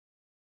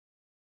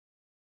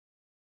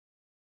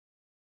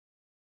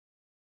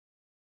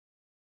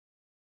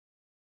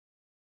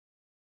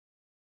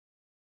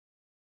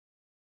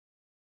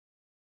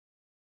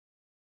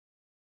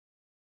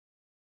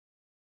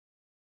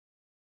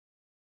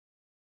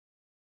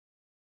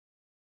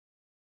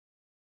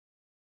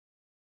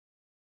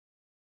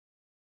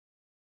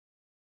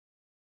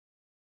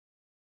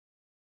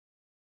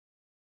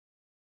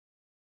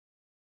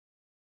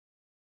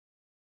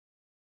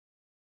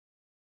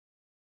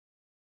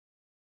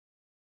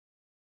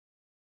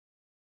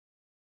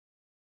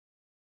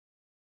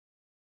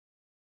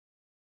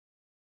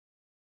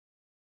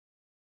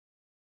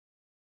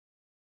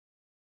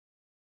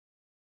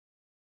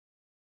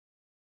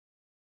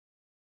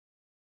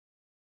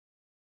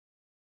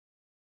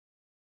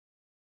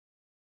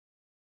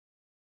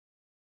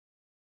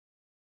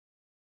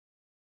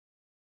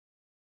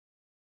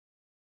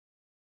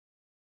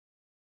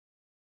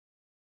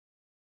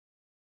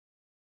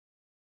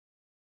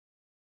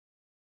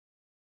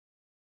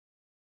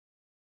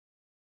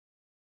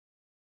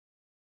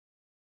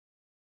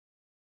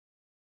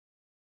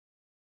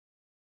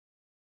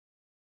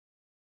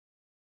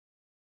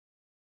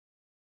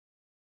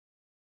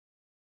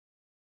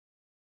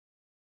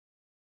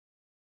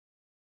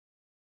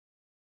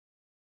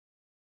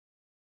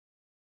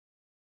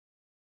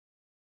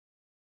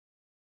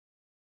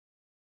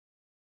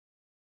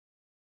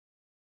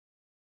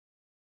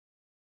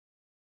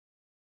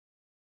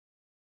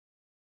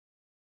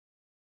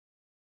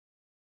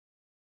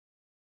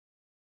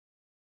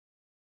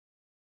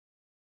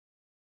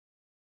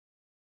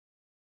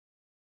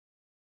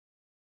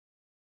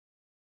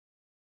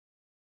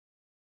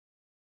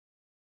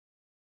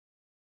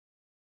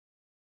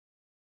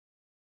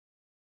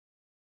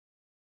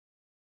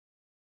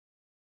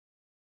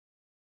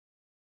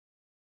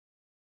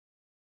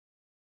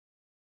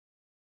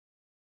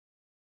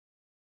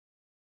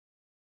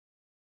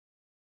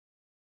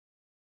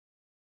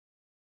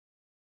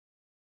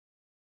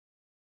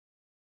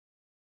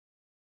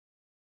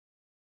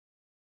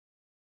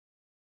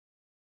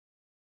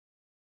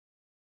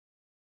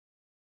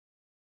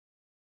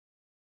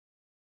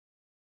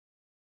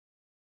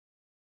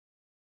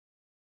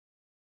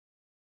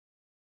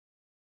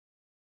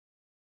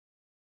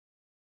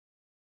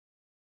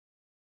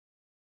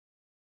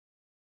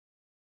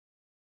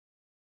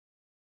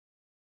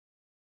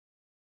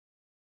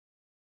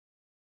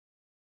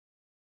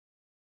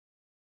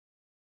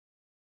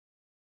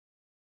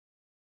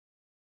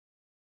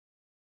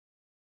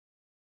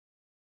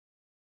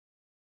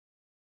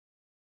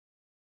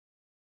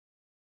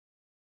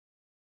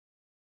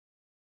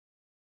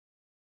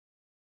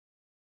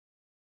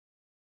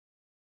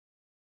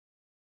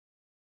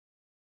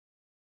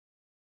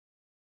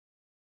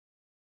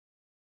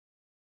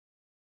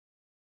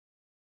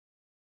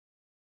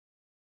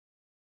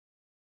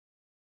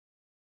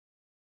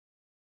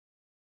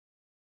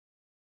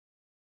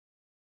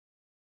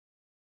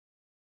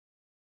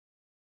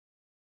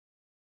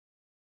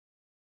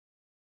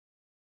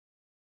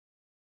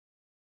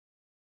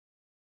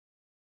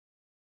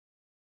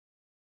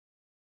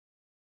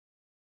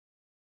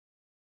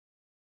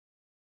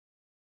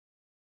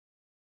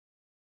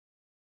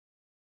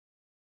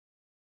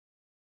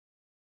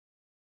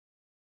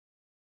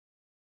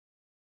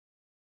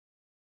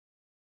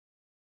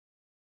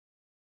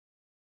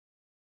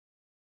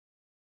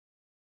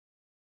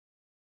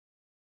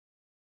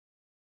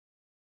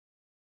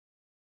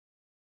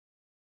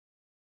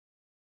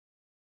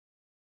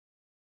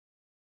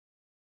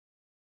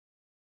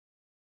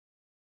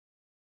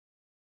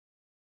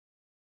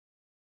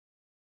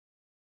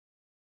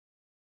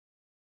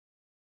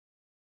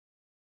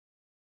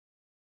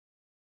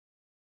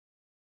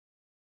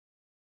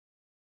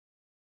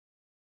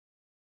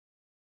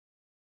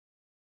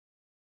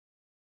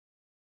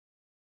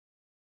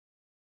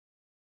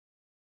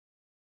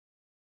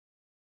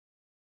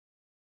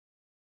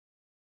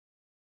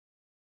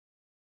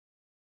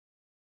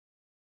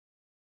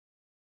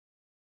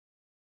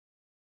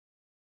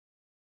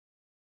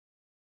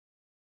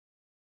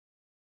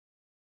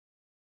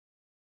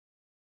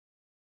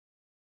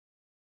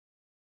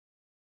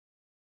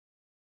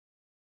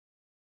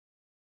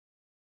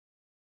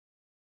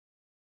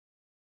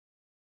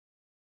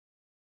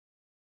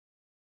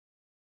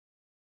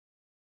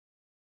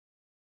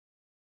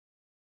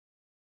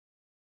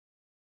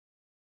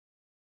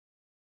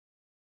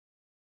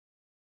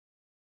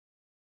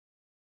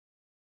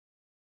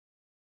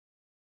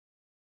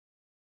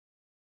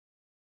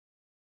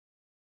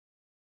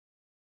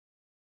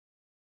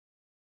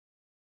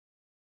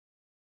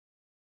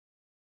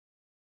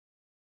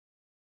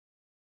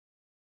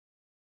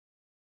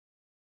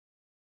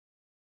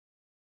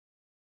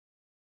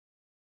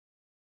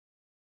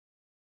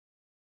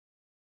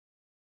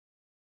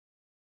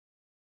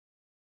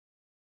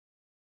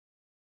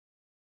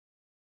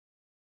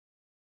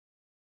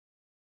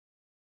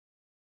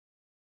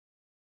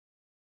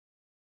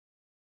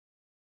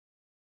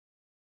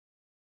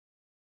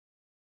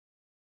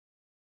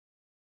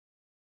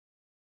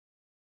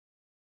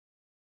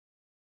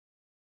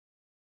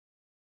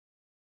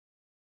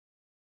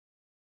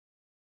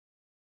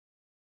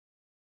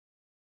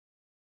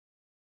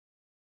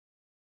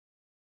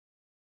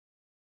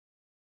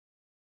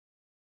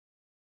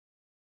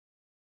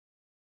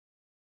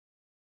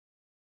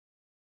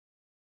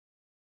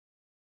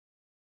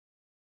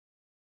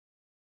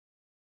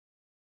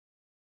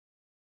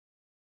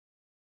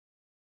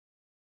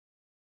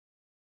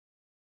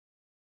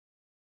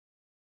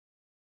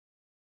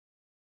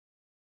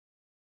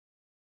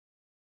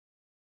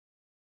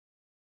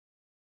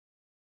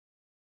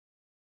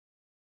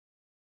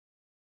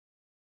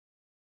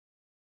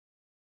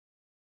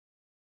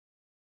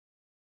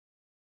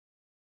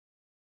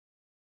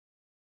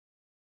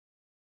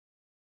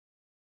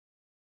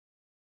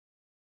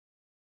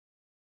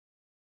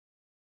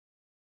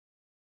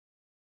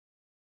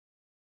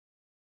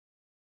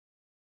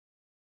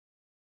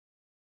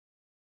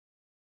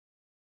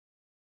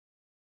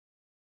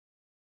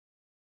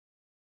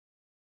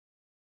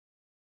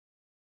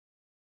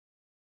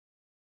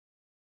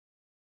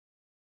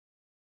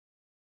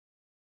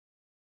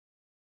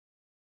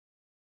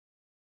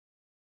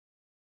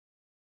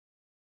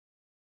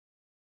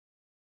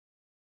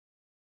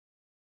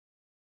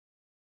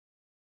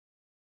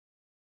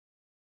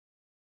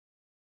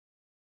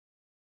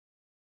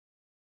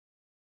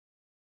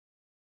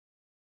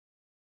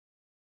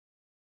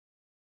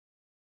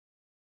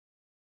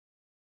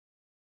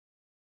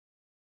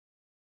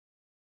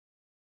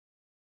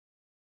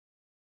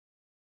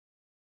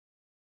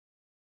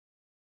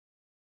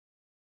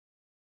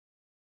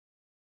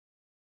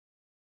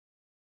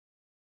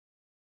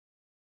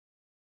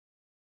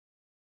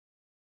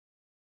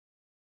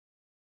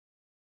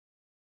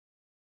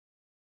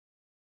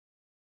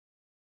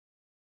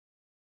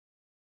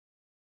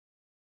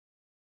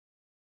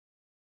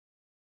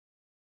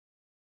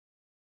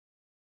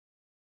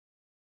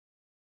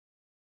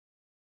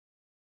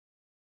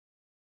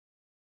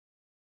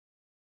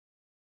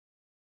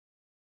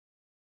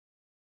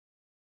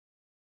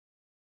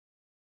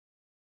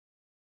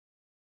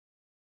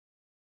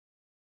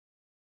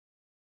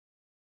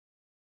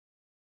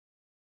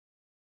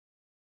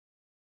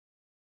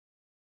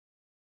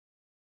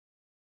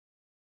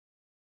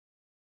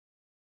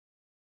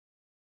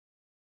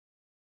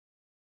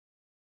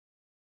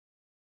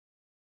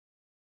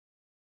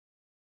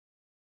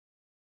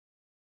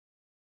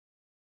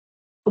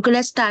Okay,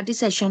 let's start the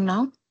session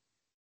now.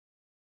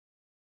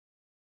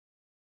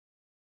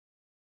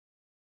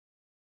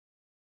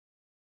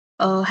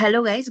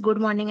 Hello guys, good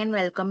morning and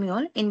welcome you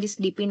all in this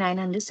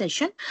DP-900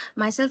 session.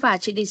 Myself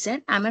Archie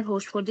said I'm a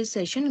host for this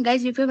session.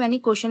 Guys, if you have any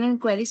question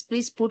and queries,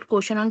 please put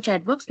question on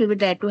chat box. We will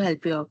try to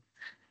help you out.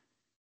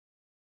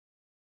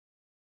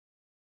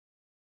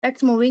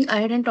 Let's moving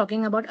ahead and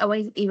talking about our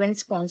event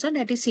sponsor,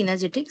 that is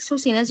Synergetics. So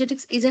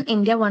Synergetics is an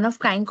India one of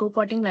kind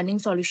co-porting learning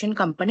solution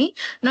company.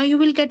 Now you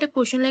will get a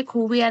question like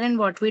who we are and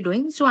what we're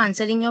doing. So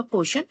answering your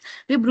question,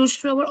 we bruise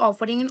through our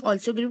offering and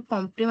also give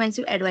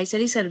comprehensive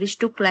advisory service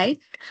to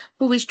clients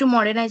who wish to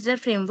modernize their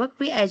framework.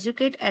 We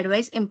educate,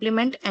 advise,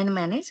 implement, and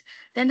manage.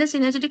 Then the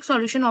Synergetic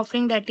solution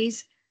offering, that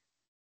is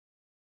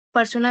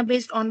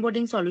persona-based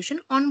onboarding solution,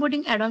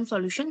 onboarding add-on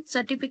solution,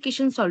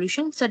 certification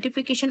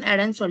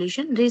add-on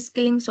solution,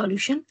 reskilling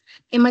solution,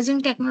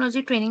 emerging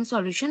technology training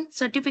solution,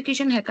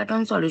 certification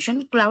hackathon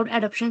solution, cloud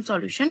adoption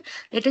solution,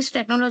 latest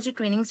technology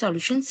training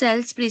solution,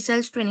 sales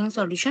pre-sales training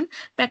solution,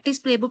 practice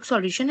playbook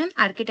solution, and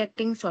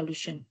architecting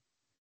solution.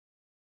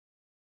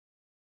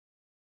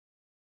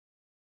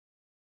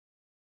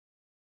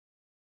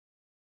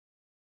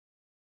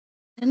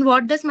 And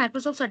what does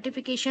Microsoft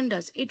certification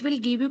does? It will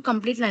give you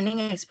complete learning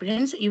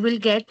experience. You will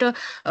get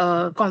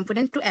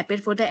confidence to appear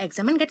for the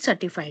exam and get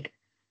certified.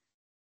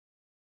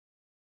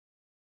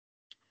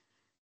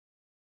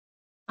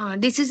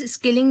 This is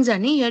skilling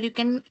journey. Here you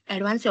can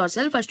advance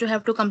yourself. First, you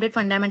have to complete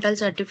fundamental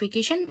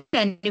certification.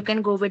 Then you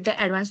can go with the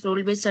advanced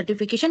role-based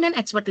certification and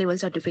expert level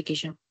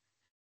certification.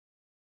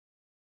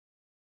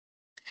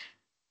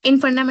 In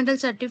fundamental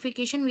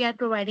certification, we are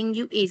providing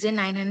you Azure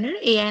 900,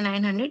 AI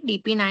 900,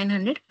 DP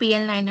 900,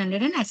 PL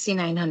 900, and SC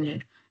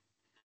 900.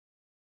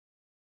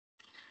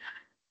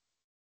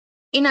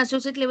 In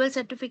associate level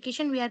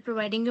certification, we are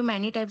providing you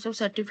many types of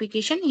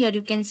certification. Here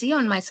you can see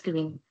on my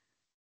screen.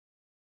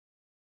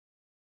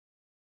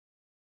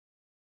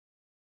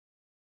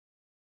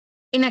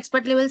 In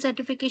expert level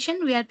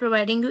certification, we are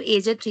providing you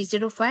Azure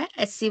 305,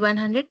 SC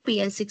 100,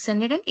 PL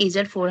 600, and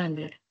Azure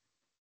 400.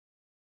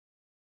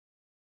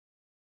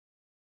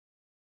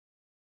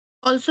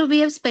 Also, we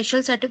have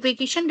special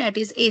certification, that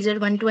is Azure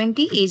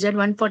 120, Azure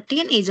 140,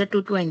 and Azure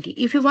 220.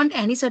 If you want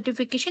any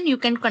certification, you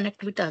can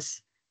connect with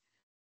us.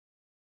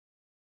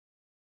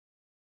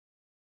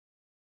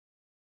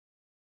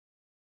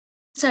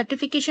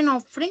 Certification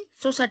offering.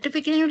 So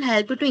certification will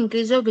help you to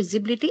increase your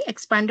visibility,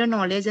 expand your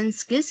knowledge and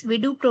skills. We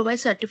do provide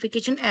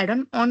certification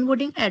add-on,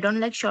 onboarding add-on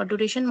like short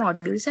duration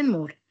modules and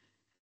more.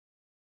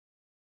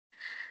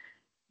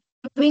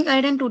 Moving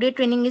ahead, and today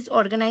training is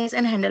organized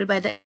and handled by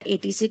the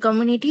ATC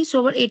community.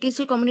 So our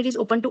ATC community is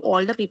open to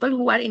all the people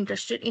who are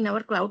interested in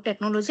our cloud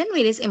technology and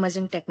various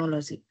emerging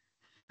technology.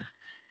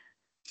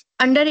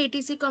 Under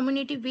ATC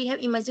community, we have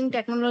emerging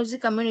technology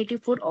community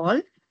for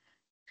all.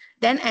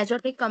 Then Azure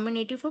Tech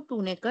community for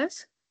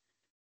Punekars,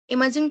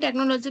 emerging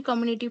technology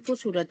community for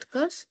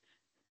Suratkars,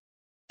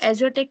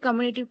 Azure Tech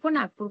community for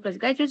Nagpurkars.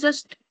 Guys, you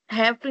just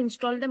have to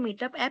install the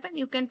Meetup app and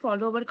you can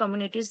follow our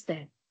communities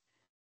there.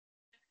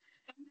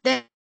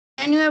 Then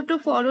you have to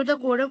follow the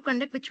code of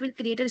conduct, which will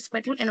create a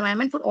respectful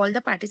environment for all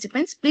the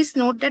participants. Please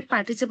note that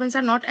participants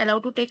are not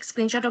allowed to take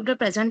screenshot of the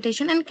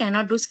presentation and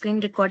cannot do screen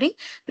recording.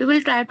 We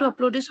will try to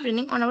upload this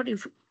training on our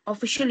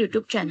official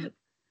YouTube channel.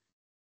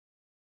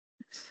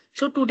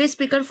 So today's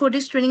speaker for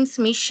this training is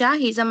Smith Shah.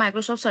 He is a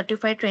Microsoft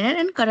certified trainer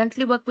and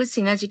currently work with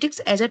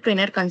Synergetics as a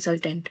trainer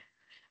consultant.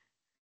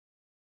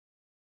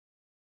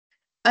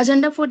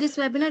 Agenda for this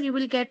webinar, you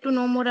will get to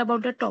know more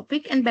about the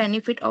topic and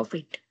benefit of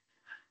it.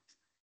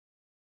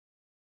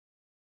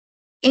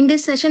 In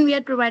this session, we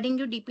are providing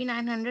you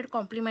DP-900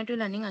 Complementary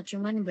Learning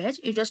Achievement Badge.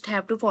 You just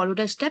have to follow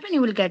the step and you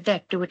will get the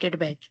activated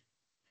badge.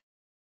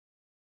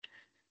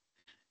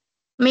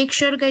 Make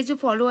sure guys you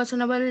follow us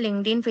on our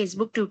LinkedIn,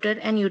 Facebook, Twitter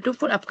and YouTube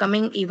for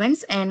upcoming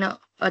events and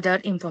other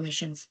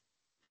informations.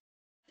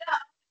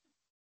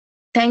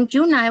 Thank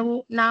you.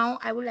 Now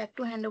I would like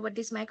to hand over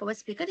this mic our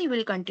speaker. He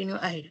will continue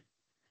ahead.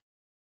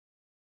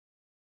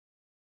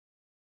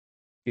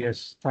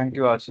 Yes, thank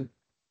you, Archie.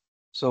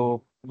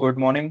 So, good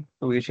morning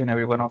to each and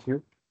every one of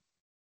you.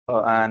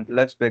 And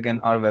let's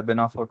begin our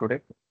webinar for today.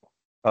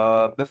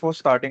 Before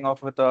starting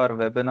off with our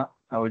webinar,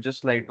 I would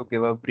just like to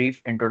give a brief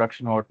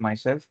introduction about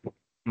myself.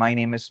 My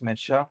name is Smith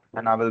Shah,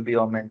 and I will be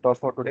your mentor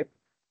for today.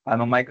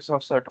 I'm a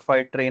Microsoft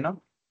certified trainer.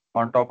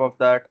 On top of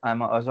that,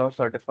 I'm a Azure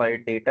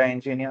certified data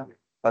engineer,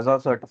 Azure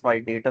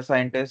certified data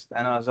scientist,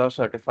 and Azure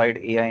certified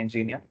AI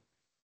engineer.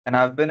 And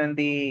I've been in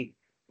the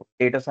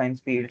data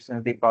science field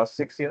since the past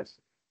 6 years,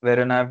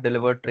 wherein I've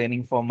delivered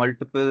training for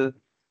multiple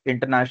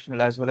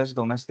international as well as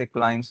domestic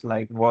clients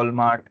like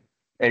Walmart,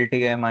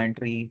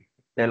 LTI,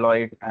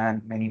 Deloitte,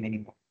 and many, many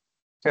more.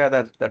 So yeah,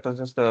 that was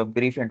just a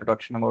brief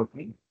introduction about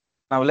me.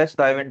 Now let's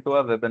dive into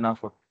our webinar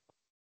for.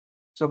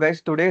 So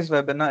guys, today's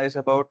webinar is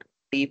about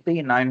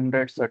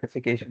TP-900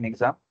 certification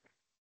exam.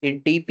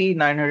 In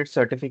TP-900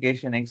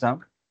 certification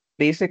exam,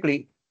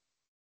 basically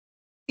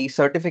the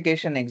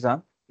certification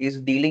exam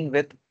is dealing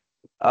with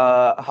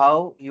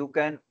how you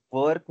can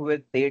work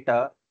with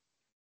data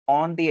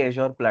on the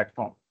Azure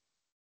platform.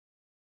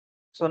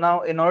 So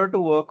now in order to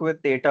work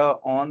with data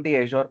on the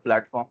Azure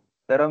platform,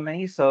 there are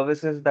many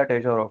services that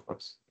Azure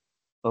offers.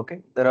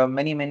 Okay, there are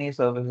many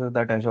services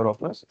that Azure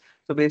offers.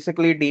 So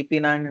basically,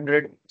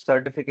 DP-900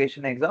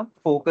 certification exam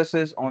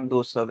focuses on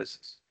those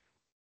services.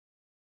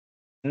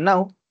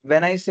 Now,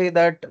 when I say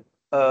that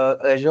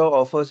Azure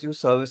offers you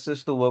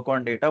services to work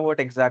on data, what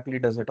exactly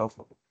does it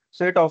offer?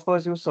 So it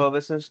offers you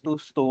services to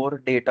store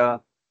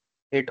data.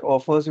 It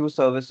offers you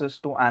services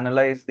to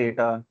analyze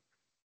data,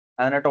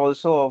 and it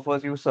also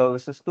offers you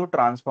services to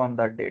transform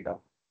that data.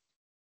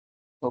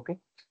 Okay.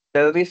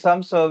 There will be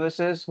some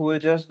services who will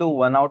just do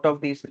one out of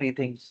these three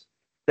things.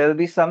 There will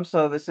be some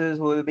services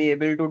who will be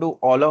able to do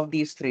all of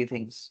these three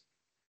things.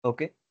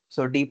 Okay.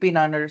 So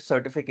DP-900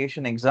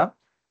 certification exam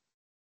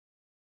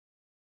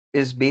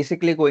is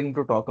basically going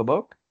to talk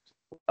about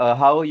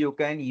how you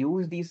can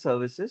use these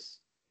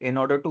services in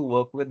order to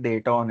work with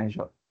data on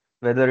Azure,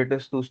 whether it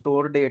is to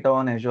store data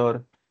on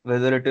Azure,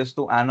 whether it is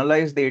to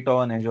analyze data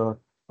on Azure,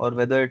 or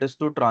whether it is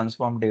to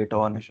transform data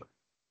on Azure.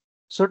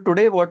 So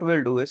today what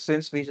we'll do is,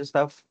 since we just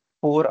have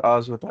 4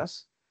 hours with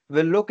us,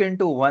 we'll look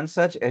into one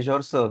such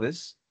Azure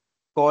service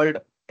called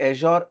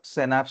Azure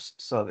Synapse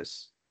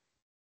Service.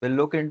 We'll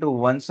look into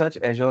one such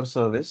Azure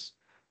service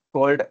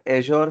called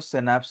Azure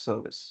Synapse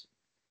Service.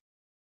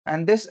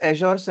 And this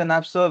Azure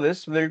Synapse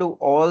Service will do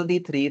all the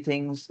three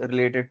things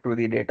related to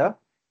the data.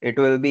 It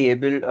will be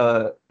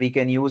able, we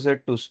can use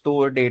it to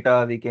store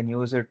data, we can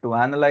use it to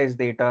analyze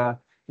data,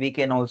 we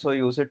can also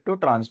use it to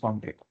transform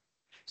data.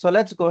 So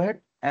let's go ahead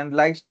and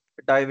let's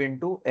dive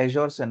into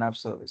Azure Synapse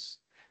Service.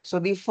 So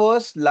the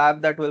first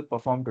lab that we'll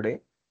perform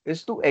today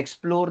is to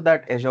explore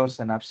that Azure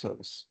Synapse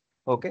Service.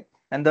 Okay.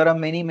 And there are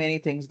many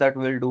things that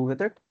we'll do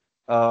with it.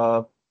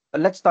 Uh,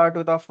 let's start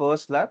with our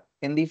first lab.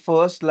 In the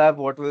first lab,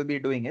 what we'll be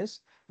doing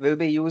is we'll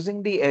be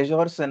using the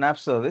Azure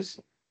Synapse Service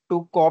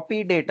to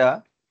copy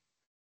data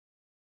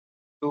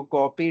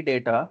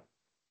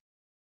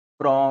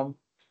from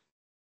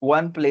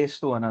one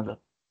place to another.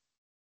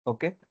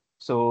 Okay,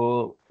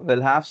 so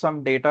we'll have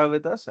some data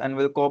with us and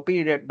we'll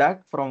copy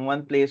that from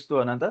one place to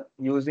another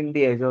using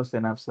the Azure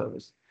Synapse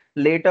service.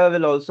 Later,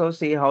 we'll also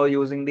see how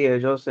using the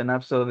Azure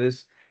Synapse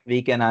service,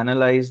 we can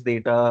analyze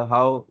data,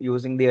 how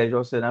using the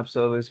Azure Synapse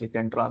service, we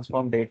can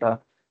transform data.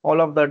 All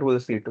of that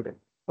we'll see today.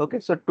 Okay,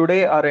 so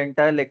today our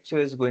entire lecture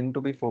is going to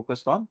be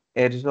focused on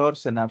Azure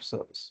Synapse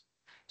service.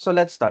 So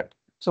let's start.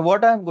 So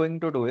what I'm going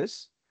to do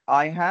is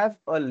I have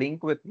a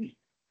link with me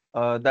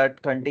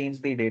that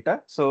contains the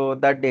data. So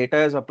that data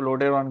is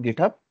uploaded on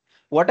GitHub.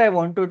 What I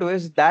want to do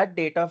is that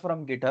data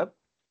from GitHub,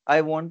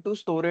 I want to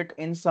store it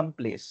in some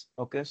place.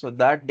 Okay, so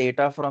that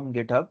data from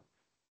GitHub,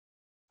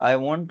 I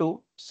want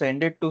to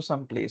send it to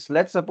some place.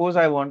 Let's suppose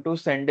I want to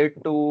send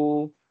it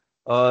to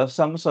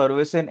some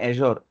service in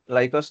Azure,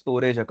 like a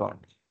storage account.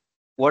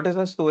 What is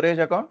a storage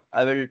account?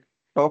 I will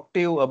talk to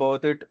you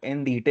about it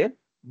in detail,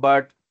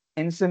 but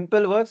in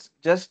simple words,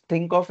 just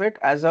think of it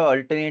as an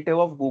alternative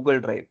of Google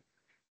Drive.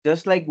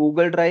 Just like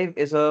Google Drive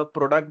is a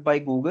product by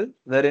Google,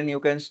 wherein you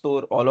can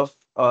store all of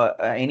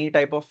any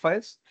type of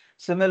files.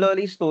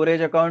 Similarly,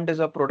 storage account is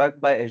a product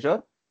by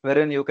Azure,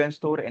 wherein you can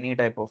store any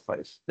type of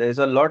files. There's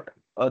a lot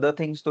other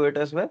things to it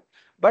as well.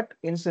 But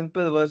in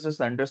simple words,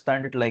 just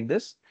understand it like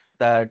this,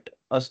 that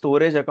a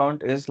storage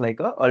account is like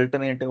a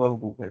alternative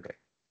of Google Drive.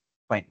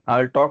 Fine.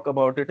 I'll talk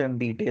about it in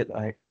detail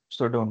ahead,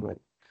 so don't worry.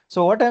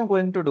 So what I'm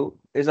going to do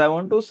is I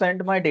want to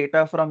send my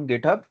data from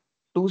GitHub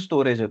to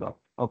storage account.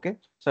 Okay.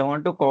 So I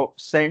want to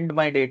send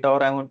my data,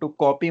 or I want to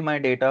copy my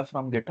data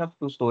from GitHub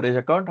to storage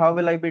account. How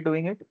will I be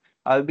doing it?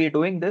 I'll be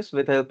doing this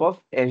with help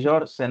of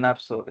Azure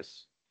Synapse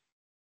Service.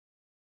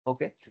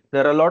 Okay.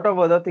 There are a lot of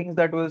other things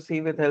that we'll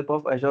see with help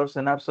of Azure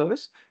Synapse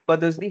Service, but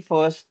this is the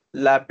first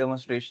lab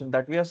demonstration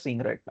that we are seeing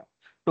right now.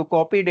 To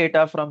copy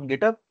data from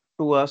GitHub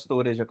to a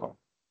storage account.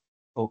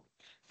 Okay,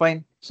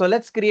 fine. So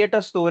let's create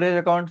a storage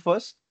account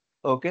first.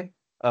 Okay.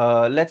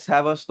 Let's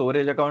have a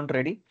storage account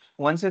ready.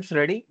 Once it's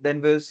ready, then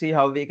we'll see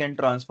how we can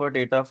transfer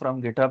data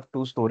from GitHub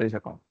to storage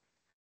account.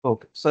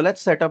 Okay. So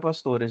let's set up a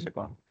storage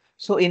account.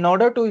 So in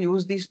order to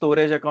use the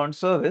storage account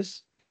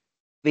service,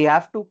 we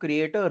have to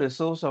create a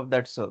resource of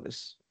that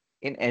service.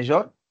 In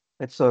Azure,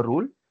 it's a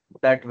rule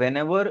that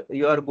whenever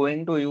you are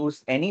going to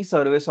use any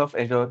service of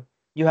Azure,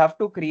 you have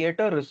to create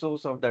a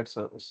resource of that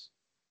service.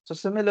 So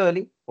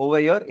similarly, over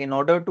here, in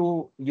order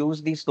to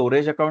use the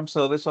storage account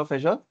service of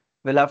Azure,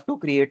 we'll have to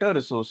create a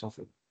resource of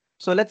it.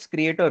 So let's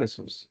create a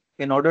resource.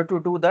 In order to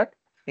do that,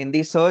 in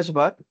the search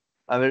bar,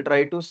 I will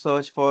try to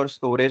search for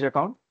storage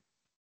account.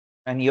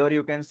 And here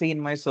you can see in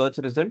my search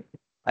result,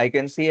 I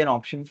can see an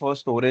option for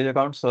storage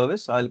account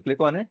service. I'll click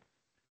on it.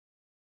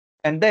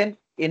 And then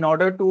in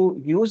order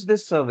to use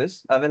this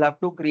service, I will have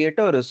to create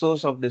a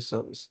resource of this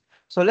service.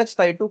 So let's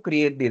try to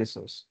create the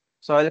resource.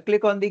 So I'll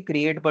click on the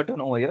create button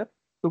over here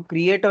to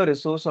create a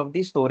resource of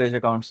the storage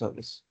account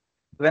service.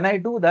 When I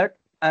do that,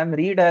 I'm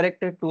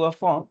redirected to a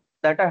form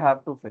that I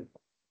have to fill.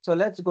 So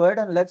let's go ahead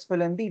and let's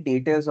fill in the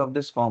details of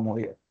this form over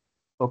here.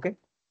 Okay.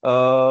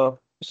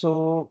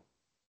 So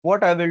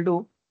what I will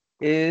do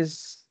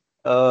is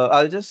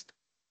I'll just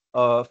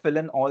fill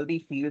in all the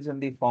fields in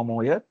the form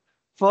over here.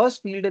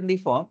 First field in the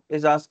form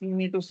is asking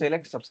me to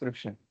select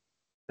subscription.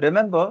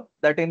 Remember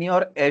that in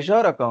your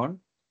Azure account,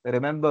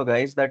 remember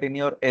guys that in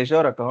your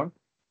Azure account,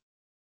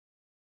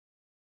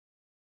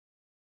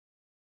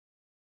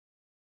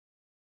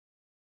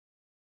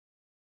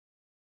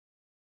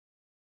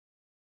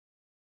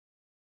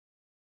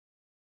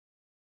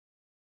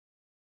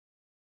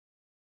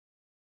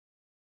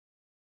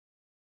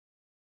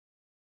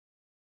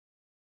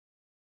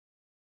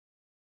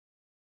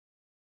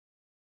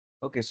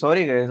 okay,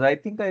 sorry guys, I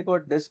think I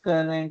got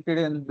disconnected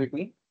in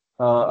between.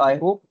 I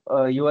hope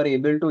you are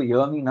able to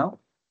hear me now.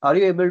 Are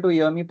you able to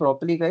hear me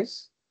properly,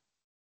 guys?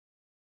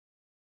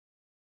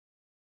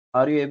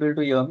 Are you able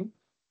to hear me?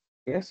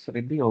 Yes,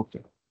 Riddhi,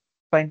 okay.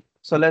 Fine.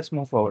 So let's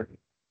move forward.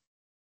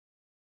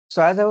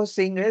 So as I was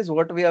saying is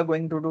what we are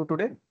going to do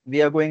today.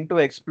 We are going to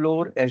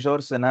explore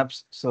Azure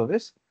Synapse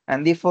service.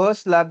 And the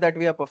first lab that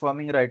we are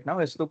performing right now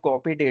is to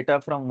copy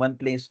data from one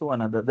place to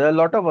another. There are a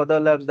lot of other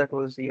labs that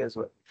we'll see as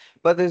well.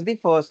 But this is the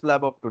first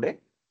lab of today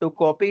to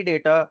copy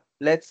data,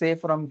 let's say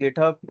from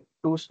GitHub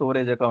to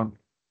storage account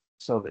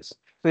service.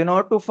 So in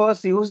order to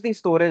first use the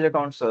storage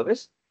account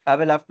service, I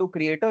will have to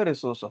create a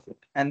resource of it.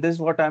 And this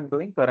is what I'm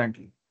doing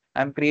currently.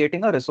 I'm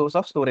creating a resource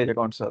of storage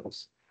account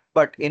service.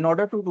 But in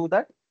order to do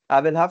that,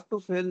 I will have to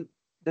fill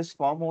this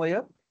form over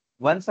here.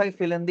 Once I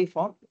fill in the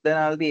form, then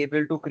I'll be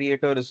able to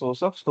create a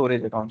resource of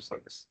storage account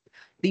service.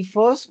 The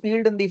first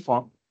field in the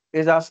form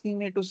is asking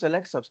me to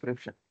select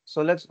subscription.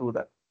 So let's do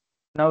that.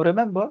 Now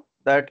remember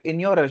that in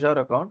your Azure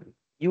account,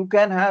 you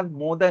can have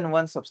more than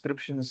one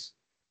subscriptions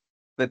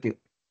with you.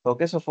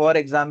 Okay, so for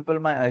example,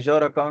 my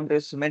Azure account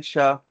is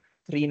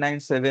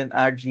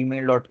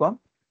smitsha397@gmail.com.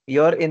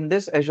 Here in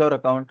this Azure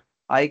account,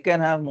 I can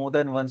have more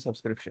than one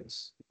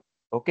subscriptions.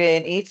 Okay,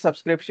 in each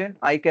subscription,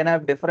 I can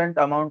have different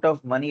amount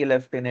of money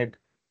left in it.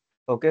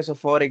 Okay, so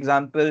for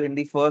example, in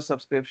the first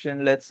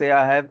subscription, let's say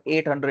I have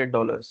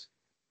 $800.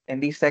 In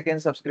the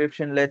second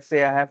subscription, let's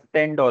say I have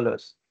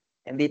 $10.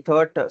 In the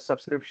third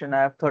subscription,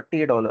 I have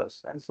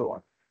 $30 and so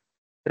on.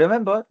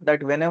 Remember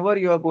that whenever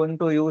you are going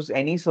to use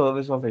any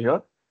service of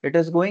Azure, it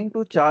is going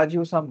to charge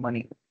you some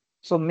money.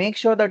 So make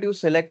sure that you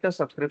select a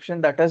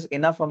subscription that has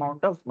enough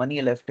amount of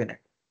money left in it.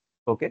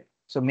 Okay.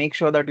 So make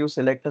sure that you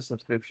select a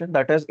subscription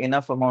that has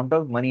enough amount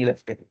of money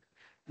left in it.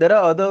 There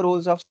are other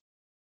rules of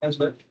as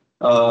well,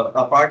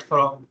 apart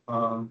from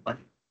money,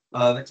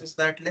 which is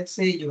that let's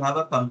say you have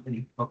a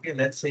company. Okay.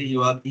 Let's say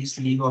you are the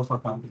CEO of a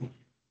company.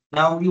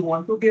 Now you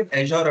want to give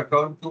Azure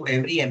account to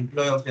every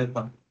employee of your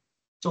company.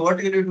 So what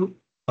will you do?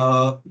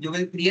 You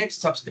will create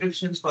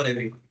subscriptions for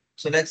everyone.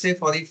 So let's say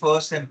for the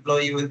first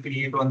employee, you will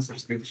create one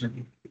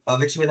subscription,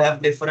 which will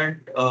have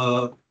different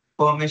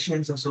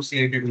permissions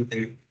associated with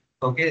it.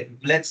 Okay,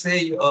 let's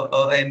say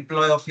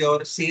employee of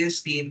your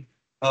sales team,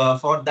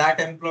 for that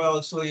employee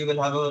also you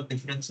will have a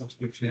different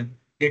subscription.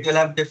 It will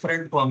have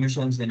different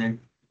permissions in it.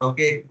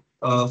 Okay,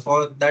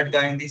 for that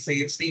guy in the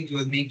sales team, you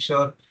will make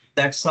sure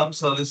that some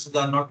services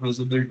are not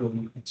visible to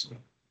him.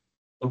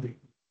 Okay,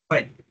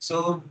 fine.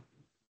 So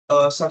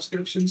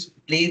subscriptions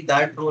play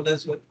that role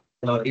as well.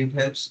 It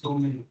helps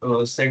to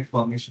set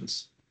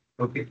permissions.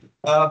 Okay,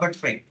 but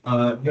fine.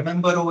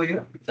 Remember over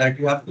here that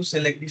you have to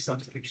select the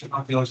subscription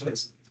of your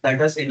choice that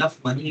has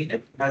enough money in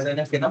it, has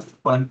enough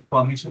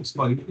permissions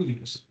for you to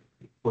use.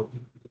 Okay,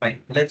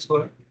 fine. Let's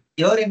go.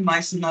 Here in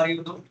my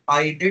scenario, though,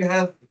 I did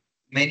have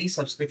many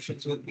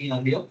subscriptions with me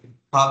earlier.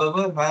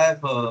 However, I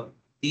have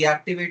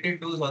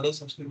deactivated those other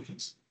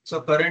subscriptions.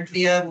 So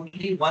currently, I have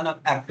only one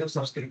active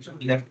subscription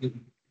left with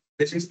me,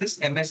 which is this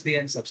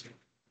MSDN subscription.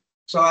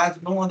 So I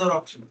have no other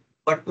option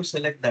but to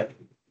select that.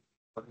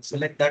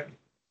 Select that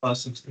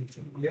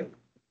subscription here.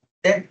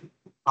 Then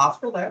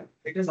after that,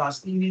 it is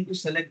asking me to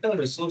select a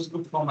resource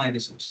group for my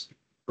resource.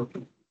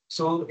 Okay.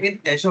 So in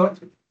Azure,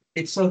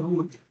 it's a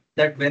rule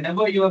that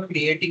whenever you are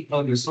creating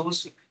a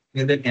resource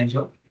within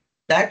Azure,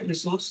 that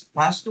resource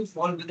has to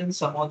fall within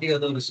some of the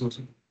other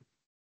resources.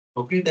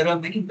 Okay, there are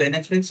many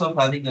benefits of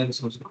having a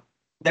resource group.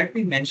 Let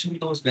me mention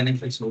those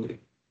benefits over here.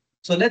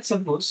 So let's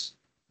suppose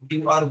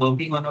you are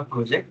working on a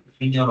project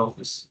in your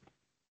office,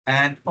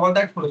 and for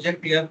that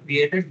project, you have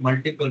created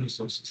multiple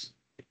resources.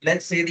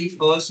 Let's say the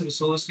first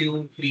resource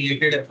you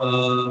created,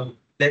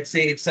 let's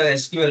say it's a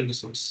SQL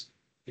resource.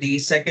 The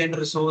second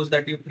resource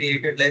that you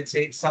created, let's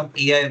say it's some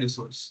AI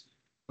resource.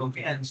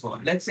 Okay, and so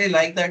on. Let's say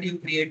like that you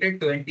created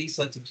 20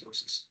 such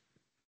resources.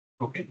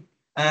 Okay.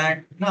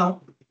 And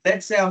now,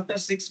 let's say after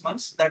 6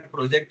 months, that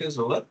project is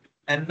over,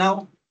 and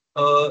now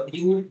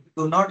you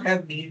do not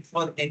have need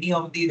for any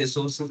of the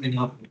resources in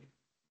your project.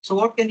 So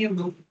what can you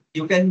do?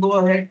 You can go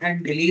ahead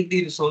and delete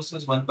the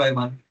resources one by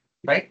one,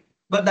 right?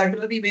 But that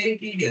will be very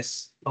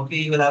tedious. Okay,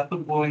 you will have to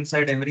go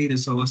inside every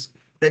resource,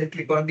 then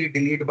click on the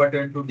delete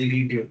button to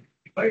delete it.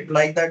 Right?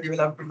 Like that, you will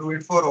have to do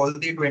it for all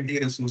the 20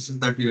 resources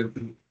that you have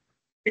to.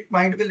 It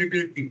might be a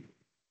little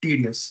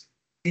tedious.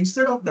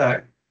 Instead of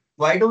that,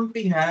 why don't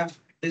we have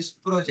this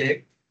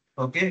project?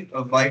 Okay,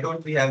 why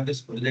don't we have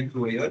this project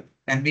over here?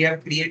 And we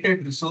have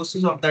created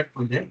resources of that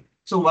project.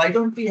 So why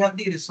don't we have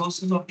the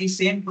resources of the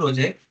same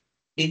project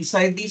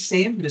inside the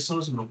same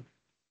resource group?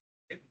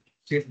 Okay.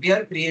 So if we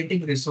are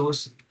creating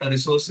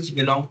resources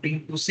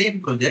belonging to same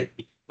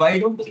project, why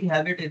don't we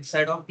have it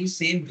inside of the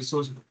same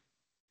resource group?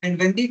 And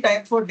when the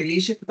time for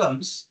deletion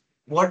comes,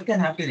 what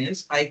can happen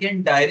is I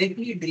can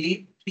directly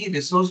delete the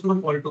resource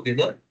group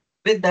altogether.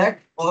 With that,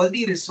 all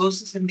the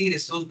resources in the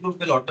resource group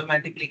will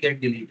automatically get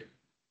deleted.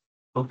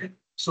 Okay.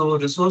 So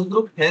resource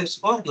group helps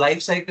for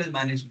life cycle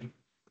management.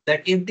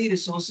 That if the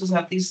resources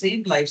have the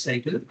same life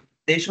cycle,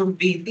 they should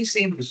be in the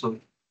same resource.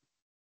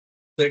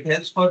 So it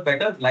helps for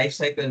better life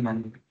cycle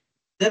management.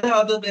 There are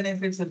other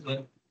benefits as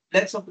well.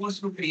 Let's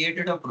suppose you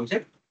created a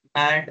project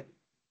and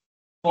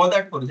for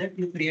that project,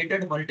 you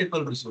created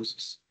multiple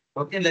resources.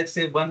 Okay, let's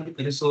say one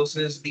resource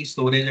is the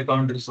storage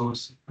account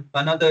resource,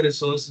 another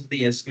resource is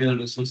the SQL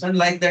resource, and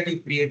like that, you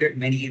created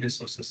many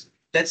resources.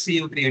 Let's say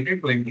you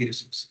created 20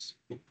 resources.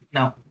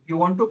 Now, you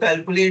want to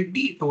calculate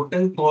the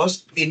total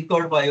cost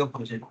incurred by your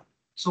project.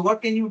 So,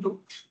 what can you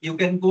do? You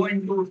can go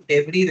into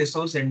every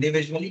resource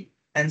individually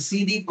and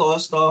see the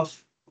cost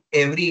of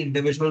every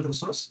individual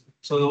resource.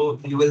 So,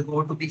 you will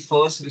go to the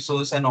first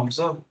resource and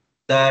observe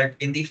that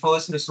in the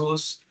first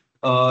resource,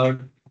 uh,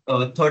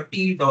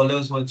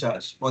 $30 were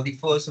charged. For the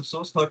first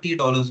resource,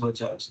 $30 were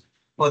charged.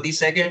 For the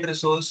second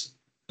resource,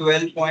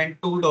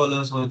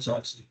 $12.2 were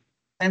charged,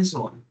 and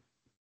so on.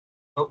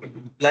 Okay.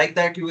 Like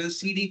that, you will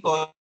see the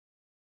cost of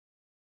every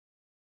individual resource.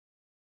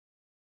 And you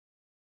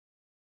can also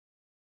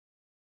calculate the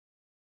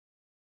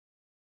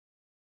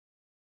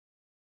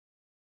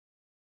total cost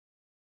incurred by your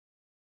project.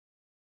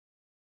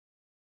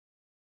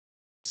 So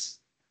this is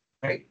how you can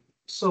right?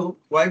 So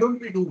why don't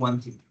we do one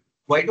thing?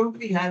 Why don't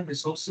we have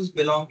resources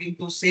belonging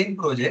to same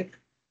project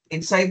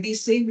inside the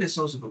same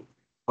resource group?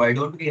 Why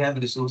don't we have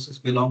resources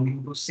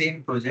belonging to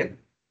same project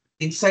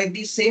inside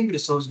the same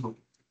resource group?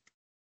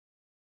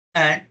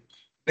 And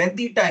when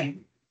the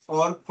time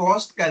for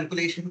cost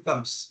calculation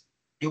comes,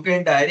 you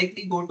can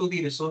directly go to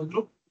the resource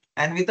group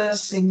and with a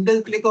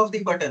single click of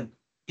the button,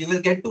 you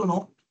will get to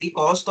know the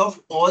cost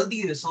of all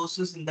the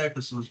resources in that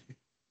resource group.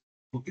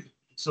 Okay.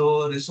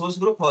 So resource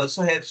group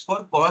also helps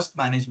for cost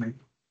management.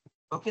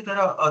 Okay, there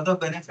are other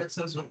benefits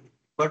as well.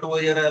 But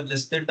over here, I have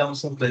listed down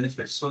some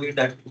benefits so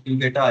that you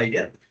get an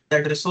idea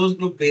that resource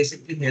group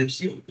basically helps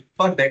you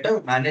for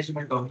better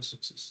management of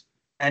resources.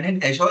 And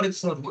in Azure,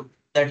 it's a rule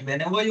that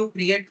whenever you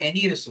create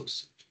any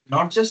resource,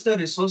 not just the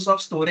resource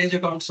of storage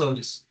account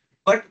service,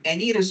 but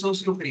any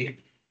resource you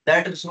create,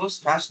 that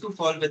resource has to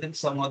fall within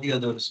some of the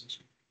other resources.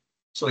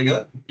 So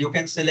here you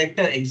can select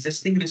an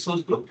existing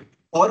resource group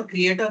or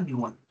create a new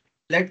one.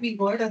 Let me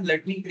go ahead and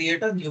let me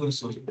create a new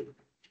resource group.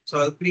 So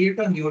I'll create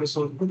a new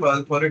resource group.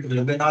 I'll call it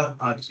webinar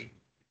RG.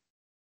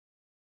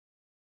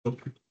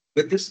 Okay.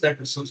 With this, that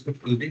resource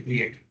group will be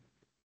created.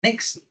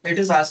 Next, it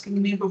is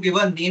asking me to give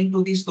a name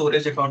to the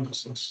storage account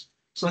resource.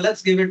 So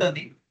let's give it a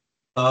name.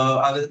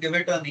 I will give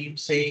it a name,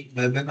 say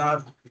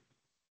webinar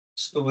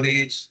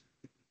storage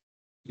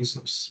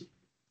resource.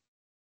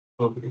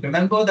 Okay.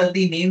 Remember that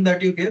the name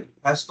that you give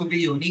has to be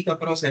unique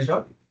across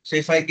Azure. So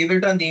if I give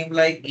it a name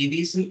like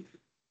ABC,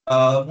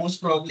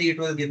 most probably it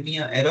will give me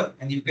an error,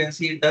 and you can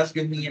see it does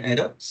give me an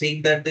error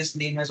saying that this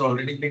name has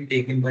already been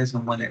taken by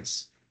someone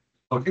else.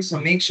 Okay, so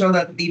make sure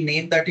that the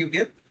name that you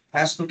give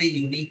has to be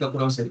unique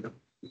across Azure.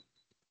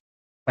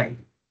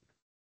 Fine.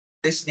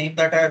 This name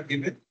that I have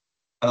given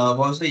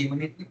was the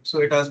unique name,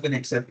 so it has been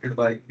accepted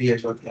by the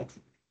Azure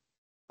platform.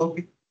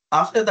 Okay.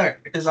 After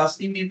that, it is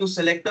asking me to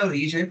select a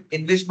region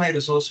in which my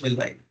resource will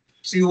lie.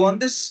 So you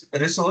want this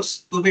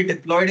resource to be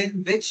deployed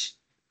in which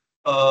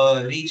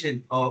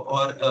region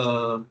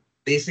or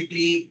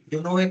basically,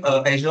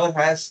 Azure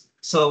has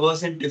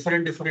servers in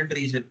different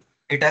region.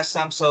 It has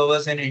some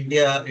servers in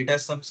India, it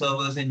has some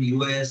servers in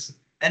US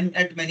and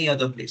at many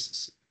other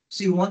places.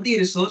 So you want the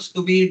resource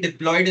to be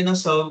deployed in a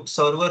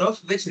server of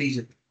which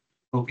region?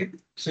 Okay,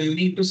 so you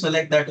need to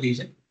select that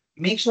region.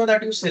 Make sure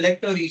that you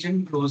select a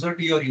region closer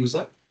to your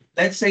user.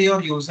 Let's say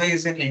your user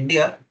is in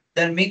India,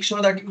 then make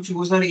sure that you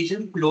choose a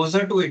region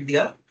closer to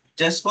India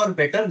just for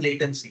better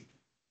latency.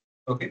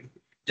 Okay,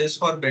 just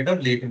for better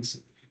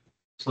latency.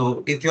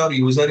 So if your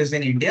user is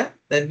in India,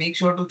 then make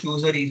sure to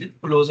choose a region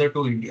closer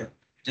to India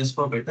just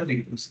for better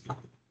latency.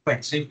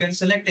 Fine. So you can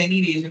select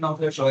any region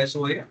of your choice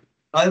over here.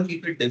 I'll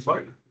keep it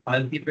default.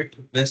 I'll keep it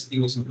West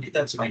US only.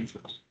 That's fine for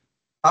me.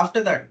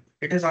 After that,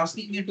 it is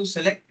asking me to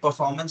select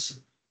performance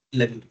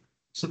level.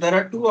 So there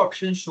are two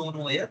options shown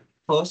over here.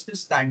 First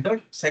is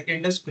standard,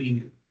 second is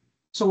premium.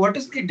 So what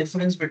is the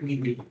difference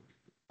between the two?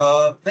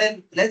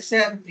 Well, let's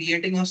say I'm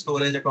creating a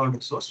storage account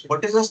resource.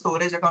 What is a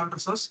storage account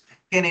resource?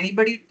 Can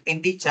anybody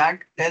in the chat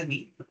tell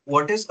me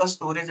what is a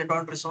storage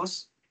account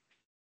resource?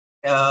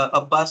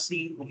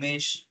 Abbasi,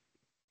 Umesh,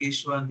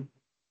 Ishwan,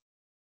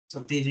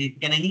 Satyajit,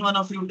 can any one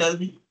of you tell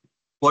me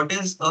what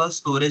is a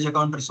storage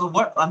account resource?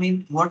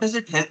 What does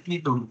it help me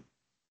to do?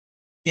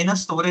 In a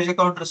storage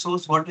account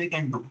resource, what we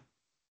can do?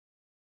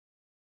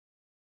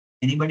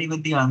 Anybody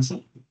with the answer?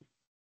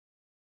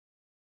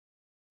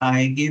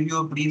 I gave you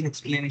a brief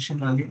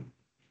explanation earlier.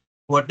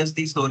 What does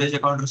the storage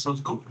account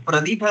resource do?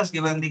 Pradeep has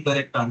given the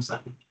correct answer.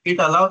 It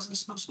allows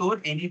us to store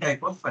any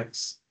type of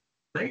files,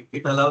 right?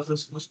 It allows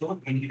us to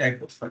store any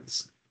type of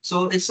files.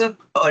 So it's a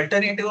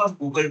alternative of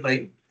Google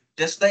Drive.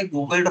 Just like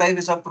Google Drive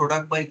is a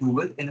product by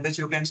Google in which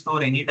you can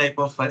store any type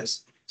of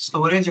files.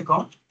 Storage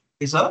account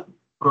is a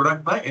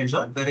product by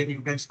Azure wherein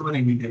you can store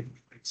any type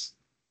of files.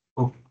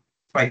 Okay,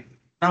 fine.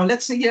 Now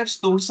let's say you have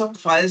stored some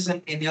files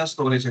in your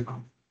storage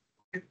account.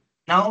 Okay.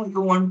 Now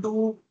you want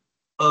to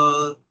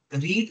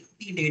read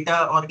the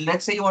data, or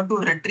let's say you want to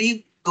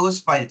retrieve those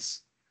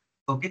files.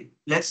 Okay,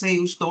 let's say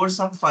you store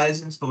some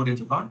files in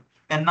storage account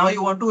and now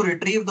you want to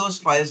retrieve those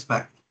files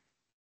back.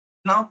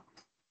 Now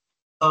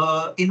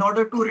in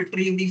order to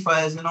retrieve the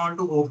files, in order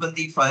to open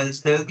the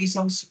files, there will be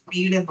some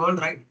speed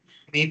involved, right?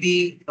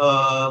 Maybe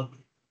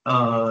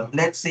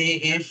let's say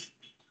if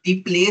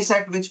the place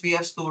at which we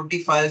have stored the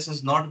files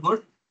is not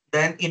good,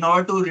 then in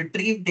order to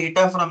retrieve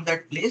data from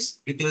that place,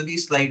 it will be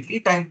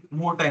slightly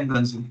more time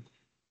consuming.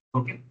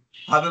 Okay.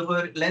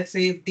 However, let's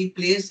say if the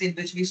place in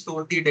which we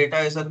store the data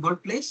is a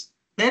good place,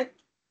 then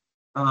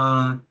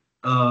uh,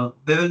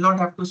 they will not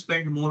have to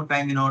spend more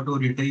time in order to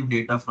retrieve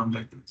data from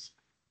that place.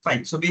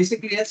 Fine. So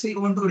basically, let's say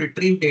you want to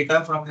retrieve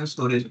data from your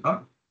storage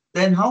account,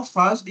 then how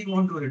fast do you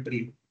want to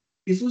retrieve?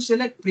 If you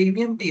select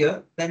premium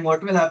tier, then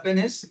what will happen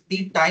is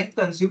the time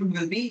consumed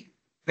will be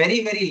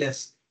very, very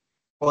less.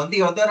 On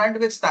the other hand,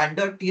 with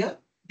standard tier,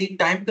 the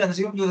time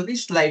consumed will be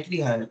slightly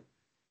higher.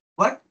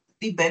 But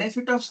the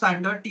benefit of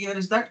standard tier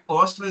is that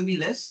cost will be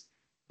less,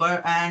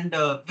 but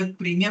with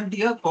premium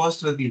tier,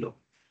 cost will be low.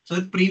 So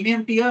with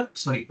premium tier,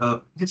 sorry,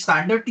 with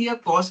standard tier,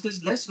 cost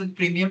is less. With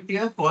premium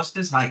tier, cost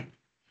is high.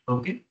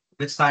 Okay.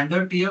 With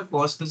standard tier,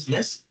 cost is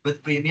less.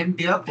 With premium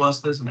tier,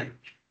 cost is high.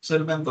 So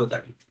remember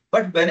that.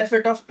 But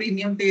benefit of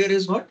premium tier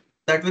is what?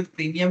 That with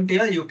premium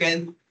tier, you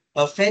can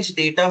fetch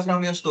data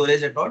from your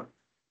storage account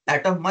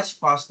at a much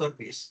faster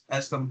pace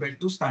as compared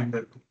to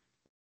standard.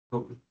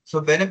 So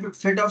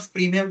benefit of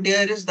premium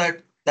tier is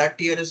that that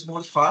tier is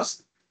more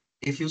fast.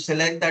 If you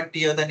select that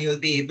tier, then you will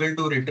be able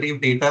to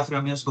retrieve data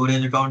from your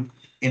storage account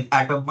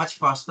at a much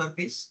faster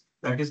pace.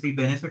 That is the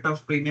benefit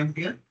of premium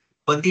tier.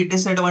 But the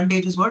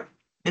disadvantage is what?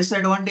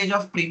 Disadvantage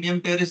of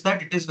premium tier is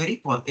that it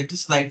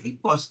is slightly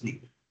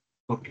costly.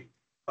 Okay.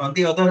 On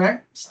the other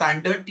hand,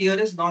 standard tier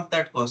is not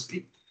that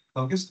costly.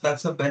 Okay, so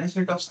that's a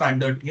benefit of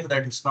standard tier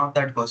that it's not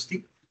that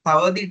costly.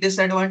 However, the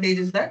disadvantage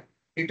is that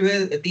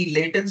the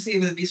latency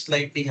will be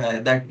slightly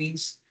higher. That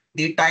means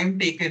the time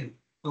taken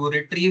to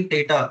retrieve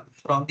data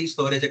from the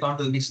storage account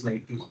will be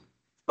slightly more.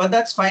 But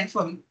that's fine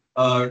for me.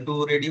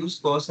 To reduce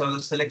cost, I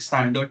will select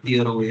standard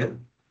tier over here.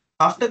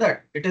 After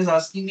that, it is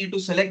asking me to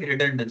select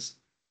redundancy.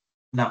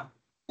 Now,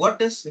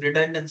 what is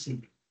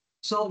redundancy?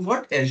 So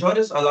what Azure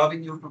is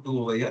allowing you to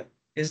do over here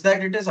is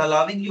that it is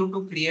allowing you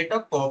to create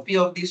a copy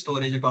of the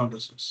storage account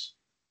resource.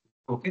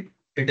 Okay.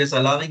 It is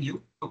allowing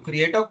you to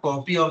create a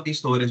copy of the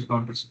storage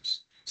account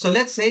resource. So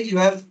let's say you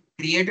have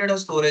created a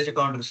storage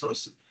account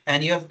resource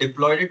and you have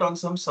deployed it on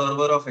some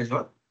server of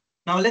Azure.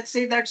 Now let's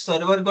say that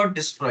server got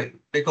destroyed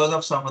because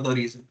of some other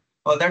reason,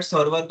 or that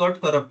server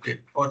got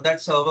corrupted, or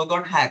that server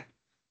got hacked,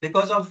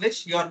 because of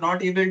which you are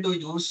not able to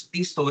use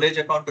the storage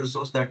account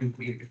resource that you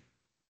created.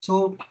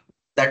 So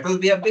that will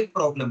be a big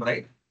problem,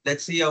 right?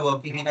 Let's say you're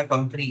working in a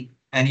company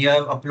and you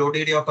have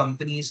uploaded your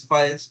company's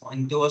files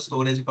into a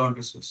storage account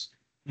resource.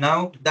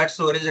 Now that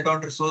storage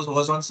account resource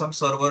was on some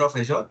server of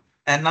Azure,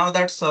 and now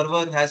that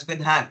server has been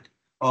hacked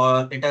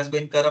or it has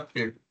been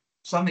corrupted.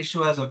 Some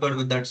issue has occurred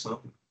with that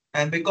server.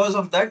 And because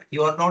of that,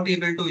 you are not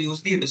able to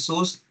use the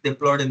resource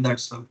deployed in that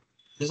server.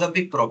 This is a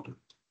big problem.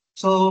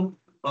 So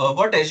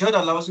what Azure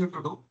allows you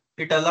to do,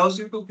 it allows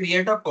you to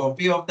create a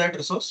copy of that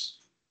resource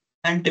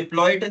and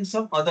deploy it in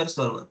some other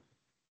server.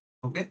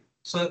 Okay.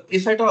 So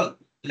if at all,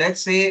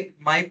 let's say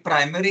my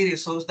primary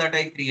resource that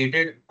I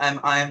created,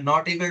 I am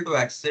not able to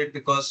access it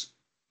because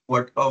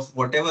of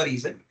whatever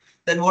reason,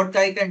 then what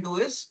I can do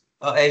is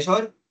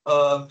Azure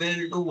will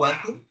do one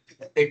thing.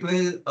 It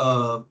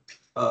will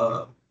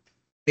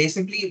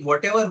basically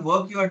whatever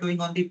work you are doing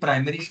on the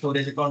primary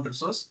storage account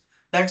resource,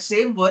 that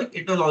same work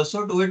it will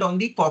also do it on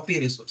the copy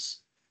resource.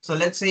 So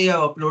let's say you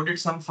have uploaded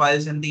some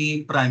files in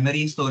the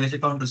primary storage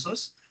account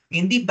resource.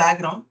 In the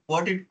background,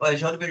 what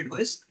Azure will do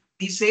is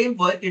the same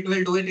work it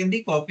will do it in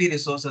the copy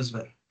resource as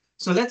well.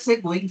 So let's say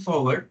going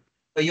forward,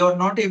 you're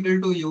not able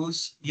to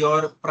use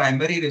your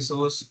primary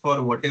resource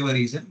for whatever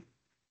reason.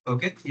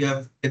 Okay, you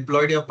have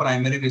deployed your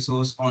primary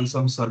resource on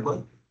some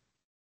server.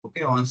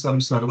 Okay, on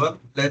some server,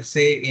 let's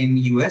say in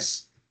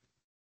US.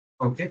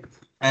 Okay.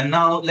 And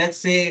now let's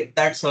say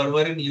that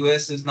server in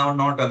US is now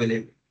not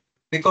available.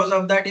 Because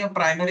of that, your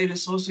primary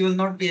resource you will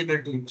not be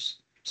able to use.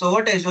 So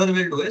what Azure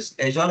will do is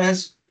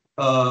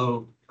uh,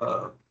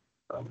 uh,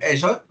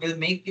 Azure will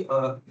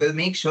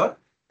make sure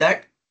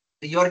that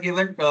you are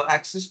given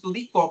access to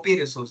the copy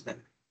resource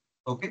then.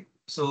 Okay.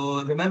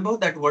 So remember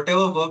that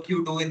whatever work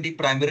you do in the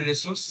primary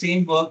resource,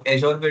 same work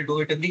Azure will do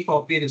it in the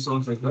copy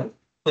resource as well.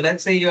 So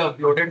let's say you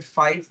uploaded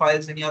 5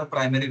 files in your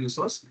primary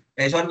resource.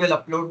 Azure will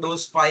upload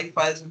those 5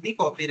 files in the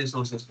copy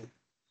resource as well.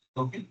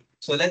 Okay.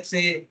 So let's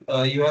say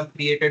you have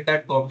created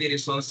that copy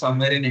resource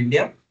somewhere in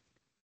India.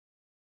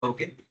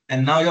 Okay.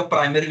 And now your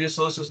primary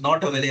resource is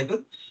not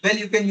available. Well,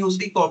 you can use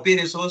the copy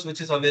resource which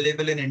is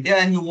available in India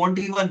and you won't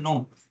even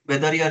know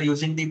whether you are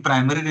using the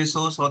primary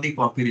resource or the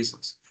copy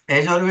resource.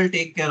 Azure will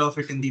take care of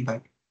it in the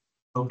back.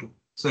 Okay.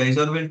 So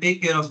Azure will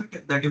take care of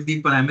it that if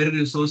the primary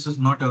resource is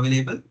not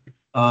available,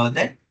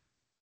 then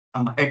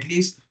at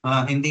least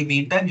in the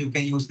meantime, you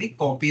can use the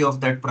copy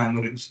of that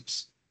primary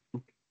resource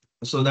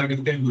so that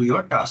you can do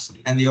your task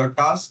and your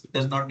task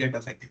does not get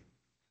affected.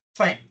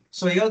 Fine.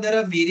 So here there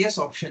are various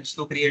options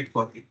to create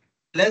copy.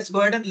 Let's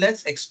go ahead and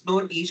let's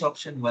explore each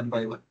option one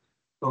by one.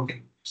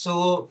 Okay.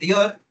 So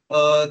here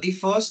the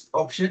first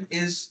option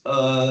is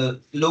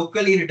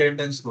locally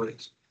redundant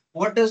storage.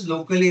 What does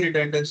locally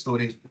redundant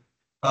storage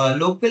mean?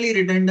 Locally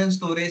redundant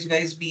storage,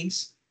 guys,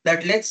 means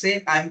that let's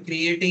say I'm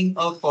creating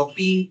a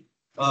copy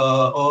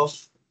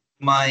of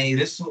my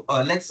resource.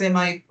 Let's say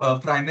my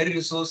primary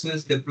resource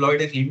is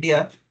deployed in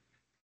India.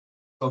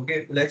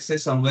 Okay, let's say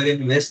somewhere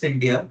in West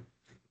India.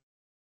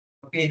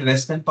 Okay, in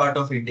western part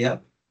of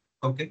India.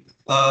 Okay.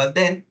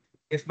 Then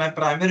if my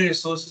primary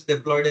resource is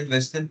deployed in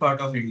western part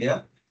of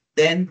India,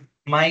 then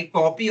my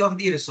copy of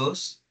the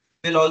resource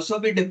will also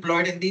be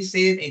deployed in the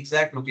same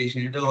exact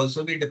location. It will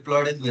also be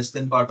deployed in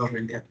western part of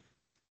India.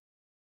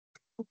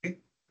 Okay.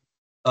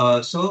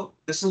 So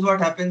this is what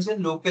happens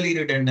in locally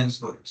redundant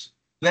storage.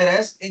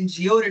 Whereas in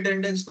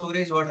geo-redundant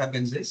storage, what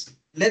happens is,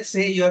 let's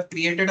say you have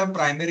created a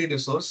primary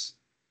resource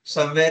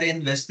somewhere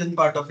in western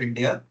part of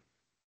India,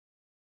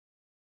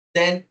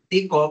 then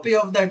the copy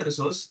of that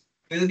resource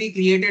will be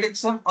created in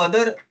some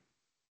other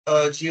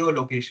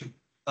geolocation.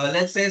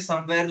 Let's say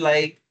somewhere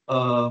like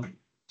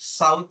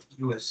South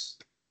US.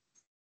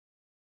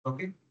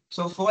 Okay.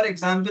 So for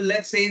example,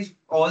 let's say if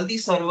all the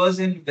servers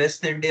in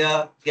West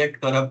India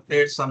get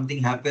corrupted,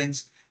 something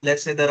happens,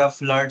 let's say there are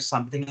floods,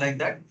 something like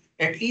that,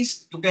 at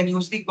least you can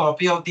use the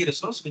copy of the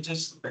resource which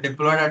is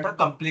deployed at a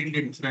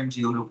completely different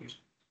geolocation.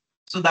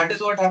 So that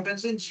is what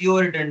happens in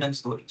geo-redundant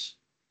storage.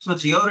 So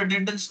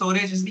geo-redundant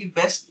storage is the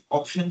best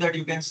option that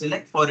you can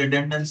select for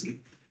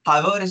redundancy.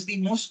 However, it's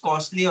the most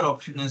costlier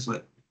option as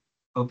well.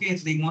 Okay,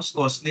 it's the most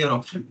costlier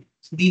option.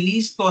 The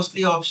least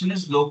costly option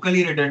is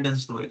locally redundant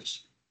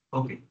storage.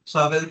 Okay, so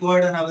I will go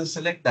ahead and I will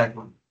select that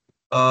one.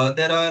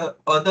 There are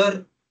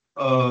other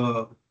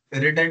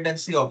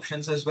redundancy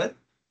options as well.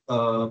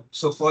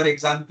 So for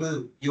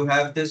example, you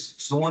have this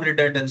zone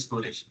redundant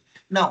storage.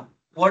 Now,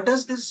 what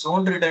does this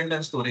zone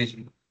redundant storage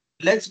mean?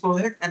 Let's go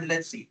ahead and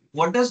let's see.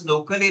 What does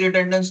locally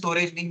redundant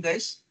storage mean,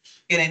 guys?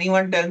 Can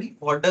anyone tell me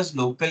what does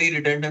locally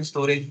redundant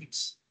storage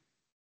means?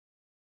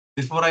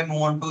 Before I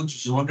move on to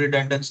zone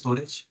redundant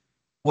storage,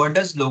 what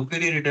does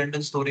locally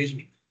redundant storage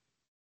mean?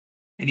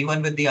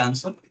 Anyone with the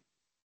answer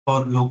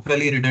for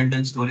locally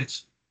redundant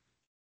storage?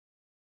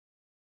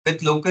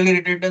 With locally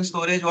redundant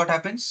storage, what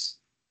happens?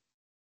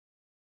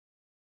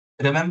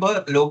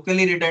 Remember,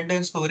 locally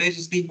redundant storage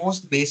is the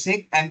most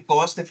basic and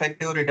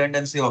cost-effective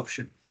redundancy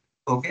option.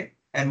 Okay,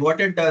 and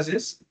what it does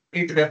is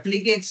it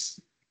replicates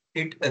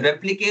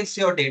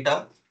your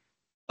data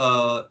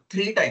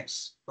three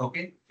times.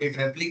 Okay, it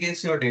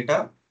replicates your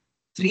data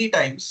three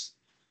times.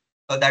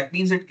 That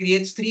means it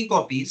creates three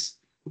copies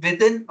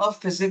within a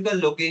physical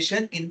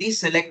location in the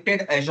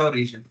selected Azure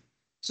region.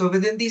 So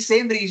within the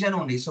same region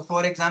only. So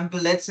for example,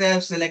 let's say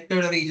I've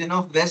selected a region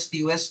of West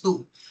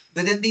US2.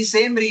 Within the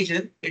same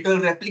region, it will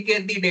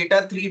replicate the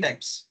data three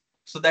times.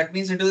 So that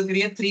means it will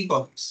create three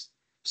copies.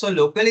 So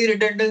locally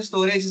redundant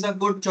storage is a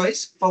good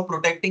choice for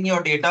protecting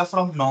your data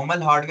from normal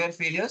hardware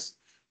failures,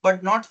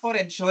 but not for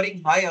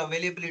ensuring high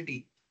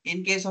availability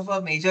in case of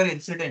a major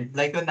incident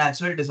like a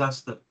natural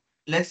disaster.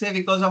 Let's say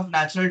because of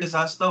natural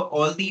disaster,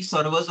 all the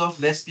servers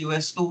of West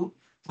US2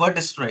 were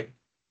destroyed.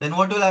 Then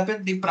what will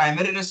happen? The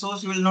primary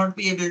resource you will not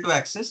be able to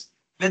access.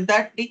 With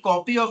that, the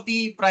copy of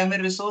the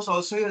primary resource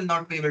also you will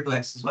not be able to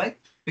access. Why?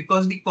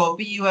 Because the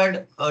copy you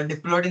had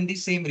deployed in the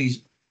same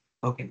region.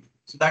 Okay.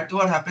 So that's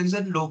what happens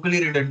in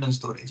locally redundant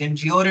storage. In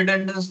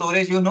geo-redundant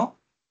storage,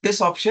 this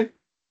option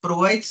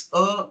provides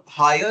a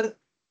higher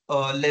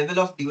level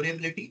of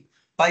durability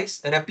by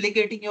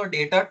replicating your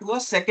data to a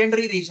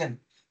secondary region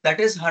that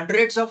is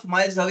hundreds of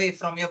miles away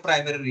from your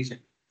primary region.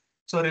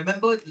 So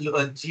remember,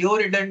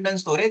 geo-redundant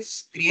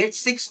storage creates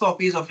six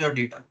copies of your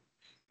data,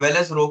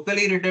 whereas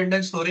locally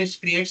redundant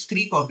storage creates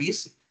three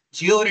copies.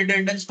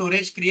 Geo-redundant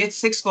storage creates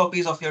six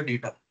copies of your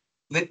data,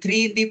 with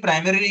three in the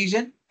primary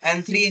region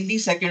and three in the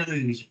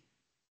secondary region.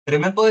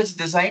 Remember, it's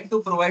designed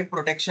to provide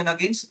protection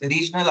against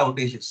regional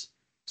outages.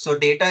 So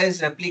data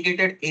is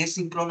replicated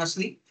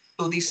asynchronously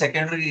to the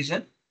secondary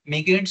region,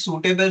 making it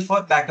suitable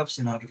for backup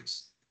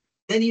scenarios.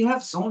 Then you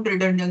have zone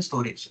redundant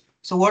storage.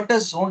 So what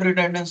does zone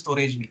redundant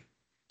storage mean?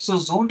 So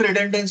zone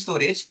redundant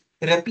storage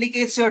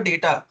replicates your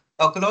data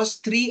across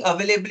three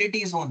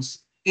availability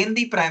zones in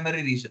the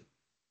primary region.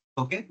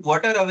 Okay,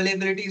 what are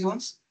availability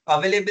zones?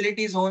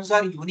 Availability zones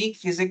are unique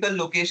physical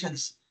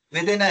locations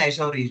within a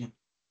Azure region.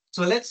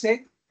 So let's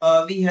say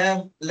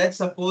let's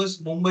suppose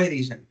Mumbai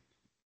region.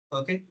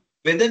 Okay,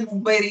 within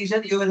Mumbai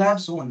region, you will have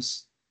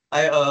zones.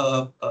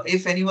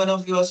 If any one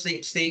of you are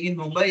staying in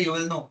Mumbai, you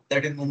will know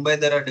that in Mumbai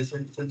there are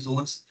different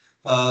zones.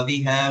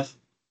 We have,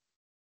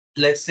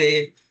 let's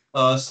say,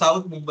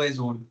 South Mumbai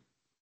zone.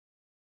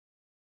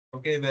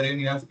 Okay, wherein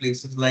you have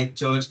places like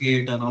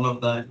Churchgate and all of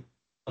that,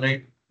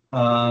 right?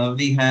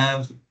 We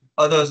have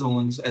other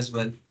zones as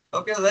well.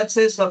 Okay, let's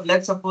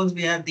suppose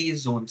we have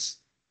these zones.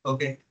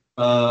 Okay,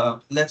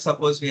 let's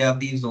suppose we have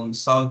these zones,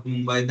 South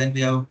Mumbai. Then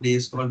we have a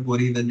place called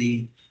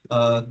Borivali.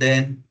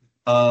 Then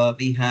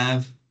we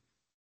have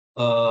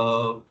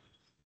uh,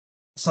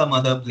 some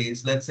other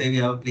place. Let's say we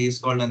have a place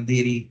called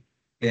Andheri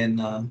in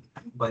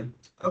Mumbai.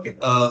 Okay.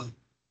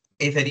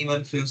 If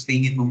anyone feels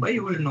staying in Mumbai,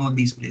 you will know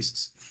these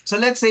places. So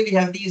let's say we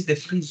have these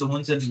different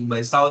zones in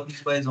Mumbai, South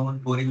Mumbai zone,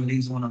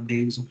 Borivali zone,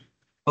 Andheri zone.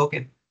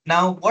 Okay.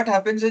 Now, what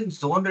happens in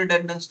zone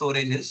redundant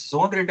storage is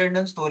zone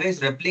redundant storage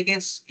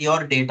replicates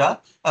your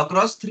data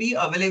across three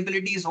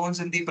availability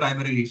zones in the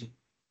primary region.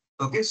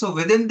 Okay. So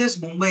within this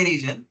Mumbai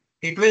region,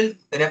 it will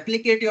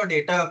replicate your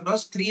data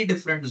across three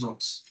different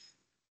zones.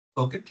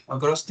 Okay.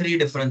 Across three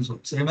different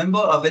zones.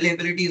 Remember,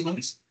 availability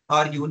zones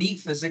are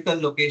unique physical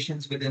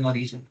locations within a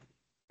region,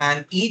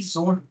 and each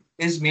zone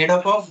is made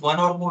up of one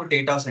or more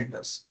data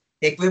centers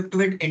equipped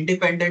with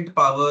independent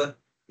power,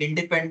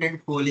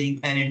 independent cooling,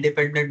 and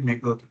independent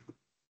networking.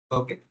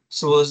 Okay,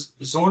 so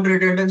zone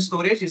redundant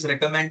storage is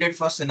recommended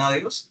for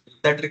scenarios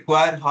that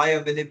require high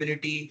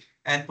availability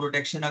and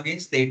protection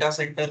against data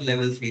center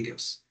level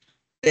failures.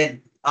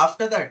 Then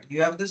after that,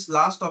 you have this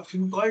last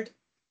option called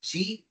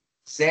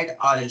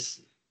GZRS,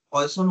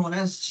 also known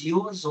as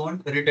Geo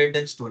Zone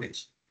Redundant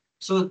Storage.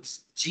 So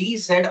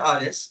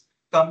GZRS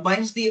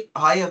combines the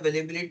high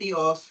availability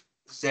of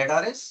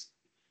ZRS,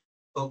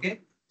 okay,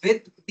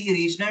 with the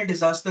regional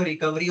disaster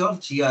recovery of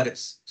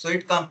GRS. So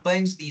it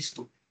combines these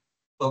two.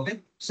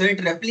 Okay, so it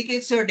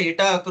replicates your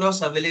data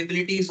across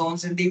availability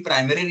zones in the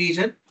primary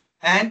region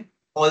and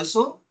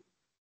also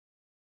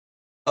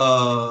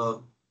uh,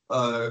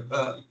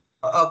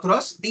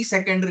 across the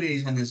secondary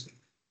region as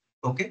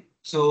well. Okay,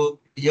 so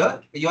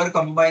here you are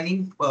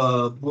combining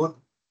both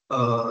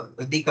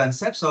the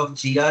concepts of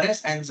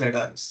GRS and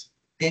ZRS.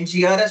 In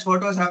GRS,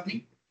 what was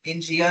happening? In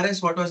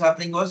GRS, what was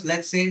happening was,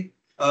 let's say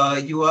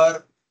you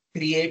are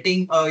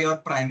creating your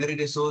primary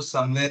resource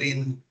somewhere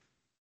in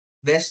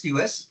West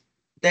US,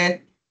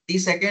 then the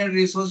secondary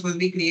resource will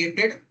be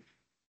created,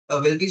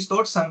 will be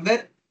stored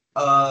somewhere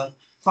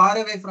far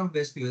away from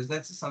West US.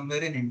 That's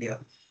somewhere in India.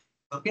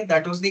 Okay,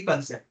 that was the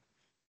concept,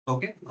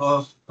 okay,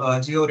 of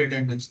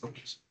geo-redundant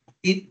storage.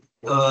 In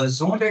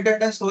zone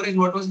redundant storage,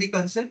 what was the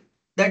concept?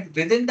 That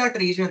within that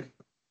region,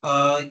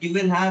 you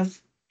will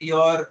have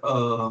your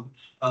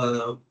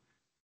uh,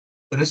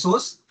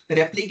 resource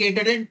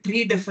replicated in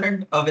three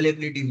different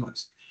availability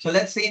zones. So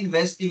let's say in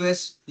West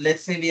US,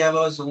 let's say we have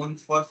a zone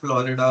for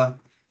Florida.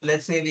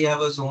 Let's say we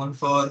have a zone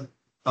for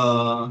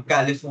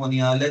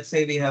California. Let's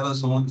say we have a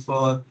zone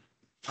for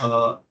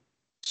uh,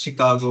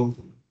 Chicago.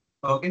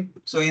 Okay,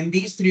 so in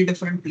these three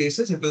different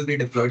places, it will be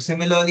deployed.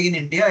 Similarly, in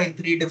India, in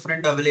three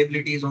different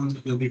availability zones,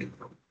 it will be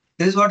deployed.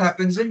 This is what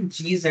happens in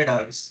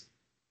GZRS.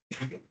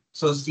 Okay.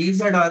 So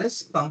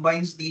GZRS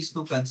combines these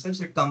two concepts.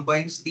 It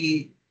combines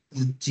the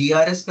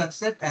GRS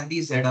concept and the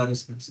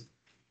ZRS concept.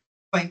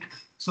 Fine.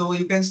 So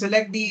you can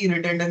select the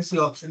redundancy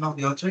option of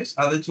your choice.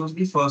 I will choose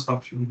the first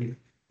option here.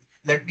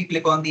 Let me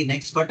click on the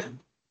next button.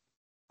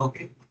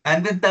 Okay.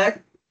 And with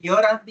that, here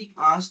I'm being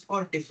asked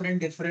for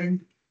different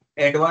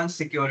advanced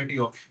security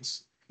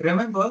options.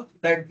 Remember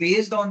that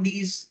based on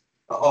these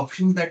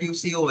options that you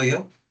see over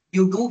here,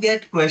 you do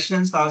get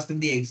questions asked in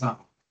the exam.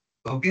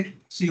 Okay.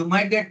 So you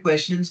might get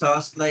questions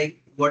asked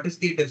like, what is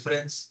the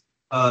difference?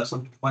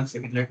 So one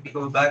second, let me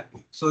go back.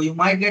 So you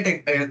might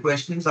get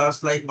questions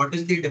asked like, what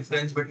is the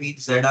difference between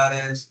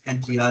ZRS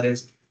and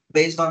GRS?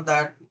 Based on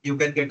that, you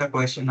can get a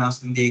question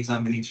asked in the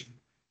examination.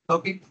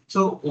 Okay,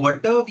 so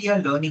whatever we are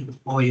learning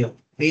over here,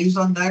 based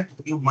on that,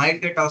 you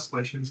might get asked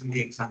questions in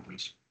the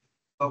examination.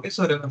 Okay,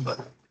 so remember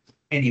that.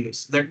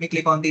 Anyways, let me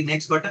click on the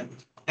next button.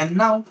 And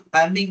now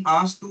I'm being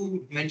asked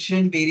to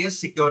mention various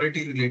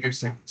security related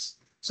settings.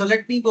 So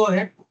let me go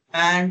ahead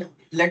and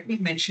let me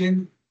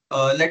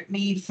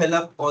fill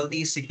up all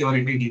these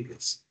security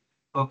details.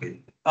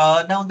 Okay.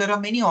 Now there are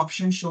many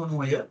options shown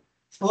over here.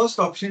 First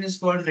option is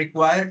called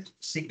required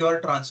secure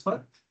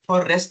transfer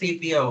for REST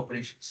API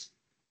operations.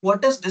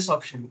 What does this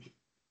option mean?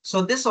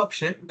 So this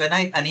option, when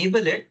I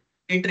enable it,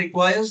 it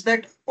requires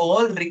that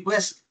all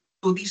requests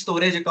to the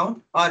storage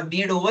account are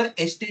made over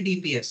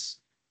HTTPS.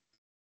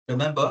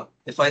 Remember,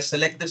 if I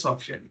select this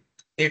option,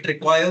 it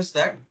requires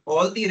that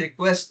all the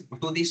requests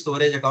to the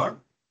storage account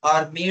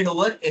are made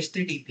over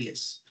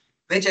HTTPS,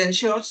 which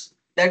ensures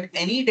that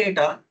any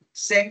data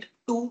sent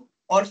to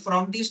or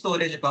from the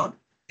storage account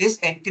is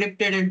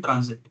encrypted in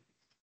transit.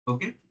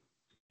 Okay,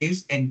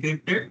 is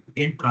encrypted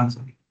in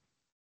transit.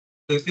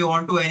 So if you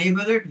want to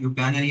enable it, you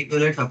can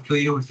enable it, up to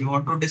you. If you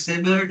want to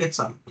disable it, it's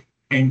up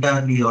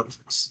entirely your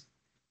choice.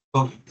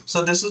 Okay,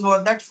 so this is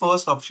what that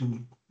first option is.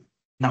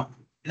 Now,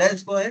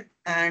 let's go ahead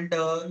and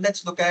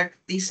let's look at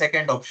the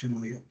second option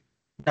over here.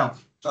 Now,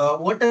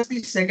 what is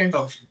the second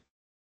option?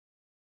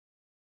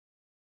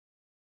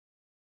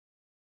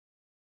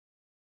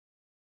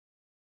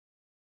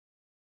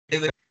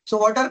 So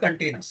what are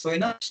containers? So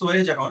in a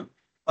storage account,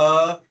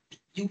 uh,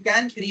 you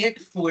can create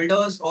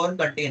folders or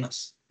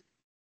containers.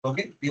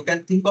 Okay, you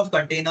can think of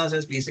containers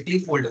as basically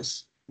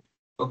folders.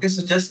 Okay,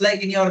 so just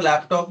like in your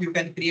laptop, you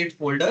can create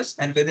folders,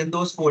 and within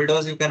those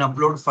folders, you can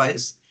upload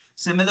files.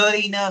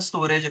 Similarly, in a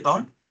storage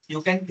account,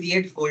 you can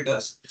create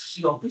folders.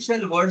 The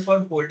official word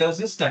for folders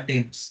is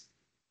containers.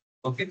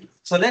 Okay,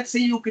 so let's say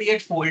you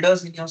create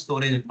folders in your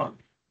storage account,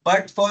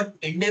 but for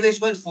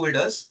individual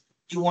folders,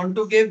 you want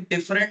to give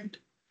different,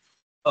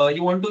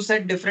 you want to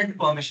set different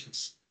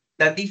permissions.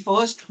 That the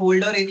first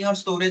folder in your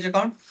storage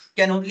account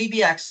can only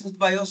be accessed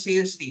by your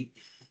sales team.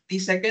 The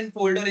second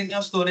folder in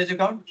your storage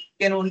account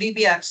can only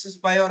be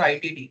accessed by your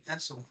IT team, and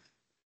so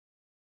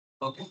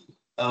on. Okay.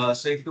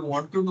 So if you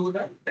want to do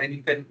that, then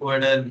you can go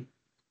ahead and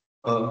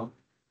uh,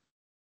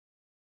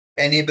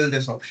 enable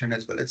this option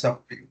as well. It's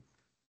up to you.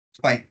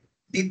 Fine.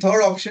 The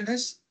third option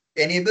is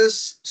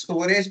enables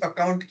storage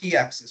account key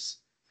access.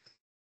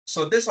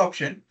 So this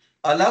option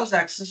allows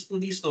access to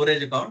the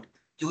storage account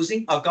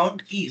using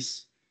account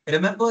keys.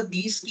 Remember,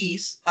 these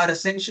keys are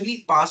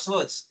essentially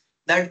passwords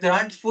that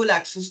grant full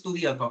access to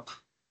the account.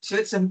 So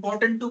it's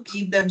important to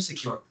keep them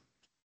secure.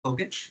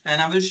 Okay.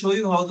 And I will show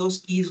you how those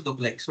keys look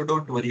like. So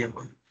don't worry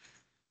about it.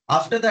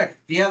 After that,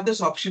 we have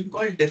this option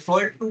called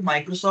default to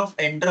Microsoft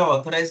Entra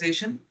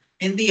authorization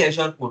in the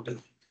Azure portal.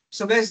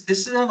 So guys,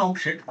 this is an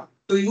option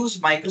to use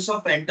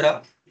Microsoft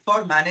Entra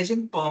for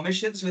managing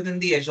permissions within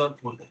the Azure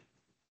portal.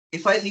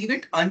 If I leave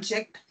it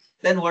unchecked,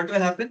 then what will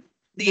happen?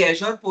 The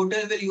Azure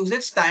portal will use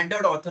its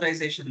standard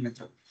authorization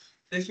method.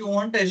 So if you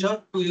want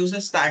Azure to use a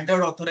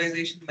standard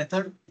authorization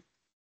method,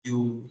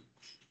 you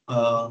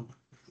uh,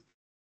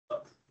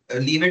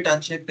 leave it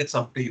unchecked. It's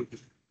up to you.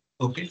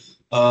 Okay.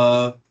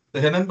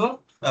 Remember,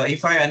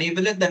 if I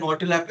enable it, then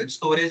what will happen?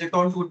 Storage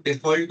account would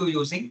default to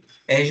using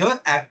Azure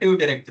Active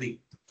Directory.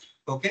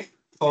 Okay,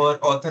 for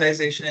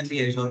authorization in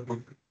the Azure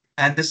portal.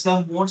 And this is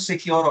a more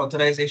secure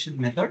authorization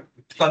method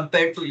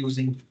compared to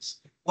using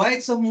this. Why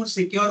it's a more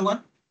secure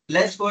one?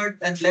 Let's go ahead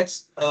and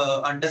let's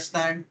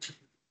understand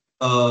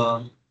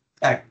uh,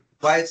 that.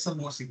 Why it's a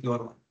more secure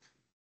one.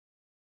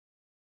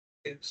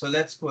 Okay, so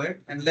let's go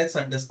ahead and let's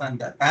understand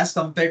that. As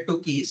compared to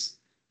keys,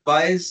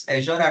 why is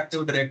Azure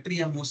Active Directory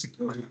a more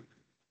secure one?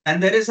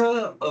 And there is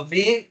a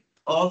way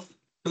of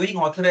doing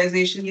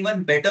authorization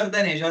even better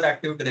than Azure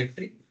Active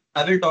Directory.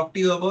 I will talk to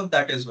you about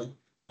that as well.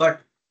 But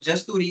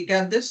just to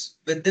recap this,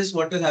 with this,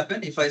 what will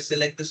happen if I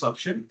select this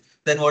option?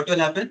 Then what will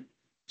happen?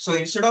 So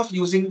instead of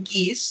using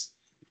keys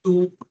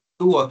to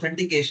do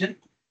authentication,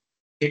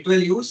 it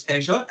will use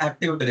Azure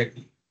Active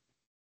Directory.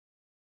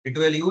 It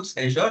will use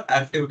Azure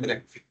Active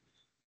Directory.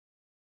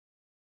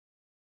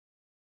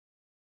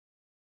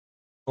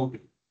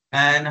 Okay.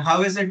 And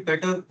how is it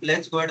better?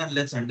 Let's go ahead and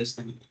let's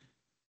understand.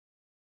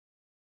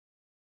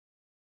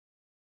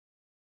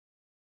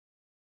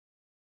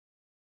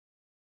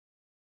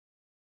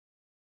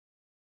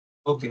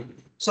 Okay.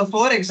 So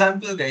for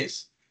example,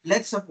 guys,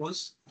 let's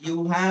suppose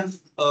you have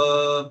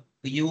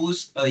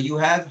you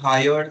have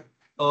hired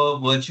a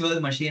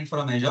virtual machine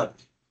from Azure.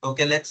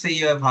 Okay, let's say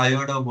you have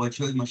hired a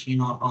virtual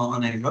machine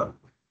on Azure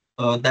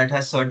that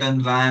has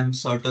certain RAM,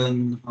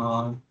 certain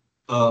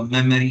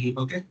memory.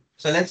 Okay,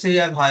 so let's say you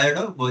have hired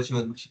a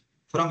virtual machine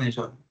from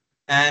Azure,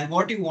 and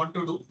what you want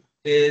to do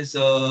is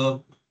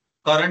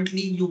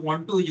currently you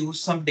want to use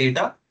some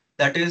data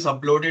that is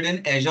uploaded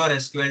in Azure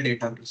SQL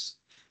database.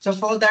 So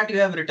for that you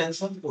have written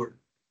some code.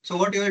 So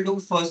what you will do,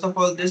 first of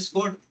all, this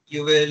code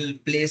you will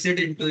place it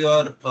into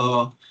your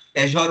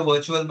Azure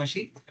virtual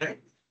machine, right?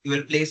 You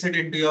will place it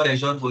into your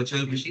Azure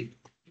virtual machine.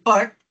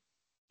 But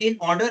in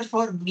order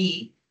for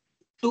me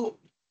to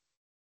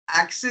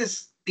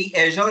access the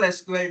Azure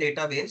SQL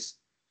database,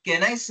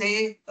 can I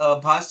say,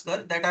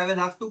 Bhaskar, that I will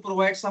have to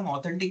provide some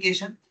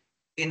authentication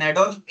in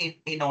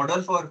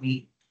order for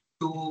me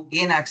to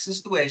gain access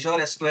to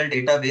Azure SQL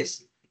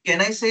database? Can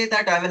I say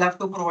that I will have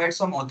to provide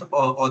some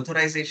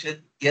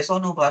authorization? Yes or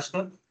no,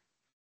 Bhaskar?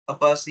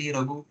 Apasi,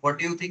 Raghu, what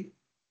do you think?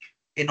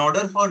 In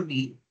order for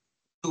me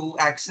to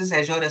access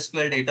Azure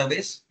SQL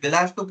database, will I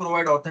have to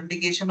provide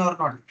authentication or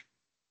not?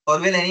 Or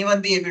will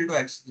anyone be able to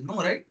access? No,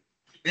 right?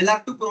 We'll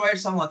have to provide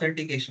some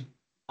authentication.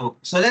 Okay.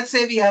 So let's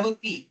say we have a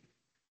key.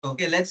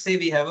 Okay, let's say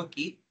we have a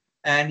key,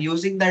 and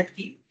using that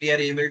key, we are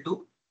able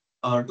to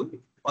do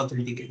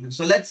authentication.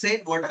 So let's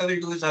say what I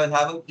will do is I will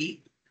have a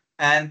key,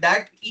 and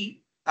that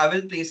key I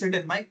will place it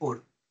in my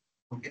code.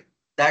 Okay,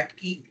 that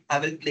key I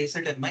will place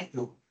it in my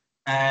code,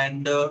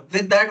 and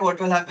with that, what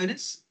will happen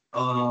is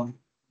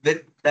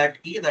with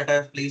that key that I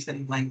have placed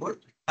in my code,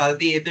 I'll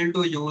be able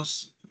to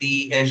use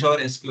the Azure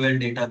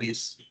SQL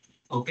database.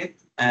 Okay,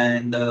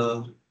 and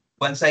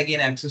once I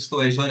gain access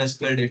to Azure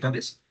SQL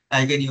database,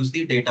 I can use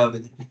the data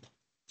within it.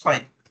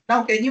 Fine.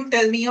 Now, can you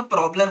tell me a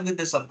problem with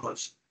this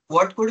approach?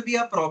 What could be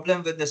a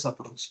problem with this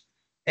approach?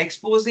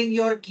 Exposing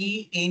your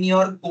key in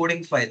your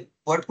coding file.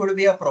 What could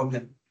be a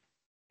problem?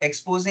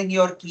 Exposing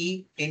your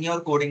key in your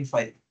coding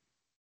file.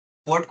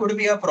 What could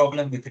be a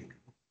problem with it?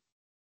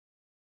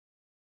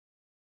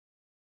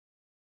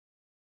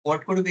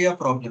 What could be a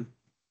problem?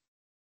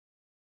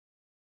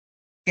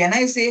 Can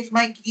I say if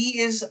my key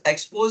is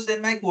exposed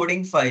in my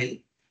coding file,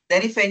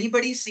 then if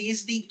anybody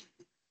sees the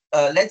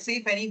let's say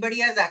if anybody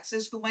has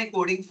access to my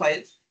coding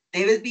file,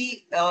 they will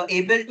be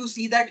able to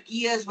see that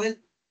key as well.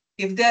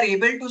 If they are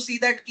able to see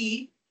that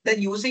key,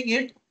 then using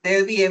it, they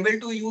will be able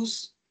to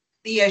use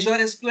the Azure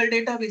SQL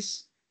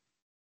database.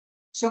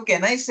 So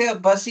can I say,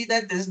 Abbasi,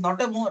 that this is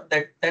not a more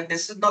that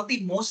this is not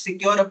the most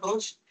secure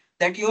approach,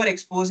 that you are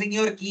exposing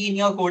your key in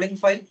your coding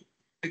file?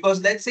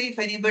 Because let's say if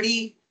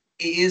anybody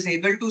is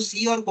able to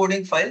see your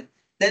coding file,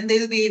 then they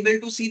will be able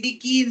to see the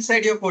key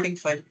inside your coding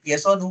file.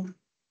 Yes or no?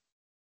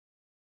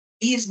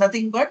 Key is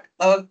nothing but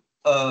a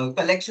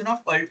collection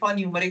of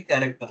alphanumeric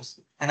characters,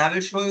 and I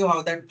will show you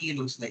how that key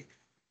looks like.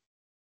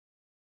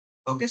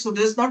 Okay, so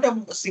this is not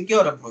a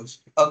secure approach.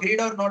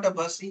 Agreed or not,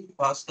 Abbasi,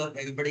 Pastor,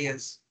 everybody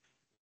else?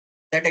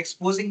 That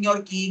exposing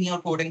your key in your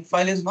coding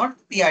file is not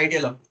the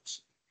ideal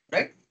approach,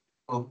 right?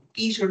 So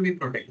key should be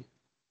protected.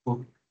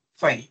 Okay.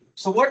 Fine.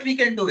 So what we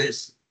can do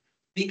is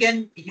we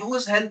can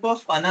use help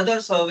of another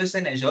service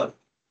in Azure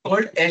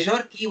called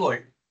Azure Key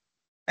Vault.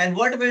 And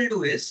what we'll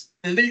do is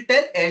we will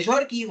tell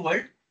Azure Key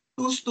Vault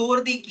to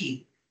store the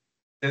key.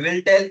 We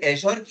will tell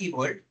Azure Key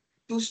Vault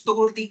to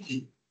store the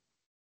key.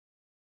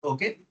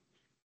 Okay.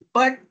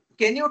 But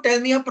can you tell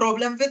me a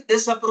problem with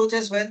this approach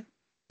as well?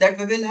 That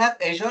we will have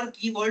Azure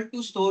Key Vault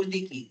to store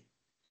the key.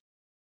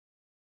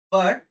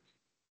 But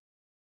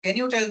can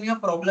you tell me a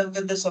problem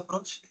with this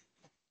approach?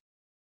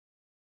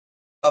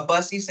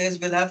 Abbasi says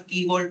we'll have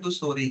key vault to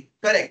story.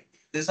 Correct.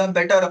 This is a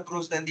better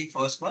approach than the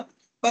first one.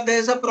 But there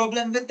is a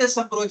problem with this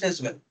approach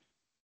as well.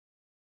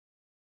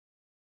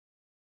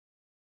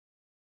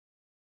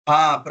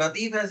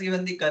 Pradeep has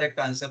given the correct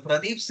answer.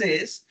 Pradeep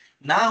says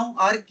now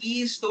our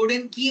key is stored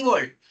in key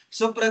vault.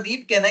 So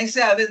Pradeep, can I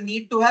say I will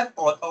need to have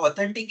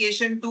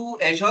authentication to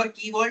Azure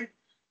Key Vault?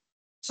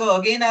 So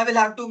again, I will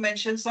have to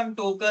mention some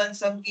token,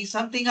 some key,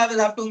 something I will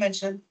have to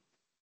mention,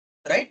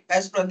 right?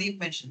 As Pradeep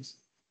mentions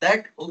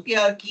that, okay,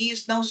 our key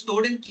is now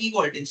stored in key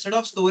vault. Instead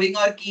of storing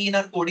our key in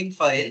our coding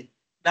file,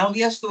 now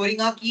we are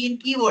storing our key in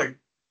key vault.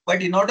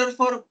 But in order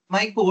for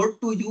my code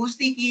to use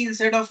the key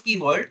instead of key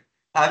vault,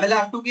 I will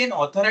have to gain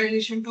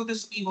authorization to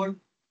this key vault.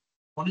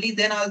 Only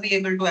then I'll be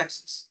able to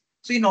access.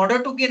 So in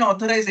order to gain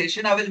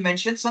authorization, I will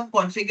mention some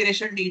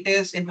configuration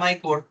details in my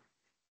code.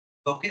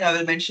 Okay, I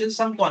will mention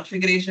some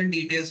configuration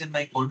details in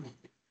my code.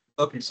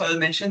 Okay, so I'll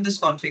mention this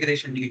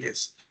configuration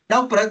details.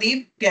 Now,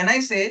 Pradeep, can I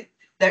say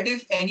that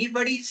if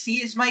anybody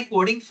sees my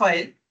coding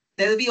file,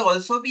 they'll be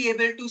also be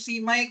able to see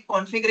my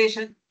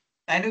configuration.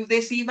 And if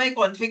they see my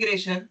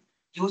configuration,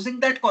 using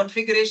that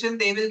configuration,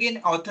 they will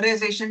gain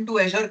authorization to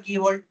Azure Key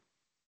Vault.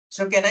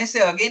 So can I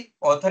say again,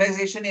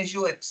 authorization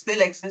issue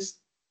still exists?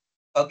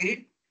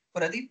 Agreed,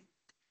 Pradeep?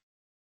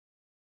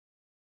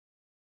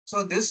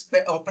 So this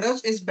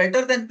approach is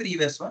better than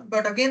previous one,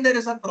 but again there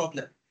is a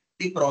problem.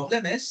 The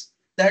problem is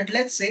that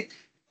let's say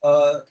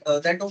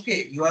that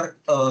okay, you are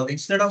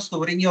instead of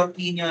storing your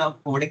key in your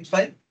coding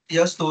file,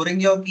 you are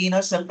storing your key in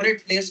a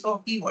separate place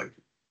called key vault.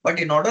 But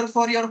in order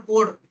for your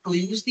code to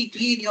use the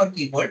key in your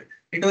key vault,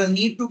 it will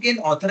need to gain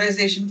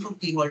authorization from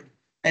key vault.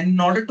 And in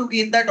order to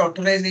gain that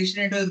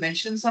authorization, it will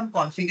mention some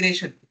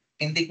configuration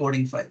in the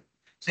coding file.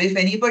 So if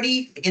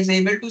anybody is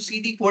able to see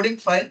the coding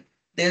file,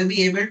 they'll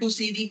be able to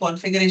see the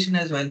configuration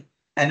as well.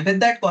 And with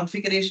that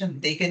configuration,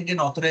 they can get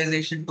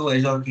authorization to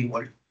Azure Key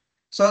Vault.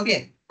 So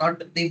again,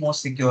 not the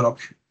most secure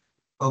option.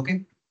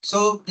 Okay.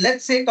 So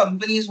let's say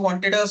companies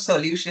wanted a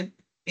solution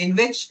in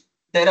which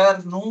there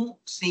are no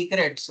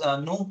secrets,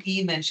 no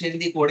key mentioned in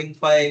the coding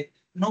file,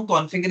 no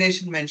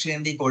configuration mentioned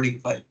in the coding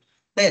file.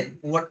 Then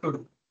what to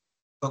do?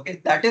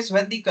 Okay, that is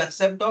when the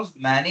concept of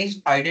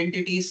managed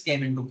identities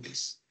came into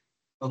place.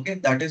 Okay,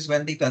 that is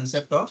when the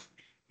concept of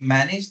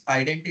managed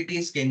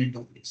identities came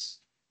into place.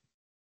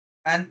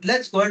 And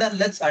let's go ahead and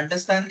let's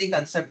understand the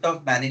concept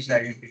of managed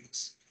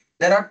identities.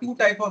 There are two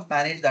types of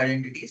managed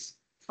identities.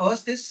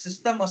 First is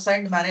system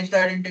assigned managed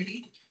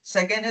identity.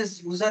 Second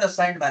is user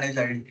assigned managed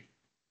identity.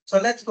 So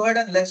let's go ahead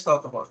and let's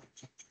talk about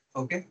it.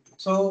 Okay.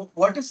 So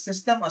what is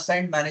system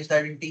assigned managed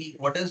identity?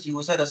 What is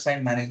user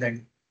assigned managed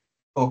identity?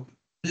 Okay.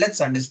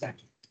 Let's understand.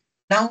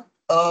 Now,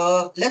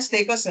 let's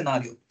take a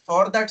scenario.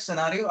 For that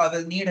scenario, I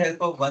will need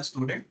help of one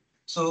student.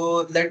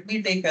 So let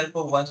me take help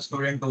of one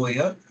student over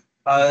here.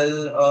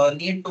 I'll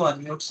need to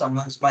unmute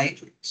someone's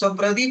mic. So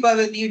Pradeep, I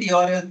will need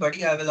your help,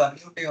 buddy. I will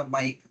unmute your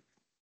mic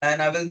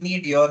and I will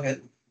need your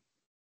help.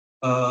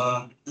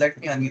 Let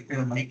me unmute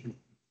your mic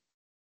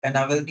and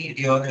I will need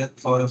your help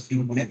for a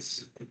few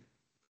minutes.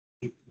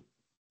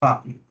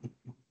 Ah.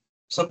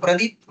 So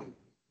Pradeep,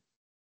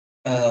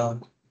 uh,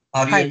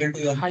 are you Hi, able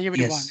to? hi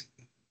everyone. Yes.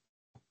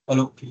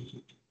 Hello.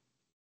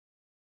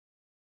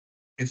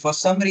 If for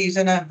some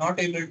reason I'm not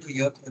able to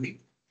hear Pradeep,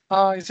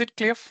 Is it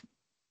clear?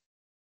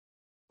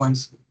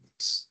 once.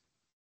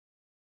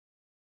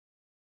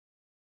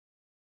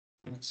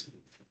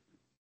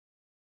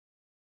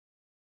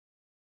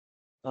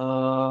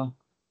 Uh,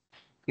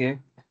 okay.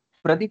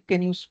 Pradeep,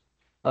 can you?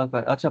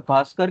 Acha,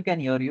 Bhaskar can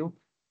hear you.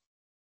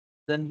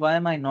 Then why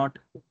am I not?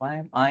 Why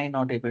am I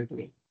not able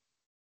to?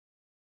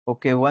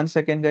 Okay, 1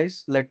 second,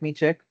 guys. Let me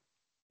check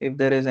if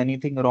there is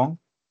anything wrong.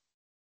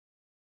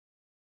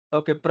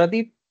 Okay,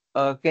 Pradeep.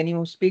 Can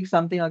you speak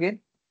something again?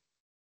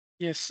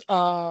 Yes,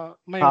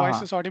 my Ha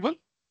voice ha. is audible.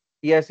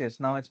 Yes, yes.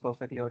 Now it's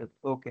perfectly audible.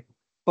 Okay,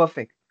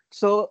 perfect.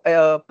 So,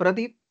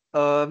 Pradeep,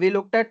 we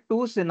looked at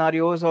two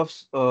scenarios of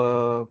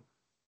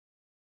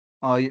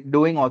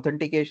doing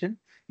authentication.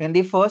 In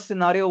the first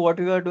scenario, what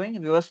we were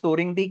doing, we were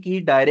storing the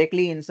key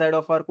directly inside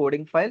of our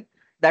coding file.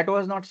 That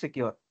was not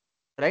secure,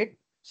 right?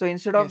 So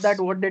instead of that, Yes.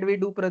 what did we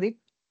do, Pradeep?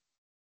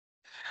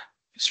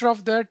 Instead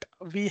of that,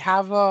 we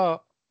have a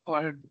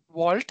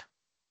vault,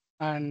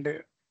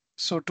 and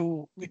so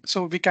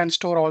we can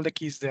store all the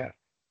keys there.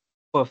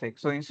 Perfect.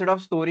 So instead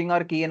of storing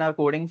our key in our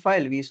coding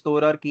file, we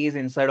store our keys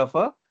inside of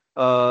a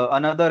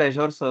another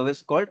Azure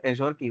service called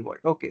Azure Key Vault.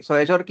 Okay, so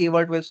Azure Key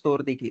Vault will store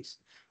the keys.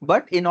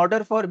 But in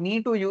order for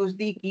me to use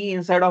the key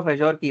inside of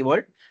Azure Key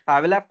Vault, I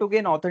will have to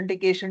gain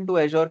authentication to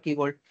Azure Key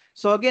Vault.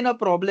 So again, a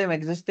problem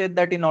existed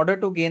that in order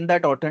to gain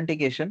that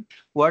authentication,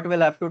 what we'll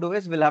have to do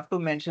is we'll have to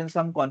mention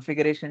some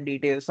configuration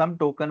details, some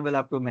token will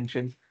have to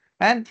mention,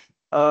 and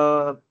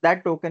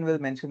that token will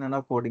mention in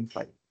our coding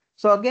file.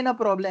 So again, a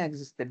problem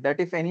existed that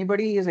if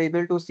anybody is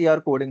able to see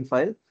our coding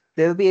file,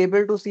 they'll be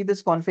able to see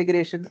this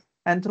configuration,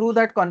 and through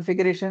that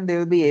configuration, they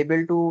will be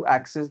able to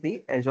access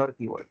the Azure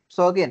keyword.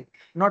 So again,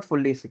 not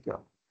fully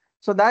secure.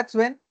 So that's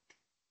when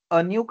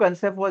a new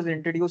concept was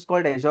introduced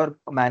called Azure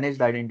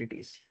Managed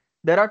Identities.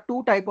 There are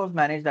two types of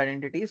managed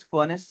identities.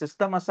 One is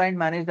system assigned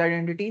managed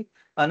identity.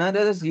 Another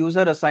is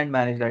user assigned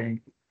managed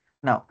identity.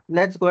 Now,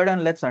 let's go ahead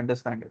and let's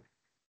understand it.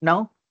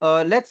 Now,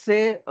 let's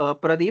say,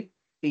 Pradeep,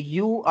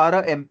 you are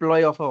an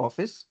employee of an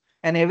office,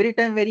 and every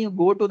time when you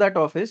go to that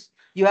office,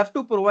 you have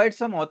to provide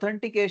some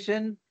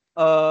authentication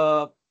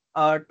uh,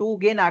 to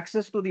gain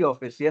access to the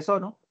office. Yes or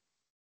no?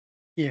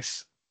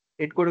 Yes.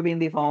 It could be in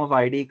the form of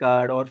ID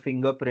card or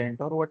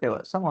fingerprint or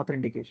whatever, some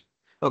authentication.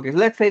 Okay, so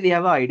let's say we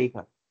have an ID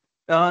card.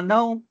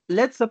 Now,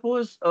 let's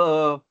suppose,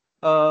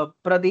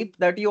 Pradeep,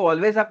 that you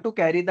always have to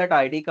carry that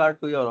ID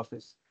card to your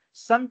office.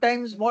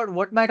 Sometimes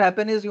what might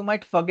happen is you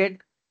might forget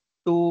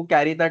to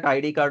carry that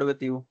ID card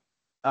with you.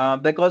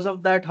 Because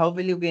of that, how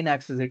will you gain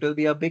access? It will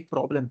be a big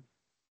problem.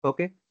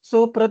 Okay,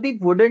 so Pradeep,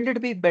 wouldn't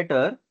it be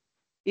better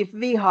if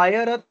we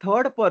hire a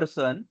third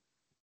person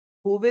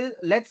who will,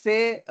 let's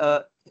say,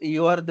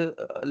 you are the,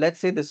 let's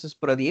say this is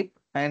Pradeep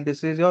and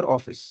this is your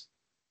office.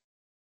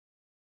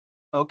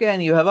 Okay,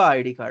 and you have a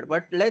ID card,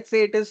 but let's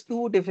say it is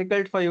too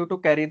difficult for you to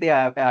carry the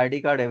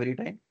ID card every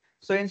time.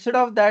 So instead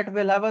of that,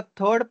 we'll have a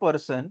third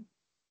person,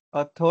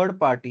 a third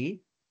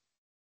party.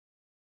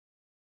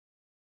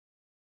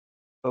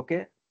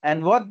 Okay,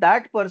 and what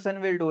that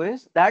person will do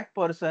is that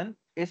person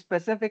is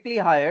specifically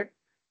hired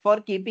for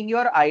keeping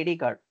your ID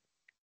card.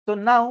 So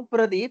now,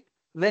 Pradeep,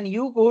 when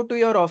you go to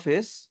your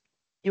office,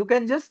 you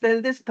can just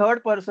tell this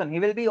third person, he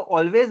will be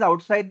always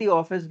outside the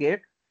office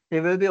gate. He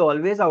will be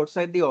always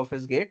outside the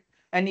office gate.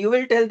 And you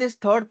will tell this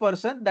third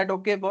person that,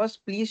 okay, boss,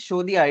 please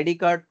show the ID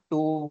card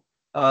to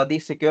the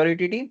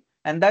security team.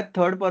 And that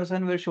third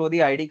person will show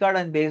the ID card.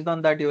 And based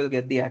on that, you will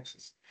get the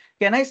access.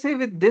 Can I say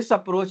with this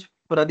approach,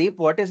 Pradeep,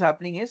 what is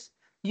happening is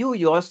you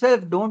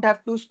yourself don't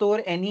have to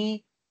store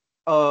any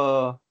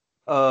uh,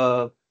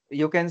 uh,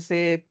 you can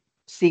say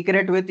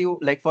secret with you.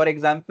 Like for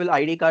example,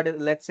 ID card,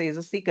 let's say, is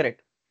a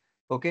secret.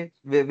 Okay,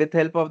 with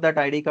help of that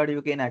ID card,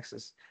 you can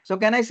access. So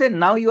can I say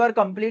now you are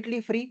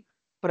completely free,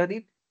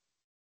 Pradeep?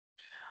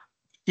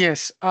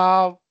 Yes.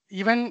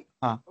 Even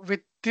Huh,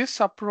 with this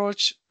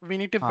approach, we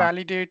need to huh,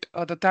 validate,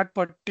 the third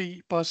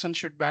party person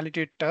should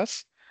validate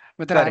us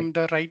whether I'm correct.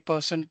 the right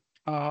person,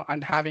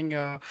 and having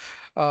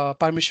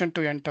permission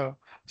to enter.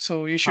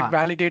 So you should Huh,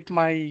 validate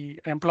my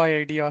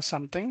employee ID or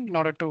something in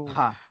order to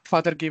huh.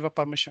 further give a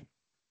permission.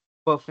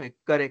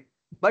 Perfect, correct.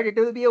 But it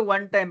will be a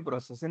one-time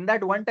process. In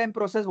that one-time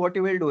process, what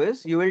you will do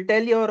is you will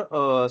tell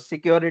your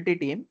security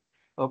team.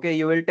 Okay,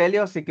 you will tell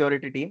your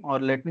security team, or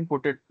let me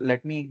put it,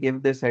 let me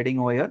give this heading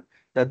over here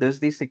that this is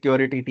the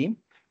security team.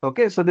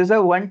 Okay, so this is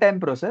a one-time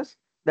process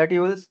that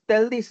you will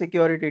tell the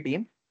security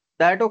team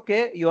that,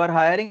 okay, you are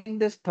hiring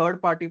this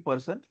third-party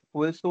person who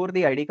will store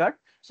the ID card.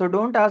 So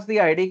don't ask the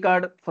ID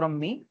card from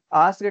me,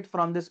 ask it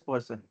from this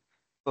person.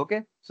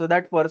 Okay, so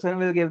that person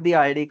will give the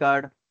ID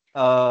card.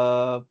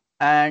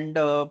 And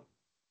uh,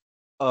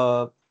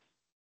 uh,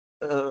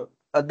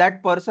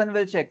 that person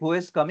will check who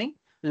is coming.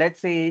 Let's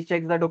say he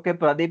checks that, okay,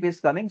 Pradeep is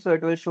coming, so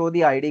it will show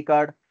the ID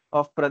card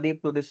of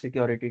Pradeep to the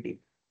security team.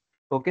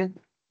 Okay,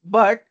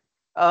 but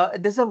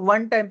this is a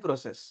one-time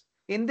process.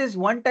 In this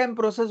one-time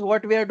process,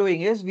 what we are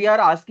doing is we are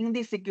asking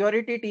the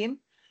security team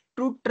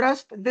to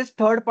trust this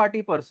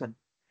third-party person.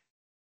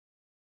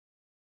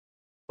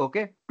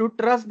 Okay, to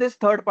trust this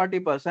third-party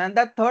person, and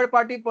that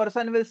third-party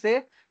person will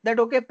say that,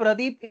 okay,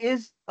 Pradeep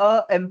is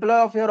a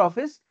employee of your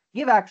office.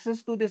 Give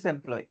access to this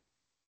employee.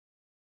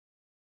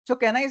 So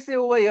can I say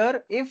over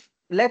here, if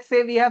let's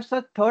say we have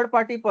such third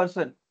party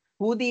person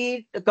who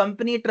the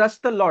company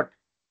trusts a lot.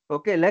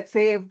 Okay, let's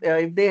say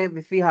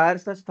if we hire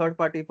such third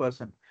party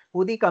person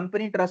who the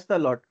company trusts a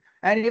lot,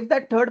 and if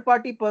that third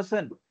party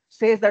person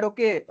says that,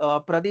 okay,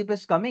 Pradeep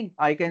is coming,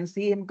 I can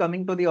see him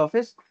coming to the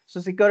office. So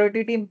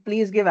security team,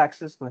 please give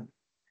access to him.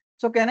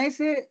 So can I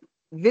say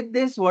with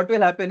this, what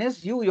will happen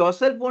is you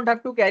yourself won't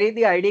have to carry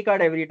the ID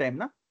card every time,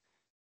 na?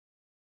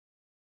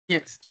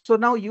 Yes. So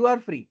now you are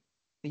free.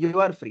 You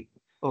are free.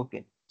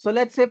 Okay. So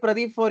let's say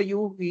Pradeep, for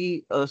you,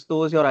 we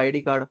stores your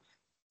ID card.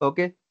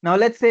 Okay. Now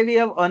let's say we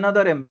have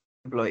another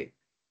employee.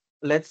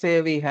 Let's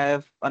say we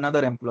have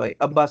another employee,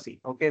 Abbasi.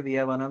 Okay, we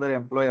have another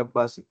employee,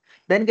 Abbasi.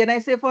 Then can I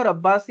say for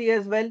Abbasi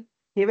as well,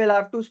 he will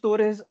have to store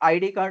his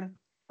ID card.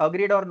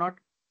 Agreed or not?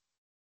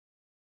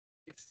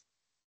 Yes.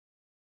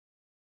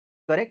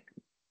 Correct,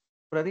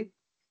 Pradeep?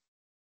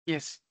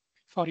 Yes.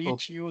 For Okay.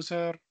 each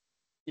user,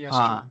 yes,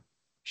 to Ah,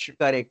 shoot.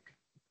 correct,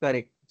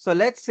 correct. So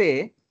let's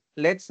say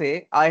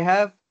I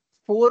have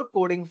 4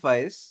 coding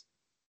files.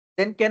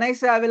 Then can I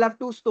say I will have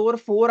to store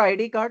 4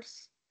 ID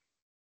cards?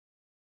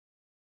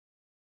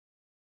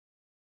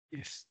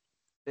 Yes.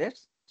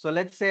 Yes. So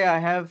let's say I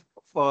have,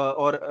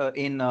 or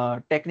in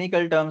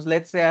technical terms,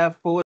 let's say I have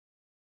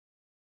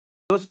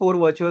those 4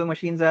 virtual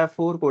machines. I have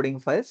 4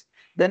 coding files.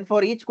 Then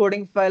for each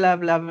coding file, I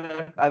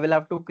will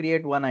have to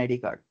create one ID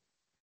card.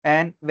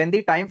 And when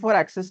the time for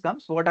access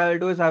comes, what I will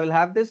do is I will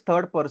have this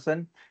third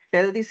person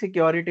tell the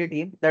security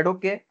team that,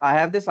 okay, I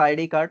have this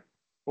ID card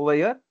over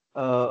here.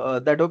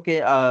 That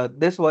okay,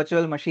 this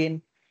virtual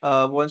machine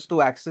wants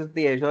to access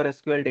the Azure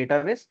SQL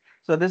database.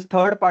 So this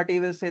third party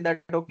will say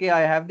that, okay, I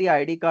have the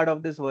ID card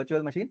of this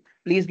virtual machine.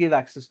 Please give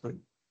access to it.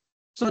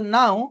 So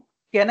now,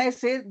 can I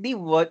say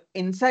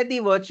inside the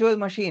virtual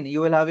machine,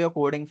 you will have your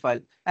coding file,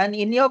 and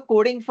in your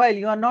coding file,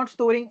 you are not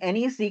storing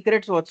any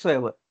secrets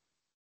whatsoever.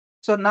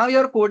 So now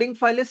your coding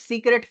file is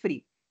secret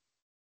free.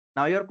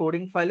 Now your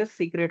coding file is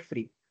secret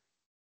free.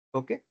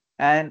 Okay.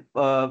 And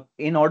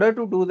in order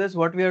to do this,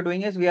 what we are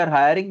doing is we are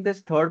hiring this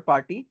third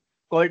party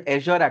called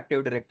Azure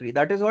Active Directory.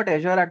 That is what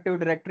Azure Active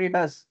Directory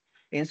does.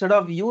 Instead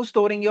of you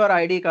storing your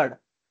ID card,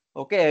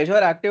 okay,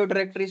 Azure Active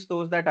Directory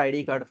stores that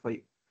ID card for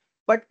you.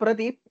 But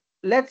Pradeep,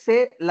 let's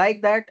say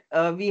like that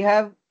we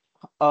have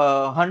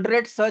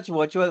 100 such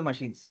virtual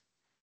machines.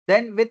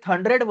 Then with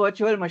 100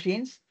 virtual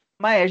machines,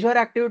 my Azure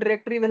Active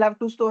Directory will have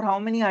to store how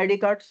many ID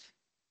cards?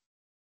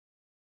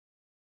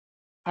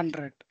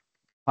 100.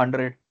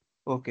 100.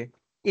 Okay.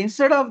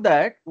 Instead of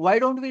that, why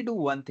don't we do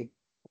one thing?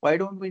 Why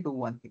don't we do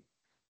one thing?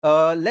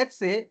 Let's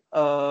say,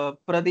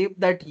 Pradeep,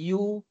 that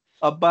you,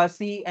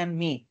 Abbasi, and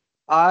me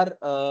are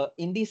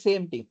in the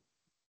same team.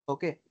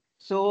 Okay.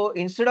 So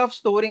instead of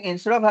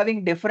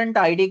having different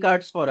ID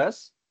cards for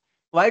us,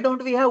 why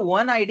don't we have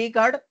one ID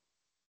card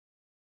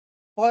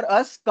for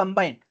us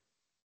combined?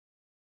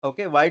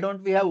 Okay, why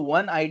don't we have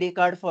one ID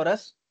card for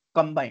us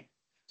combined?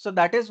 So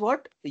that is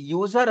what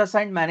user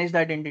assigned managed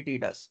identity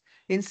does.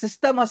 In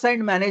system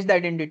assigned managed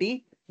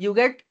identity, you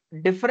get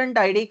different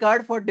ID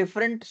card for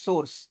different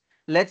source.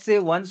 Let's say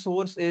one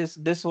source is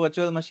this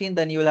virtual machine,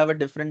 then you will have a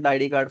different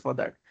ID card for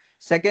that.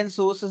 Second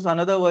source is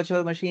another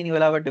virtual machine, you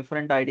will have a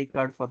different ID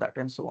card for that,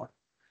 and so on.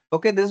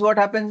 Okay, this is what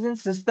happens in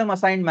system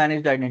assigned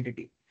managed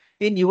identity.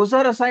 In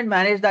user assigned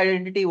managed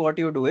identity, what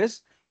you do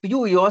is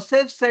you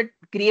yourself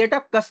create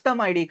a custom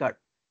ID card.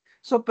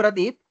 So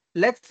Pradeep,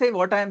 let's say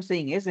what I am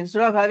saying is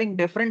instead of having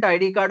different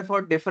ID card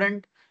for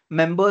different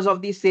members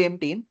of the same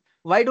team,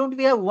 why don't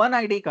we have one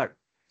ID card?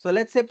 So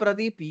let's say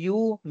Pradeep,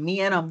 you,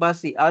 me and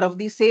Abbasi are of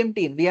the same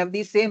team. We have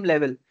the same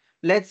level.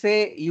 Let's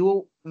say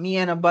you, me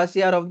and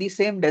Abbasi are of the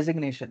same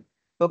designation.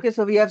 Okay,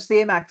 so we have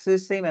same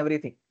access, same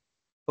everything.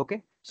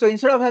 Okay, so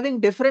instead of having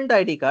different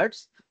ID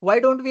cards, why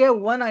don't we have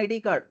one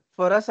ID card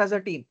for us as a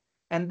team?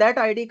 And that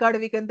ID card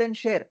we can then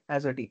share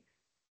as a team.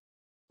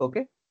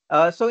 Okay.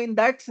 So in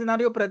that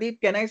scenario, Pradeep,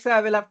 can I say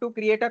I will have to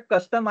create a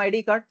custom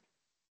ID card?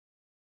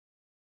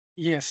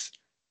 Yes.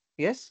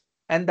 Yes.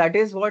 And that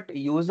is what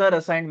user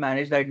assigned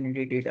managed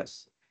identity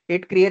does.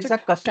 It creates So a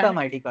can custom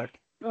ID card.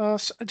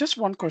 just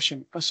one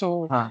question.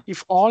 So Huh.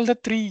 if all the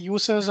three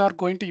users are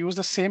going to use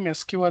the same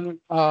SQL,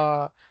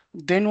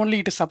 then only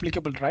it is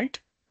applicable, right?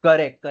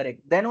 Correct,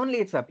 correct. Then only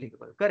it's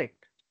applicable. Correct.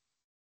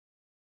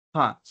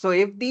 Huh. So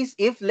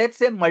if let's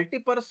say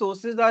multiple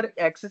sources are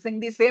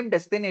accessing the same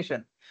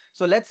destination.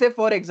 So let's say,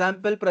 for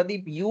example,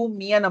 Pradeep, you,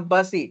 me, and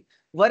Abbasi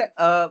were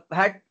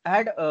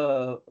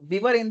we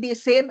were in the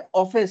same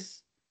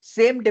office,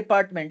 same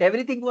department,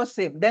 everything was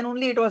same. Then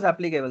only it was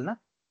applicable, na?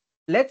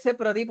 Let's say,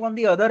 Pradeep, on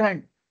the other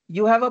hand,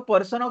 you have a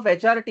person of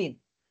HR team,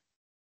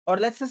 or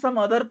let's say some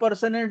other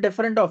person in a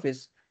different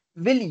office.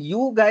 Will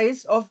you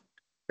guys of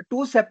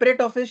two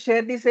separate office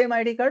share the same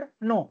ID card?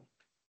 No.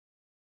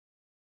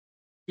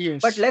 But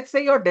Yes. let's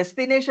say your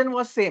destination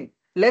was same.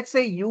 Let's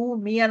say you,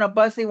 me, and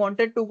Abbasi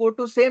wanted to go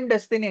to same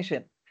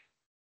destination.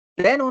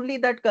 Then only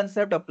that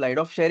concept applied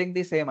of sharing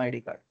the same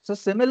ID card. So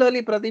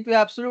similarly, Pradeep, you're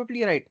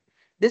absolutely right.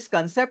 This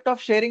concept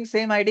of sharing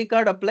same ID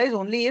card applies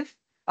only if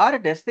our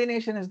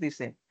destination is the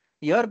same.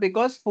 Here,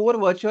 because 4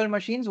 virtual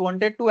machines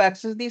wanted to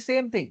access the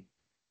same thing,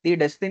 the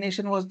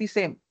destination was the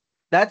same.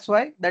 That's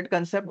why that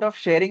concept of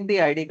sharing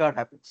the ID card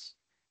happens.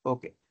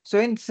 Okay. So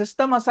in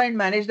system assigned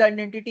managed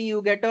identity,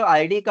 you get a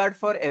ID card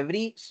for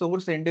every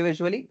source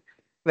individually.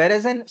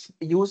 Whereas in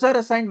user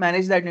assigned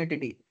managed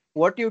identity,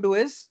 what you do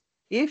is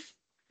if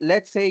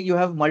let's say you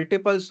have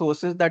multiple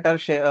sources that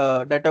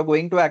are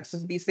going to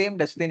access the same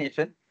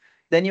destination,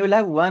 then you will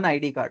have one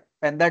ID card,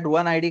 and that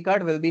one ID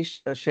card will be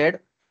shared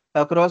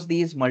across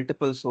these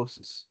multiple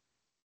sources.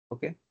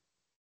 Okay.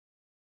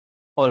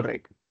 All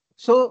right.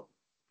 So,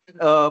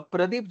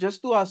 Pradeep,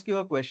 just to ask you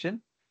a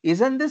question,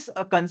 isn't this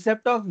a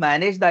concept of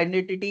managed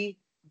identity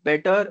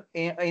better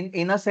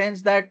in a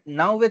sense that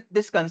now with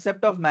this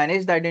concept of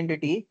managed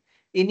identity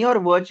in your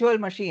virtual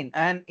machine,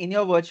 and in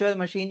your virtual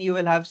machine, you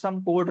will have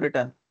some code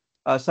written,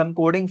 some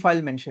coding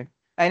file mentioned.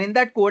 And in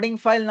that coding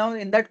file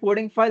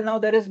now,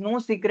 there is no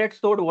secret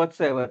stored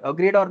whatsoever.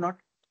 Agreed or not?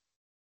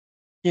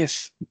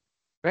 Yes.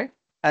 Right?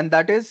 And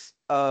that is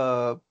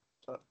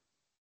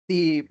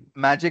the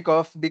magic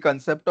of the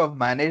concept of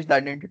managed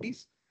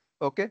identities.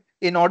 Okay.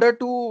 In order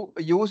to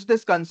use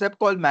this concept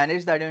called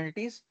managed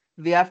identities,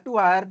 we have to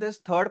hire this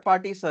third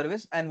party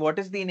service. And what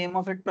is the name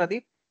of it,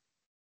 Pradeep?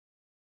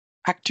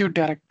 Active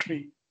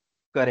Directory.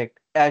 Correct.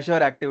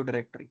 Azure Active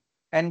Directory.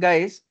 And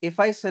guys, if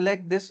I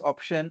select this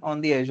option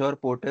on the Azure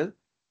portal,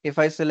 if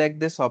I select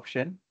this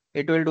option,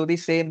 it will do the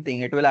same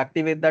thing. It will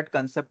activate that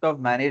concept of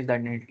managed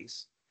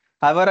identities.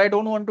 However, I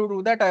don't want to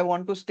do that. I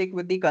want to stick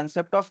with the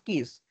concept of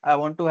keys. I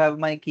want to have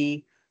my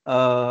key,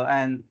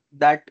 and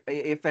that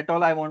if at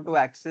all I want to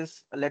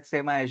access, let's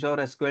say my Azure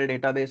SQL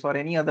database or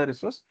any other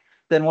resource,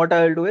 then what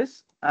I will do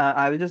is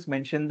I will just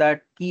mention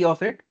that key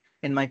of it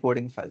in my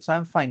coding file. So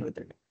I'm fine with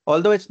it.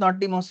 Although it's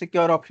not the most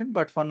secure option,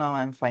 but for now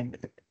I'm fine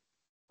with it.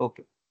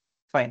 Okay,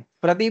 fine.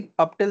 Pradeep,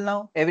 up till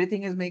now,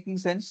 everything is making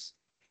sense?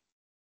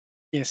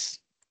 Yes.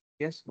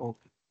 Yes,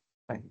 okay,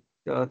 fine.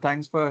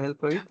 Thanks for your help,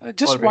 Pradeep. All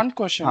Just right. one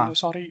question. Huh,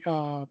 Sorry,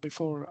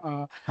 before.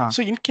 huh,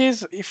 So in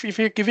case if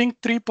you're giving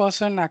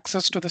three-person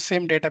access to the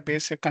same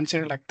database, you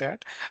consider like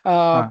that,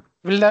 huh.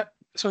 will that,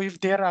 so if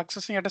they are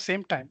accessing at the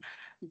same time,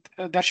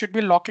 there should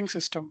be locking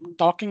system,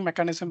 locking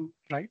mechanism,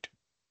 right?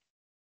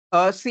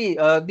 See,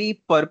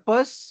 the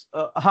purpose, you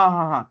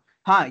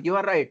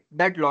are right.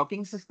 That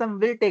locking system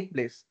will take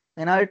place.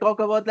 And I'll talk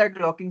about that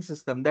locking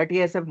system that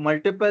yes, if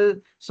multiple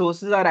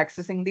sources are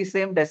accessing the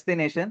same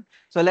destination.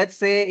 So let's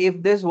say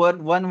if this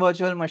one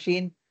virtual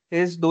machine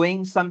is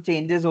doing some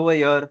changes over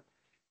here,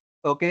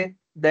 okay,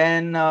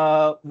 then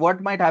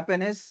what might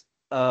happen is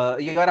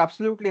you are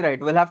absolutely right.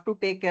 We'll have to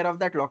take care of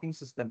that locking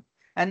system.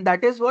 And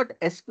that is what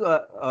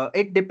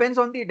it depends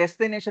on the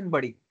destination,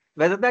 buddy,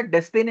 whether that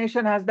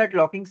destination has that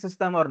locking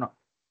system or not.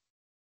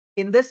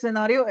 In this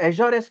scenario,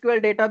 Azure SQL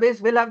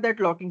database will have that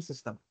locking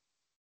system.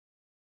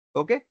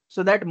 Okay,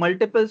 so that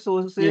multiple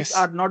sources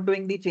are Yes. not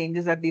doing the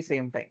changes at the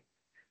same time.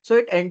 So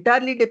it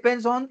entirely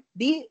depends on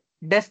the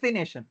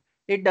destination.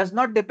 It does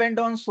not depend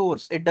on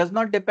source. It does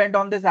not depend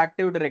on this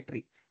Active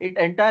Directory. It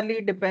entirely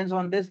depends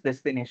on this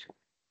destination.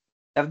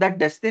 If that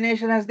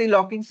destination has the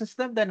locking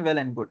system, then well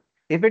and good.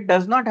 If it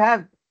does not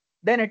have,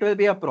 then it will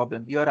be a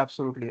problem. You are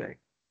absolutely right.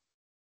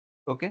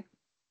 Okay.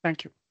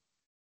 Thank you.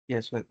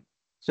 Yes, well.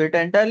 So it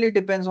entirely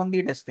depends on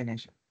the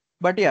destination.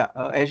 But yeah,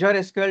 Azure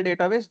SQL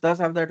database does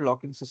have that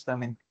locking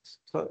system in place.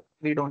 So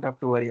we don't have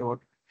to worry about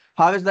it.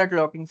 How is that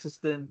locking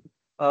system?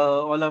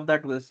 All of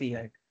that we'll see,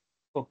 right?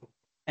 Okay.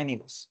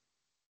 Anyways.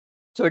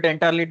 So it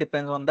entirely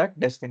depends on that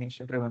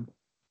destination, remember.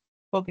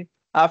 Okay.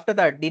 After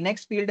that, the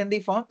next field in the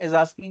form is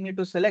asking me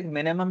to select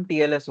minimum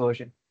TLS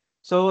version.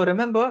 So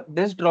remember,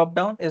 this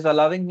dropdown is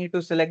allowing me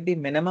to select the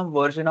minimum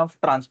version of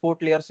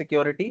transport layer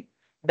security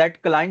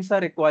that clients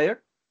are required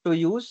to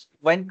use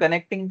when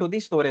connecting to the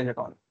storage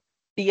account.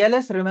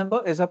 TLS,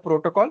 remember, is a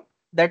protocol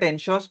that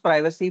ensures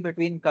privacy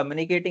between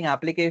communicating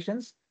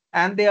applications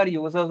and their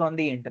users on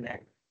the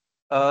internet.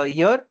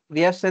 Here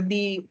we have set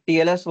the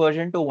TLS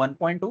version to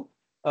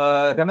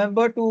 1.2.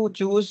 Remember to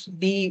choose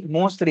the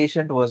most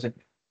recent version.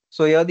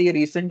 So here the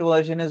recent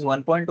version is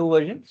 1.2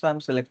 version. So I'm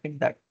selecting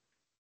that.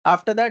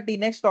 After that, the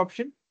next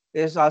option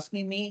is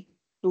asking me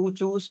to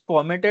choose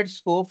permitted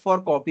scope for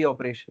copy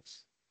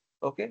operations.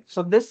 Okay,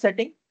 so this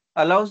setting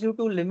allows you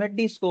to limit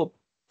the scope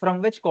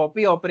from which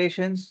copy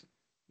operations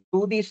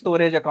to the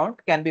storage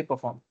account can be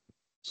performed.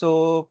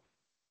 So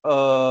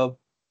uh,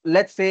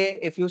 let's say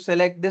if you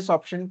select this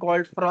option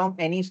called from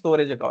any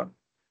storage account,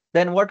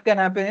 then what can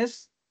happen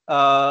is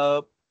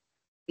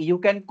you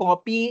can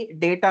copy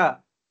data.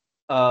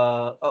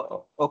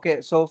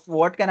 Okay, so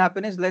what can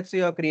happen is let's say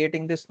you're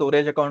creating this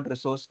storage account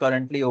resource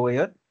currently over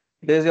here.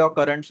 This is your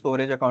current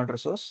storage account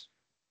resource.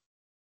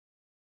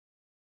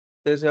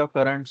 This is your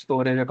current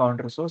storage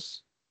account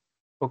resource.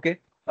 Okay.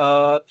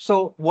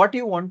 So what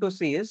you want to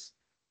see is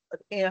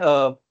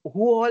who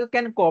all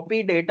can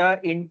copy data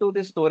into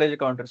the storage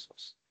account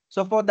resource.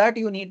 So for that,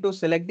 you need to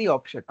select the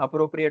option,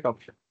 appropriate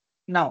option.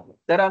 Now,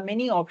 there are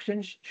many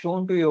options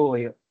shown to you over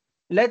here.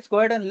 Let's go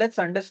ahead and let's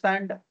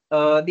understand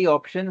the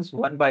options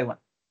one by one.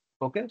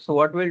 Okay, so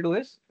what we'll do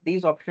is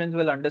these options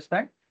will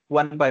understand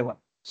one by one.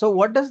 So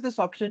what does this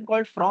option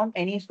called from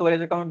any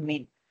storage account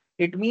mean?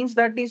 It means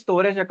that the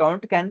storage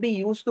account can be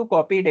used to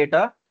copy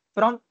data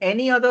from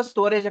any other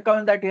storage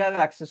account that you have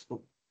access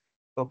to.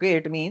 Okay,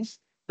 it means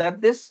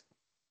that this,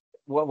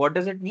 what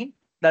does it mean?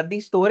 That the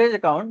storage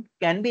account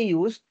can be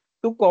used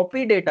to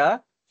copy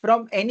data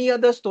from any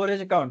other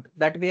storage account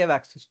that we have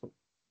access to.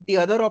 The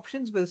other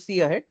options we'll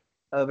see ahead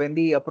when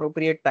the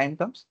appropriate time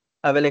comes.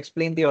 I will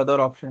explain the other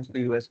options to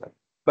you as well.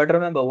 But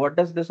remember, what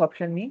does this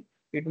option mean?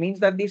 It means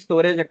that the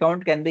storage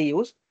account can be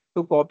used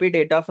to copy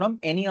data from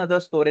any other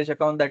storage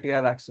account that you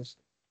have access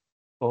to.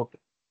 Okay.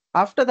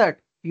 After that,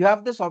 you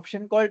have this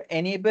option called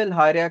enable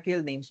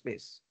hierarchical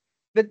namespace.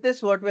 With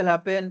this, what will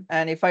happen?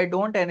 And if I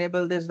don't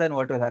enable this, then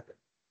what will happen?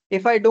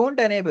 If I don't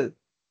enable,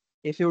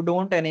 if you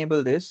don't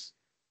enable this,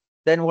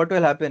 then what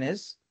will happen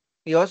is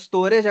your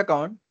storage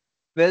account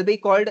will be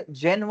called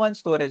Gen 1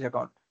 storage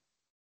account.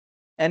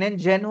 And in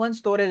Gen 1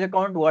 storage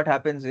account, what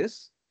happens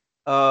is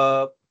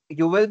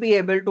you will be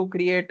able to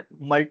create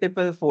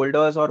multiple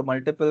folders or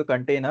multiple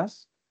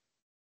containers.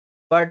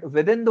 But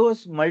within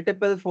those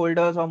multiple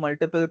folders or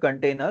multiple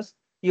containers,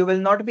 you will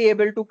not be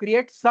able to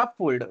create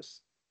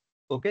subfolders.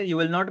 Okay, you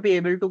will not be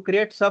able to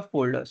create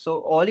subfolders. So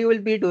all you will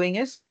be doing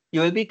is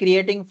you will be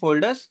creating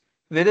folders.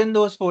 Within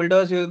those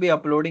folders, you will be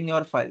uploading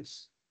your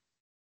files.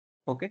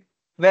 Okay.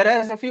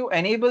 Whereas if you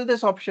enable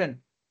this option,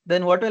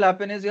 then what will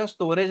happen is your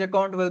storage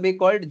account will be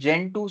called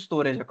Gen 2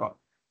 storage account.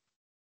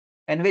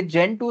 And with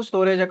Gen 2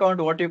 storage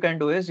account, what you can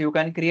do is you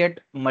can create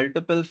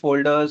multiple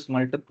folders,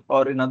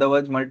 or in other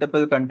words,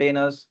 multiple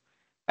containers.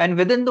 And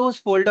within those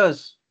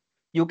folders,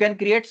 you can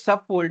create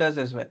subfolders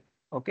as well.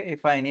 Okay,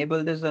 if I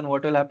enable this, then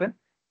what will happen?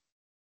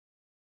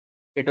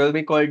 It will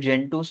be called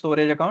Gen 2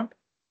 storage account.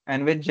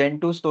 And with Gen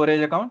 2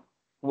 storage account,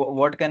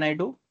 what can I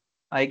do?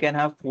 I can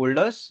have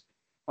folders,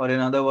 or in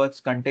other words,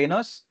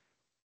 containers.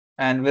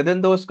 And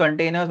within those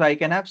containers, I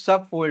can have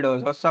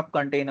subfolders or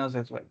subcontainers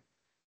as well.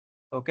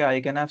 Okay,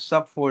 I can have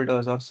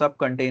subfolders or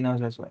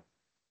subcontainers as well.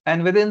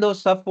 And within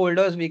those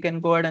subfolders, we can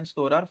go ahead and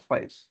store our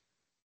files.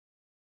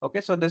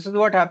 Okay, so this is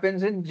what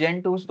happens in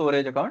Gen 2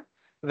 storage account,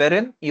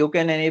 wherein you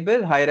can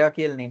enable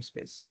hierarchical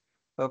namespace.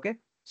 Okay,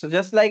 so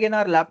just like in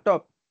our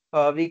laptop,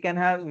 we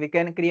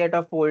can create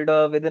a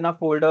folder. Within a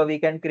folder, we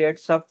can create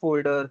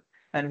subfolder,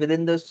 and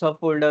within this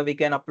subfolder, we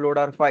can upload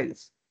our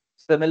files.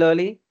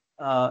 Similarly,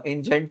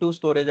 in Gen 2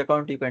 storage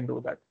account, you can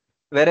do that.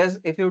 Whereas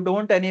if you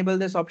don't enable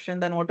this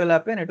option, then what will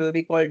happen? It will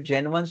be called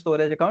Gen 1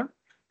 storage account.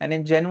 And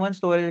in Gen 1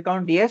 storage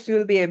account, yes, you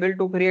will be able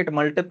to create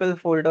multiple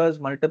folders,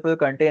 multiple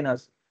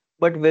containers.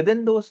 But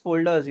within those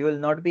folders, you will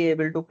not be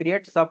able to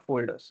create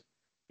subfolders.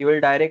 You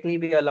will directly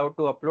be allowed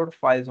to upload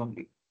files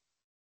only.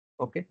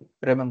 Okay,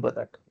 remember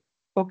that.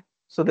 Okay,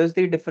 so there's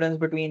the difference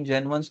between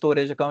Gen 1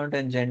 storage account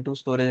and Gen 2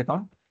 storage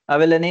account. I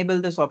will enable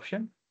this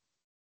option,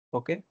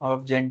 okay,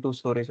 of Gen 2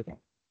 storage account.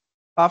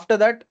 After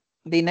that,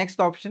 the next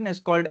option is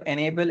called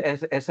enable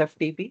as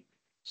SFTP.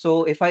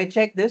 So if I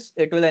check this,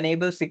 it will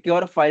enable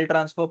secure file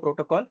transfer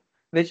protocol,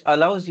 which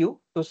allows you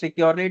to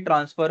securely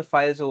transfer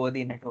files over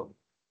the network.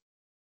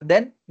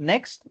 Then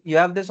next, you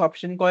have this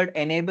option called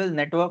enable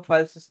network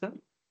file system.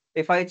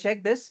 If I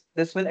check this,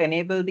 this will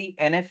enable the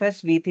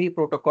NFS v3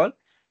 protocol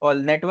or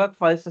network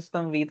file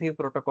system v3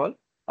 protocol,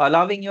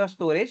 allowing your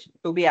storage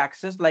to be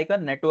accessed like a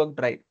network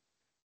drive.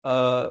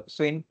 So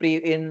in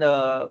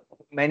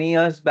many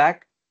years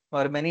back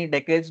or many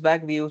decades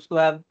back, we used to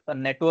have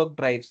network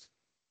drives.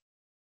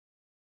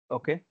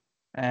 Okay,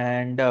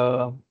 and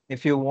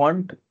if you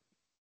want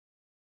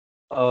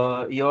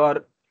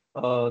your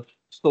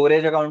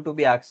storage account to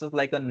be accessed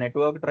like a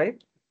network drive,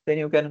 then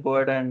you can go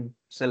ahead and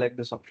select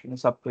this option.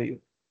 It's up to you.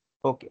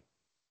 Okay.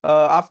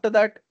 After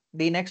that,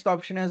 the next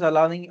option is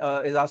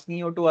asking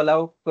you to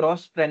allow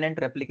cross-tenant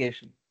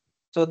replication.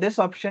 So this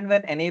option,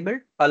 when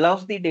enabled,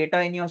 allows the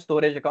data in your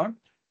storage account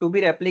to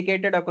be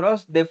replicated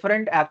across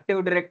different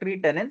Active Directory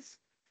tenants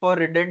for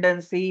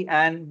redundancy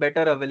and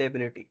better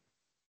availability.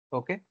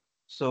 Okay.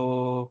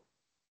 So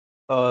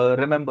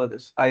remember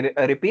this. I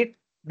repeat,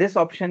 this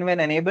option when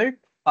enabled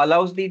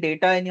allows the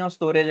data in your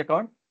storage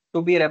account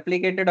to be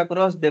replicated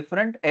across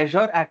different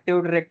Azure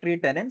Active Directory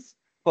tenants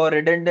for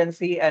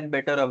redundancy and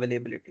better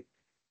availability.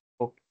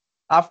 Okay.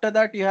 After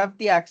that, you have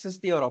the access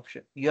tier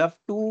option. You have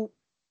two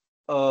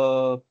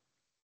uh,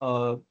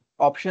 uh,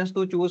 options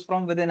to choose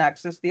from within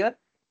access tier.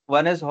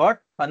 One is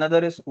hot,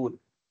 another is cool.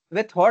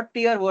 With hot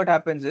tier, what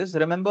happens is,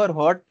 remember,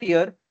 hot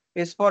tier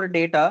is for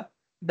data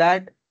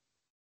that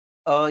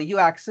you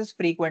access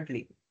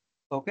frequently.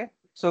 Okay.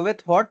 So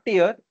with hot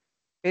tier,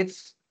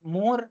 it's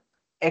more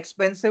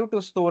expensive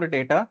to store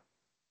data.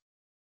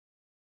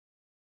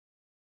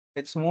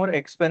 It's more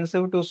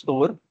expensive to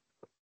store,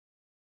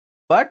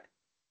 but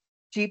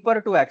cheaper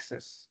to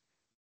access.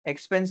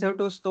 Expensive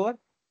to store,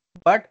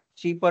 but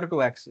cheaper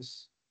to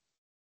access.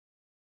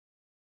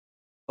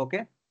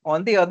 Okay.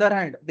 On the other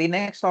hand, the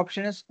next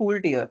option is cool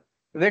tier.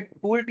 With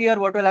cool tier,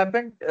 what will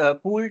happen?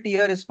 Cool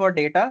tier is for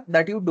data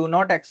that you do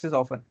not access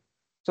often.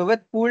 So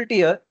with cool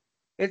tier,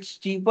 it's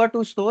cheaper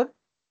to store.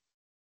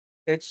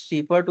 It's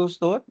cheaper to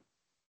store,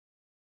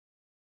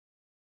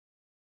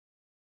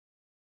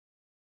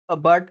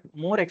 but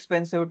more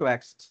expensive to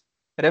access.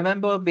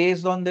 Remember,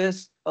 based on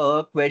this,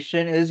 a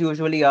question is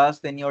usually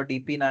asked in your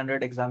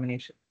DP-900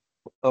 examination.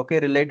 Okay,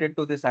 related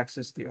to this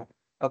access tier,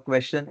 a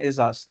question is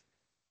asked.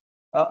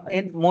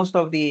 In most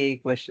of the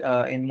question,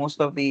 in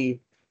most of the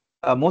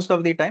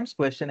times,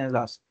 question is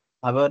asked.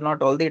 However,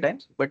 not all the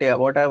times, but yeah,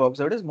 what I've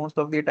observed is most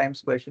of the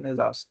times question is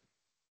asked.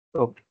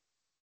 Okay.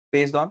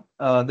 based on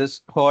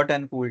this hot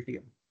and cool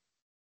tier.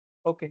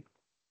 Okay,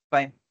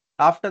 fine.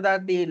 After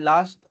that, the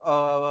last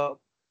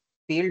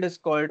field is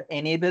called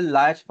enable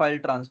large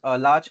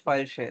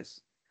file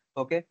shares.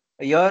 Okay,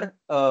 here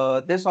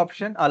this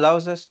option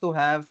allows us to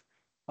have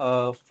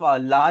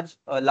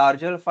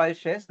larger file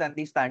shares than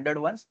the standard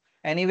ones.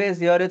 Anyways,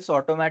 here it's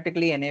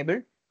automatically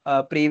enabled.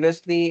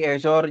 Previously,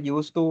 Azure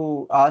used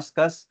to ask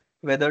us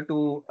whether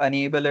to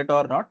enable it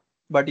or not,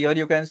 but here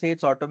you can see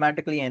it's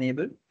automatically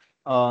enabled.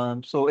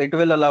 So it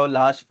will allow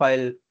large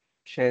file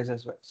shares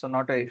as well. So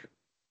not a issue.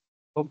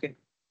 Okay,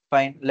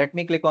 fine. Let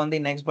me click on the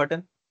next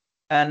button.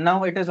 And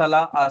now it is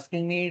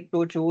asking me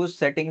to choose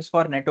settings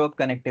for network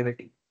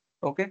connectivity.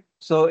 Okay,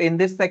 so in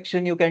this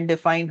section, you can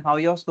define how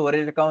your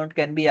storage account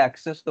can be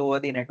accessed over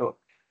the network.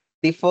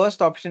 The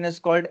first option is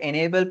called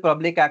enable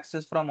public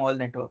access from all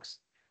networks.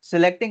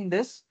 Selecting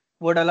this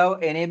would allow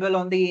anyone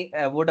on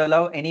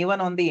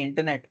the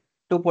internet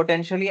to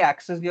potentially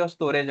access your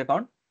storage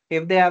account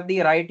if they have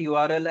the right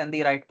URL and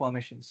the right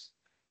permissions.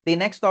 The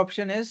next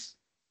option is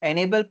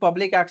enable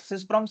public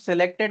access from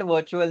selected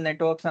virtual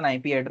networks and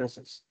IP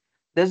addresses.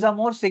 This is a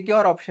more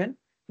secure option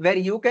where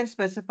you can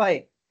specify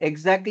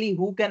exactly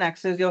who can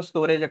access your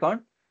storage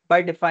account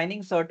by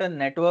defining certain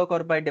network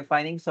or by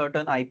defining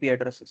certain IP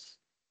addresses.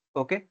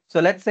 Okay, so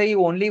let's say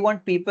you only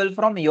want people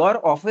from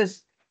your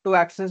office to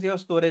access your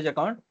storage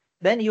account,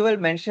 then you will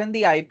mention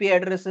the IP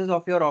addresses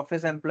of your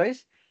office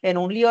employees, and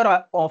only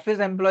your office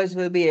employees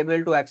will be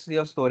able to access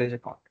your storage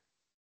account.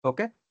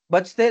 Okay,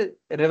 but still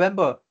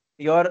remember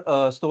your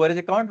storage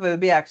account will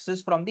be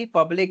accessed from the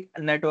public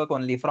network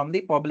only, from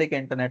the public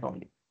internet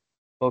only.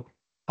 Okay.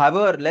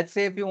 However, let's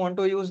say if you want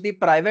to use the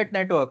private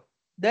network,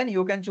 then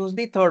you can choose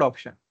the third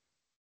option.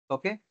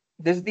 Okay,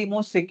 this is the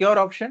most secure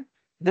option.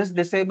 This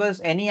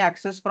disables any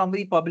access from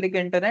the public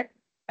internet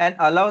and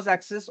allows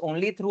access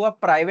only through a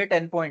private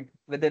endpoint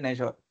within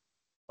Azure.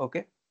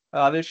 Okay,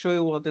 I will show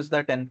you what is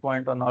that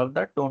endpoint and all of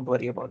that. Don't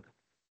worry about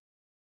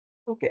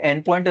it. Okay,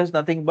 endpoint is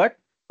nothing but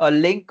a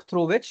link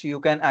through which you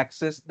can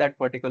access that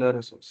particular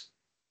resource.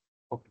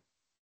 Okay,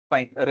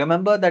 fine.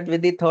 Remember that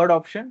with the third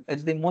option,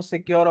 it's the most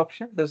secure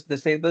option. This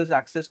disables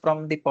access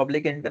from the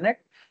public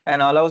internet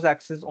and allows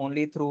access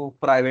only through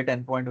private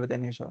endpoint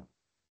within Azure.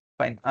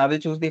 Fine. I will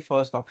choose the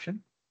first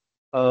option.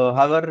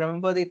 However,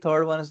 remember the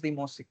third one is the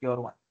most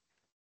secure one.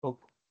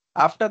 Okay.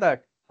 After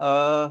that,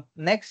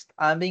 next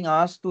I'm being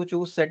asked to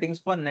choose settings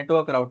for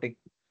network routing.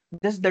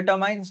 This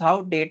determines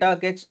how data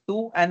gets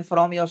to and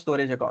from your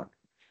storage account.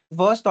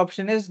 First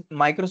option is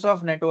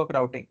Microsoft network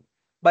routing.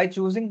 By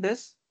choosing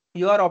this,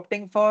 you are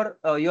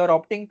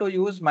opting to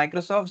use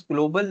Microsoft's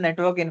global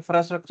network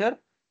infrastructure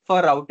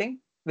for routing,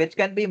 which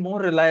can be more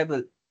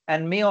reliable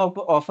and may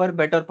offer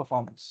better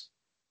performance.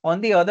 On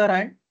the other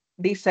hand,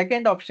 the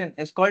second option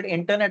is called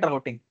internet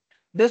routing.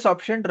 This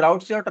option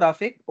routes your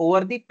traffic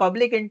over the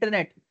public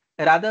internet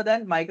rather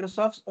than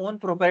Microsoft's own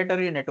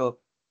proprietary network.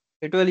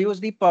 It will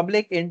use the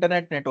public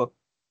internet network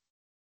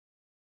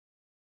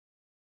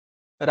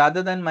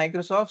rather than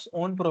Microsoft's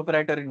own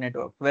proprietary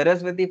network.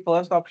 Whereas with the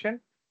first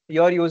option,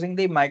 you're using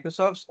the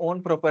Microsoft's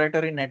own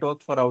proprietary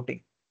network for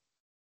routing.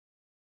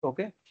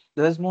 Okay,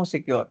 this is more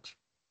secure.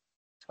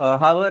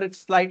 However,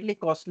 it's slightly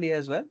costly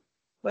as well,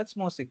 but it's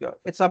more secure.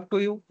 It's up to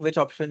you which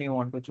option you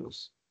want to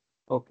choose.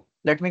 Okay,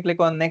 let me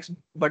click on next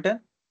button.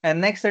 And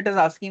next it is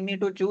asking me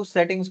to choose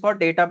settings for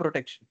data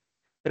protection.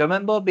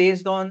 Remember,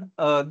 based on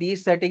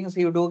these settings,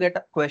 you do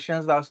get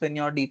questions asked in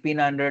your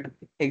DP-900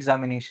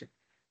 examination.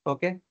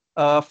 Okay.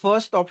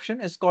 First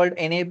option is called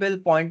enable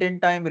point in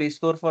time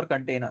restore for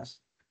containers.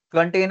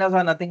 Containers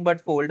are nothing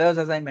but folders,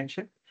 as I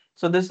mentioned.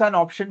 So this is an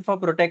option for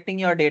protecting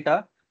your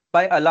data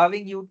by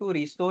allowing you to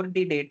restore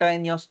the data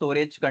in your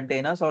storage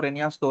containers or in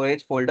your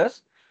storage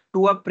folders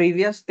to a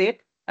previous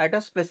state at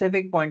a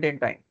specific point in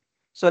time.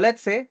 So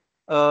let's say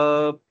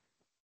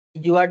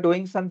you are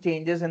doing some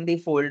changes in the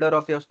folder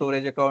of your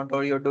storage account,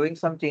 or you're doing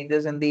some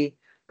changes in the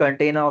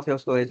container of your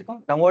storage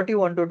account. Now, what you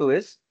want to do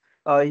is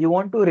you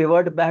want to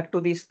revert back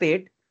to the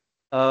state,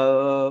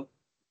 uh,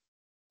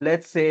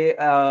 let's say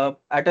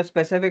at a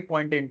specific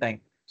point in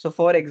time. So,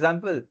 for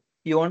example,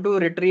 you want to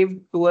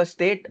retrieve to a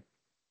state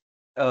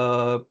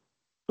uh,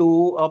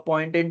 to a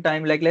point in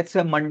time, like let's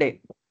say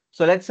Monday.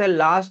 So let's say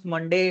last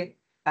Monday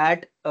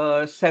at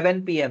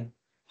 7 p.m.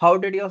 How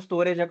did your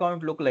storage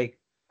account look like?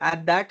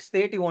 At that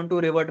state, you want to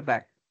revert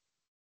back.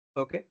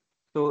 Okay.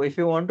 So if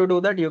you want to do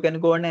that, you can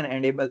go on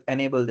and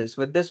enable this.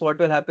 With this, what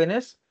will happen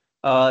is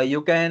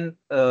you can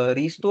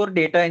restore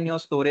data in your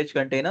storage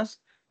containers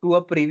to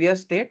a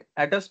previous state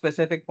at a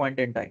specific point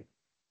in time.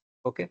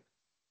 Okay.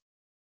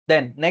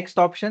 Then next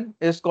option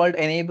is called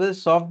enable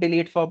soft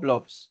delete for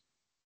blobs.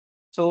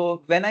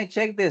 So when I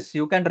check this,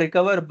 you can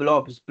recover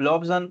blobs.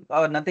 Blobs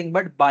are nothing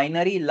but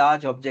binary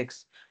large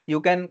objects.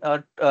 You can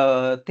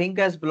think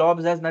as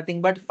blobs as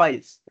nothing but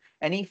files.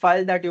 Any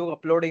file that you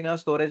upload in your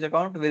storage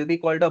account will be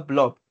called a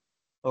blob.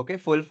 Okay,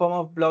 full form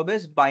of blob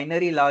is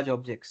binary large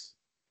objects.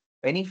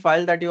 Any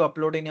file that you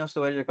upload in your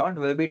storage account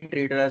will be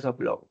treated as a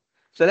blob.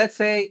 So let's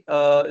say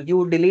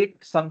you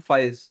delete some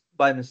files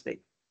by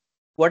mistake.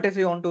 What if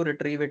you want to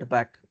retrieve it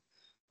back?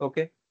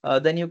 Okay,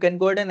 then you can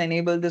go ahead and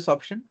enable this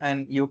option,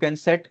 and you can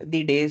set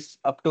the days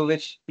up to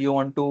which you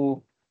want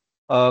to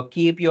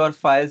keep your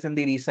files in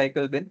the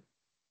recycle bin.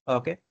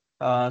 Okay.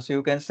 So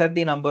you can set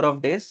the number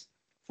of days.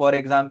 For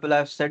example,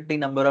 I've set the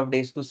number of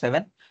days to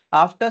 7.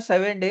 After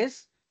 7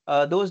 days,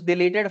 those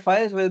deleted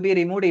files will be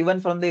removed even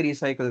from the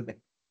recycle bin.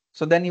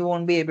 So then you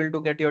won't be able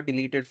to get your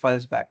deleted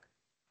files back.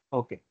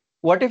 Okay.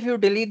 What if you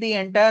delete the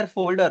entire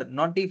folder,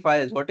 not the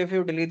files? What if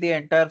you delete the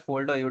entire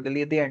folder? You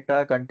delete the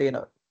entire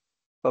container.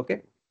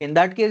 Okay. In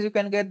that case, you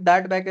can get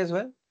that back as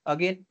well.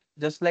 Again,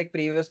 just like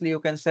previously, you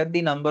can set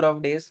the number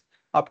of days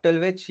up till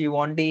which you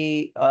want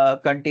the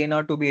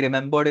container to be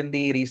remembered in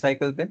the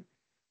recycle bin.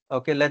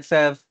 Okay, let's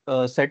have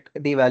set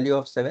the value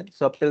of 7.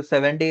 So up till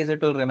 7 days,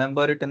 it will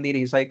remember it in the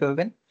recycle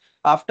bin.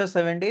 After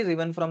 7 days,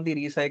 even from the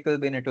recycle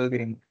bin, it will be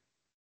removed.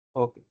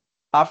 Okay.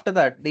 After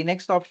that, the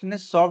next option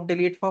is soft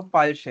delete for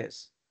file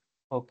shares.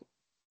 Okay.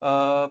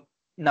 Uh,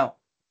 Now,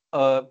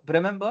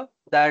 remember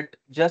that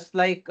just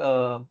like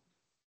you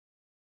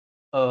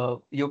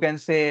can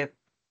say,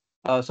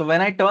 so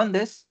when I turn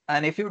this,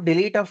 and if you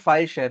delete a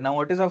file share, now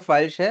what is a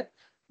file share?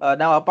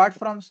 Now, apart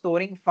from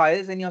storing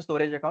files in your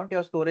storage account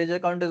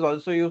is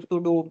also used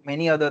to do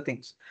many other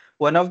things.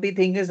 One of the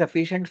thing is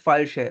efficient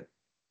file share.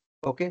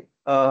 Okay.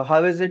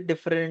 How is it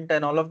different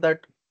and all of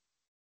that?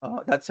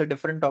 That's a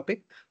different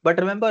topic. But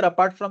remember,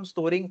 apart from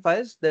storing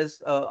files,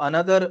 there's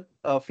another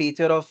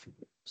feature of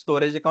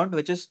storage account,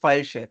 which is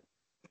file share.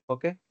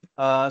 Okay.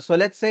 So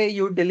let's say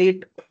you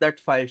delete that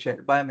file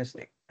share by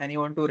mistake and you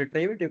want to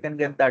retrieve it, you can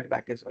get that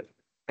back as well.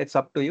 It's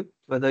up to you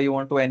whether you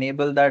want to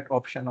enable that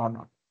option or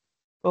not.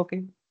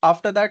 Okay.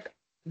 After that,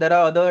 there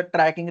are other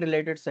tracking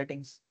related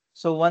settings.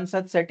 So one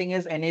such setting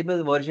is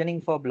enable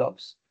versioning for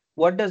blobs.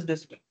 What does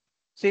this mean?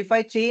 So if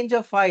I change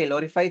a file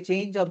or if I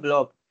change a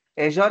blob,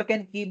 Azure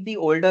can keep the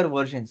older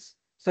versions.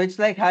 So it's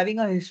like having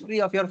a history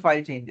of your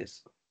file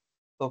changes.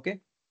 Okay.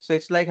 So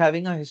it's like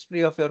having a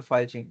history of your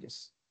file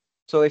changes.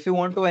 So if you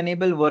want to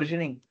enable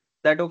versioning,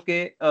 that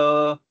okay,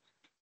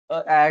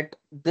 at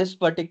this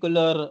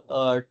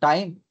particular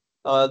time,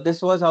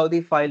 this was how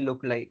the file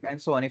looked like,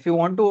 and so on. If you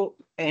want to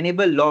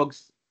enable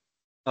logs,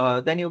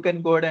 then you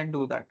can go ahead and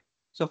do that.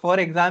 So for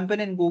example,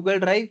 in Google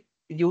Drive,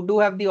 you do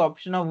have the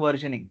option of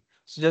versioning.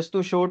 So just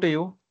to show to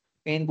you,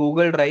 in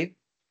Google Drive,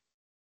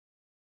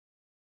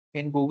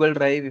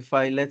 if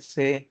I let's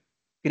say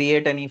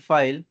create any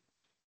file,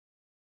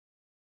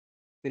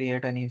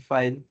 create any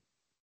file.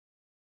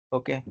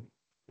 Okay.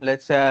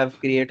 Let's say I've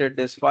created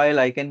this file.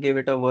 I can give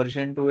it a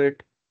version to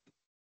it.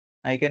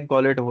 I can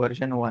call it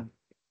version 1.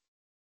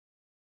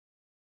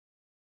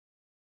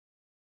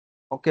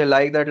 Okay,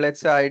 like that.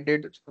 Let's say I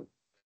did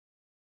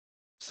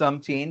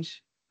some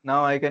change.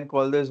 Now I can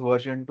call this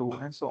version 2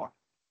 and so on.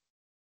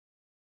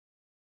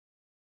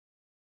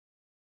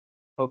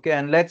 Okay,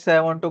 and let's say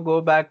I want to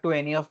go back to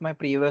any of my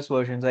previous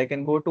versions. I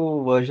can go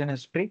to version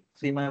history,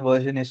 see my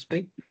version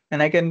history,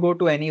 and I can go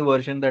to any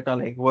version that are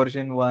like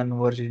version 1,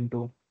 version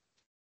 2.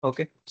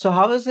 Okay, so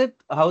how is it,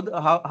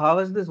 how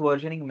is this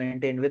versioning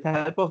maintained? With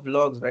help of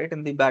logs, right?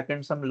 In the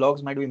backend, some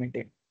logs might be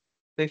maintained.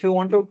 So if you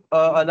want to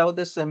allow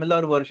this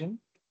similar version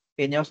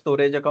in your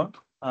storage account,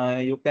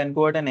 you can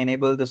go ahead and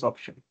enable this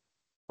option.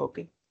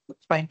 Okay,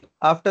 that's fine.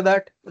 After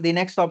that, the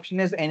next option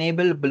is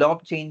enable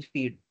blob change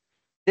feed.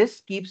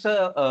 This keeps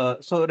a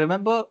so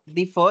remember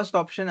the first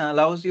option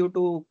allows you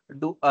to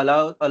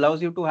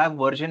allows you to have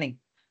versioning,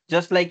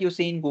 just like you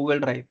see in Google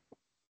Drive,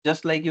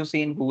 just like you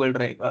see in Google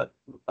Drive.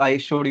 I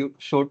showed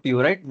to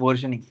you, right?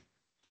 Versioning.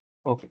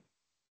 Okay,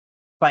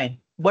 fine.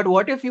 But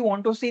what if you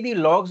want to see the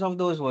logs of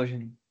those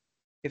versioning?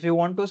 If you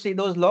want to see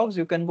those logs,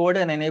 you can go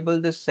ahead and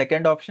enable this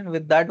second option.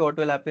 With that, what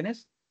will happen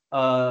is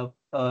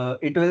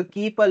it will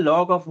keep a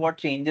log of what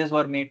changes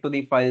were made to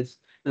the files,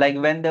 like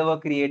when they were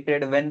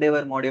created, when they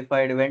were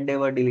modified, when they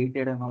were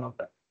deleted, and all of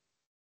that.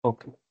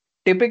 Okay.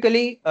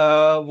 Typically,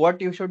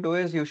 what you should do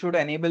is you should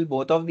enable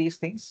both of these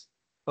things.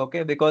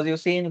 Okay, because you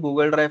see in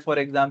Google Drive, for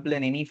example,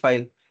 in any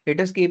file, it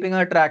is keeping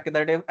a track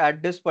that if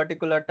at this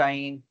particular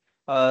time,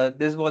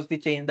 this was the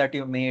change that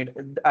you made.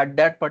 At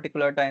that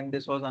particular time,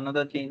 this was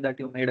another change that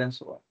you made, and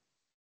so on.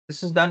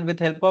 This is done with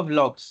help of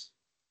logs.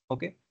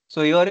 Okay,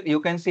 so you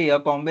can see a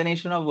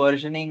combination of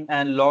versioning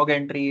and log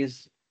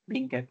entries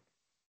being kept.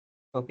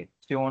 Okay,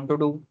 so you want to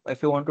do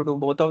if you want to do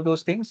both of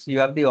those things, you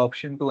have the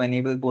option to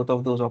enable both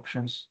of those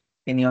options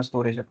in your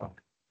storage account.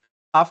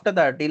 After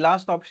that, the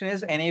last option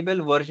is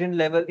enable version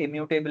level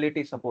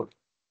immutability support.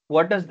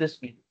 What does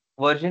this mean?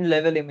 Version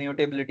level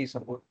immutability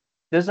support.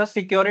 This is a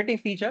security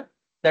feature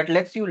that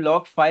lets you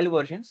lock file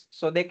versions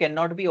so they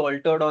cannot be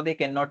altered or they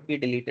cannot be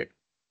deleted.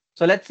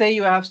 So let's say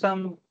you have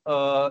some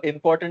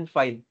important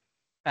file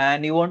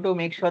and you want to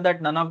make sure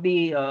that none of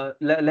the,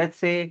 let's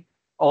say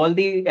all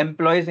the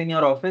employees in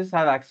your office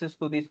have access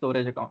to the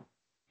storage account.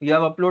 You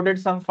have uploaded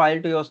some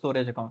file to your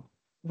storage account,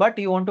 but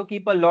you want to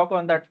keep a lock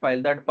on that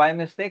file that by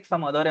mistake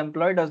some other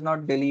employee does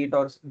not delete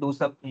or do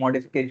some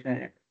modification in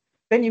it.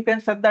 Then you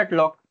can set that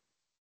lock.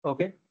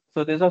 Okay.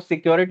 So there's a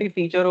security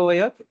feature over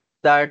here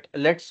that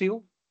lets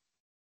you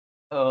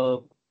uh,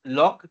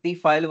 lock the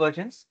file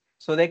versions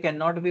So they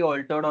cannot be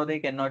altered or they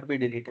cannot be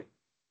deleted.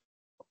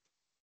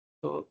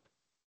 So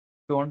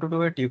if you want to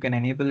do it, you can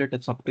enable it.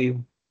 It's up to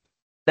you.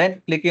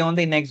 Then clicking on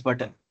the next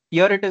button.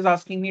 Here it is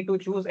asking me to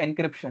choose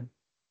encryption.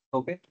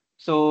 Okay.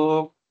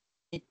 So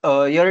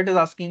here it is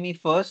asking me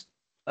first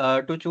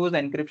to choose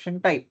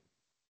encryption type.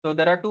 So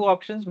there are two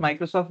options,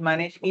 Microsoft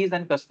Managed Keys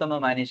and Customer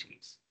Managed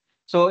Keys.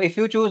 So if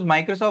you choose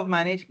Microsoft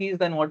Managed Keys,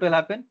 then what will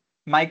happen?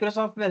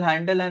 Microsoft will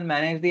handle and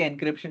manage the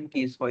encryption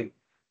keys for you.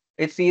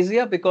 It's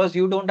easier because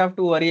you don't have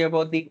to worry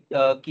about the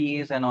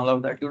keys and all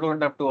of that. You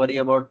don't have to worry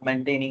about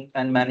maintaining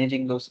and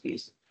managing those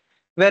keys.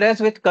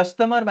 Whereas with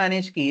customer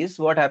managed keys,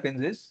 what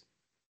happens is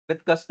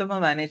with customer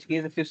managed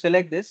keys, if you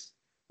select this,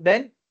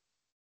 then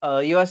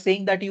you are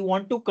saying that you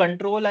want to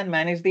control and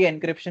manage the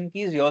encryption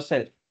keys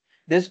yourself.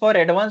 This for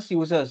advanced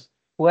users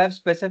who have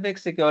specific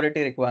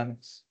security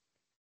requirements.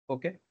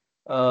 Okay.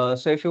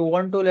 So if you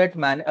want to let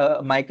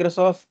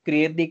Microsoft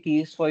create the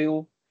keys for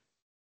you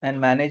and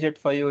manage it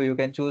for you, you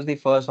can choose the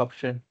first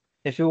option.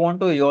 If you want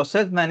to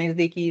yourself manage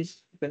the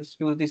keys, you can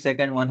choose the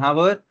second one.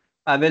 However,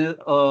 I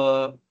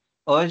will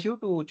urge you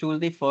to choose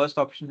the first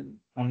option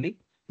only.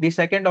 The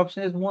second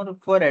option is more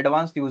for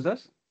advanced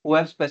users who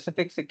have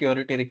specific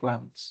security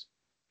requirements.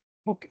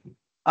 Okay.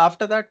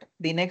 After that,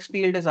 the next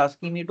field is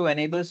asking me to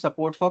enable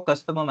support for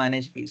customer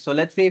managed keys. So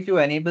let's say if you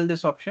enable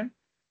this option,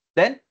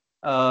 then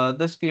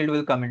this field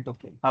will come into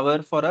play.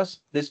 However, for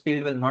us, this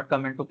field will not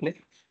come into play.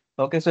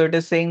 Okay, so it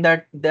is saying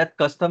that that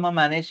customer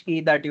managed key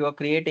that you are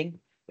creating,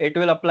 it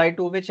will apply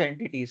to which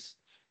entities?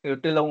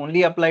 It will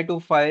only apply to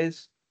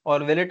files, or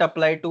will it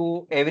apply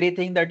to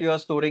everything that you are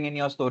storing in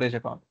your storage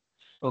account?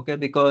 Okay,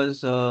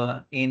 because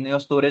in your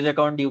storage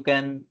account, you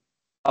can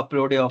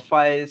upload your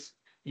files,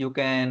 you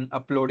can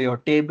upload your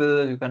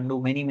table, you can do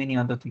many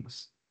other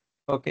things.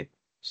 Okay,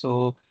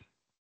 so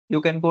you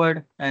can go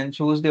ahead and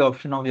choose the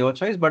option of your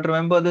choice. But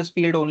remember, this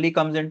field only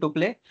comes into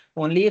play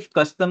only if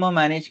customer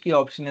manage key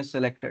option is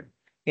selected.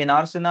 In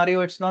our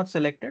scenario, it's not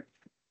selected.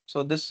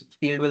 So this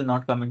field will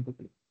not come into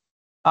play.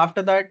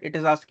 After that, it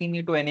is asking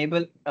me to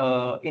enable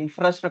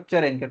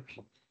infrastructure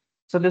encryption.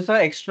 So this is an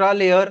extra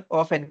layer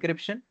of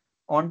encryption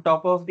on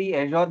top of the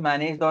Azure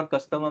managed or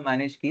customer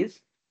managed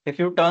keys. If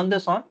you turn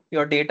this on,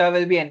 your data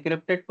will be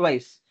encrypted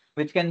twice,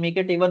 which can make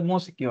it even more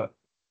secure.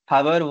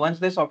 However, once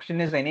this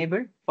option is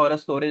enabled for a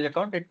storage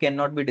account, it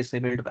cannot be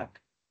disabled back.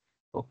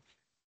 So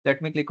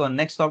let me click on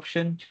next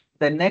option.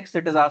 Then next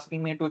it is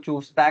asking me to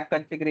choose tag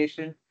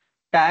configuration.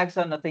 Tags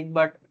are nothing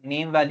but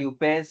name value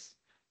pairs.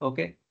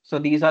 Okay. So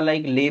these are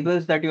like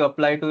labels that you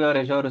apply to your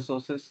Azure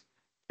resources.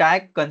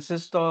 Tag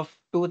consists of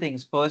two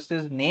things. First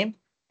is name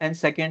and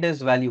second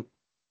is value.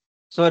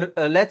 So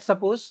let's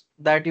suppose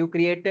that you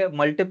create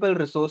multiple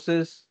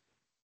resources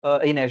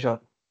in Azure.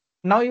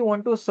 Now you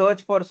want to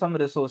search for some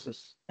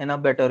resources in a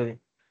better way.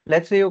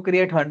 Let's say you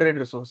create 100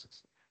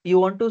 resources. You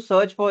want to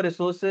search for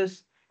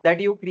resources that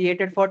you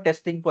created for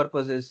testing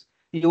purposes.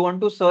 You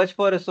want to search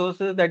for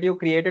resources that you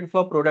created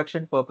for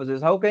production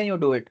purposes. How can you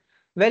do it?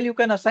 Well, you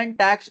can assign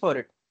tags for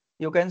it.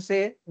 You can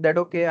say that,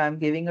 okay, I'm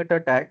giving it a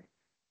tag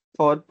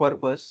for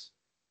purpose,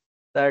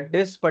 that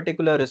this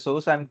particular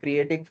resource I'm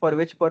creating for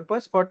which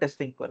purpose? For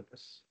testing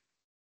purpose.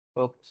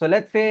 Okay. So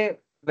let's say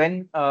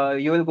when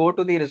you will go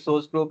to the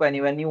resource group and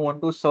when you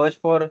want to search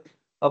for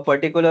a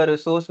particular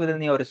resource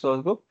within your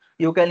resource group,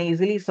 you can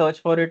easily search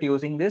for it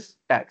using this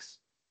tags.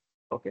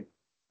 Okay.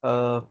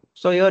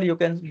 So here you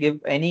can give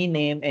any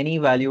name, any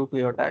value to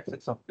your tags.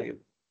 It's up to you.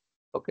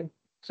 Okay.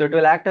 So it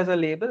will act as a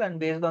label, and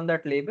based on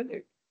that label,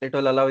 it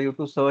will allow you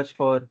to search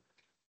for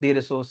the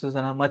resources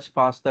in a much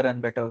faster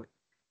and better way.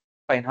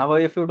 Fine. However,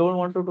 if you don't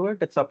want to do it,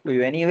 it's up to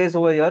you. Anyways,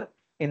 over here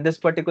in this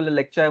particular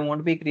lecture, I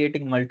won't be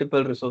creating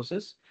multiple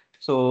resources.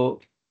 So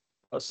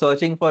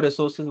searching for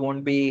resources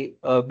won't be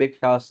a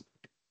big task.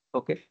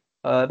 Okay.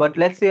 But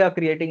let's say you're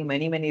creating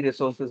many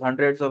resources,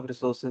 hundreds of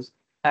resources.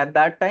 At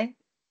that time,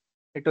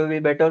 it will be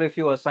better if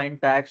you assign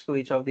tags to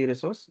each of the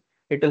resource.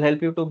 It will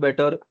help you to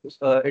better,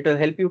 it will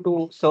help you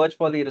to search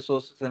for the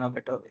resources in a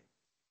better way.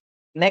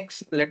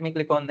 Next, let me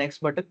click on next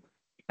button.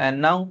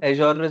 And now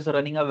Azure is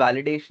running a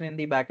validation in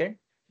the backend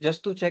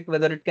just to check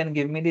whether it can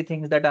give me the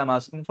things that I'm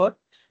asking for.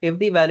 If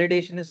the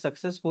validation is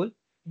successful,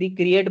 the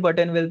create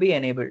button will be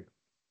enabled.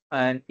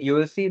 And you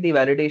will see the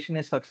validation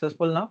is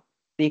successful now.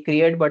 The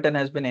create button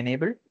has been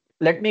enabled.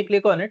 Let me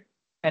click on it.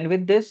 And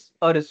with this,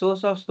 a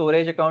resource of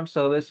storage account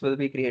service will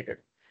be created.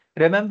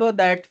 Remember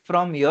that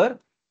from here,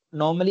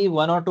 normally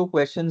one or two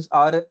questions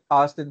are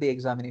asked in the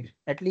examination,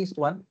 at least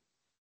one,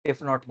 if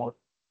not more.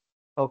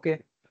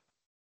 Okay.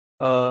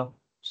 Uh,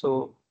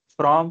 so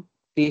from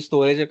the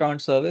storage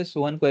account service,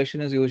 one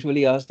question is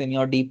usually asked in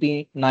your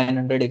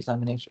DP-900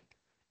 examination.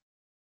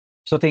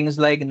 So things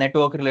like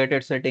network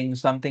related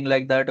settings, something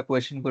like that, a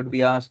question could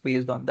be asked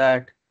based on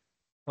that.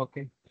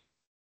 Okay,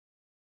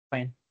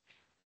 fine.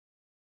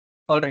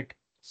 All right.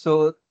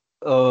 So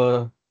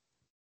uh,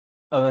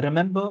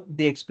 remember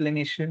the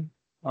explanation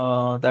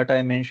that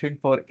I mentioned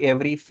for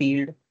every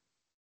field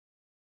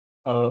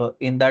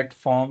in that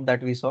form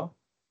that we saw.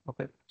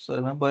 Okay, so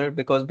remember it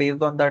because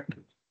based on that,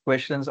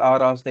 questions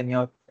are asked in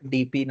your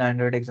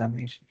DP-900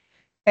 examination.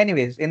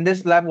 Anyways, in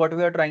this lab, what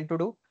we are trying to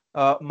do,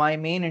 my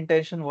main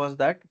intention was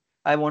that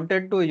I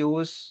wanted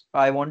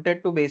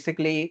to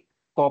basically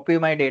copy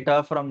my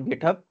data from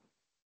GitHub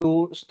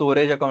to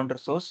storage account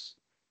resource.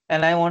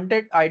 And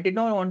I did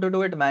not want to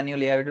do it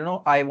manually.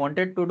 I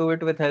wanted to do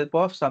it with help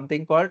of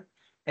something called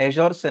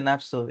Azure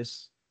Synapse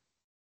Service.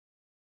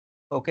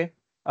 Okay.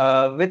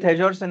 With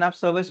Azure Synapse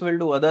Service, we'll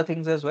do other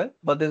things as well,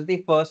 but this is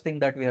the first thing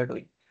that we are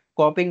doing,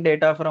 copying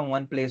data from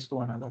one place to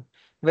another.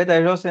 With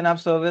Azure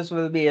Synapse Service,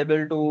 we'll be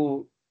able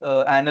to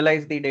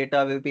analyze the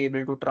data, we'll be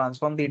able to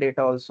transform the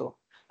data also.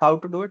 How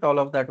to do it, all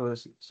of that we'll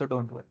see. So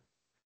don't worry.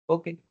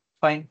 Okay,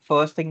 fine.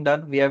 First thing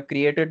done, we have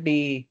created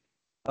the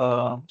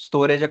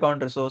storage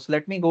account resource.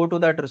 Let me go to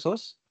that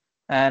resource.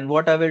 And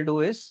what I will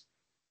do is,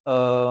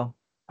 uh,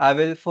 I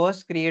will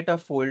first create a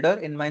folder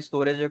in my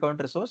storage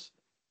account resource.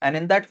 And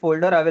in that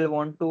folder, I will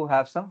want to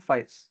have some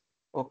files.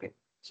 Okay,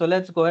 so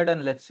let's go ahead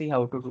and let's see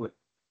how to do it.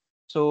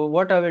 So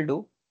what I will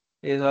do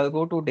is I'll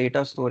go to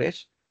data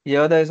storage.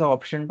 Here there is an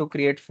option to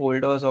create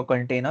folders or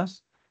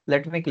containers.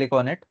 Let me click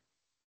on it.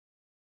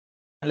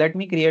 Let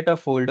me create a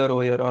folder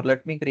over here, or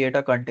let me create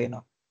a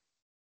container.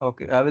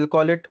 Okay, I will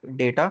call it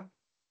data.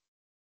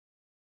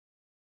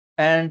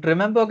 And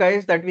remember,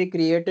 guys, that we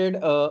created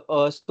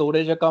a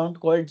storage account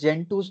called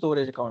Gen2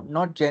 storage account,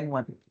 not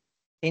Gen1.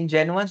 In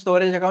Gen1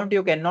 storage account,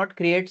 you cannot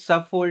create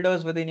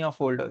subfolders within your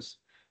folders.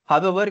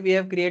 However, we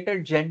have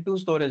created Gen2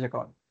 storage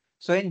account.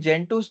 So in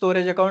Gen2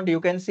 storage account, you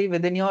can see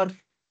within your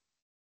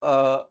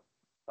uh,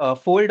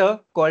 folder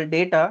called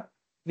data,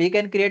 we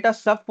can create a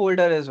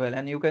subfolder as well.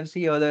 And you can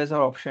see here there is an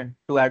option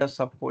to add a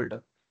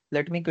subfolder.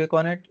 Let me click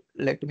on it.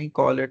 Let me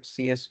call it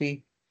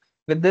CSV.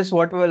 With this,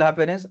 what will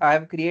happen is I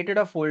have created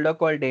a folder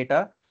called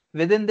data.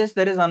 Within this,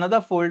 there is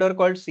another folder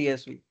called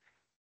CSV.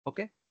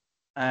 Okay.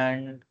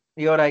 And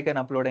here I can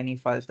upload any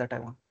files that I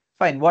want.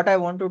 Fine. What I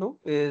want to do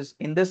is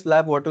in this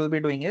lab, what we'll be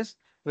doing is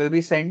we'll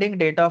be sending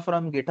data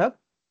from GitHub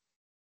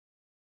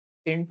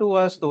into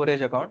a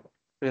storage account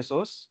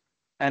resource.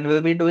 And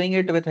we'll be doing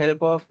it with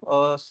help of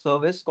a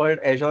service called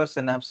Azure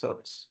Synapse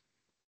Service.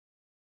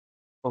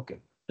 Okay,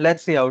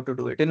 let's see how to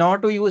do it. In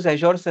order to use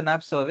Azure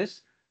Synapse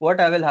Service, what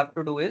I will have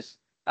to do is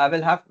I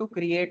will have to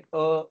create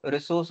a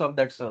resource of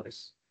that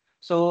service.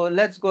 So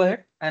let's go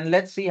ahead and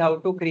let's see how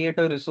to create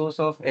a resource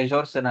of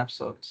Azure Synapse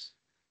Service.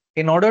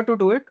 In order to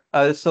do it,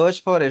 I'll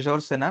search for Azure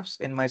Synapse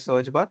in my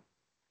search bar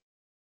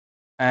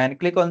and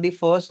click on the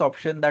first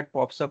option that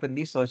pops up in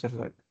the search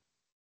result.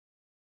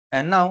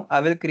 And now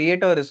I will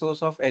create a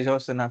resource of Azure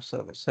Synapse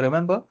Service.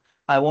 Remember,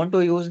 I want to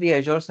use the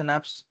Azure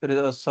Synapse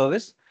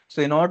service.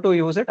 So in order to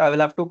use it, I will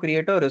have to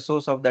create a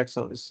resource of that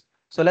service.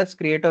 So let's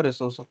create a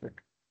resource of it.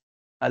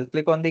 I'll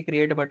click on the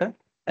create button.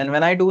 And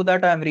when I do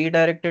that, I'm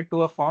redirected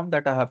to a form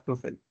that I have to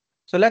fill.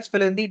 So let's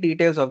fill in the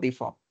details of the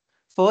form.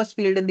 First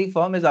field in the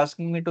form is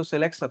asking me to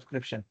select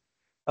subscription.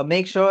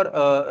 Make sure,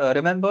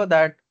 remember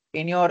that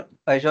in your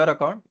Azure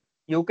account,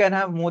 you can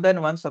have more than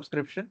one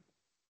subscription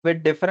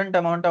with different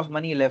amount of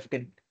money left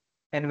in it.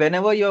 And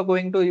whenever you're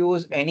going to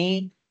use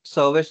any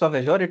service of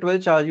Azure, it will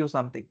charge you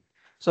something.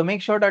 So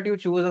make sure that you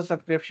choose a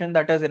subscription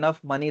that has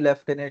enough money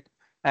left in it,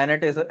 and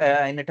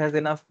it has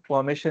enough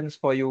permissions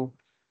for you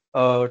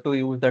to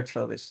use that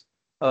service.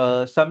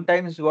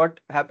 Sometimes what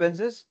happens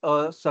is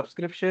a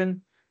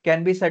subscription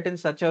can be set in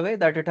such a way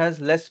that it has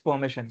less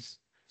permissions.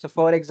 So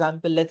for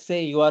example, let's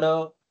say you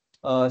are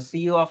a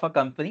CEO of a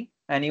company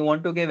and you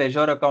want to give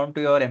Azure account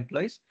to your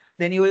employees,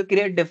 then you will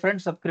create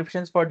different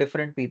subscriptions for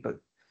different people.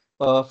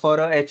 For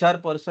a HR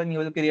person, you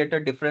will create a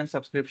different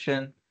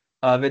subscription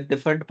with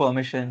different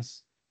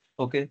permissions.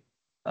 Okay.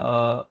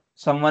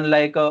 Someone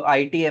like a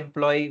IT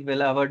employee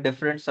will have a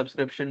different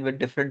subscription with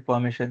different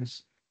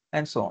permissions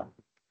and so on.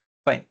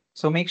 Fine.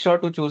 So make sure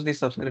to choose the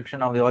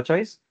subscription of your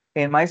choice.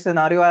 In my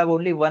scenario, I have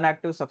only one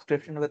active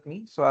subscription with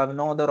me, so I have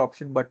no other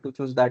option but to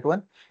choose that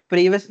one.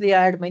 Previously,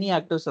 I had many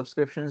active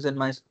subscriptions in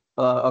my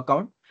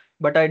account,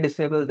 but I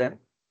disabled them.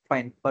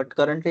 Fine. But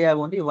currently, I have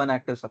only one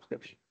active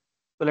subscription.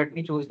 So let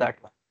me choose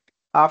that one.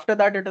 After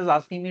that, it is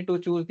asking me to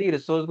choose the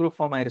resource group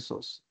for my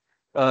resource.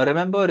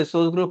 Remember,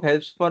 resource group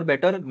helps for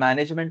better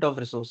management of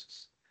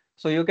resources.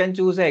 So you can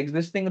choose an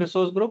existing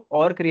resource group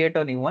or create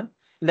a new one.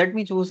 Let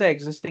me choose an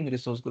existing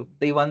resource group,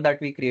 the one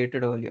that we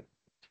created earlier.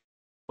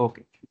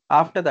 Okay.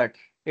 After that,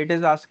 it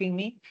is asking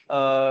me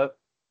to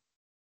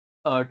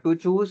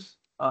choose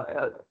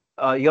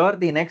here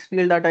the next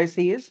field that I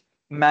see is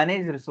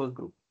manage resource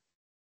group.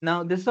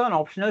 Now, this is an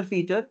optional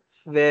feature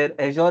where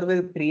Azure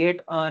will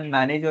create and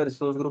manage a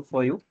resource group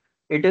for you.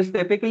 It is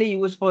typically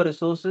used for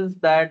resources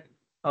that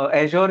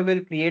Azure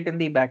will create in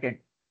the backend.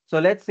 So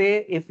let's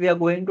say if we are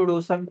going to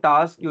do some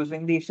task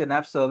using the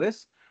Synapse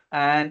service,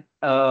 and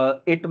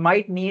it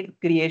might need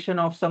creation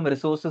of some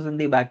resources in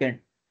the backend.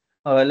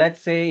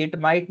 Let's say it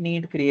might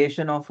need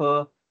creation of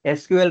a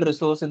SQL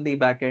resource in the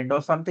backend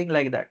or something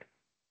like that.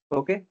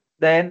 Okay.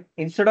 Then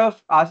instead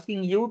of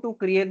asking you to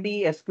create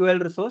the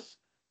SQL resource,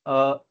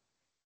 uh,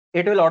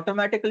 it will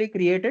automatically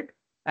create it,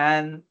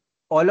 and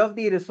all of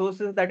the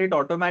resources that it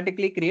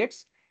automatically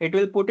creates, it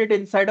will put it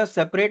inside a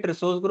separate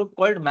resource group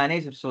called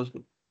manage resource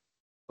group.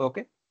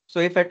 Okay. So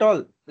if at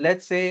all,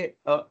 let's say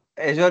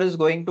Azure is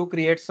going to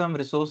create some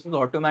resources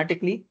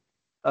automatically,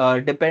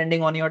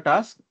 depending on your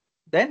task,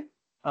 then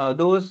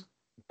those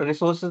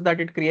resources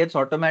that it creates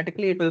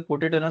automatically, it will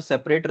put it in a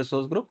separate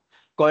resource group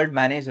called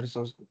manage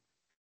resource group.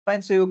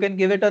 Fine. So you can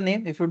give it a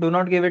name. If you do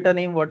not give it a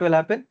name, what will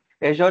happen?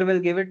 Azure will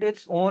give it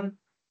its own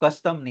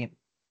custom name.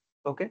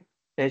 Okay.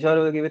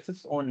 Azure will give it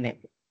its own name.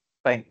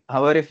 Fine.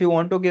 However, if you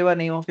want to give a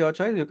name of your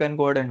choice, you can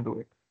go ahead and do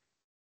it.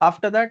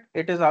 After that,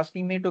 it is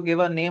asking me to give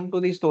a name to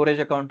the storage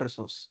account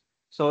resource.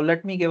 So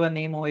let me give a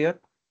name over here.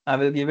 I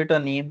will give it a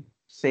name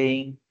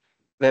saying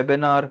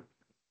webinar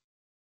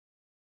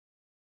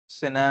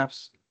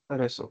synapse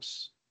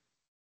resource.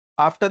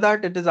 After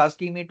that, it is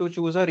asking me to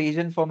choose a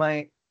region for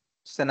my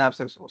synapse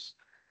resource.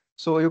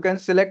 So you can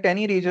select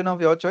any region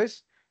of your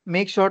choice.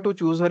 Make sure to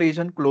choose a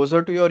region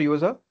closer to your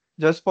user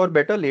just for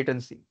better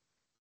latency.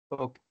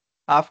 Okay.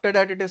 After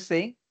that, it is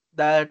saying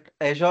that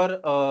Azure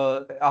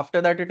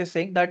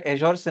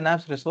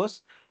Synapse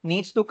resource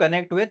needs to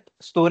connect with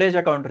storage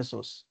account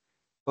resource.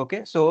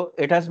 Okay, so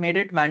it has made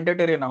it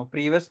mandatory now.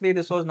 Previously,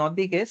 this was not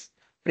the case.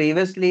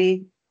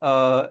 Previously,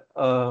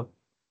 Azure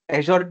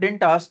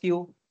didn't ask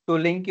you to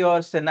link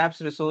your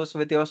Synapse resource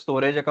with your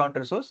storage account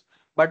resource,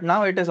 but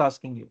now it is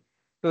asking you.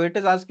 So it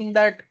is asking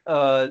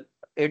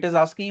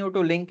you to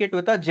link it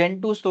with a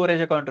Gen 2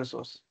 storage account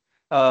resource.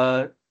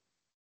 Uh,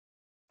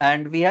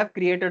 and we have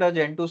created a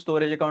Gen 2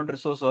 storage account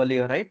resource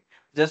earlier, right?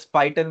 Just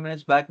 5-10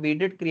 minutes back, we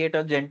did create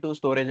a Gen 2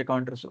 storage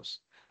account resource.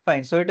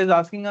 Fine. So it is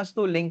asking us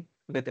to link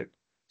with it.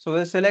 So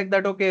we'll select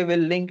that. Okay, we'll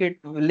link it.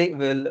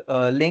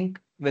 We'll link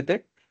with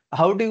it.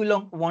 How do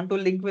you want to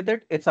link with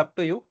it? It's up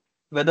to you.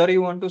 Whether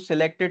you want to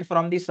select it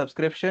from the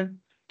subscription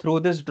through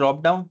this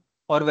drop down,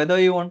 or whether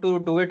you want to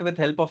do it with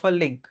help of a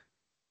link,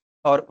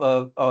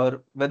 or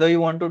whether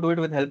you want to do it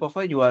with help of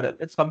a URL.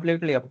 It's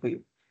completely up to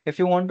you. If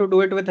you want to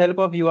do it with help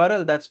of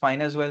URL, that's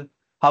fine as well.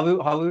 How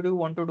do you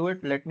want to do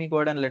it? Let me go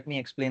ahead and let me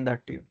explain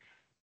that to you.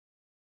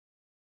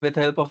 With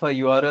help of a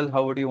URL,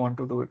 how would you want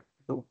to do it?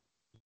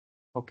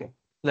 Okay,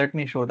 let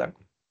me show that.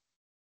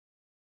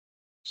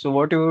 So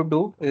what you will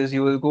do is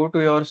you will go to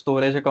your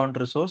storage account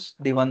resource,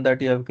 the one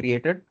that you have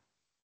created.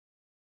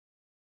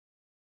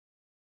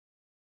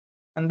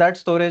 And that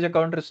storage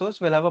account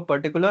resource will have a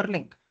particular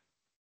link.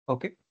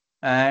 Okay.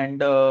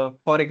 And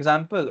for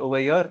example, over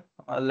here,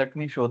 let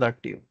me show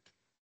that to you.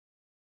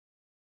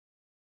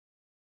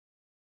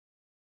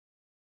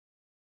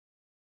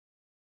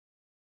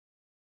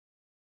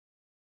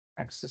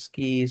 Access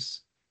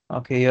keys.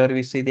 Okay, here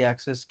we see the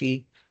access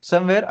key.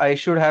 Somewhere I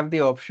should have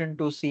the option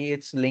to see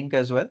its link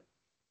as well.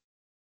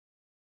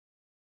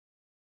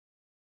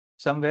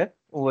 Somewhere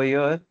over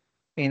here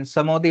in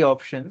some of the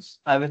options,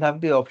 I will have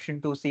the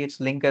option to see its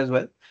link as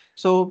well.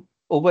 So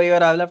over here,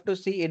 I'll have to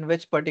see in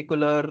which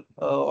particular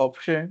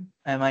option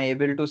am I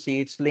able to see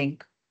its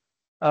link.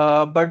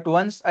 But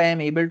once I am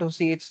able to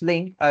see its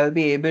link, I'll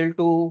be able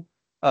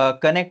to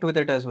connect with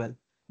it as well.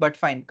 But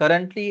fine,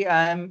 currently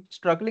I am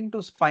struggling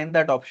to find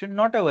that option,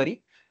 not a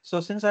worry. So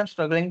since I'm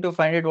struggling to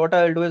find it, what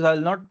I'll do is I'll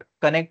not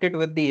connect it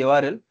with the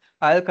URL.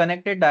 I'll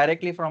connect it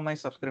directly from my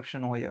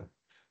subscription over here.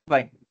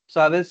 Fine. So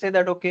I will say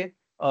that, okay,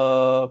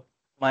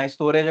 my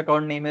storage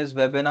account name is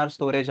webinar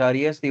storage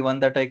res, the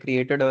one that I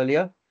created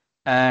earlier.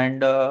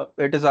 And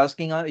it is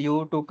asking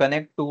you to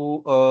connect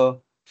to a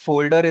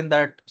folder in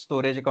that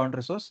storage account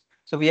resource.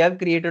 So we have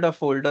created a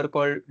folder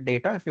called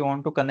data. If you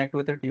want to connect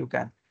with it, you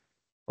can.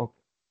 Okay,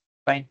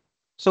 fine.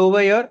 So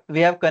over here, we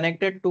have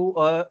connected to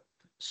a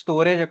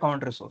storage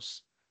account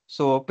resource.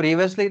 So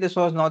previously, this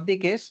was not the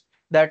case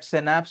that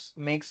Synapse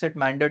makes it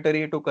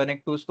mandatory to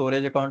connect to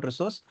storage account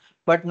resource,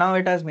 but now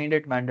it has made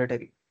it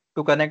mandatory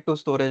to connect to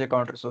storage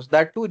account resource,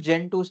 that to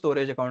Gen 2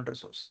 storage account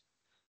resource.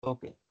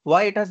 Okay.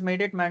 Why it has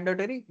made it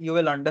mandatory? You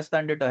will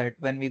understand it ahead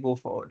when we go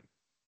forward.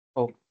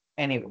 Okay.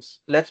 Anyways,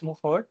 let's move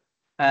forward.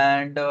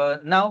 And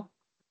now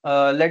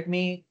let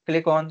me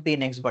click on the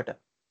next button.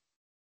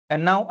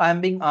 And now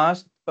I'm being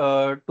asked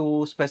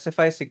to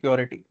specify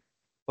security.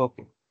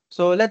 Okay.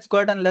 So let's go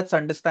ahead and let's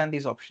understand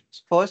these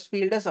options. First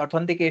field is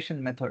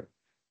authentication method.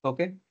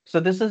 Okay.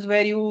 So this is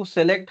where you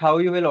select how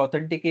you will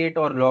authenticate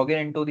or log in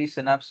into the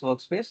Synapse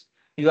workspace.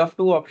 You have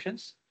two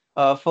options.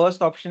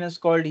 First option is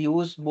called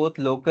use both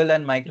local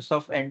and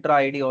Microsoft Entra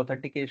ID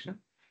authentication.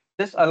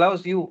 This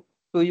allows you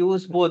to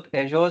use both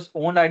Azure's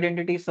own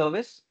identity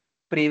service,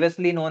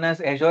 previously known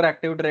as Azure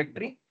Active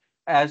Directory,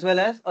 as well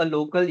as a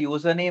local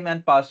username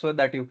and password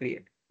that you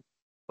create.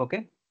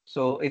 Okay.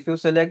 So if you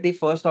select the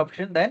first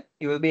option, then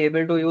you will be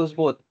able to use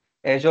both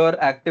Azure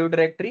Active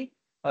Directory.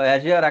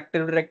 Azure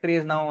Active Directory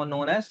is now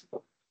known as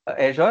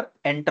Azure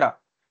Entra.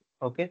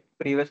 Okay.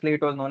 Previously,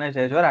 it was known as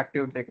Azure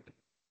Active Directory.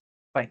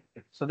 Fine.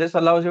 So this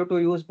allows you to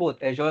use both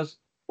Azure's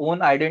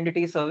own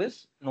identity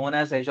service, known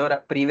as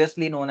Azure,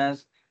 previously known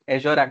as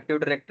Azure Active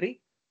Directory,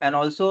 and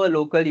also a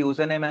local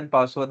username and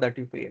password that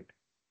you create.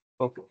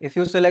 Okay. If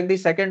you select the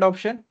second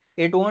option,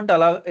 it won't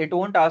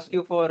ask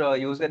you for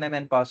username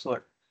and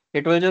password.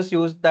 It will just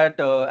use that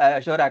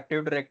Azure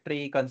Active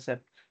Directory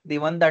concept, the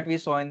one that we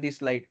saw in the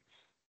slide.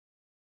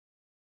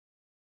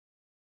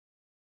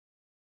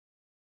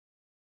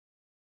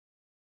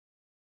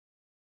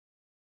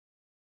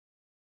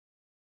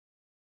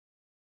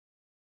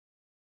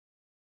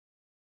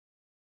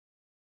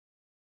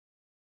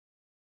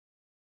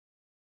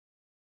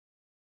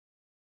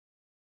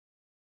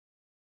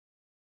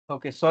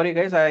 Okay, sorry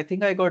guys. I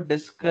think I got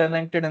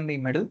disconnected in the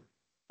middle.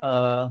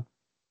 Uh,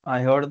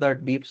 I heard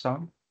that beep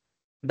sound.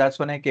 That's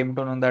when I came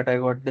to know that I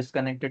got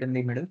disconnected in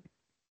the middle.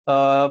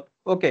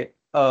 Okay.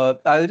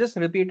 I'll just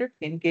repeat it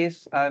in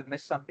case I've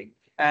missed something.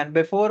 And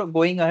before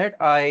going ahead,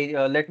 I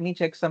let me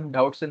check some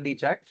doubts in the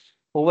chat.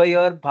 Over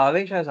here,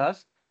 Bhavesh has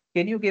asked,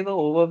 can you give an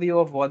overview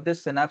of what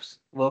this Synapse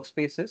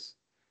workspace is?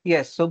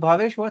 Yes. So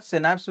Bhavesh, what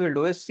Synapse will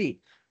do is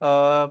see.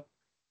 Uh,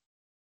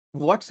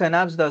 what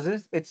Synapse does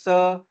is it's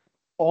a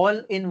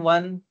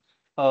all-in-one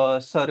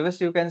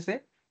service, you can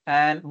say.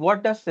 And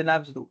what does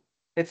Synapse do?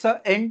 It's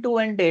a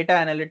end-to-end data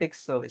analytics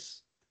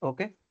service.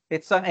 Okay,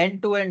 it's an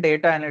end-to-end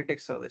data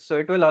analytics service. So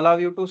it will allow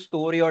you to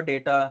store your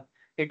data.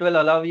 It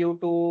will allow you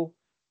to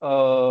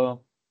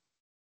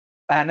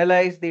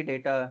analyze the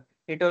data.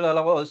 It will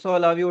also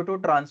allow you to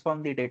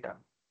transform the data.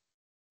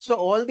 So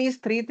all these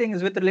three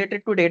things with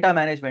related to data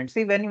management.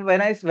 See, when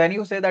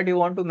you say that you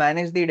want to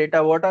manage the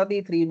data, what are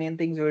the three main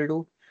things you will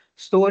do?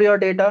 Store your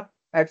data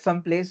at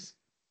some place.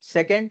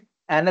 Second,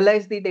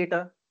 analyze the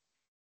data.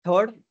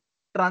 Third,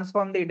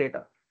 transform the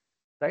data,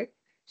 right?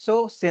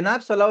 So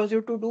Synapse allows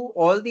you to do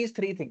all these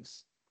three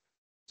things.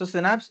 So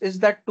Synapse is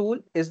that tool,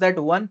 is that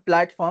one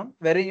platform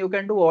wherein you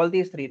can do all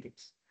these three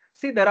things.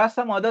 See, there are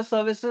some other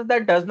services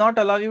that does not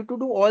allow you to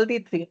do all the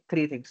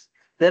three things.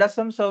 There are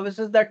some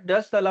services that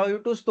just allow you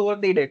to store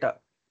the data.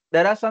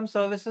 There are some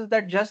services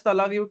that just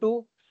allow you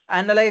to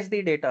analyze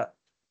the data.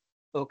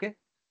 Okay.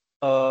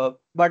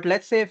 But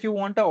let's say if you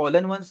want a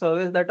all-in-one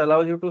service that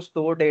allows you to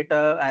store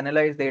data,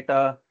 analyze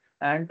data,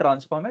 and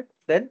transform it,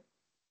 then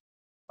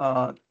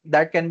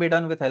that can be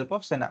done with help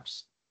of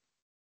Synapse.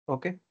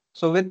 Okay.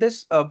 So with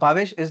this,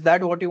 Bhavesh, is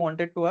that what you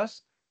wanted to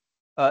ask?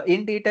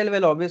 In detail,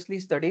 we'll obviously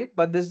study it,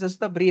 but this is just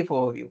the brief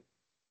overview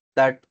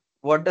that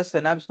what does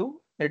Synapse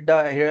do? It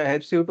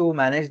helps you to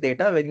manage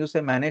data. When you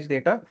say manage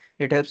data,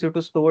 it helps you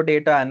to store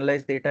data,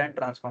 analyze data, and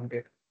transform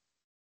data.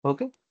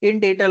 Okay. In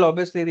detail,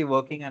 obviously the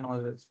working and all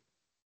this.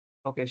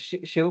 Okay.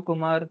 Shiv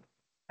Kumar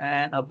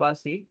and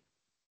Abbasi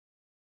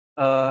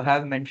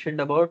have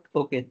mentioned about.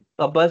 Okay.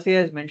 Abbasi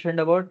has mentioned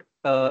about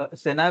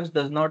Synapse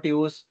does not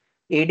use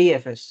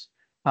ADFS.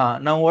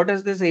 Now, what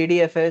is this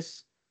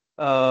ADFS?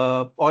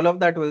 All of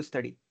that we'll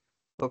study.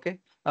 Okay.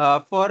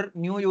 For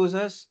new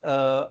users,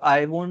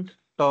 I won't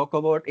talk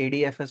about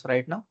ADFS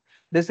right now.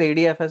 This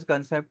ADFS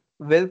concept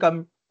will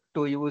come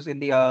to use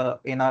in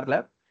our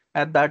lab.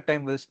 At that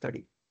time, we'll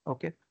study.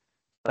 Okay.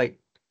 Right.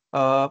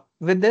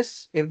 With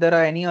this, if there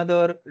are any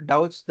other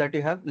doubts that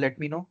you have, let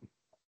me know.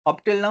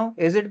 Up till now,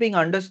 is it being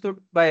understood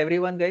by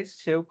everyone, guys?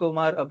 Shiv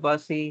Kumar,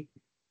 Abbasi,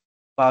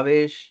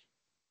 Pavesh,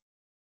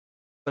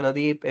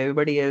 Pradeep,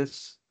 everybody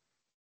else?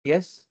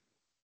 Yes?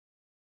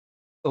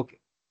 Okay,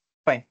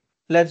 fine.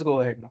 Let's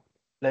go ahead now.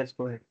 Let's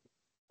go ahead.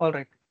 All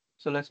right.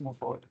 So let's move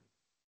forward.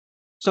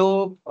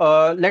 So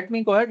let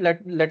me go ahead.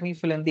 Let me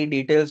fill in the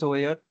details over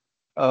here.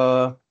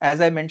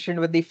 As I mentioned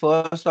with the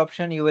first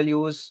option, you will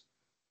use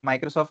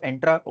Microsoft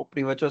Entra,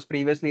 which was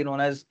previously known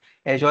as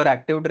Azure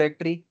Active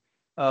Directory.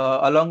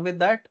 Along with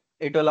that,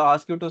 it will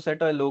ask you to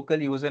set a local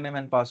username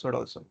and password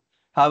also.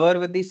 However,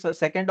 with the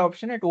second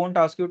option, it won't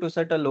ask you to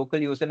set a local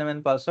username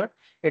and password.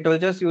 It will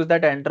just use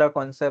that Entra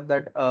concept,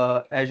 that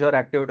Azure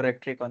Active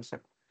Directory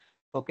concept.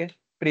 Okay.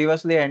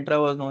 Previously,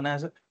 Entra was known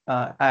as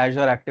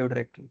Azure Active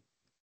Directory.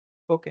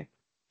 Okay,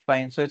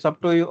 fine. So it's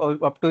up to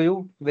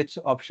you which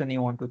option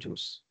you want to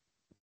choose.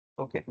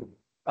 Okay.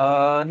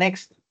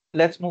 Next,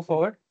 let's move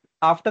forward.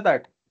 After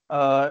that,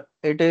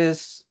 it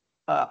is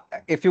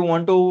if you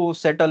want to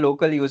set a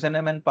local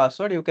username and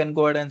password, you can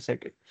go ahead and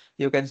set it.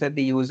 You can set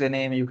the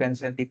username, you can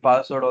set the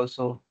password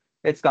also.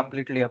 It's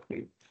completely up to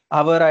you.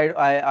 However,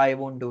 I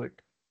won't do it.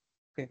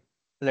 Okay.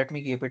 Let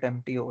me keep it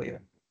empty over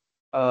here.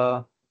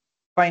 Uh,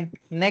 Fine.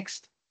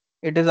 Next,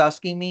 it is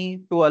asking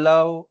me to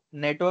allow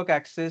network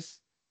access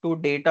to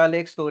data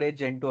lake storage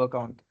Gen 2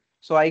 account.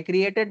 So I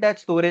created that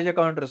storage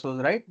account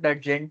resource, right?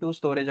 That Gen 2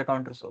 storage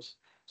account resource.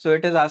 So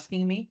it is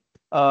asking me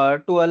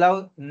to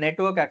allow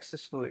network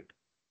access to it.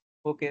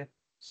 Okay.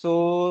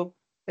 So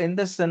in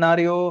this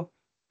scenario,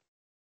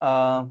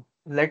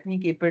 let me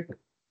keep it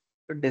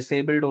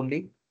disabled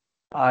only.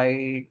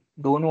 I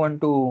don't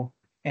want to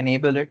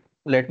enable it.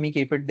 Let me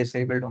keep it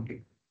disabled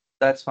only.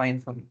 That's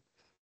fine for me.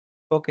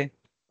 Okay.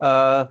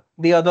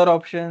 The other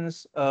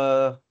options,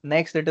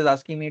 next it is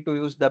asking me to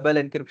use double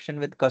encryption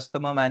with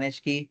customer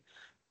managed key.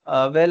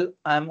 Well,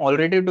 I'm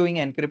already doing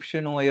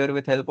encryption over here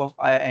with help of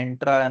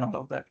Entra and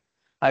all of that.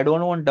 I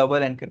don't want double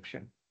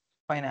encryption.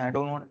 Fine, I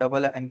don't want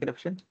double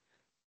encryption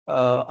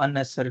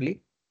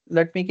unnecessarily.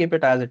 Let me keep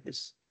it as it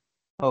is.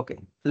 Okay,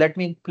 let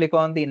me click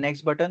on the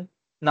next button.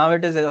 Now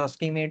it is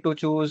asking me to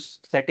choose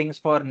settings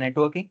for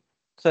networking.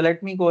 So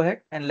let me go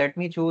ahead and let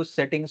me choose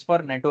settings for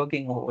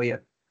networking over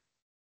here.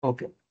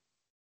 Okay.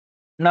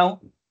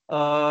 Now,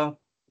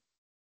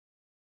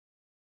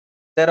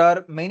 there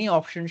are many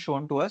options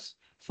shown to us.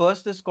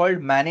 First is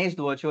called managed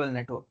virtual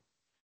network.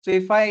 So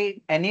if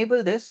I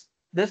enable this,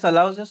 this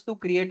allows us to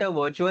create a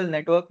virtual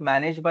network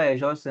managed by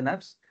Azure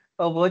Synapse.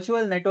 A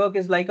virtual network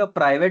is like a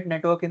private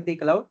network in the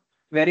cloud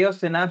where your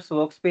Synapse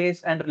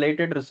workspace and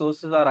related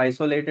resources are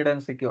isolated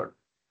and secured.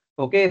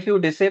 Okay, if you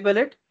disable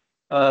it,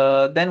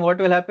 then what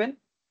will happen?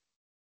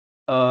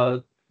 Uh,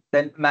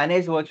 then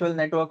managed virtual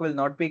network will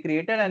not be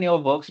created and your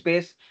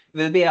workspace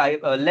will be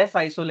less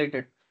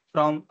isolated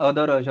from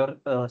other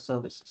Azure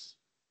services.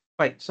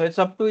 Fine. So it's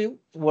up to you,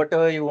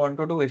 whatever you want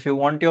to do. If you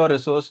want your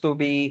resource to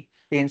be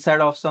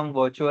inside of some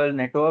virtual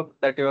network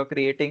that you are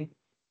creating,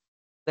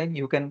 then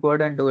you can go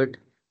ahead and do it.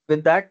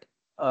 With that,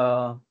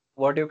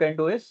 what you can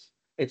do is,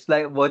 it's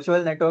like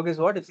virtual network is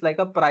what? It's like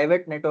a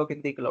private network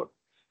in the cloud,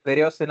 where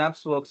your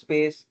Synapse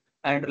workspace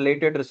and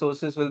related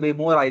resources will be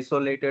more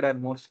isolated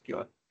and more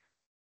secure.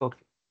 Okay.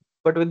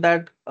 But with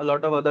that, a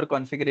lot of other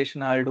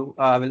configuration I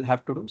will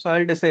have to do. So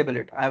I'll disable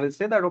it. I will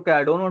say that, okay,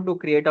 I don't want to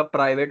create a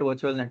private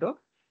virtual network.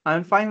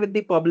 I'm fine with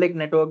the public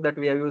network that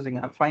we are using.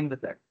 I'm fine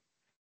with that.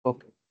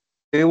 Okay.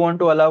 Do you want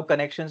to allow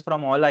connections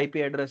from all IP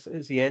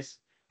addresses? Yes.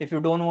 If you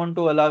don't want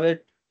to allow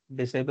it,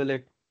 disable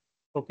it.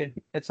 Okay.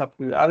 It's up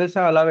to you. I will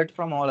say allow it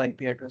from all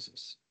IP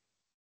addresses.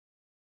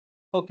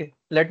 Okay,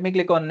 let me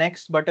click on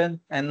next button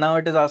and now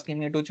it is asking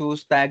me to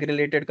choose tag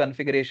related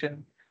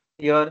configuration.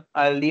 Here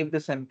I'll leave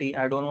this empty.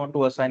 I don't want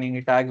to assign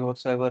any tags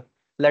whatsoever.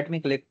 Let me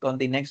click on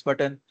the next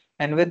button.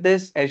 And with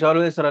this,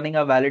 Azure is running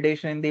a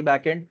validation in the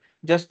backend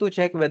just to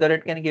check whether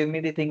it can give me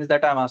the things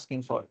that I'm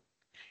asking for.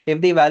 If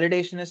the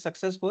validation is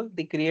successful,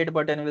 the create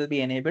button will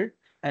be enabled.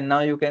 And now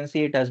you can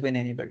see it has been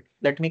enabled.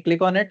 Let me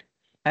click on it.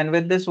 And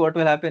with this, what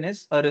will happen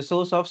is a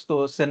resource of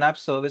store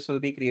Synapse service will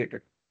be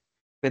created.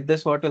 With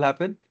this, what will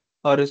happen?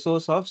 A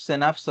resource of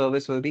Synapse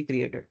service will be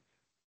created.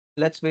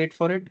 Let's wait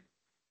for it.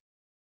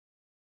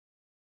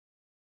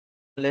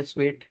 Let's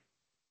wait.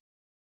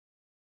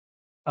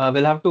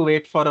 We'll have to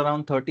wait for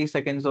around 30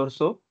 seconds or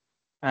so,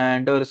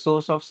 and a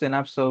resource of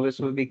Synapse service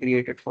will be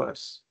created for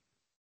us.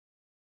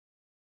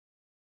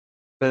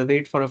 We'll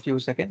wait for a few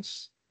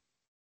seconds.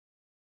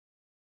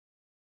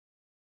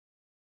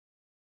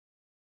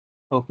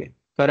 Okay.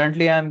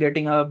 Currently, I'm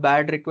getting a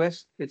bad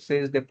request. It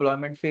says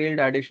deployment failed,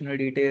 additional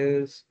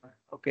details.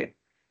 Okay.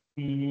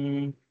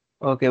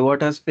 Okay,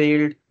 what has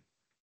failed?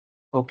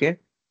 Okay.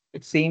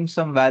 It seems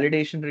some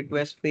validation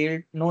request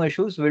failed. No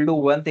issues. We'll do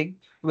one thing.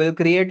 We'll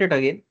create it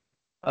again.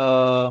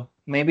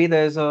 Maybe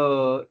there's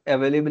a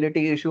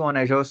availability issue on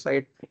Azure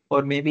side,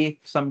 or maybe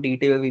some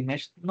detail we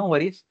missed. No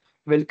worries.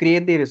 We'll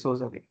create the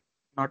resource again.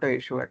 Not an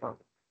issue at all.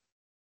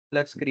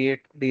 Let's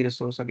create the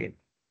resource again.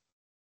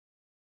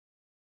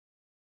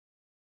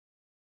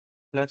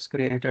 Let's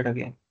create it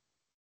again.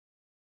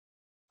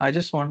 I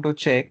just want to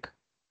check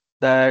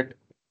that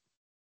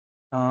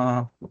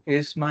uh,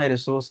 is my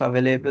resource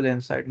available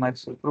inside my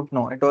group?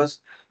 No, it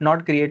was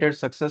not created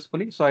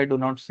successfully, so I do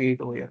not see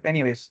it over here.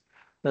 Anyways,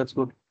 that's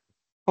good.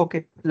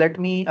 Okay, let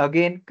me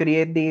again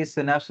create the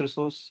Synapse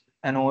resource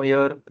and over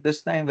here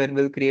this time when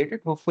we'll create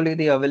it, hopefully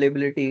the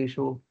availability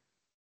issue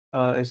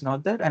is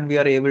not there and we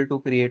are able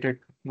to create it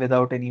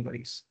without any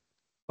worries.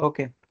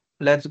 Okay,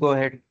 let's go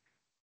ahead.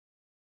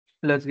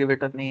 Let's give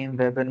it a name,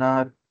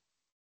 webinar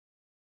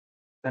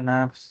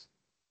Synapse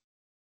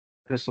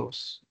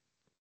resource.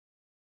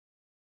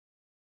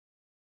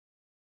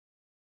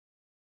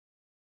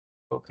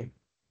 Okay,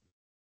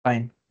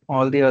 fine.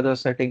 All the other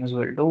settings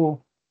will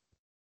do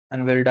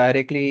and we'll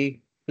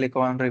directly click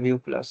on review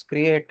plus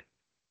create.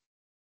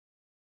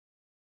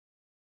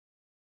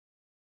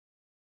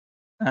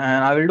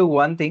 And I will do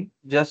one thing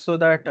just so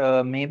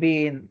that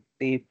maybe in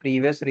the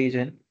previous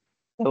region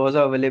there was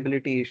a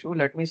availability issue.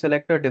 Let me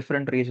select a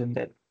different region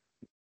then.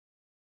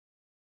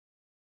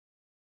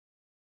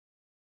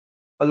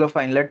 Although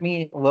fine, let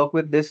me work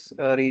with this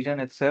region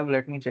itself.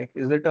 Let me check.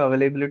 Is it a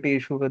availability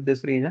issue with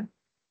this region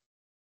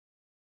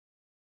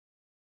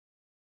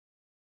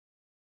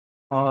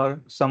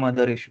or some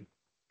other issue?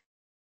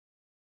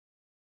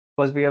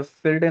 Because we have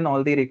filled in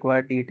all the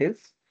required details.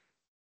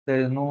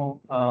 There is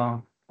no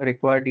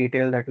required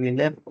detail that we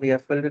left. We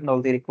have filled in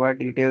all the required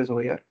details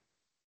over here.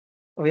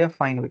 So we are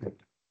fine with it.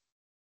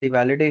 The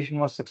validation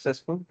was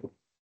successful.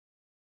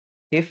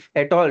 If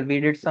at all we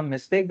did some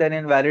mistake, then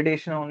in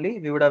validation only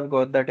we would have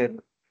got that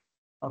error.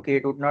 Okay,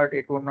 it would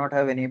not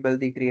have enabled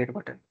the create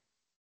button.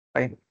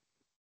 Fine.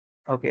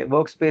 Okay,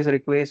 workspace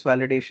request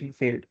validation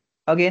failed.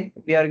 Again,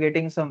 we are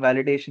getting some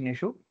validation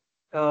issue.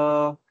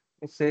 Uh,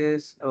 it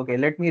says, okay,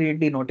 let me read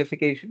the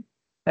notification.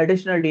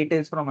 Additional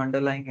details from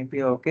underlying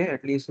API. Okay,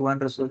 at least one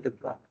resource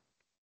deployment.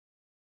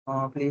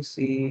 Please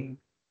see.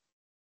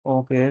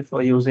 Okay,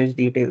 for usage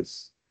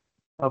details.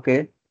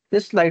 Okay,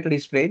 this slightly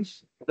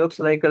strange. Looks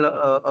like a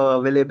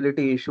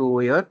availability issue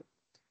over here.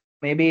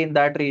 Maybe in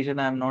that region,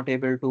 I'm not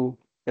able to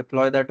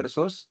deploy that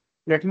resource.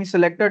 Let me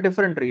select a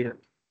different region.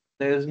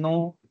 There is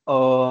no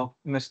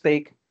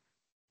mistake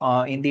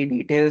in the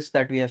details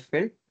that we have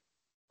filled.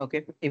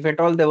 Okay, if at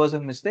all there was a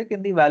mistake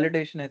in the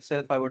validation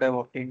itself, I would have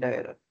obtained the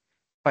error.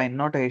 Fine,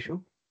 not an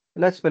issue.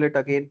 Let's fill it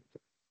again.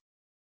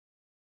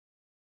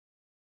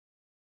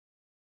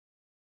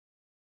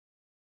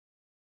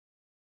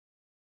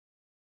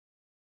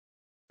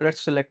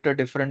 Let's select a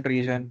different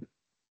region,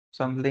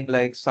 something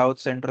like South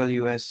Central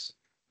US.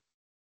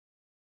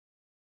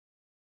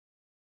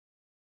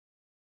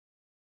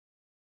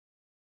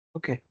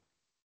 Okay,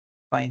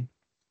 fine.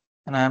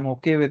 And I'm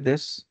okay with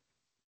this.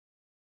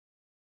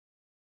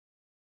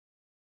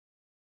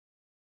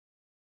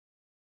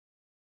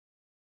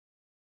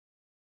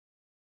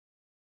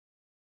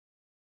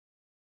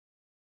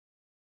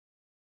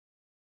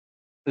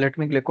 Let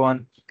me click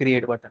on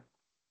create button.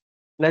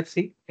 Let's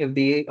see if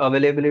the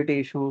availability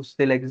issue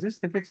still exists.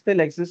 If it still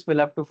exists, we'll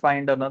have to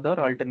find another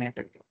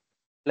alternative.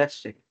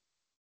 Let's check.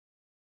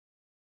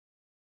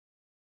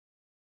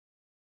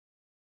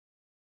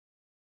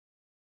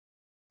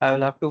 I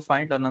will have to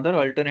find another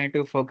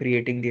alternative for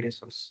creating the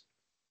resource.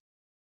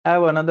 I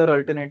have another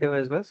alternative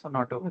as well, so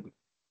not over.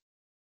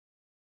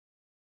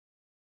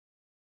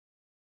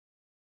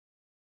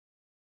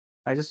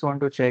 I just want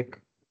to check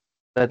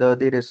whether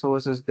the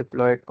resource is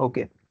deployed.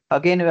 Okay.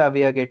 Again,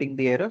 we are getting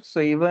the error. So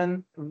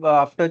even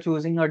after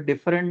choosing a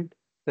different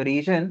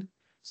region,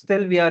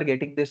 still we are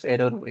getting this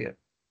error over here.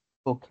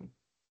 Okay.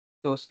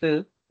 So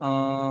still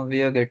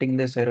we are getting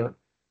this error.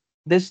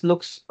 This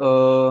looks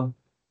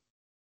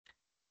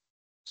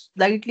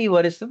slightly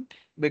worrisome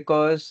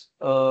because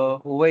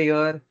over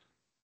here,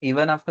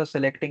 even after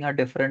selecting a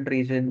different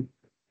region,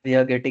 we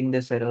are getting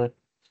this error.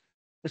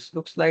 This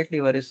looks slightly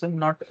worrisome,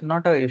 not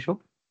a issue.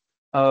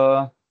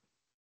 Uh,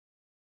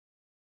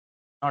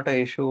 Not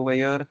a issue over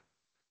here.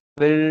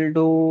 We'll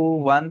do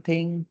one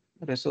thing,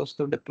 resource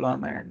to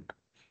deployment.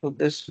 So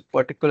this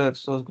particular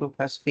resource group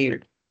has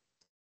failed.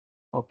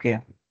 Okay.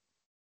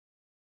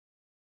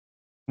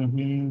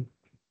 Mm-hmm.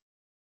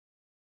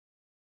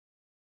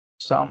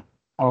 Some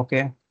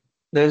okay.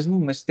 There's no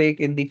mistake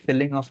in the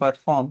filling of our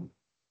form.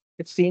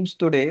 It seems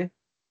today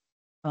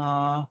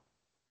uh,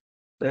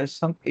 there's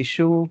some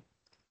issue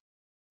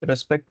with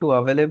respect to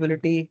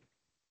availability.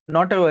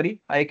 Not a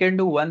worry. I can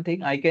do one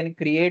thing. I can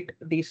create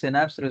the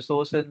Synapse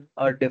resource in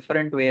a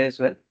different way as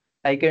well.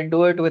 I can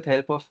do it with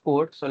help of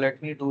code. So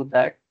let me do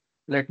that.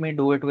 Let me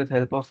do it with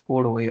help of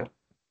code over here.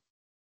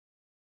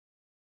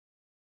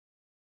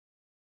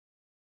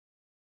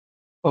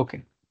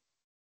 Okay,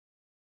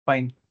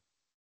 fine.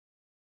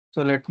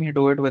 So let me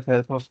do it with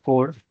help of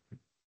code.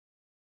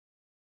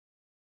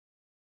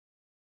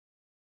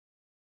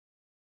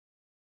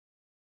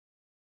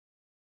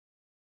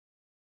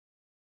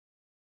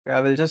 I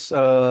will just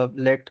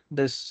let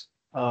this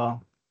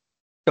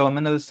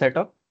terminal set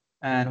up.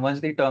 And once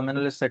the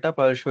terminal is set up,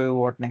 I'll show you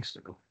what next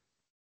to do.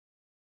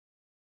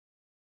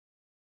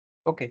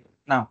 Okay,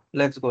 now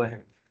let's go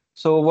ahead.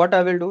 So what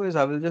I will do is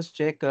I will just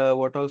check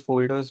what all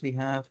folders we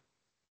have.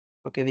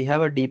 Okay, we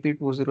have a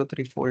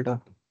DP-203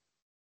 folder.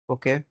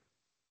 Okay,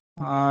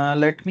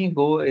 let me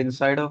go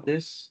inside of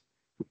this.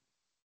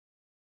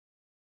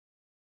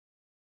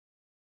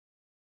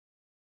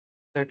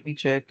 Let me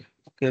check.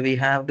 Okay, we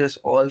have this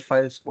all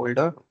files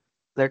folder.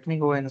 Let me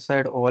go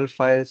inside all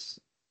files.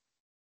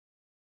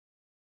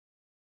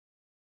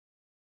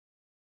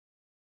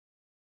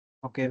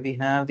 Okay, we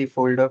have the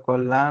folder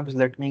called labs.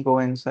 Let me go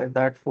inside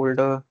that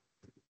folder.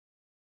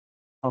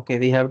 Okay,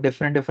 we have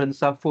different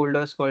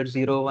subfolders called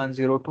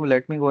 0102.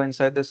 Let me go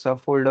inside the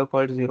subfolder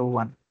called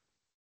 01.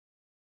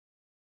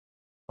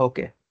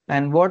 Okay,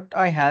 and what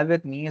I have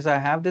with me is I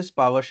have this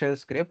PowerShell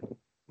script.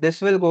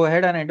 This will go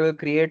ahead and it will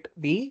create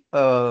the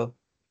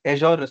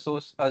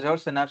Azure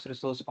Synapse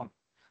resource form.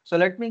 So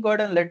let me go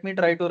ahead and let me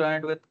try to run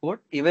it with code.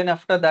 Even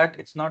after that,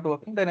 it's not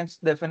working, then it's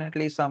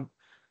definitely some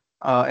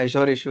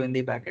Azure issue in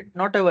the backend.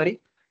 Not a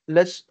worry.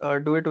 Let's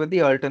do it with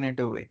the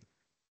alternative way.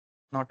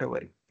 Not a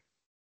worry.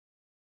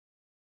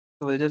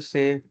 So we'll just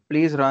say,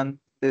 please run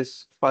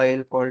this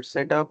file called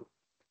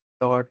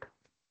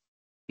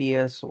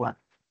setup.ps1.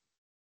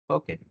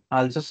 Okay,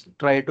 I'll just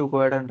try to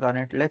go ahead and run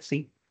it. Let's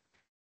see.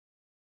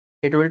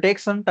 It will take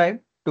some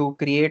time to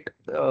create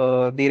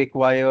the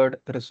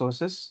required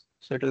resources.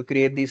 So it will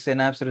create the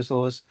Synapse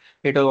resource.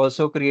 It will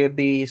also create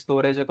the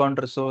storage account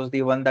resource,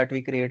 the one that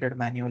we created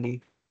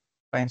manually.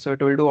 Fine. So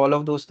it will do all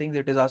of those things.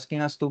 It is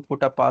asking us to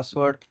put a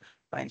password.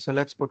 Fine. So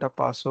let's put a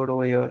password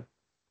over here.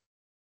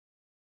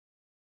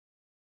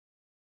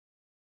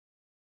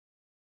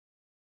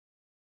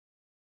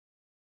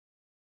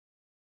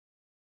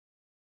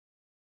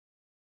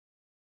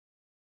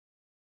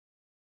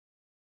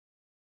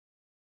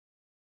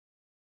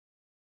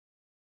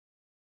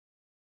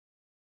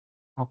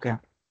 Okay.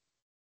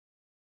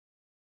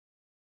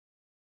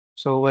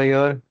 So over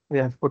here, we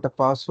have put a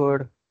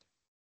password.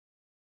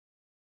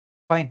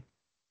 Fine.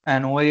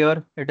 And over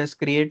here, it is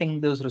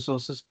creating those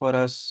resources for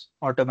us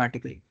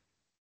automatically.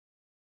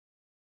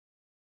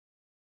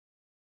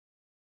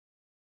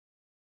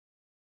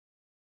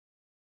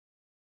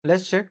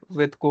 Let's check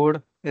with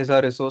code, is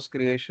our resource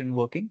creation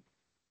working?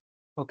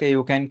 Okay,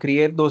 you can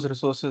create those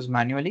resources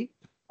manually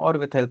or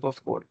with help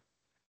of code.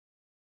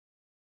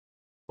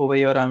 Over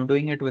here, I'm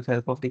doing it with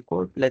help of the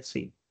code. Let's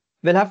see.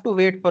 We'll have to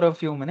wait for a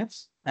few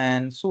minutes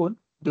and soon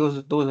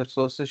those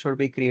resources should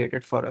be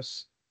created for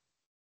us.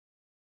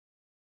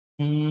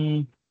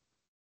 Hmm.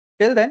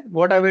 Till then,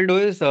 what I will do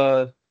is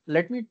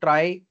let me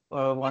try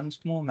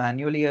once more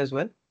manually as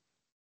well.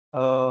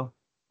 Uh,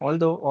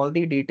 Although all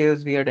the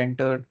details we had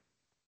entered,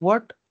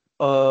 what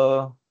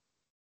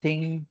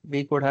thing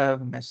we could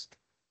have missed?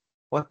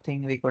 What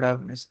thing we could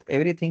have missed?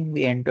 Everything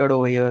we entered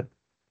over here.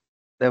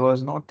 There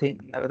was nothing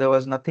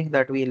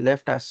that we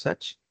left as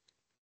such.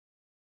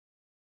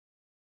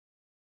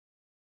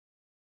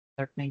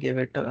 Let me give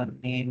it a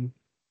name.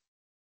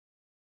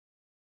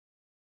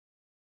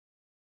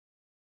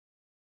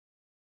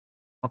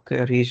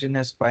 Okay, region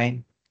is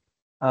fine.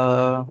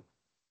 Uh,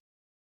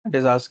 it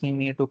is asking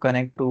me to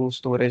connect to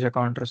storage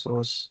account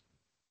resource.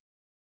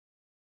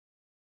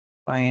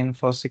 Fine.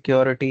 For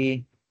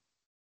security,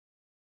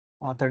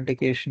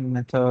 authentication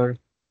method.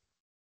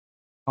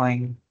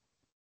 Fine.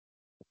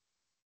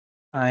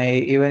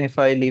 Even if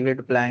I leave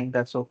it blank,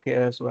 that's okay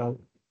as well.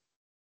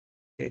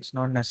 It's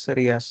not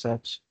necessary as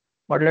such.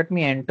 But let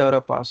me enter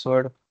a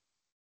password.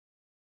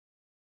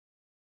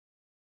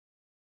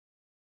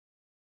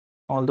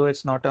 Although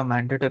it's not a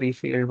mandatory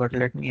field, but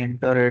let me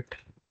enter it.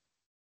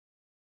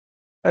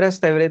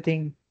 Rest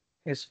everything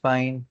is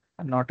fine,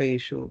 not a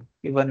issue.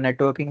 Even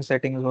networking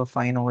settings were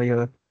fine over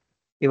here.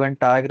 Even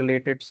tag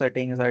related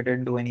settings, I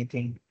didn't do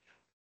anything.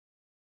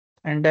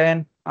 And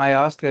then I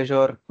asked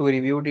Azure to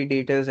review the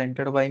details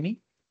entered by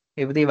me.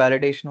 If the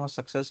validation was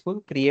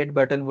successful, create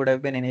button would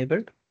have been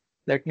enabled.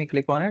 Let me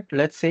click on it.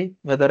 Let's see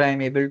whether I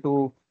am able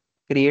to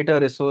create a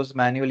resource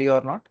manually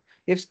or not.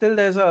 If still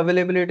there's a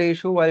availability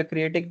issue while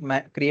creating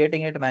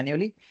it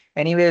manually,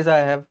 anyways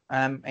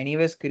I'm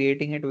anyways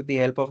creating it with the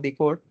help of the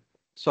code.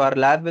 So our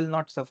lab will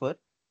not suffer.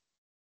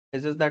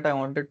 It's just that I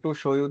wanted to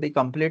show you the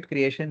complete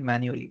creation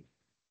manually.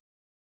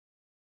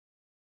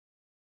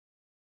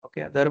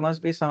 Okay, there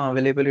must be some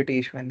availability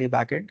issue in the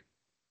backend.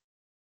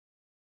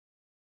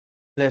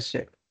 Let's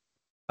check.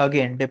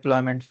 Again,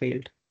 deployment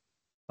failed.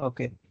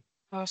 Okay.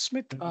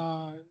 Smith, just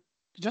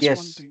one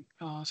Yes. thing.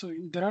 So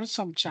there are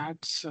some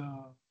chats.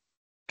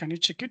 Can you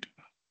check it?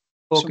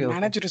 So Okay, okay.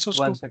 manage resource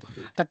One group,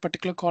 second. that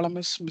particular column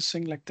is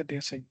missing like that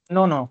they're saying.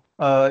 No, no.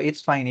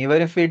 It's fine.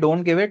 Even if we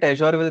don't give it,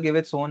 Azure will give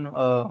its own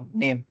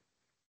name.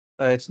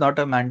 It's not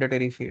a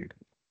mandatory field.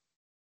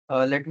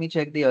 Let me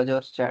check the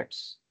Azure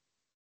chats.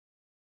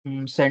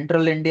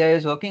 Central India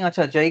is working.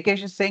 Acha,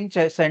 Jaikesh is saying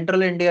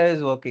Central India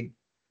is working.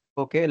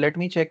 Okay, let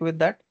me check with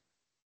that.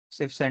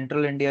 See if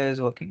Central India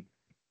is working.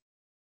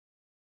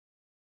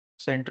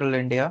 Central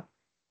India.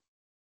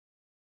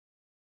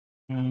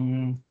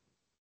 Hmm,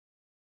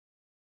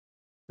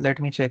 let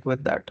me check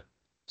with that.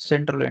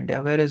 Central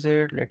India. Where is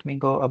it? Let me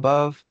go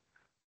above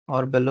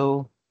or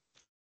below.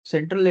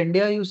 Central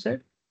India, you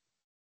said?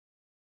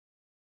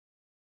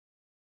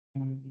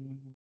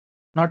 Hmm,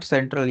 not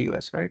Central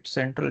US, right?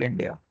 Central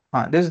India.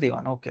 This is the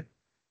one. Okay,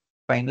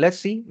 fine. Let's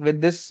see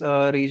with this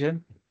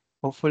region.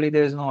 Hopefully,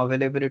 there is no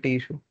availability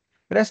issue.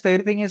 Rest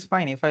everything is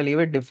fine. If I leave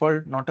it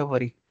default, not a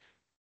worry.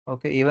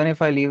 Okay, even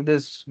if I leave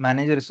this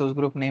manage resource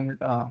group named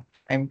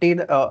empty,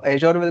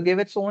 Azure will give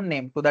its own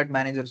name to that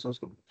manage resource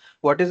group.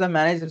 What is a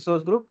managed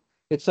resource group?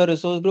 It's a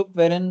resource group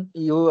wherein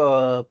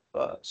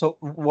so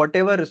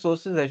whatever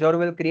resources Azure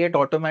will create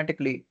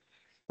automatically.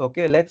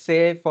 Okay, let's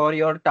say for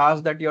your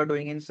task that you're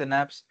doing in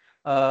Synapse,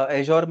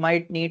 Azure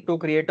might need to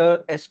create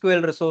a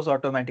SQL resource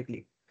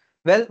automatically.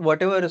 Well,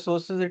 whatever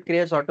resources it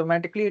creates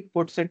automatically, it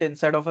puts it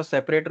inside of a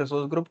separate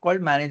resource group called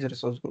manage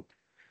resource group.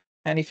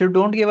 And if you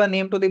don't give a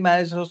name to the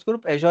managed resource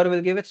group, Azure will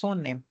give its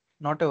own name.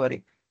 Not a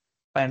worry.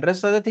 Fine.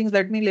 Rest other things,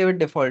 let me leave it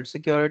default.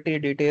 Security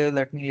details,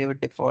 let me leave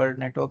it default.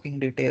 Networking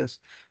details,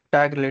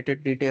 tag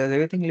related details,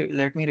 everything,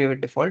 let me leave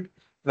it default.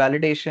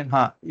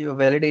 Validation, your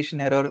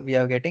validation error we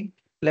are getting.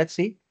 Let's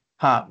see.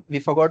 We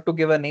forgot to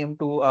give a name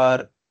to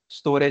our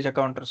storage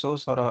account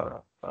resource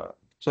or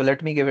so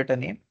let me give it a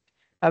name.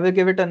 I will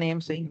give it a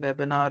name saying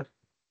webinar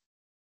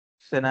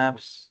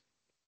synapse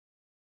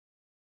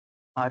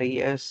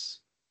res.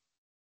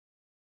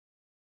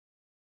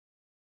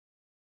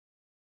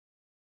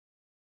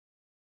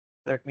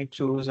 Let me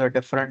choose a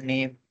different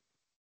name.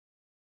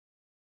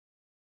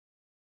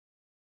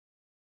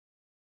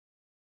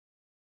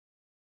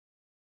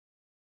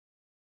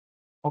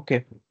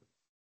 Okay.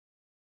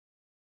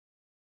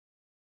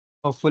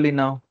 Hopefully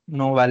now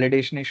no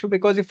validation issue,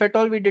 because if at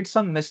all we did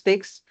some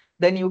mistakes,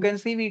 then you can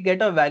see we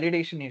get a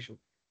validation issue.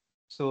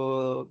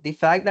 So the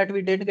fact that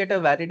we did get a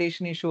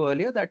validation issue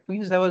earlier, that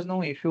means there was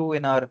no issue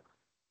in our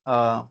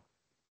uh,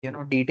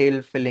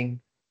 detail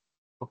filling.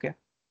 Okay.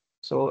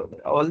 So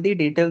all the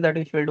details that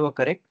we filled were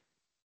correct.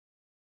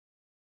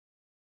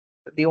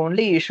 The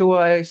only issue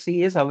I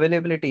see is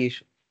availability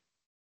issue.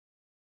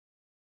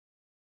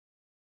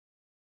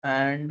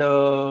 And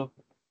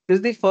this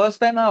is the first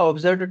time I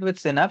observed it with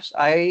Synapse.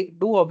 I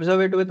do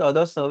observe it with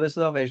other services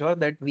of Azure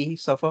that we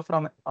suffer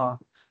from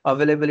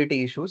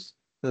availability issues,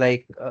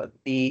 like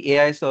the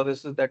AI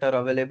services that are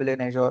available in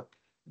Azure.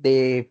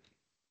 They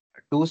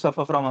do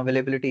suffer from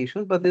availability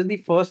issues, but this is the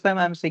first time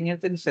I'm seeing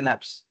it in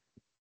Synapse.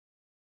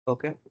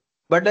 Okay,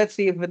 but let's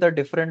see if with a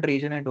different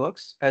region it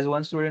works. As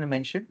one student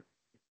mentioned,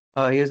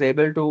 he is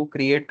able to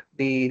create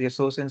the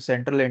resource in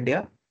Central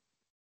India.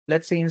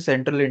 Let's see in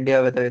Central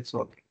India whether it's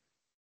working.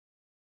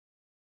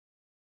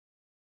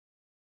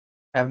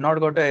 I have not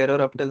got an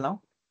error up till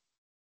now.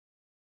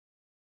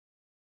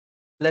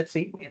 Let's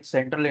see in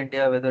Central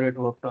India whether it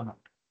worked or not.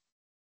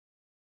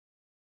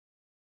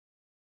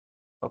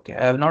 Okay,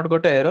 I have not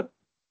got an error.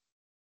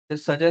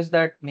 This suggests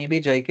that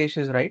maybe Jaikesh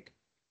is right.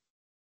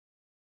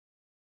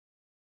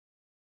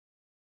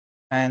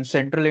 And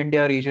Central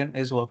India region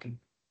is working.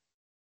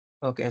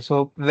 Okay,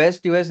 so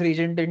West US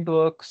region didn't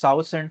work,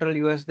 South Central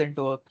US didn't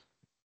work.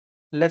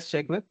 Let's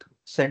check with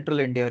Central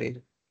India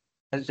region,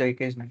 as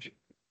Jaikesh mentioned.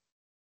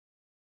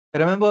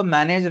 Remember,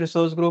 manage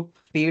resource group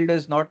field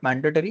is not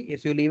mandatory.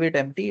 If you leave it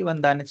empty,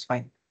 even then it's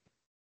fine.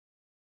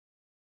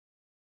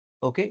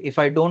 Okay, if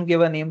I don't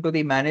give a name to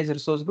the manage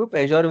resource group,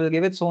 Azure will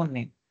give its own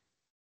name.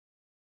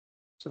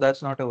 So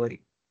that's not a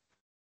worry.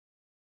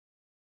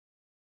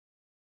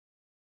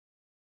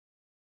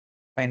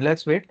 Fine,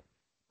 let's wait.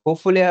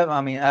 Hopefully,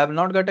 I have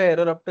not got an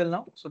error up till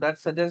now. So that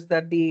suggests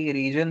that the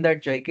region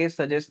that JK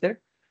suggested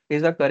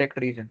is the correct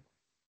region.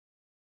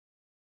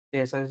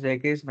 Yes, as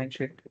JK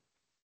mentioned,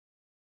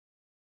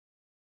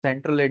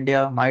 Central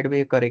India might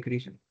be a correct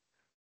region.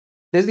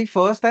 This is the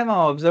first time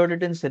I observed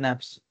it in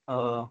Synapse.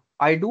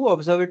 I do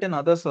observe it in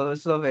other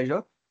services of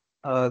Azure,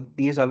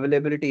 these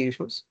availability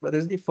issues, but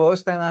this is the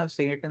first time I've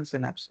seen it in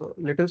Synapse. So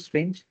little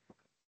strange.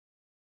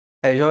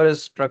 Azure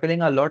is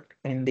struggling a lot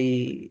in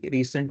the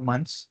recent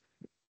months.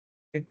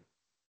 Okay.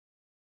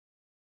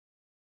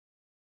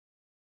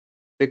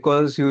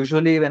 Because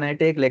usually when I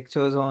take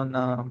lectures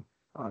on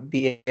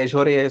the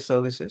Azure AI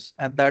services,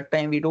 at that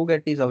time we do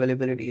get these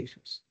availability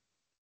issues.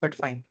 But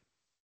fine.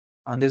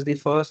 And this is the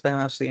first time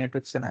I've seen it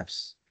with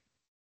Synapse.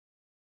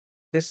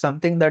 This is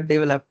something that they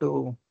will have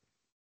to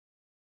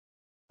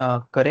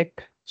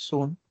correct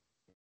soon.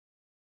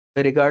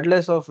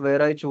 Regardless of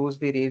where I choose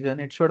the region,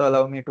 it should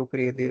allow me to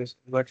create this,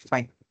 but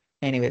fine.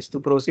 Anyways, to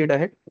proceed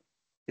ahead,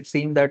 it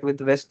seemed that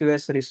with West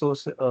US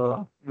resource,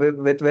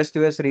 with West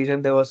US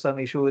region, there was some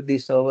issue with the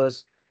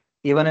servers.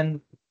 Even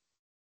in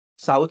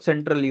South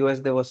Central US,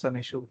 there was some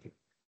issue.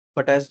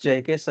 But as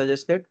JK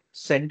suggested,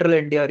 Central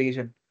India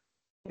region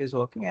is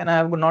working, and I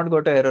have not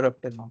got an error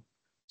up till now.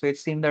 So it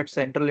seemed that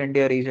Central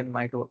India region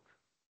might work.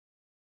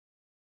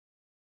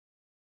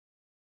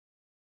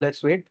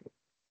 Let's wait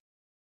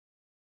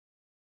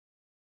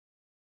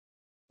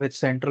with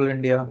Central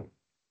India.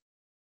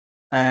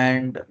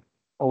 And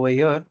over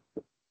here,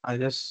 I'll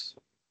just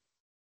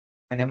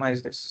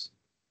minimize this.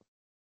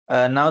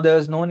 Now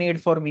there's no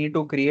need for me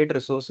to create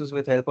resources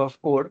with help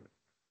of code.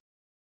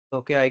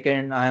 Okay, I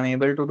am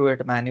able to do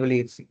it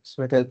manually, it seems.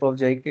 With help of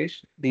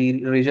Jaikesh,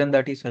 the region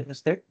that he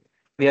suggested,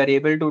 we are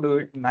able to do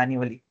it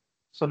manually.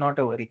 So not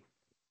a worry.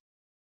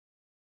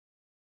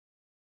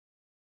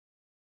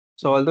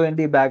 So although in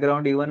the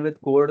background, even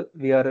with code,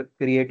 we are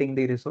creating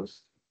the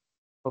resource.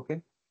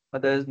 Okay,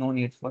 but there is no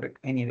need for it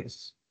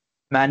anyways.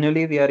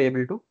 Manually, we are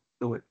able to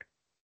do it.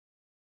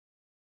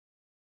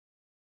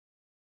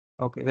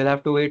 Okay, we'll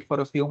have to wait for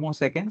a few more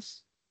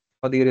seconds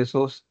for the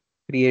resource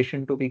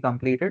creation to be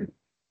completed.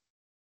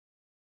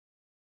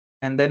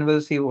 And then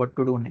we'll see what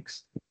to do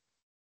next.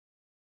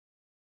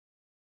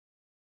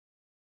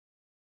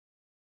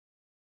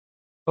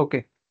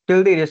 Okay,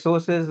 till the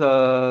resources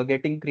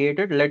getting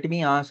created, let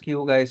me ask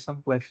you guys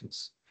some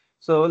questions.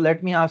 So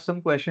let me ask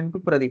some question to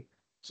Pradeep.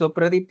 So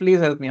Pradeep, please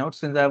help me out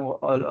since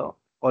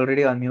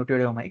already unmuted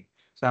your mic.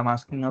 So I'm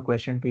asking a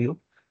question to you.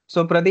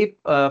 So Pradeep,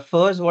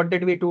 first, what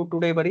did we do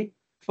today, buddy?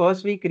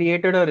 First, we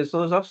created a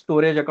resource of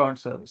storage account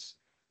service.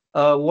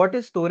 What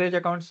is storage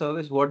account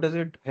service? What does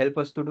it help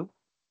us to do?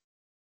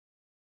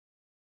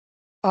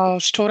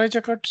 Storage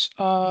accounts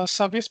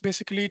service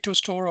basically to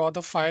store all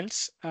the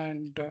files,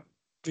 and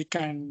we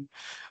can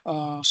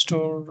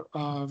store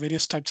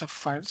various types of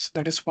files.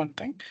 That is one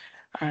thing,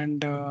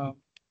 and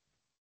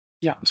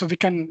yeah, so we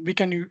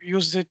can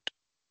use it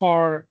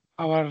for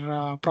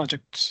our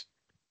projects.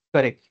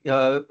 Correct.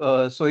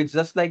 So it's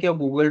just like your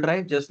Google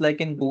Drive. Just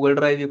like in Google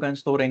Drive, you can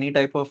store any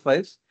type of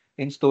files.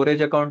 In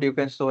storage account, you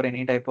can store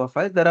any type of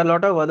files. There are a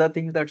lot of other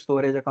things that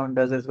storage account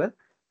does as well,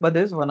 but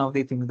this is one of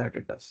the things that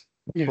it does.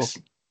 Yes.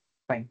 Okay,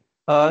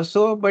 fine.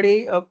 So,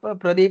 buddy,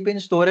 Pradeep, in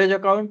storage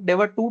account, there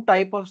were two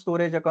type of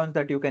storage accounts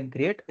that you can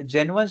create: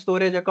 Gen 1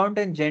 storage account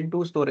and Gen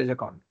 2 storage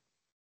account.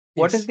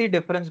 What is Yes. the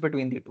difference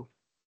between the two?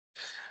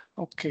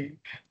 Okay.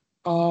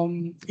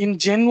 In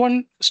Gen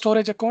 1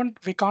 storage account,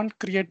 we can't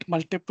create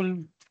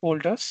multiple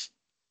folders,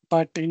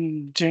 but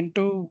in Gen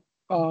 2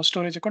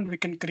 storage account, we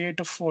can create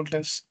a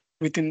folders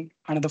within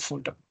another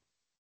folder.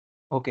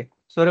 Okay.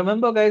 So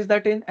remember guys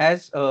that in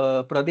as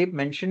Pradeep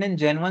mentioned in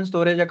Gen 1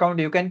 storage account,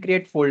 you can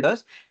create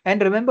folders.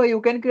 And remember, you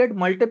can create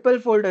multiple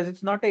folders.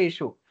 It's not a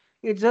issue.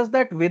 It's just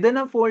that within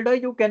a folder,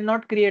 you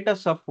cannot create a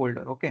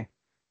subfolder. Okay.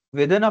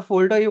 Within a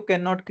folder, you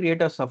cannot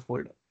create a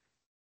subfolder.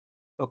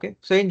 Okay.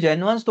 So in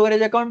Gen 1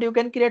 storage account, you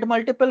can create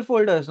multiple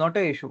folders, not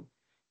a issue.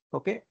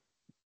 Okay.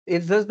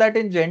 It's just that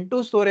in Gen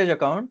 2 storage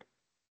account,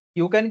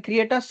 you can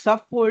create a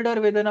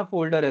subfolder within a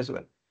folder as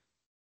well.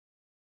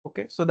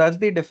 Okay, so that's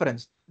the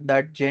difference.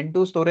 That Gen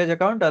 2 storage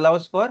account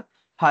allows for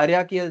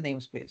hierarchical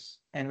namespace.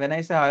 And when I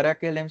say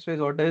hierarchical namespace,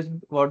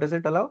 what does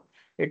it allow?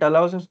 It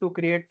allows us to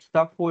create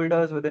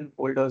subfolders within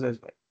folders as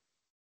well.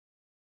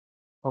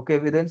 Okay,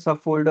 within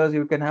subfolders,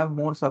 you can have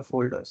more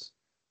subfolders.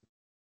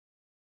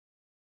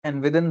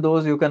 And within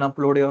those, you can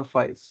upload your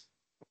files.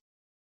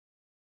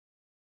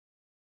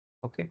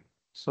 Okay,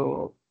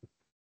 so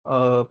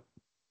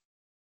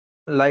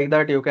like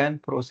that you can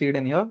proceed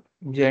in your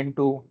Gen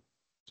 2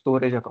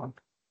 storage account.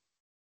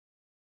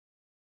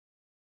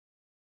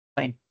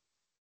 Fine.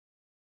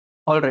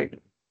 All right.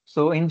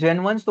 So in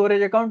Gen 1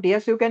 storage account,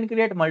 yes, you can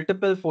create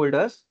multiple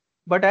folders,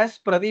 but as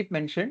Pradeep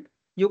mentioned,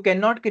 you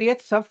cannot create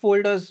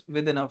subfolders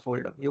within a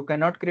folder. You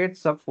cannot create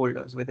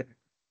subfolders within it.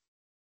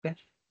 Okay.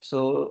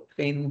 So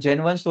in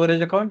Gen 1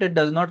 storage account, it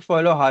does not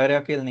follow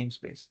hierarchical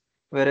namespace.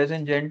 Whereas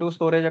in Gen 2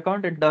 storage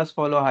account, it does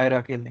follow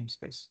hierarchical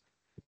namespace.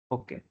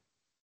 Okay.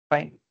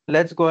 Fine.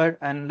 Let's go ahead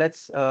and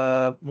let's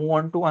move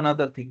on to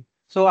another thing.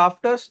 So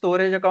after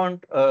storage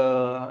account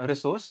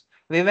resource,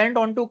 we went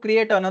on to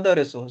create another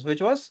resource,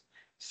 which was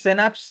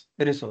Synapse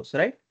resource,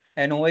 right?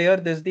 And over here,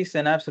 this is the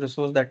Synapse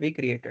resource that we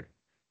created.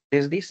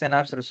 This is the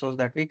Synapse resource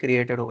that we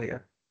created over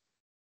here.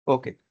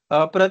 Okay.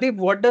 Pradeep,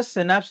 what does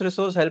Synapse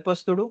resource help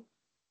us to do?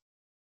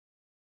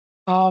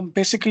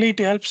 Basically, it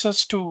helps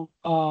us to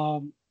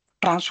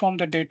transform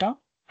the data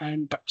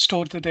and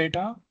store the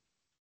data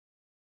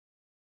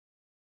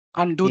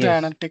and do the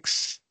Yes.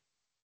 analytics.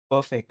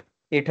 Perfect.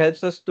 It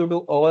helps us to do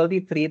all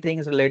the three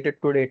things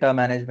related to data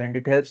management.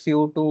 It helps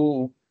you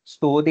to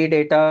store the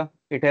data.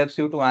 It helps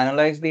you to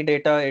analyze the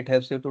data. It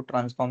helps you to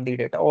transform the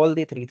data. All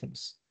the three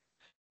things.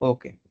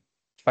 Okay,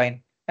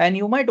 fine. And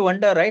you might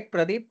wonder, right,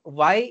 Pradeep,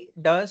 why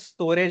does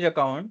storage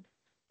account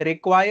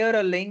require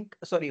a link?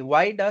 Sorry,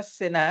 why does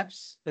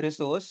Synapse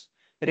resource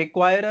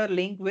require a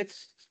link with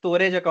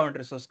storage account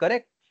resource?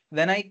 Correct.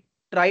 When I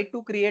try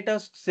to create a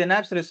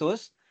Synapse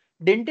resource,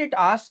 didn't it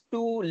ask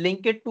to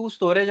link it to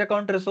storage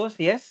account resource?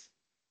 Yes.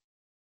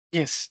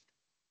 Yes.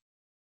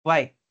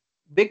 Why?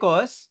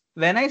 Because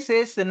when I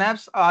say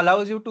Synapse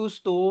allows you to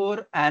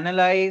store,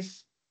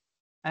 analyze,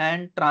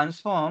 and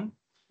transform.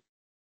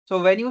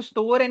 So when you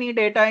store any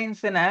data in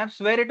Synapse,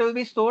 where it will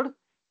be stored?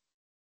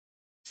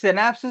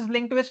 Synapse is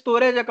linked with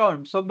storage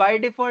account. So by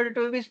default, it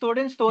will be stored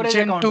in storage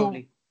Gen account 2.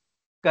 only.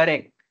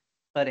 Correct.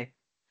 Correct.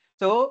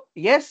 So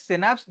yes,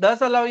 Synapse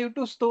does allow you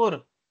to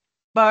store.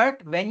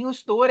 But when you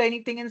store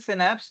anything in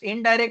Synapse,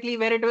 indirectly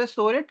where it will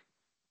store it?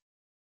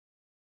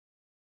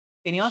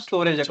 In your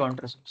storage Storage account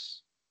account.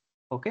 resource.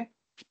 Okay,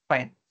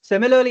 fine.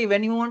 Similarly,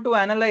 when you want to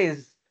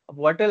analyze,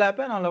 what will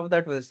happen? All of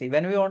that we'll see.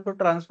 When we want to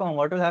transform,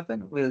 what will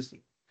happen? We'll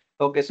see.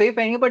 Okay, so if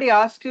anybody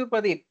asks you,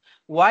 Pradeep,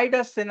 why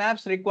does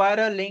Synapse require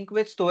a link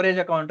with storage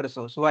account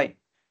resource? Why?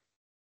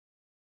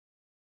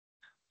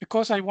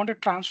 Because I want to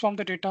transform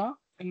the data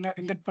in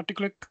that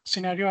particular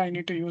scenario, I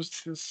need to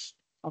use this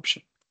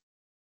option.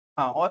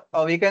 Or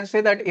we can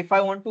say that if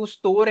I want to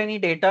store any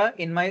data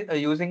in my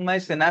using my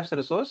Synapse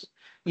resource,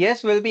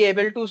 yes, we'll be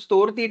able to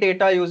store the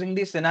data using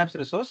the Synapse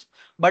resource,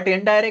 but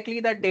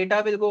indirectly that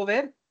data will go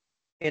where?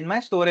 In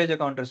my storage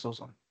account resource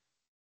only.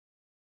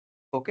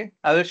 Okay,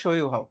 I will show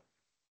you how.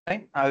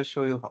 Fine, I will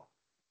show you how.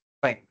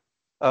 Fine.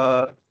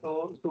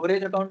 So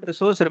storage account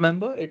resource,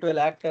 remember, it will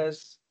act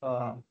as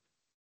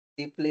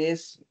the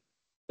place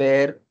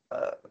where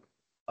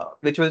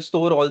which will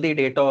store all the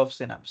data of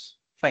Synapse.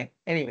 Fine.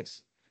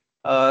 Anyways,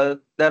 there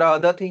are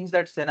other things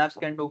that Synapse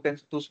can do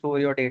to store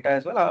your data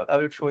as well. I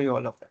will show you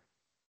all of that.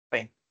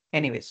 Fine.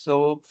 Anyways,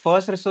 so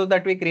first resource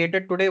that we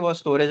created today was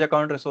storage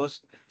account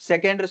resource.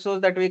 Second resource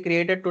that we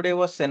created today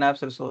was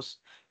Synapse resource.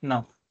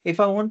 Now, if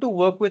I want to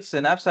work with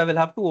Synapse, I will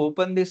have to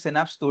open the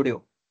Synapse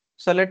Studio.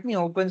 So let me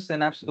open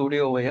Synapse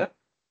Studio over here.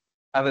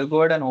 I will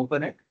go ahead and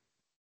open it.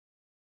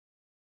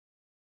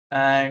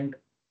 And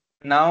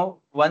now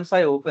once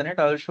I open it,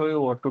 I will show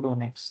you what to do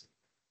next.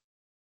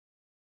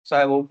 So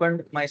I've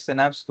opened my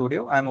Synapse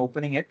Studio. I'm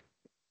opening it.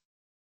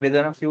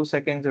 Within a few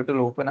seconds, it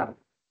will open up.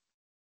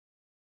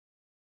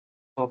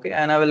 Okay,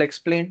 and I will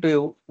explain to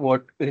you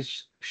what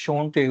is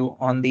shown to you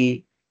on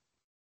the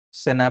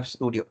Synapse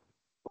Studio.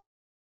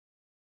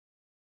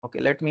 Okay,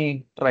 let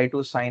me try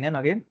to sign in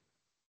again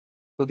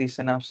to the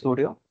Synapse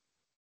Studio.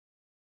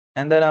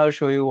 And then I'll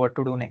show you what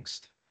to do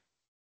next.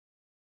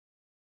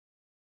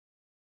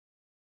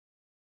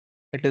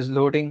 It is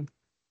loading.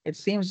 It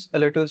seems a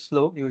little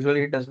slow.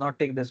 Usually it does not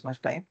take this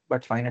much time,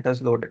 but fine, it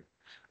has loaded.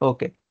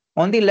 Okay.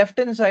 On the left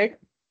hand side,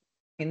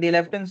 in the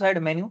left hand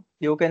side menu,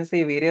 you can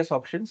see various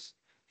options.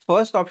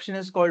 First option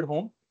is called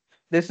Home.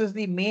 This is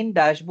the main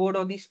dashboard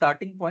or the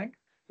starting point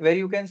where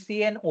you can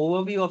see an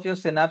overview of your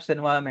Synapse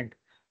environment,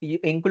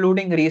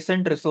 including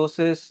recent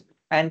resources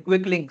and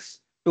quick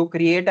links to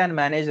create and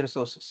manage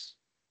resources.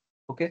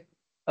 Okay.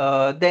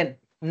 Then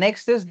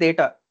next is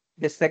data.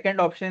 The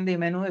second option in the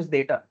menu is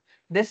data.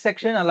 This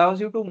section allows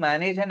you to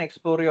manage and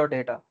explore your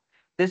data.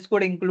 This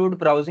could include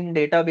browsing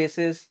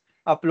databases,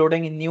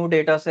 uploading in new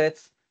data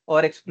sets,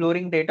 or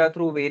exploring data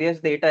through various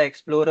data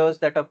explorers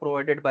that are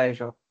provided by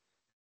Azure.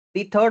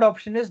 The third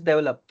option is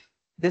develop.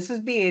 This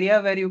is the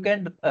area where you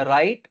can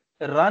write,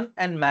 run,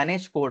 and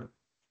manage code.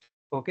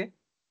 Okay.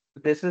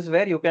 This is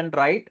where you can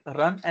write,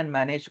 run, and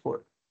manage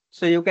code.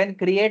 So you can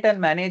create and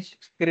manage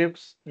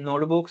scripts,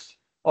 notebooks,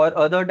 or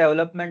other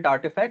development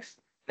artifacts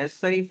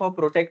necessary for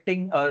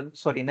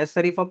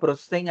necessary for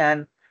processing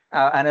and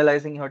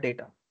analyzing your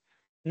data.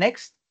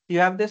 Next, you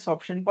have this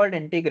option called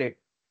integrate.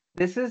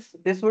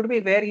 This would be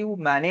where you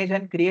manage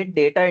and create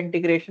data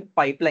integration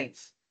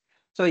pipelines.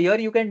 So here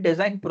you can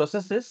design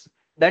processes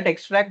that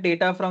extract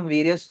data from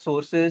various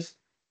sources,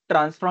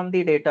 transform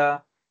the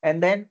data,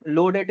 and then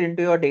load it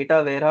into your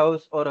data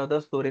warehouse or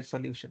other storage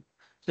solution.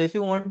 So if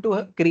you want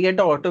to create an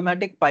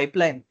automatic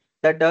pipeline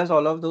that does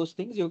all of those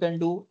things, you can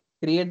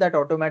create that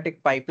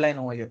automatic pipeline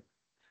over here.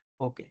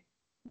 Okay.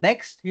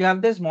 Next, you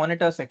have this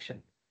monitor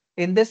section.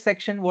 In this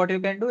section, what you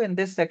can do in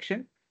this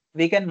section,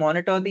 we can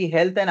monitor the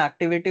health and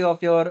activity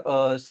of your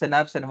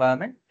Synapse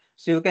environment.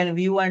 So you can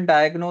view and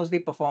diagnose the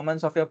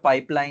performance of your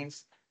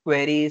pipelines,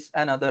 queries,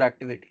 and other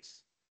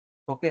activities.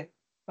 Okay.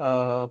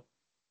 Uh,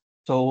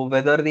 so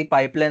whether the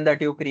pipeline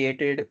that you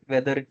created,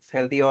 whether it's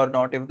healthy or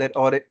not, if there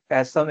or it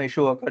has some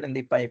issue occurred in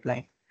the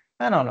pipeline,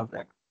 and all of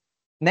that.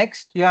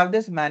 Next, you have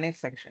this manage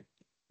section.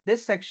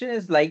 This section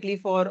is likely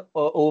for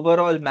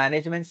overall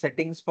management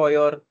settings for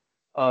your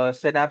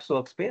Synapse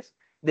workspace.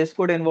 This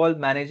could involve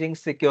managing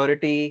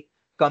security,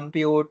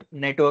 compute,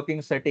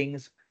 networking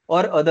settings,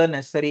 or other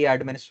necessary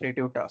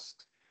administrative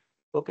tasks.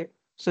 Okay.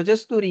 So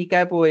just to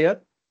recap over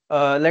here,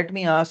 let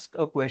me ask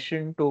a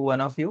question to one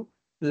of you.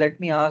 Let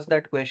me ask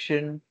that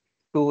question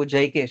to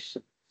Jaikesh.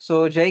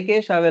 So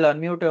Jaikesh, I will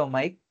unmute your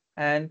mic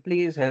and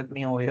please help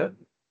me over here.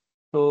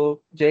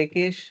 So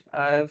Jaikesh,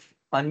 I've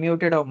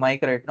unmuted our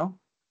mic right now.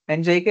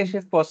 And Jaikesh,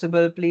 if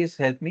possible, please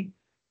help me.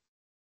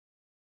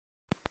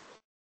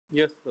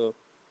 Yes,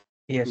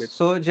 Yes. Amit.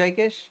 So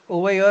Jaikesh,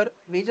 over here,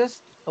 we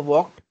just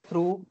walked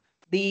through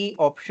the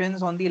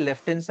options on the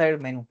left-hand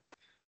side menu.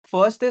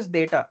 First is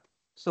data.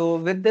 So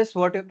with this,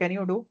 can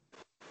you do?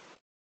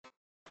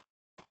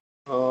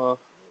 Uh,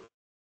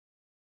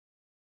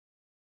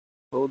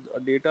 so the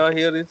data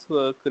here is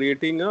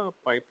creating a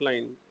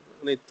pipeline.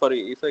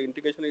 Sorry, it's a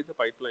integration is a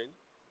pipeline.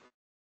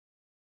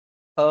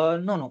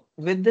 No.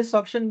 With this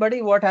option,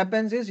 buddy, what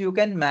happens is you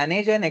can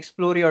manage and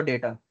explore your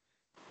data.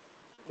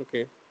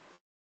 Okay.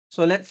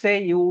 So let's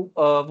say you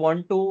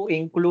want to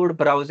include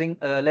browsing.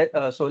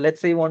 So let's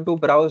say you want to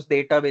browse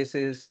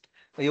databases.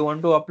 You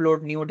want to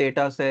upload new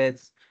data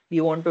sets.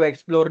 You want to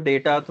explore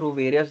data through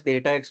various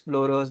data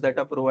explorers that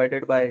are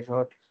provided by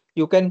Azure.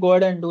 You can go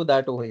ahead and do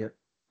that over here.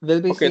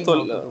 We'll be Okay. seeing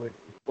how to do it.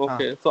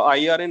 Okay. So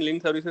IR and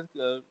link services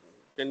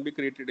can be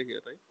created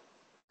here, right?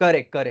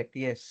 Correct.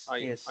 Yes.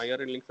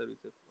 IR and link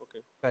services.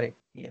 Okay. Correct.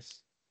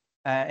 Yes.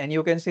 And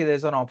you can see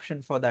there's an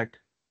option for that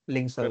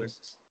link Correct.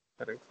 services.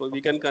 Correct. So we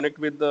Okay. can connect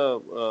with the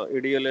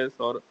ADLS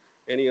or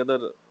any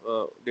other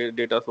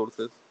data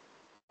sources.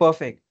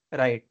 Perfect.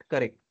 Right.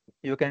 Correct.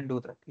 You can do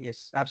that.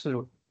 Yes,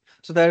 absolutely.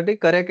 So that is the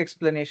correct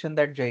explanation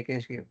that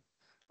Jaikesh gave.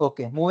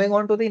 Okay. Moving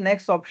on to the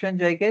next option,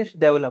 Jaikesh,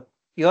 develop.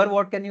 Here,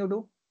 what can you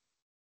do?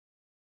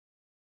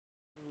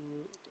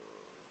 Mm,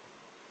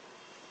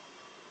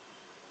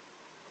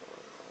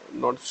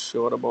 Not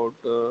sure about.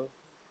 So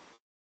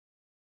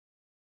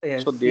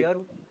Yes.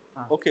 data.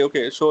 Ah,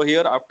 Okay. So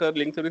here after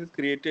link service is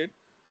created,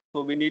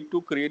 so we need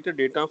to create a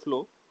data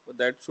flow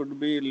that should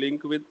be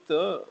linked with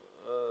the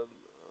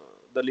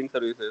link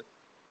services.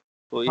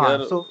 So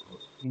here, so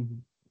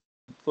mhm,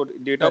 so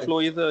data correct. flow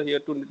is here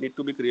to need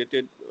to be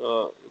created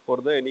for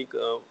the any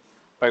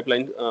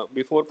pipeline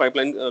before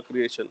pipeline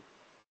creation.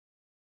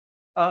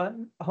 Uh,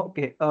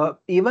 okay.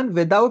 Even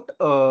without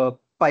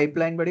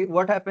pipeline, buddy,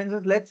 what happens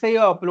is let's say you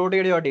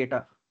uploaded your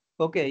data.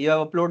 Okay, you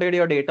have uploaded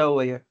your data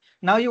over here.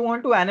 Now you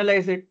want to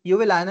analyze it. You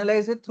will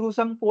analyze it through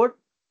some code,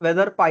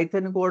 whether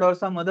Python code or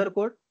some other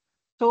code.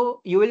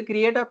 So you will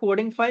create a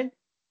coding file,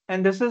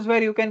 and this is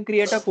where you can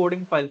create a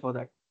coding file for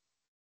that.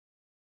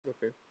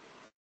 Okay.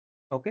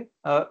 Okay.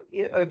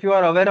 If you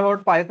are aware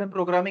about Python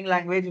programming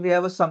language, we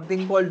have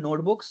something called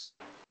notebooks,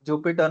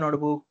 Jupyter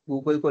notebook,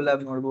 Google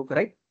Colab notebook,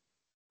 right?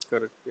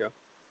 Correct. Yeah.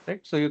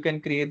 Right. So you can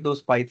create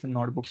those Python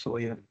notebooks over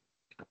here.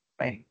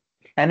 Fine.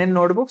 And in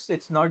notebooks,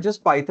 it's not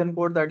just Python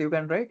code that you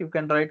can write. You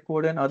can write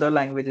code in other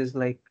languages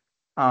like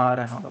R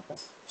and all of that.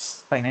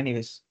 Fine.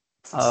 Anyways,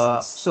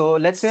 so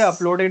let's say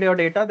uploaded your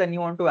data, then you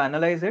want to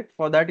analyze it.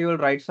 For that, you will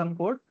write some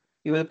code.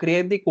 You will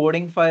create the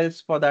coding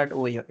files for that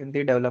over here in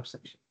the develop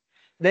section.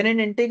 Then in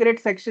integrate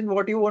section,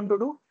 what you want to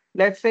do?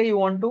 Let's say you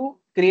want to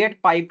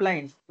create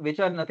pipelines, which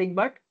are nothing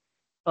but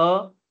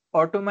a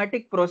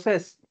automatic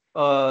process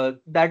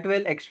that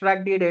will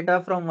extract the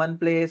data from one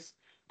place,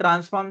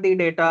 transform the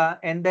data,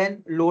 and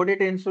then load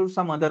it into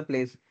some other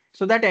place.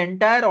 So that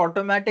entire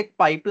automatic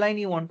pipeline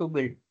you want to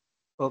build.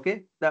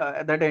 Okay,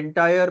 that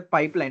entire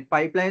pipeline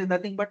is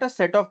nothing but a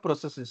set of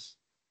processes.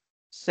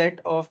 Set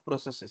of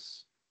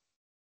processes.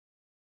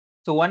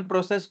 So one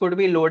process could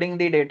be loading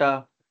the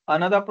data.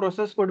 Another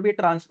process could be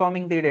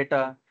transforming the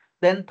data.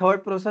 Then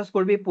third process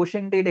could be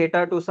pushing the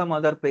data to some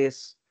other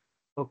place.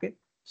 Okay.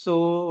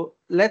 So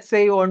let's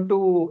say you want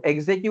to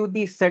execute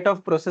the set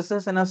of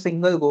processes in a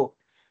single go.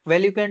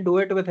 Well, you can do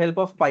it with help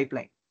of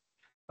pipeline.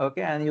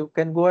 Okay. And you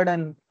can go ahead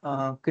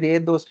and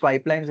create those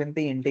pipelines in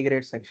the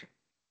integrate section.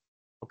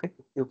 Okay.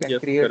 You can Yes.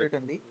 create it Correct.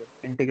 in the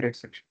integrate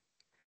section.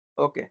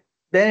 Okay.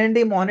 Then in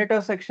the monitor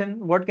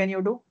section, what can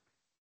you do?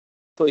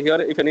 So here,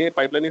 if any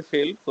pipeline is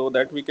failed, so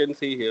that we can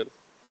see here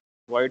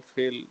why it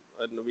failed,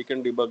 and we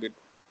can debug it.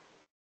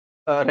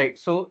 Right.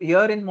 So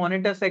here in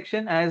monitor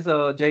section, as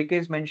JK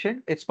has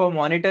mentioned, it's for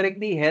monitoring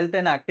the health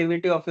and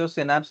activity of your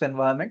Synapse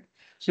environment.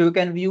 So you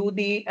can view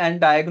the and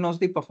diagnose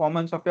the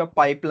performance of your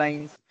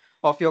pipelines,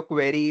 of your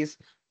queries,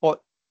 or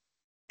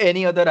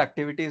any other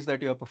activities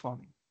that you're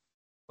performing.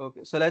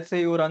 Okay. So let's say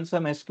you run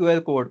some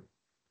SQL code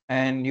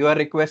and you are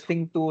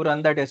requesting to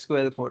run that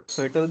SQL code.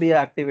 So it will be an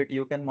activity.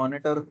 You can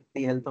monitor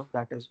the health of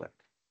that as well.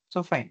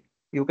 So fine.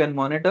 You can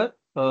monitor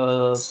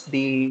you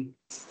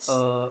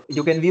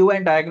can view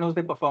and diagnose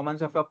the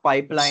performance of your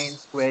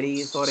pipelines,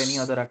 queries, or any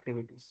other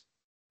activities.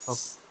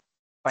 Okay,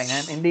 fine.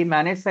 And in the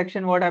manage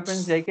section, what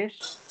happens,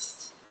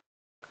 Jaikesh?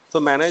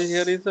 So manage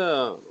here is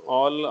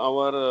all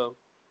our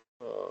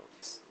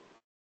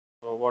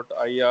what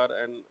IR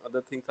and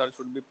other things are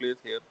should be placed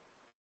here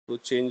to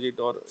change it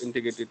or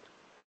integrate it.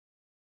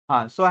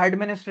 So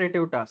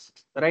administrative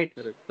tasks, right?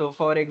 Correct. So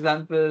for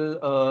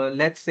example,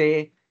 let's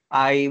say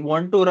I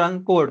want to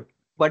run code,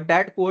 but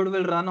that code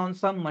will run on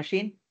some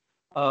machine.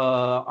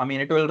 I mean,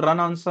 it will run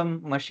on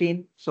some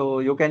machine. So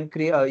you can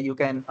create, you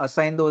can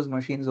assign those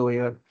machines over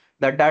here.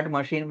 That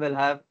machine will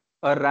have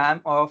a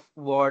RAM of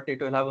what,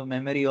 it will have a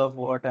memory of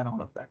what, and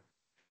all of that.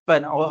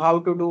 But how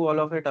to do all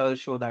of it, I will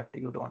show that to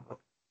you. Don't worry.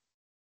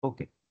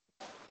 Okay.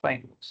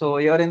 Fine. So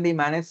you're in the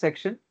manage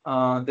section.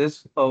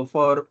 This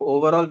for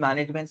overall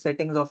management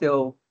settings of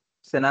your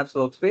Synapse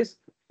workspace.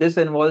 This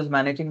involves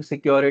managing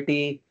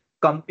security,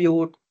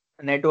 compute,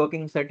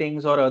 networking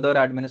settings, or other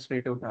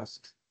administrative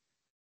tasks.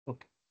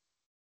 Okay,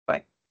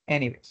 fine.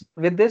 Anyways,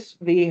 with this,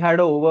 we had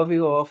an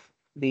overview of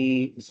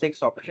the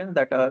 6 options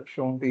that are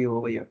shown to you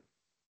over here.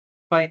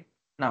 Fine.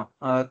 Now,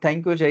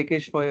 thank you,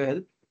 Jaikesh, for your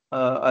help.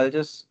 I'll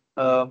just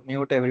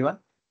mute everyone.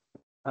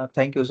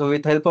 Thank you. So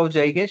with help of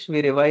Jaikesh,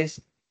 we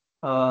revised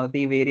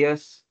the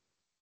various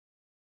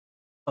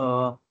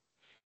uh,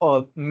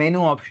 menu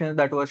options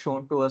that were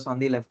shown to us on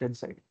the left hand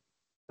side.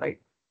 Right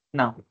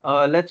now,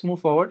 let's move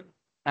forward.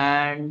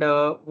 And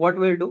what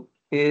we'll do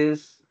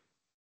is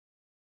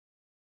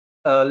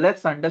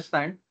let's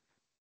understand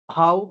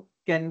how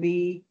can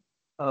we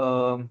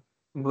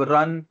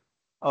run,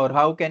 or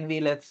how can we,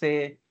 let's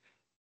say,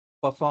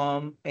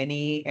 perform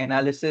any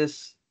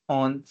analysis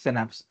on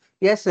Synapse.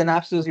 Yes,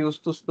 Synapse is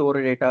used to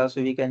store data,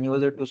 so we can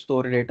use it to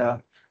store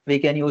data. We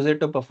can use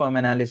it to perform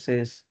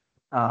analysis,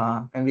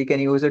 and we can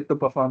use it to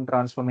perform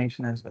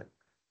transformation as well.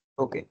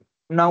 Okay.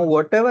 Now,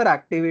 whatever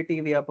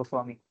activity we are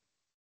performing,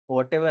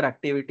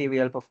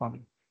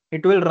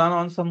 it will run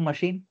on some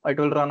machine, it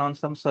will run on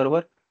some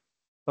server.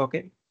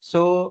 Okay.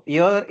 So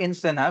here in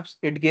Synapse,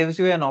 it gives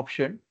you an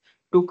option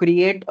to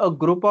create a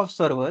group of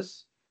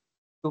servers,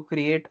 called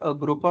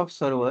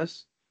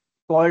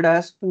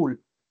as pool.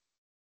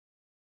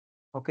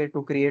 Okay.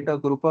 To create a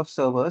group of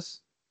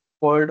servers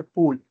called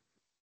pool.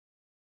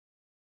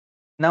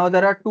 Now,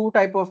 there are two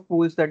type of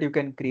pools that you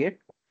can create.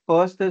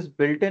 First is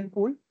built-in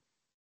pool.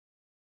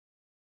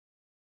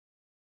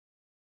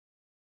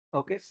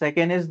 Okay.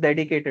 Second is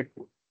dedicated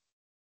pool.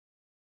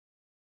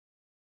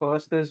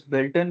 First is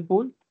built-in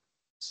pool.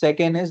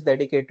 Second is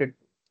dedicated.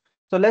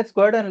 So let's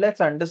go ahead and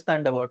let's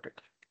understand about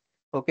it.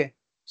 Okay.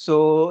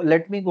 So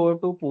let me go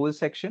to pool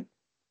section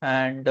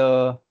and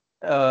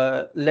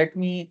let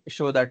me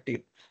show that to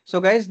you. So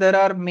guys, there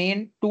are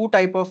main two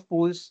type of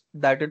pools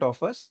that it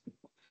offers.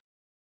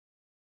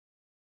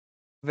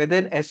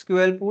 Within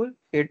SQL pool,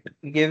 it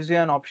gives you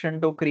an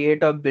option to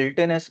create a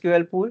built-in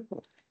SQL pool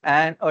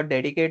and a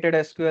dedicated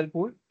SQL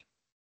pool.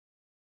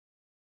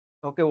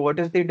 Okay, what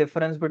is the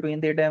difference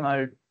between the two?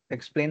 I'll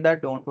explain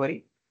that. Don't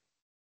worry.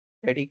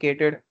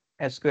 Dedicated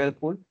SQL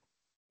pool.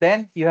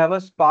 Then you have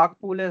a Spark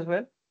pool as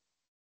well,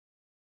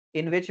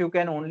 in which you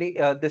can only,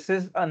 this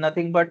is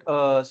nothing but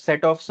a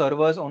set of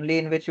servers only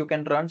in which you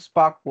can run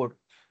Spark code.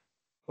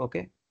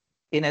 Okay.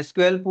 In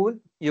SQL pool,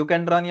 you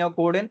can run your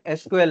code in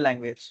SQL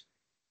language.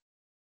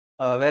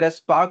 Whereas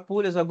Spark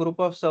pool is a group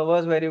of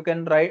servers where you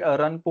can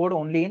run code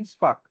only in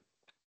Spark.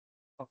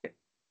 Okay.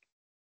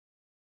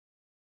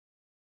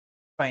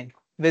 Fine.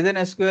 Within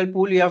SQL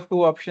pool, you have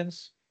two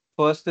options.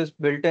 First is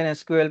built-in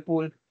SQL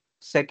pool.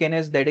 Second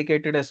is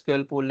dedicated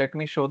SQL pool. Let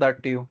me show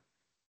that to you.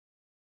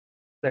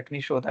 Let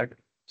me show that.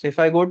 So if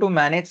I go to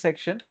manage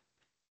section,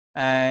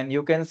 and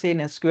you can see in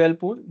SQL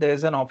pool, there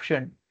is an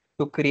option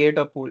to create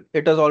a pool.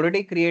 It has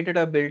already created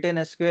a built-in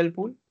SQL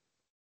pool.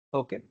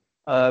 Okay.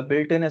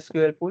 Built-in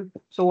SQL pool.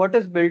 So what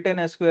is built-in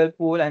SQL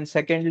pool? And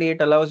secondly,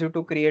 it allows you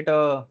to create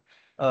a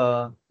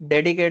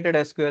dedicated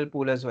SQL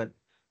pool as well.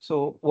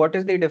 So what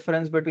is the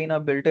difference between a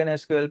built-in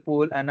SQL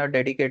pool and a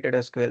dedicated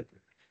SQL pool?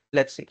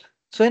 Let's see.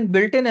 So in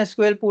built-in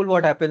SQL pool,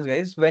 what happens,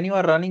 guys, when you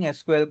are running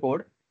SQL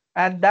code,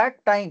 at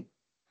that time,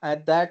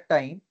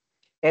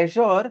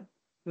 Azure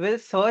will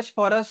search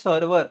for a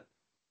server.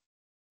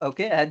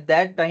 Okay, at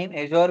that time,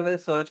 Azure will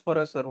search for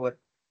a server.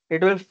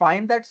 It will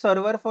find that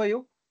server for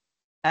you,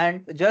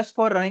 and just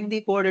for running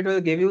the code, it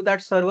will give you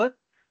that server.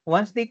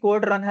 Once the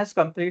code run has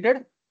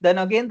completed, then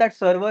again that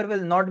server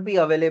will not be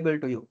available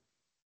to you.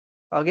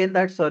 Again,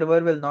 that server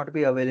will not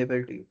be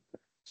available to you.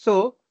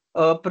 So,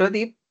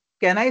 Pradeep,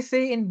 can I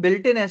say in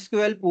built-in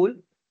SQL pool,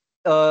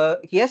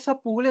 yes, a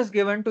pool is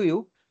given to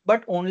you,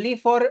 but only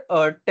for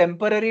a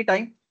temporary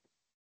time.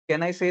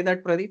 Can I say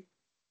that, Pradeep?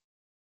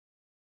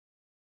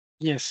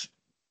 Yes.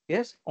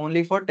 Yes,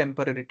 only for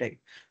temporary time.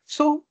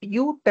 So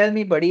you tell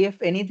me, buddy,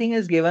 if anything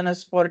is given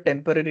us for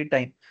temporary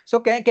time. So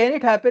can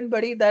it happen,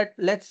 buddy, that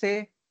let's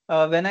say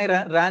when I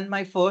ran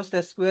my first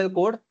SQL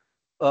code,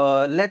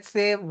 let's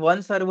say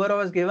one server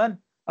was given,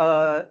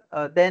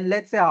 then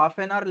let's say half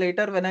an hour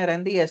later when I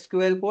ran the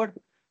SQL code,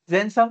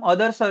 then some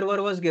other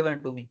server was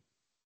given to me.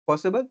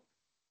 Possible?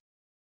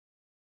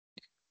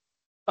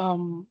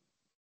 Um,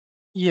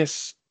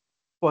 yes.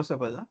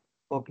 Possible, huh?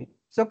 Okay.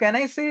 So can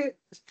I say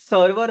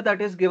server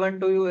that is given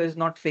to you is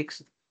not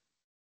fixed,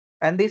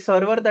 and the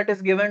server that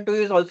is given to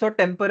you is also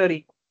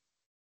temporary?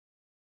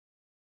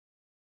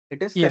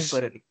 It is Yes.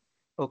 temporary.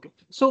 Okay.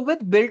 So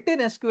with built-in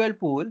SQL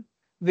pool,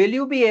 will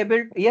you be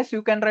able, yes,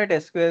 you can write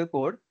SQL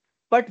code,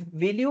 but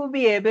will you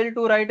be able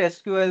to write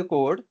SQL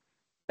code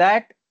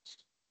that,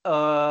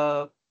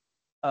 uh,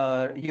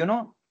 you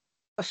know,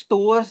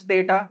 stores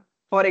data?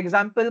 For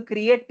example,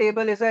 create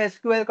table is a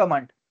SQL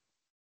command.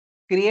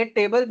 Create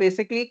table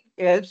basically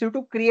helps you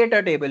to create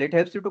a table. It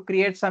helps you to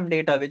create some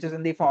data which is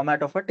in the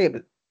format of a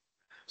table.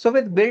 So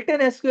with built-in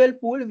SQL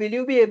pool, will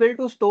you be able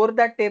to store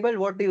that table?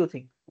 What do you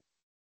think?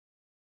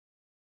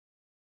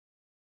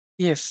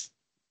 Yes.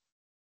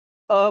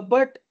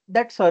 But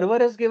that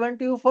server is given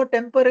to you for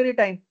temporary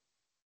time.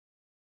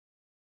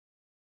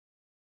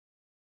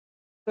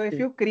 So if Okay.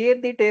 you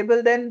create the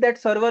table, then that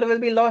server will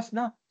be lost,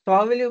 no? So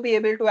how will you be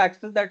able to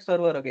access that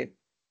server again?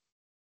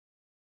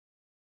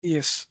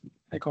 Yes.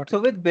 I got So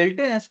it. with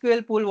built-in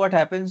SQL pool, what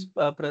happens,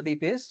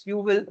 Pradeep, is you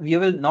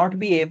will not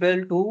be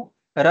able to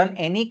run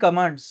any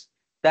commands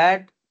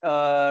that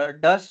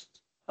does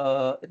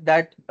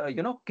that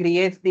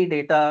creates the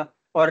data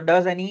or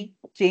does any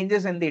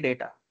changes in the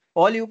data.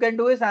 All you can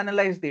do is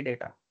analyze the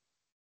data.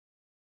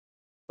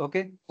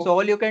 Okay, so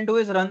all you can do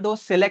is run those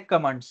select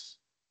commands.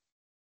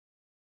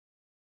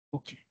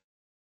 Okay.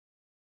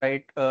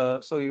 Right?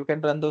 So you can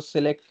run those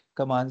select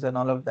commands and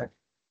all of that.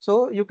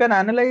 So you can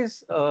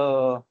analyze,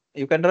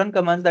 you can run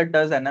commands that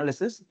does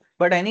analysis,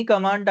 but any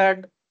command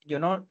that,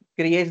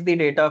 creates the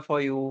data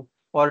for you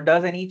or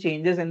does any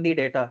changes in the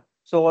data.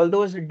 So all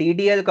those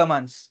DDL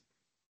commands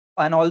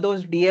and all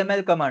those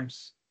DML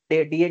commands,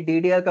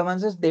 DDL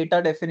commands is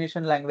data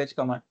definition language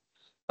command.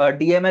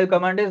 DML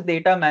command is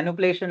data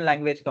manipulation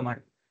language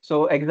command.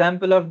 So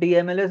example of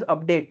DML is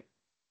update,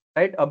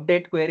 right?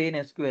 Update query in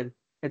SQL.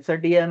 It's a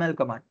DML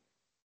command.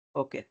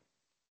 Okay.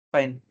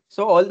 Fine.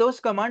 So all those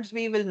commands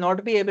we will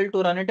not be able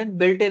to run it in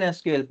built-in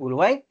SQL pool.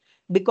 Why?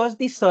 Because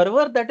the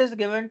server that is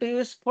given to you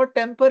is for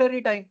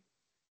temporary time.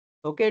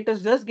 Okay, it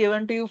is just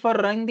given to you for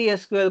running the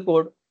SQL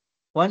code.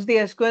 Once the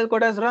SQL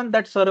code has run,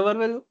 that server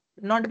will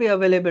not be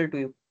available to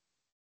you.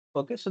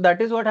 Okay, so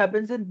that is what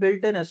happens in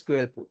built-in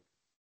SQL pool.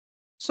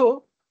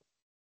 So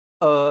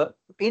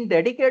in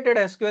dedicated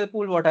SQL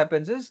pool, what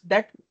happens is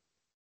that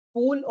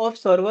pool of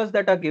servers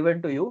that are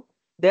given to you,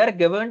 they are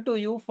given to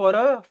you for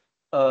a,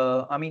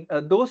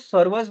 those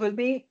servers will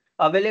be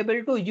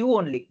available to you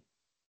only.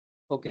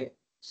 Okay.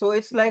 So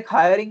it's like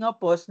hiring a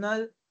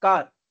personal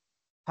car,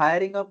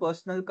 hiring a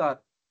personal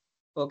car.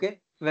 Okay.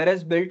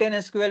 Whereas built-in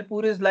SQL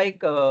pool is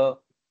like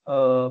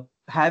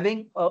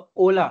having a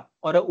Ola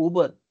or a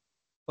Uber.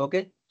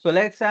 Okay. So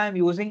let's say I'm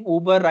using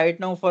Uber right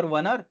now for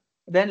 1 hour.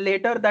 Then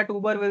later that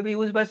Uber will be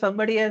used by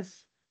somebody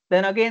else.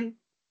 Then again,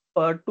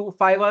 5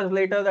 hours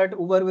later, that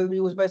Uber will be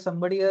used by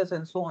somebody else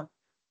and so on.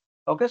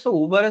 Okay. So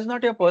Uber is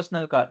not your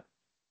personal car.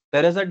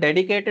 There is a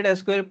dedicated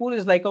SQL pool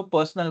is like a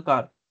personal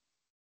car.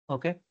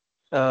 Okay.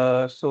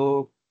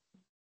 So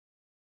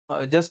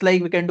just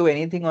like we can do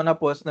anything on a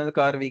personal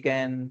car, we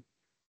can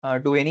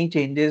do any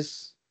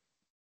changes,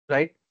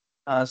 right?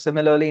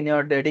 Similarly, in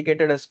your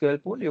dedicated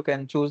SQL pool, you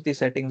can choose the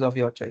settings of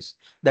your choice.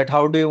 That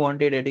how do you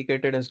want a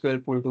dedicated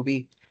SQL pool to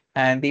be?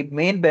 And the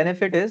main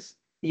benefit is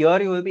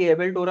here you will be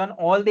able to run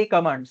all the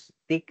commands,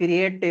 the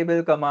create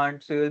table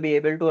commands. So you will be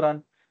able to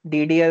run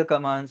DDL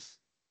commands,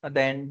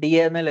 then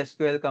DML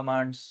SQL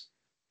commands,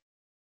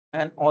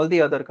 and all the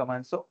other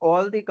commands. So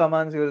all the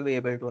commands you will be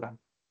able to run.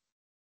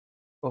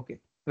 Okay.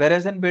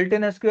 Whereas in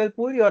built-in SQL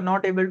pool, you are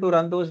not able to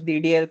run those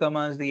DDL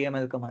commands,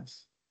 DML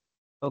commands.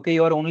 Okay,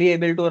 you are only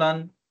able to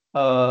run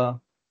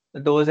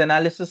those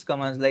analysis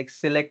commands like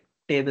select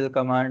table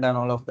command and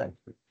all of that.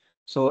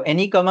 So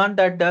any command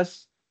that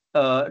does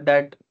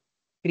that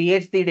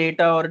creates the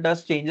data or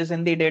does changes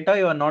in the data,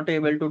 you are not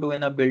able to do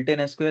in a built-in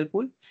SQL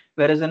pool.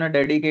 Whereas in a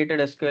dedicated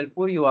SQL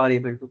pool, you are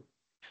able to.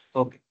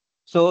 Okay.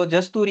 So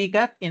just to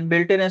recap, in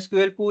built-in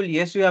SQL pool,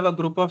 yes, you have a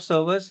group of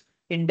servers.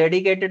 In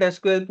dedicated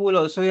SQL pool,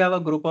 also you have a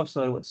group of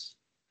servers.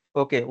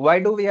 Okay. Why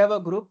do we have a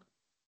group?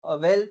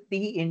 Well,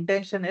 the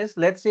intention is,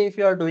 let's say if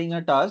you are doing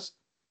a task,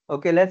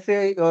 okay, let's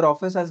say your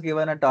office has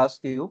given a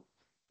task to you.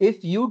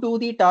 If you do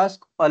the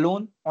task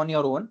alone on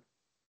your own,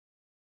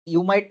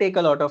 you might take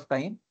a lot of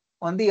time.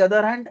 On the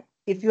other hand,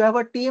 if you have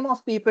a team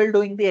of people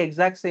doing the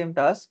exact same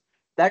task,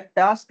 that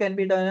task can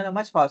be done in a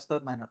much faster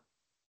manner.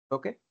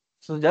 Okay.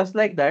 So just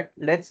like that,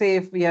 let's say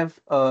if we have,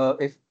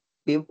 if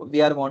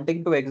we are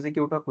wanting to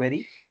execute a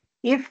query,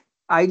 if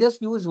I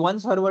just use one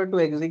server to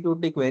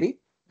execute the query.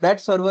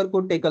 That server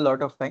could take a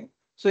lot of time.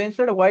 So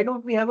instead, why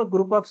don't we have a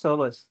group of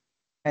servers?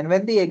 And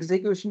when the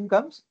execution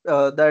comes,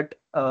 that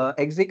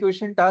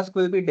execution task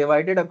will be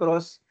divided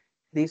across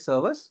these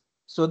servers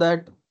so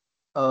that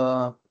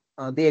uh,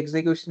 the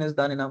execution is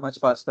done in a much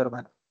faster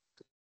manner.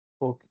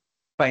 Okay,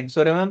 fine.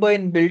 So remember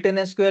in built-in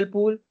SQL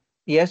pool,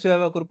 yes, you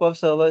have a group of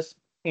servers.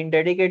 In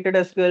dedicated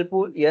SQL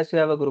pool, yes, you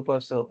have a group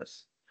of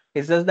servers.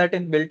 It's just that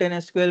in built-in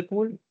SQL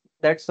pool,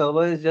 that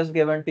server is just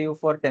given to you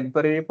for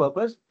temporary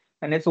purpose,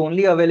 and it's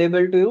only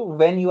available to you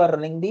when you are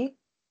running the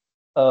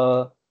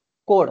uh,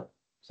 code.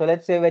 So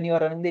let's say when you are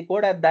running the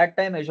code, at that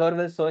time Azure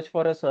will search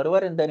for a server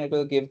and then it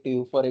will give to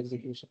you for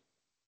execution.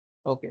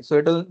 Okay, so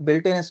it will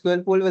built-in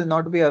SQL pool will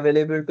not be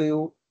available to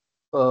you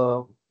uh,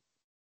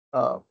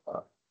 uh,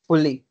 uh,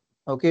 fully.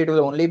 Okay, it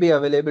will only be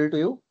available to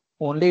you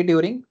only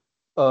during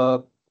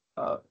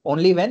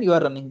only when you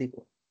are running the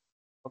code.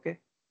 Okay,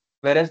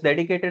 whereas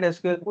dedicated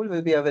SQL pool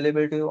will be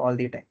available to you all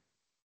the time.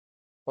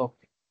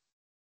 Okay,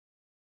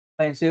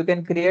 fine. So you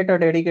can create a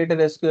dedicated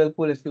SQL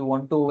pool if you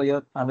want to over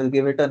here. I will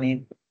give it a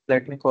name.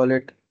 Let me call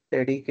it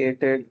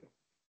dedicated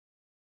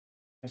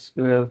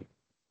SQL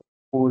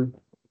pool.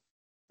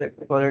 Let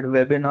me call it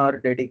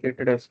webinar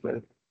dedicated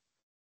SQL.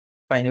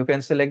 Fine. You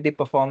can select the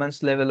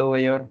performance level over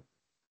here.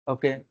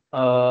 Okay.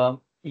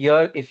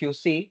 Here, if you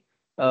see,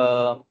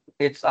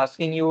 it's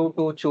asking you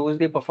to choose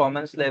the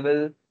performance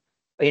level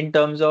in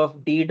terms of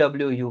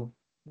DWU.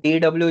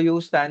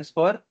 DWU stands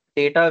for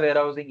data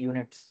warehousing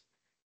units.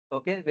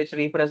 Okay, which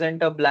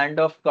represent a blend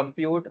of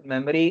compute,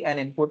 memory, and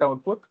input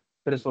output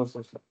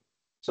resources.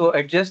 So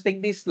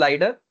adjusting the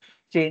slider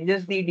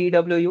changes the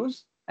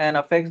DWUs and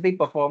affects the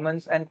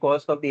performance and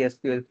cost of the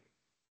SQL.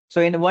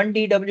 So in one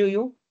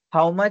DWU,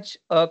 how much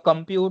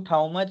compute,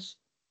 how much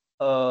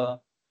uh,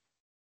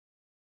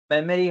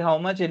 memory, how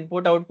much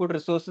input output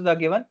resources are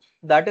given,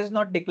 that is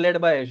not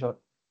declared by Azure.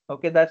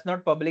 Okay, that's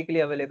not publicly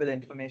available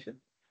information.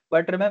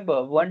 But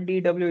remember, one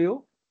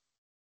DWU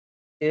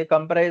is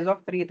comprised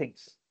of three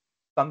things: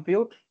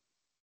 compute,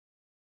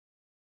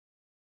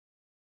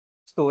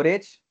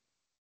 storage,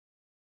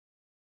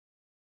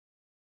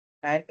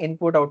 and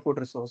input output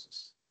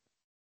resources.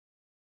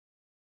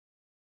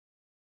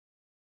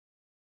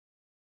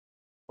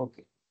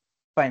 Okay,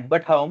 fine.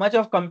 But how much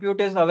of compute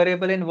is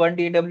available in one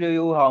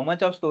DWU, how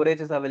much of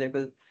storage is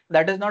available,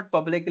 that is not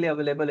publicly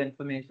available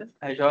information.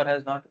 Azure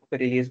has not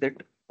released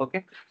it.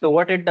 Okay, so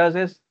what it does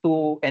is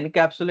to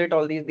encapsulate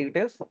all these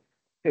details.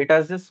 It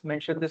has just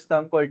mentioned this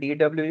term called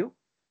DWU.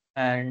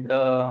 And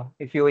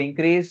if you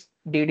increase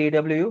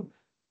DDW,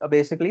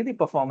 basically the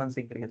performance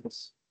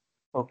increases.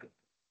 Okay.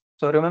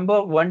 So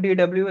remember, one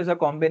DW is a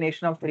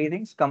combination of three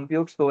things: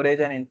 compute,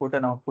 storage, and input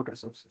and output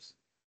resources.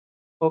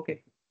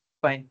 Okay,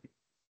 fine.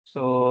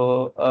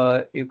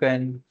 So you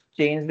can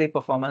change the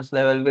performance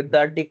level. With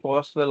that, the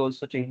cost will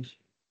also change.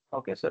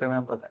 Okay, so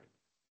remember that.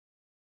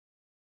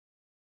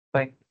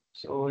 Fine.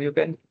 So you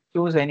can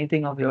choose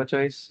anything of your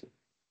choice.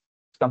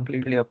 It's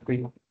completely up to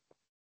you.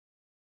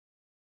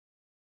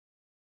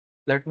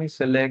 Let me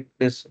select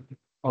this.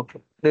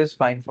 Okay, this is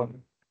fine for me.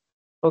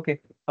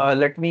 Okay,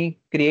 let me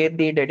create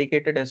the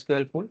dedicated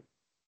SQL pool.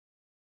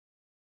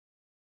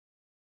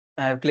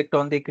 I have clicked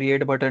on the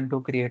create button to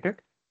create it.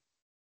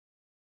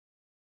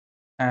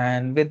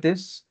 And with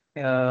this,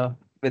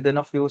 within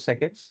a few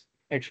seconds,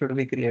 it should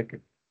be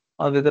created.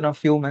 Or within a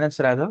few minutes,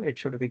 rather, it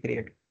should be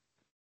created.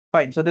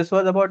 Fine. So this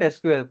was about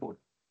SQL pool.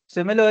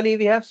 Similarly,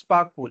 we have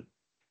Spark pool.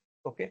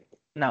 Okay.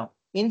 Now,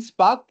 in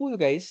Spark pool,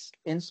 guys,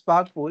 in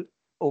Spark pool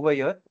over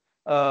here,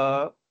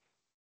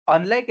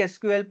 unlike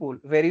SQL pool,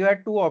 where you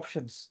had two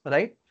options,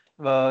 right?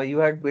 You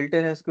had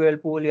built-in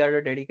SQL pool, you had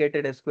a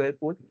dedicated SQL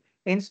pool.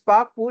 In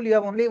Spark pool, you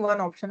have only one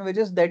option, which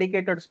is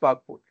dedicated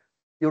Spark pool.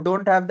 You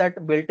don't have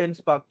that built-in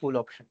Spark pool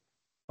option.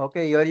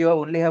 Okay, here you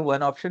only have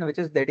one option, which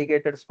is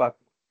dedicated Spark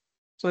pool.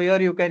 So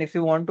here you can, if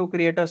you want to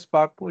create a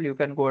Spark pool, you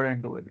can go ahead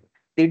and do it.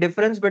 The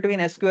difference between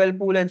SQL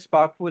pool and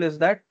Spark pool is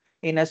that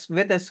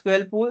with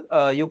SQL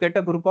pool, you get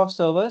a group of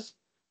servers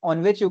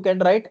on which you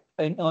can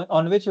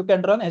on which you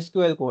can run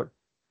SQL code.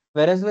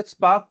 Whereas with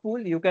Spark pool,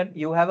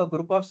 you have a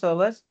group of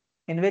servers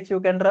in which you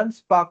can run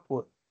Spark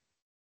code.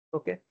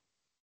 Okay,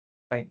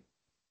 fine.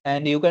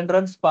 And you can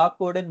run Spark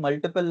code in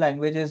multiple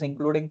languages,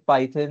 including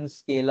Python,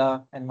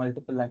 Scala, and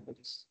multiple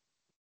languages.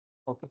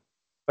 Okay.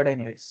 But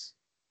anyways,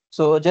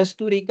 so just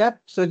to recap,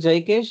 so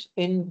Jaikesh,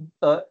 in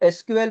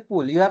SQL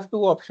pool, you have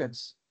two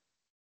options: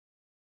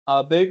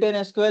 built-in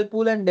SQL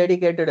pool and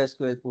dedicated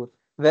SQL pool.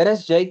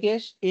 Whereas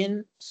Jaikesh,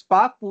 in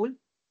Spark pool,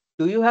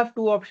 do you have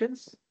two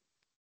options?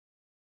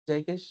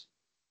 Jaikesh,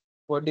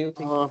 what do you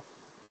think?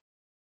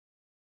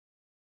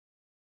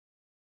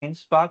 In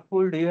Spark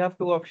pool, do you have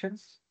two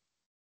options?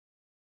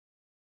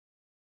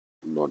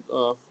 Not.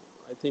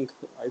 I think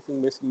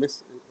missed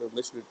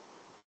it.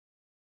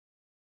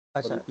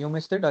 Acha, Sorry. you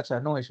missed it.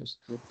 Acha, no issues.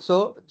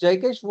 So,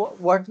 Jaikesh,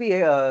 what we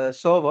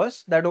saw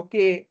was that,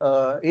 okay,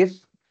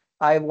 if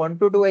I want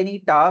to do any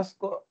task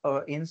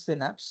in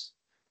Synapse,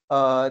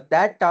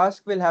 that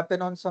task will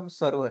happen on some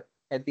server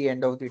at the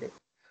end of the day.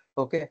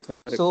 Okay.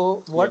 Correct.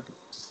 So Yeah. what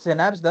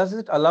Synapse does,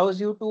 it allows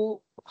you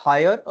to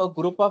hire a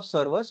group of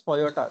servers for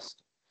your task.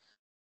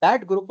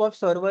 That group of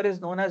server is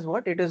known as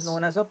what? It is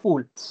known as a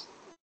pool.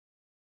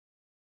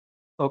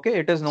 Okay,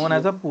 it is known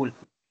as Yes. a pool.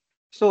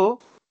 So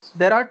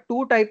there are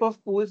two type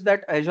of pools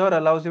that Azure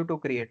allows you to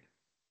create.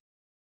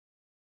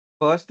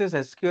 First is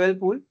SQL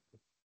pool.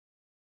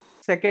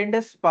 Second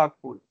is Spark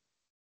pool.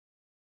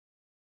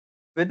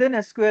 Within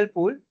SQL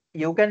pool,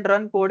 you can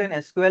run code in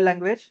SQL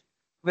language.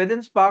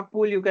 Within Spark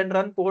pool, you can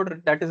run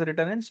code that is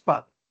written in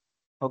Spark.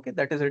 Okay,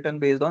 that is written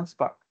based on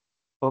Spark.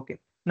 Okay.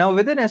 Now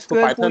within So SQL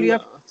pool, Python, you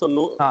have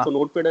so ah,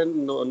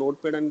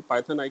 Notepad and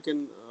Python I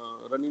can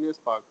run in a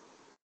Spark.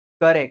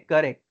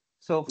 correct.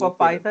 So for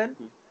Notepad.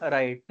 Python,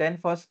 right, then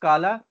for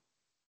Scala,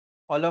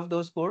 all of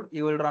those code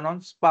you will run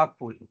on Spark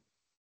pool.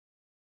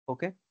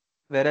 Okay.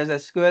 Whereas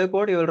SQL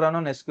code you will run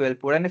on SQL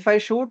pool. And if I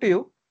show to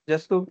you,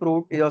 just to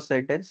prove your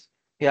sentence,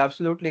 you're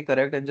absolutely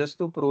correct. And just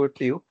to prove it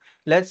to you,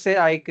 let's say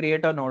I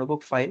create a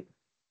notebook file.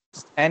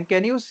 And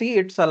can you see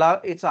it's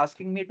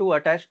asking me to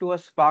attach to a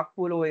Spark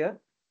pool over here?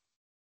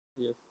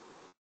 Yes.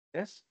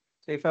 Yes.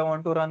 So if I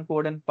want to run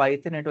code in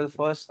Python, it will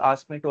first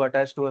ask me to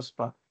attach to a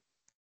Spark.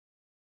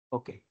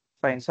 Okay,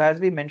 fine. So as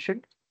we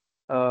mentioned,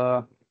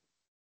 uh,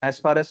 as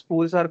far as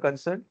pools are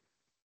concerned,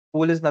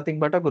 pool is nothing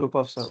but a group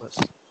of servers.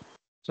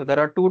 So there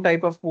are two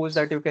type of pools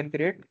that you can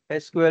create,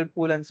 SQL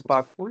pool and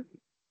Spark pool.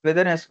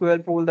 Within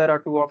SQL pool, there are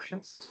two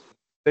options,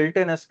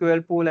 built-in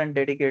SQL pool and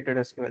dedicated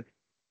SQL.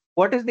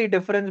 What is the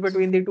difference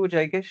between the two,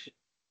 Jaikesh?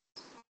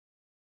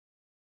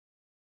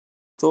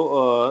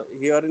 So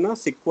here in a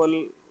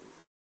SQL,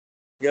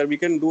 here we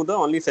can do the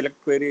only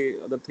select query,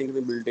 the things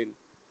we built in,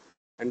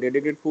 and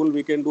dedicated pool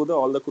we can do the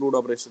all the CRUD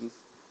operations.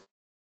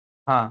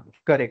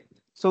 Correct.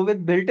 So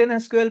with built-in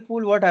SQL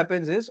pool, what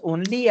happens is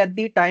only at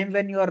the time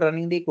when you are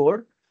running the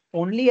code,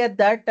 only at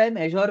that time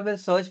Azure will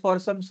search for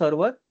some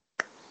server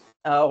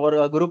or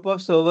a group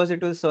of servers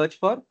it will search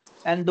for,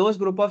 and those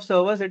group of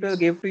servers it will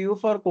give to you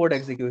for code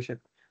execution.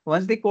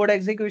 Once the code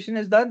execution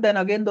is done, then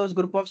again those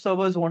group of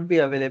servers won't be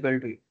available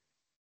to you.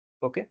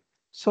 Okay.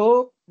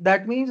 So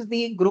that means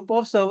the group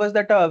of servers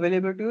that are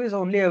available to you is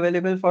only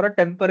available for a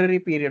temporary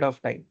period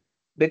of time.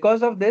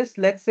 Because of this,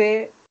 let's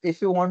say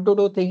if you want to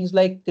do things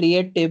like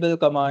create table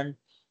command,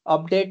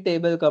 update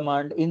table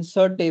command,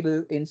 insert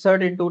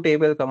into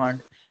table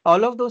command,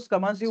 all of those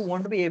commands you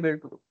won't be able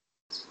to do.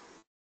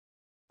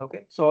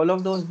 Okay. So all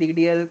of those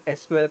DDL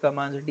SQL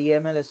commands,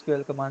 DML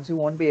SQL commands, you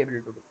won't be able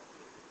to do.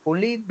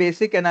 Only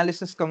basic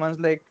analysis commands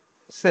like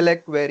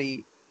select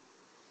query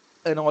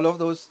and all of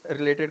those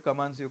related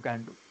commands you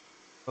can do.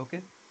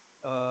 Okay.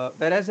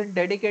 Whereas in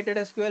dedicated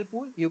SQL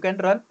pool, you can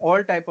run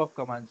all type of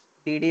commands,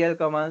 DDL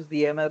commands,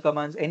 DML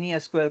commands, any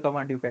SQL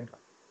command you can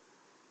run.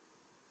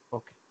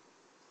 Okay,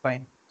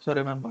 fine. So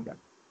remember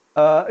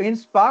that. In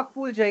Spark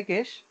pool,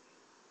 Jaikesh,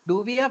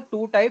 do we have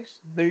two types,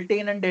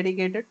 built-in and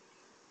dedicated?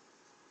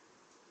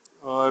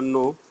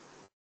 No.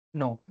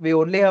 No, we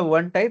only have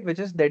one type, which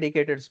is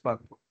dedicated Spark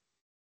pool.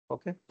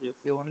 Okay, Yes.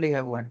 we only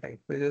have one type,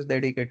 which is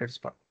dedicated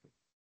Spark.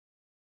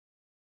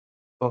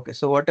 Okay,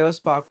 so whatever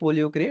Spark pool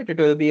you create, it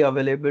will be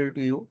available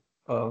to you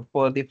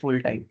for the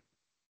full time.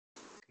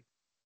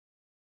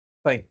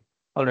 Fine.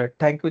 All right.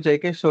 Thank you,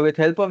 Jaikesh. So with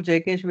help of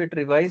Jaikesh, we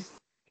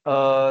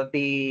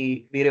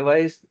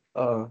revised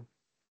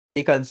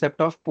the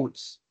concept of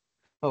pools.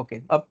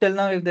 Okay. Up till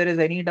now, if there is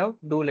any doubt,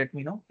 do let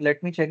me know.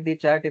 Let me check the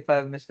chat if I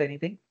have missed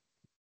anything.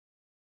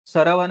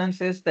 Saravanan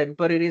says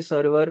temporary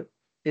server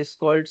is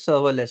called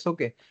serverless.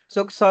 Okay.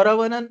 So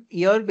Saravanan,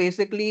 here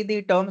basically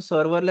the term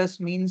serverless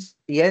means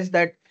yes,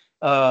 that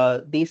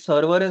the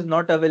server is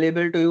not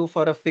available to you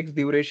for a fixed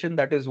duration.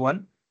 That is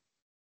one.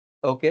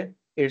 Okay.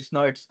 It's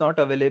not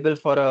available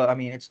for a, I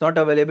mean, it's not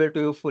available to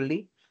you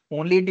fully.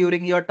 Only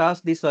during your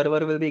task, the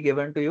server will be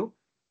given to you.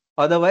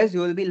 Otherwise, you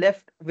will be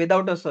left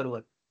without a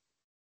server.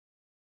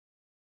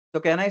 So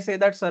can I say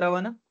that,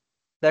 Saravana?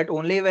 That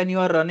only when you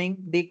are running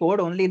the code,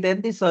 only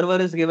then the server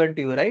is given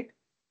to you, right?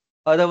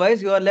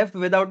 Otherwise, you are left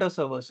without a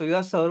server. So you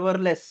are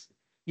serverless.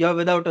 You are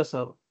without a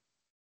server.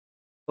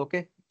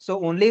 Okay.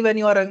 So only when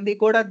you are running the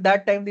code at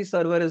that time, the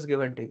server is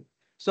given to you.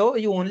 So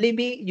you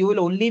will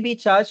only be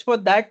charged for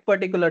that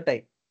particular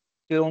time.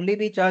 You'll only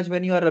be charged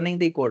when you are running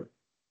the code.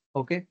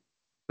 Okay.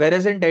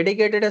 Whereas in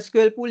dedicated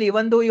SQL pool,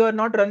 even though you are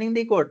not running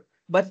the code,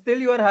 but still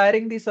you are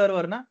hiring the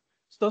server, na?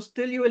 So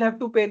still you will have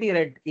to pay the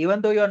rent,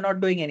 even though you are not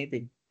doing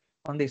anything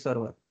on the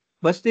server.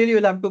 But still you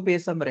will have to pay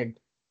some rent.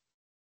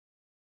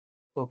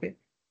 Okay.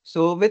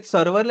 So with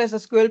serverless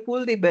SQL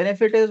pool, the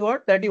benefit is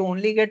what? That you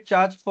only get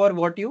charged for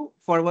what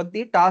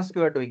the task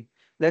you are doing.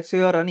 Let's say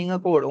you are running a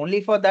code,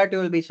 only for that you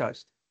will be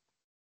charged.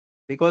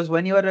 Because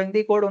when you are running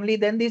the code, only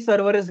then the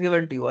server is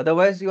given to you.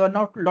 Otherwise, you are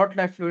not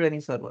left with any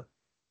server.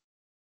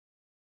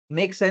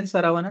 Make sense,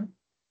 Saravanan?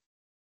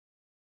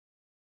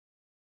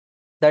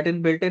 That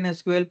in built-in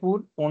SQL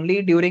pool,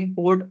 only during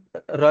code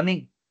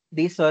running,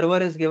 the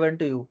server is given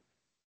to you.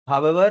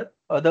 However,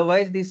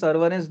 otherwise the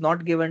server is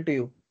not given to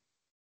you.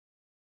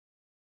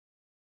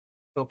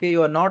 Okay,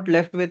 you are not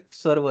left with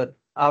server.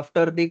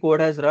 After the code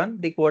has run,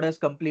 the code has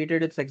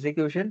completed its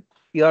execution.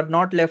 You are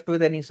not left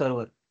with any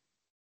server.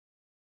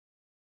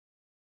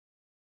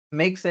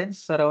 Make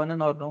sense,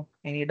 Saravanan, or no?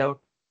 Any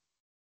doubt?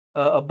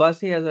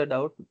 Abbasi has a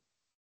doubt.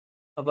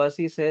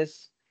 Abbasi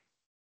says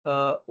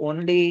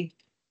only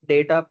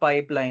data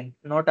pipeline,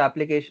 not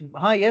application.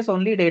 Yes,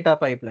 only data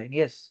pipeline.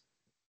 Yes,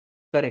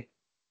 correct.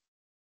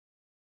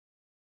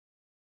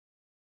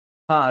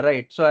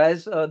 Right. So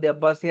as the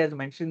Abbasi has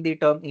mentioned the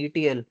term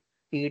ETL,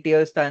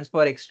 ETL stands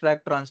for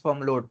extract,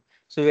 transform, load.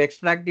 So you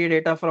extract the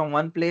data from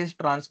one place,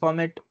 transform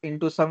it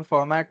into some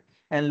format,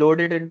 and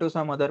load it into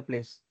some other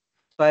place.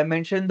 So I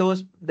mentioned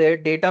those the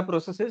data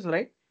processes,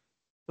 right?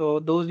 So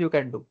those you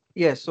can do.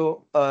 Yes.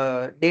 So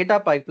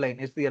data pipeline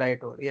is the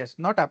right word. Yes,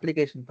 not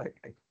application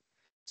pipeline.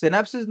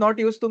 Synapse is not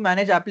used to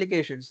manage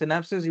applications.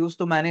 Synapse is used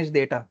to manage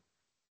data.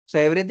 So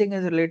everything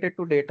is related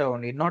to data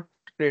only, not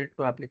related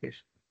to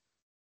application.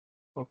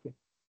 Okay.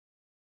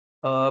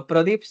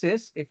 Pradeep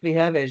says if we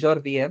have Azure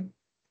VM,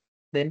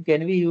 then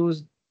can we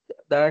use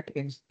that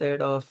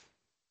instead of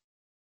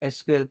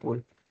SQL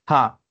pool?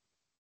 Ha.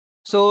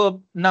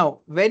 So now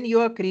when you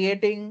are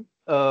creating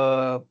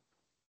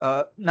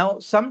now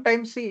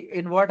sometimes see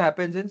in what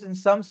happens is in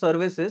some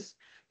services,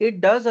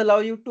 it does allow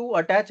you to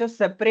attach a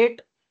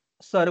separate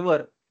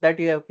server that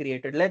you have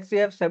created. Let's say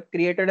you have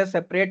created a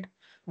separate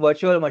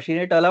virtual machine.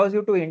 It allows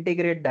you to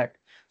integrate that.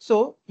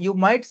 So you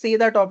might see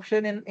that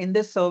option in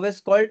this service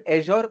called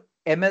Azure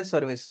ML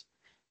service.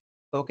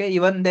 Okay,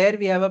 even there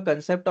we have a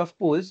concept of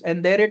pools,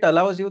 and there it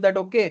allows you that,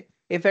 okay,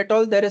 if at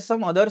all there is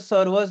some other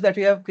servers that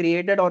you have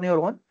created on your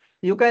own,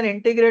 you can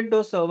integrate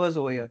those servers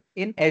over here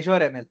in Azure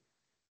ML.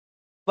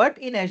 But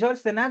in Azure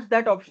Synapse,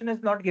 that option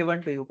is not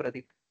given to you,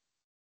 Pradeep.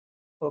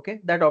 Okay,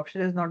 that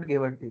option is not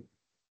given to you.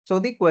 So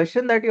the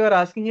question that you are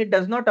asking, it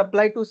does not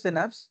apply to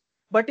Synapse,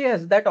 but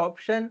yes, that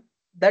option,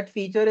 that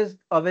feature is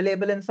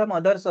available in some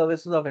other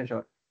services of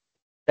Azure.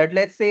 That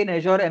let's say in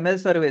Azure ML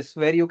service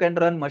where you can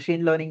run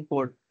machine learning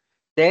code,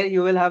 there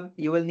you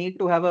will need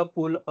to have a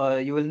pool,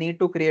 you will need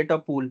to create a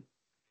pool,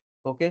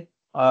 okay,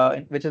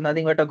 which is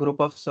nothing but a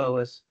group of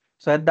servers.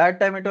 So at that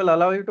time it will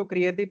allow you to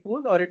create the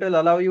pool, or it will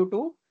allow you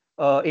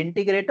to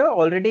integrate a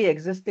already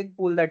existing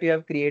pool that you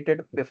have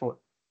created before.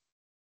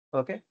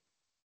 Okay,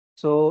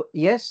 so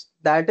yes,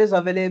 that is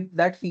available,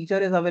 that feature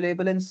is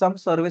available in some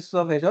services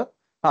of Azure.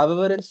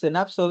 However, in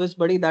Synapse Service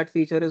Buddy, that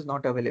feature is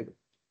not available.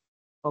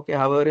 Okay,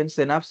 however, in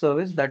Synapse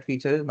service, that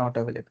feature is not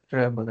available.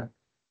 Remember that.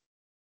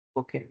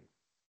 Okay,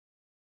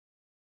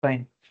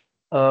 fine.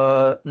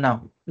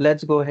 Now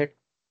let's go ahead.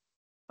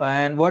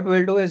 And what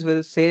we'll do is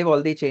we'll save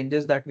all the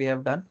changes that we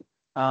have done.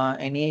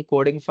 Any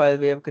coding file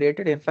we have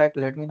created. In fact,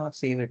 let me not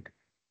save it.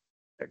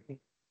 Let me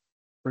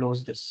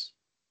close this.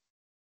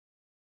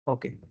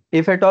 Okay.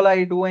 If at all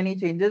I do any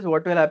changes,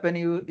 what will happen?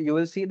 You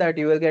will see that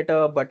you will get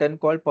a button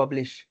called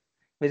publish,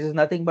 which is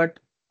nothing but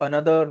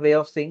another way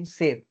of saying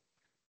save.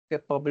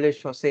 Okay,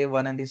 publish or save,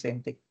 one and the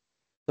same thing.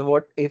 So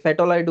what if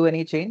at all I do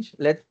any change?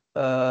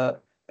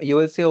 You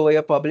will see over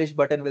your publish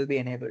button will be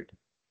enabled.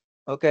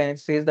 Okay, and it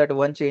says that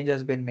one change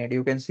has been made.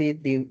 You can see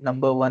the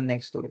number 1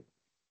 next to it.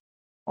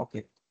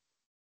 Okay,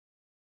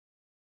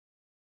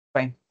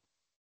 fine.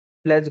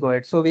 Let's go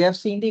ahead. So we have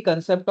seen the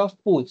concept of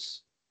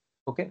pools.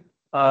 Okay,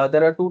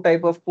 there are two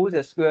type of pools: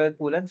 SQL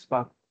pool and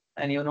Spark,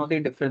 and you know the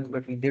difference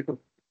between the two.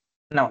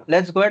 Now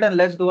let's go ahead and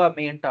let's do our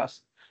main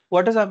task.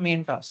 What is our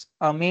main task?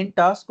 Our main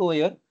task over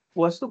here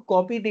was to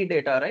copy the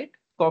data, right?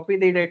 Copy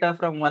the data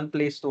from one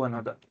place to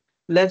another.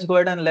 Let's go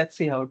ahead and let's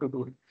see how to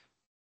do it.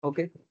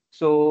 Okay,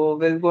 so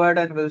we'll go ahead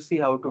and we'll see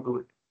how to do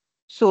it.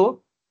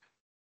 So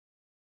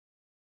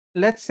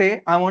let's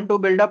say I want to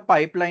build a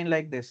pipeline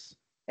like this.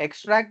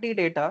 Extract the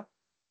data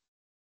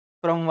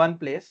from one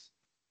place,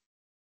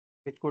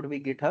 which could be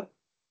GitHub.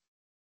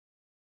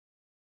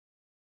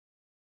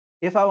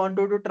 If I want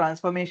to do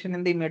transformation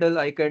in the middle,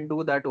 I can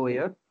do that over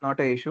here, not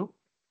an issue.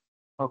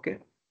 Okay.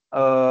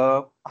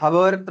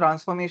 However,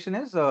 transformation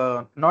is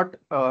not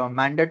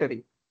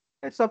mandatory.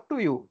 It's up to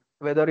you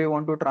whether you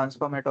want to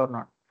transform it or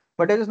not.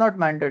 But it is not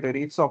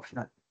mandatory, it's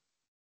optional.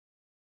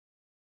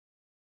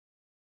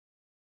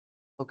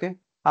 Okay.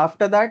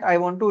 After that, I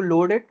want to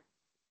load it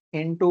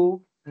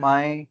into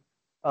my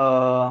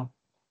uh,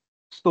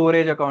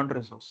 storage account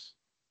resource.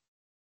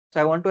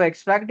 So I want to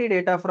extract the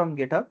data from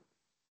GitHub.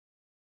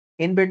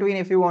 In between,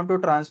 if you want to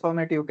transform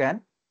it, you can,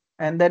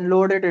 and then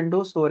load it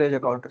into storage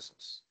account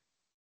resource.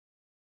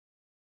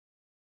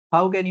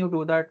 How can you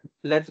do that?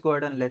 Let's go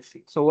ahead and let's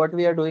see. So what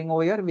we are doing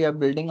over here, we are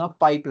building a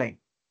pipeline.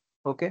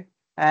 Okay.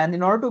 And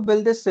in order to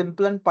build this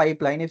simple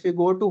pipeline, if you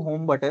go to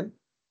home button,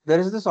 there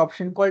is this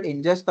option called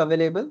ingest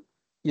available.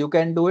 You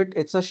can do it.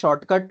 It's a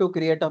shortcut to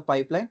create a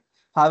pipeline.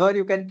 However,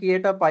 you can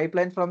create a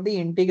pipeline from the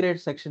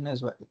integrate section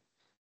as well.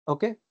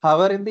 Okay.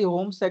 However, in the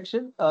home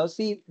section,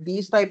 see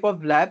these type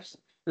of labs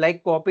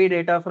like copy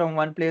data from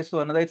one place to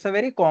another. It's a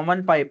very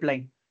common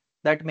pipeline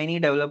that many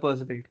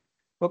developers build.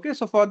 Okay.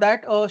 So for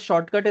that, a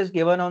shortcut is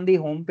given on the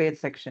home page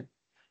section.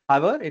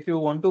 However, if you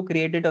want to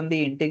create it on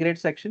the integrate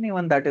section,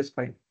 even that is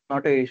fine.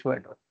 Not a issue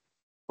at all.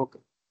 Okay,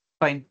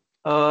 fine.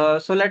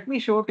 So let me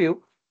show to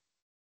you.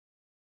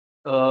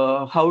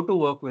 how to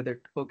work with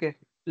it. Okay.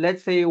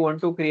 Let's say you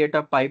want to create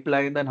a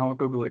pipeline, then how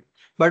to do it.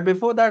 But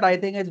before that, I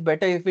think it's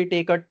better if we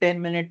take a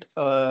 10-minute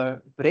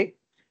break.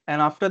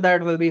 And after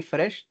that, we'll be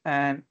fresh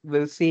and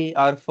we'll see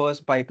our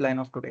first pipeline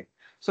of today.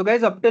 So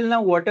guys, up till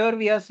now, whatever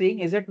we are seeing,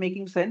 is it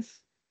making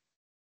sense?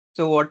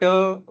 So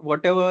whatever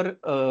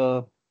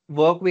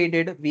work we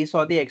did, we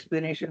saw the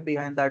explanation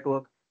behind that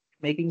work.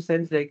 Making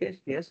sense, Rakesh?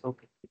 Yes.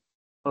 Okay.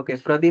 Okay.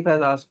 Pradeep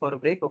has asked for a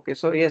break. Okay.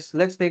 So yes,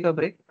 let's take a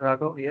break.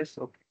 Raghav, yes.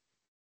 Okay.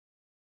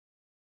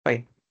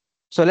 Fine.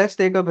 So let's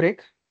take a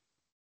break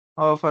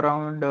of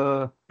around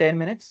 10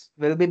 minutes.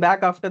 We'll be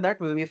back after that.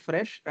 We'll be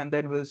fresh and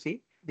then we'll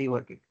see the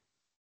working.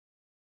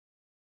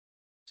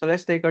 So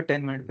let's take a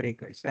 10-minute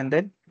break, guys, and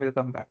then we'll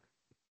come back.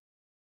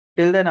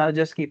 Till then, I'll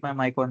just keep my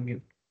mic on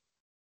mute.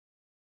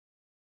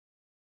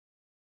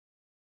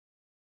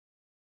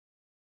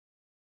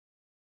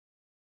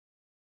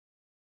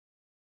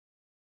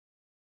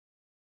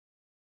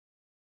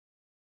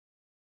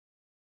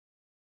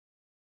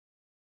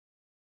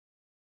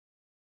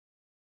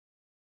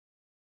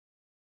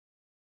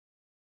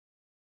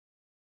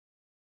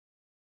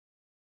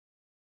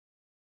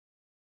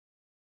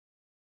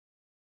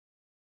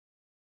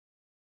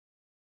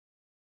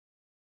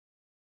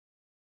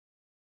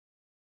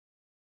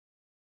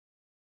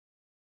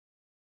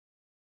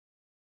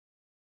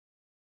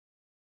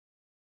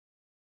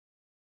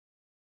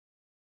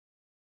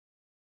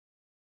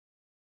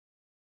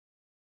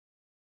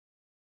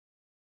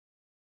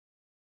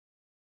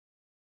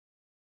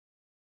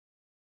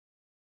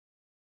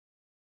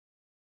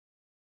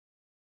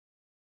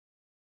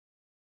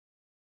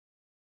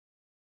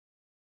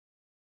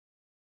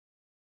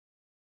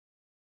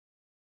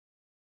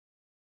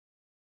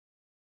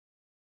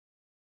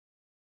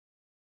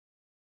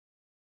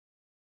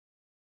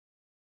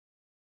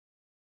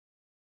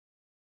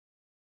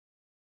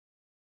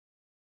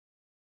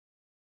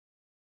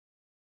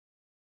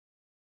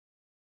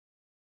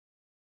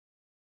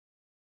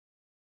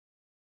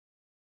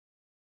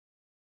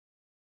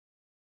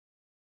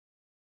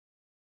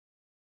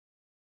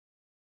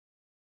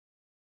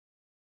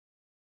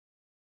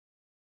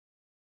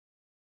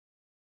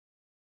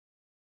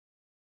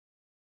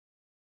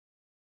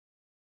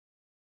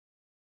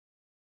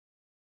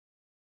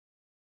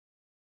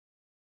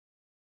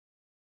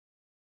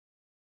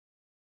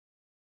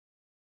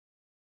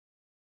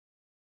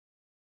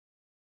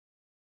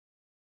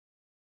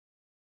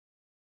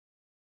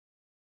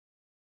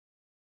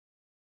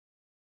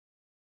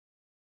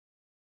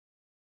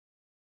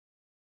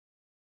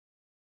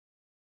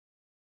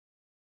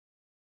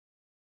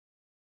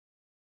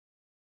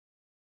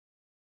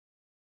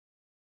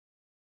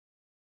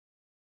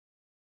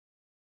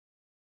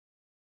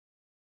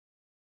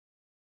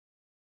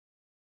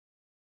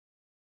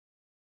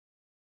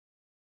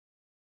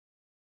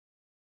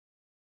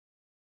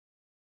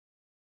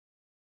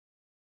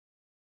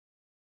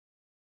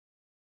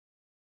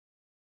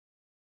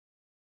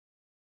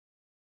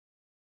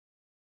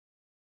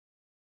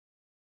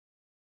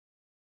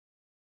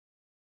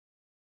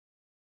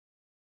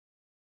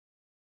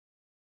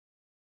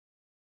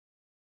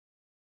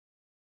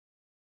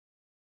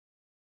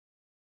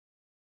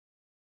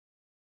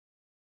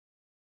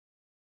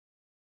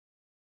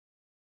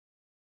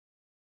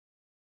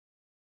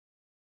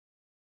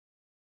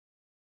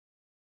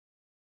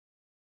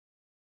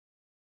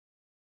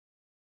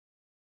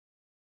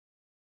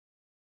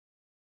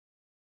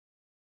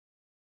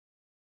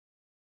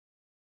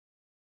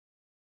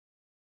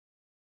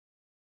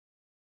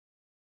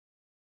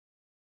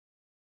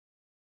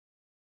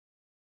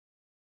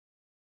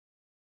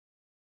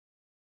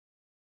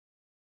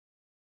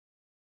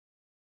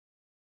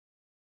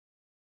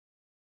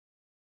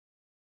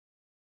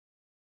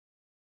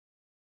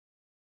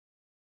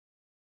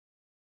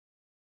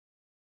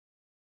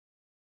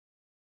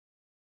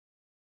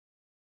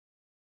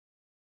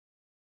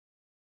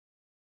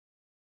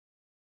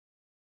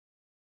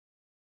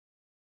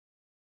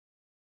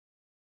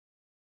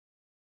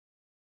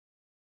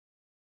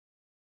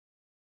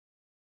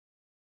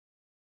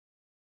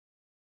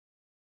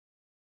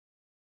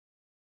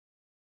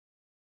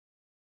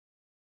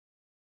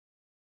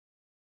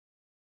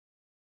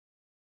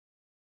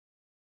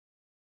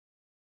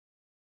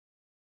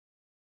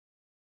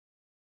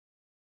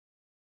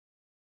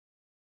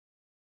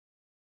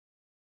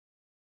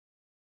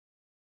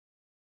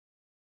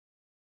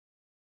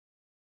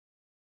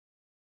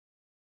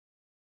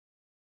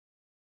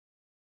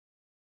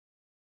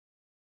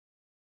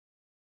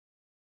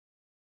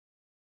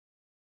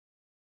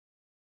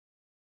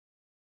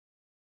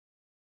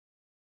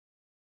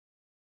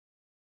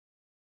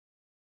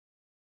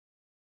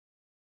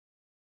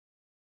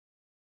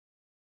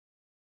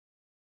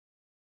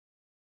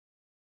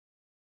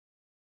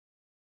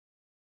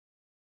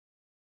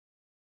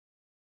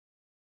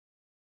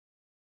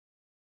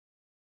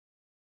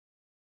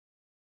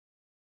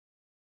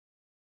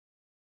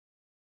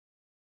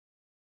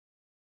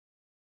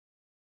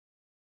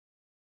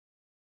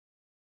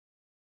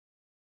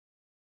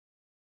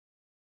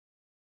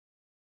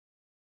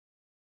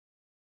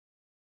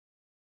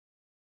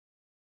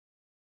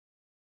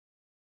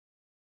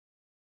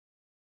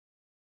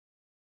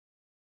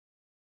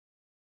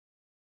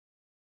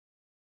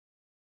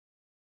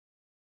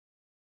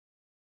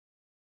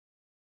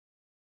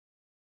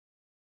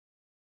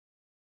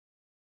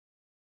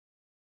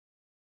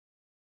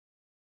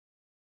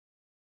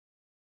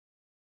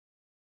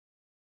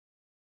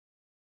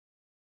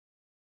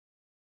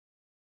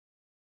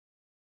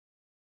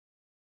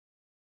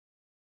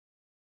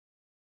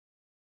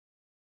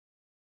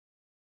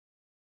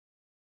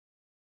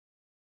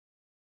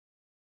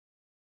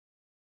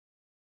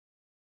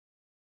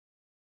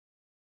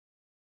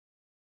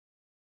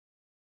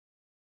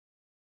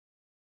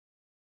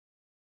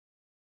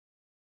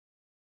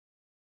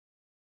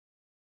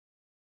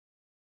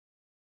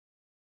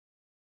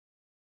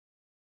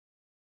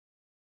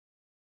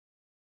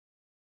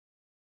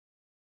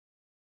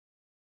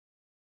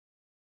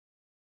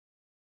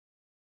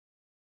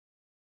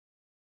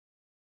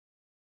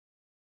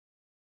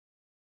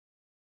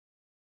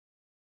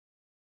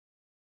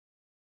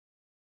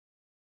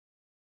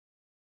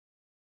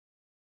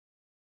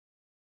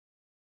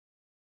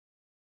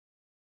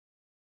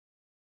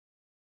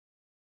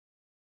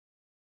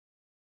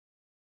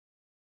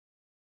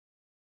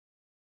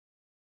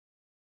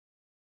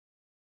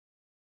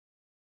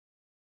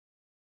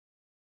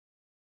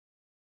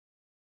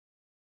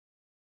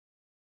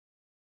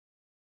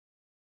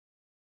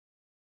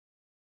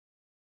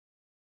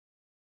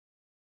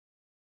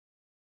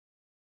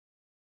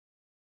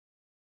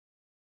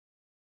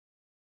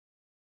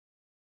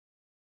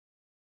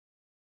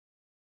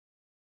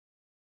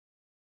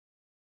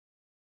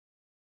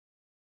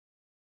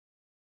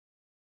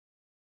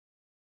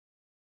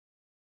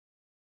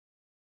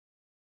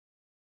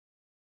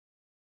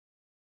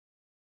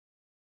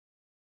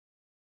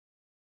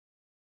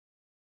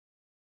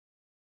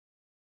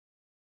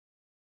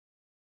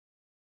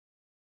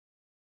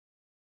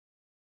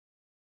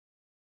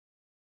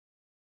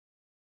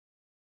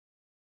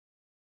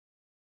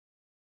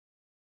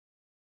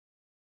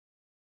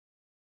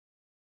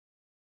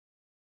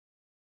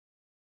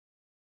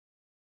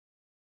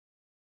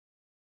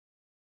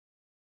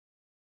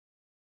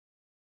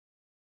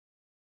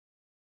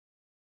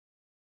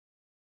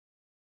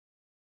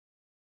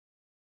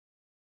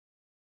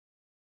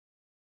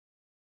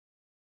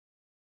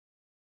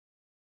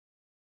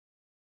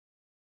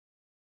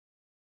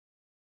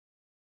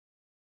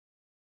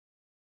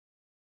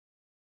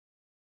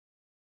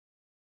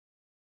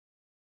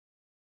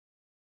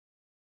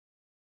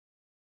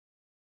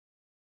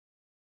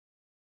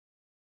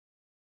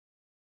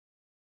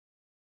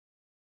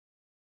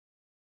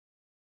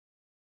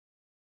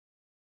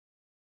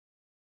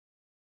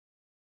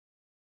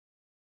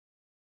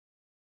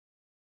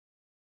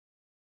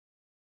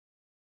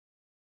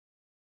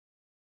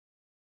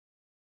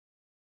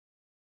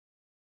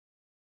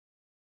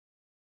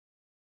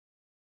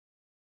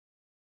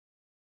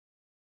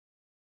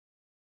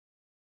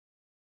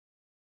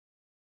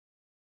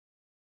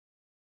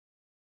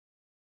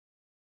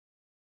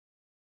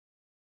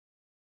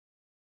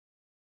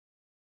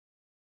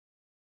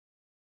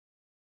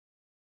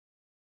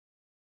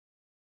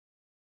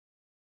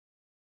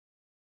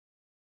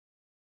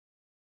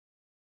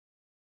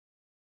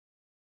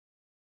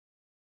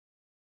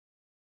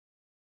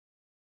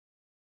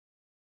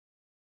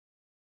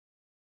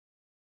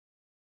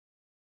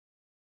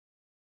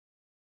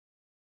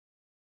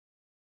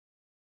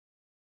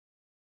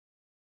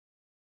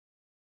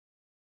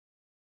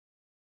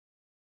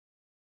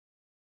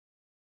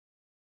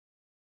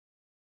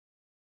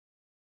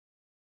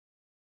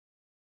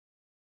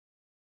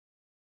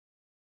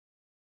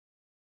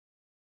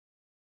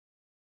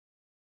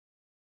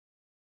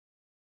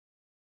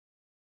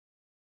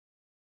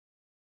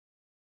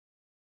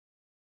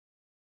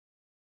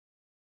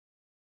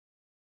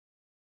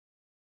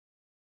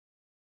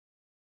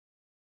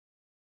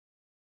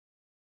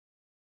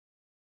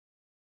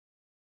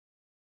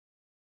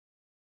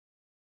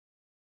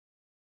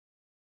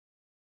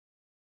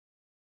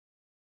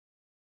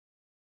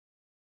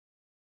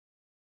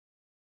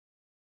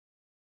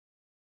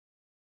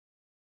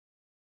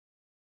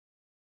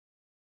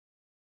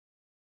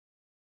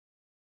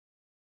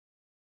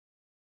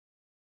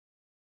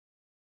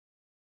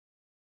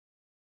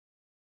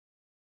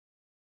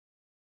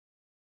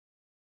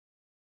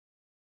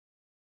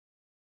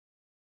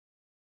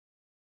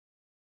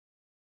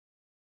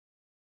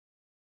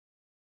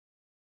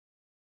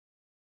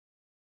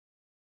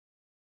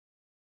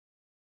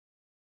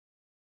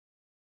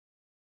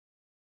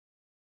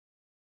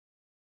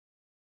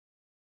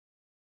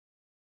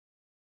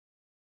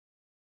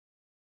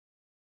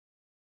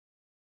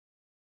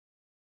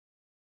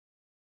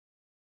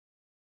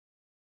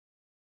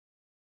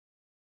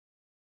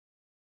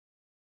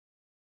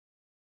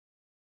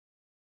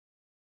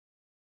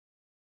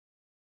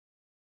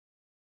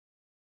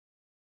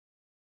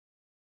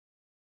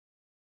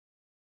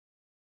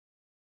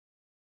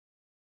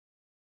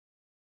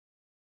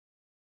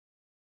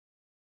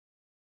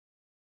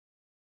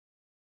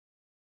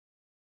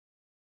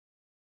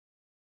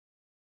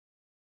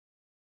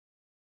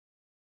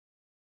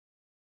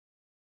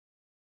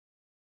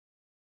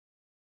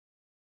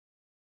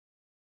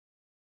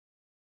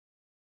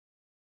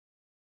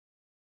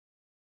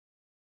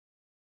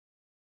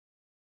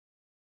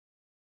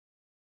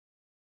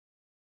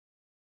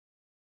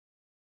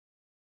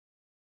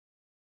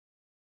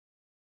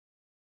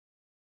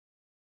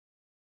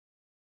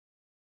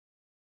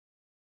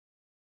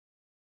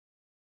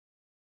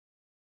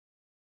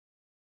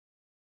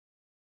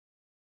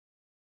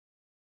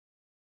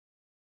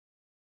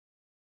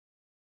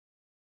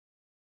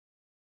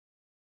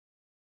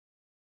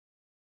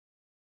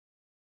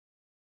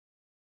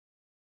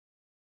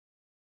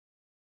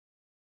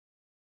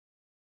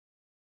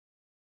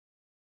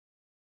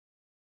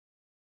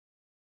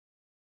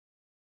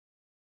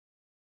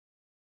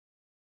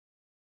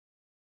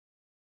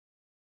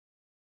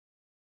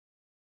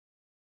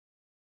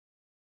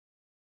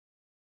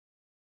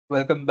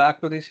 Welcome back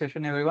to the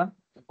session, everyone.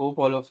 Hope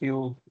all of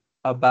you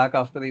are back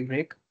after the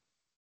break.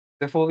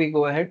 Before we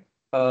go ahead,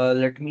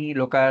 let me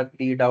look at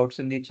the doubts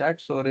in the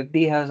chat. So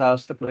Riddhi has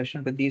asked the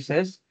question. Riddhi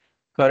says,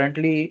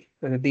 currently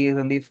Riddhi is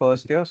in the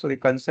first year, so the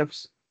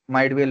concepts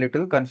might be a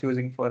little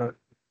confusing for her.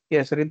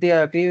 Yes, Riddhi,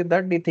 I agree with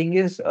that. The thing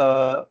is,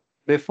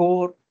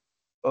 before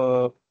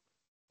uh,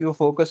 you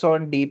focus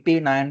on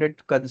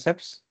DP-900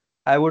 concepts,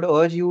 I would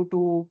urge you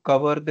to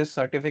cover this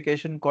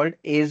certification called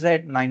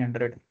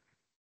AZ-900.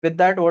 With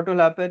that, what will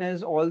happen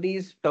is all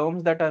these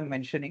terms that I'm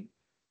mentioning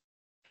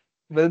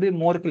will be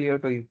more clear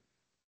to you.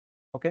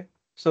 Okay.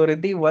 So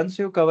Riddhi, once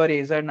you cover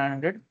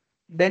AZ-900,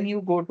 then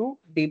you go to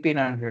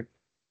DP-900.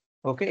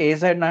 Okay.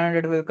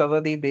 AZ-900 will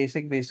cover the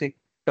basic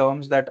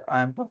terms that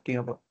I am talking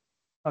about.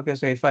 Okay.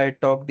 So if I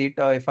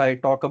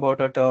talk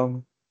about a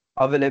term,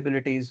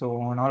 availability, so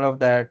on, all of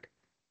that,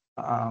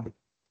 uh,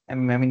 I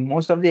mean,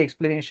 most of the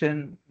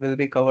explanation will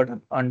be covered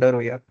under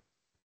here.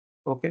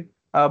 Okay.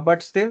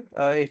 But still,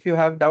 if you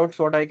have doubts,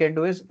 what I can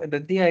do is,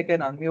 Riddhi, I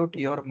can unmute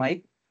your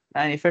mic.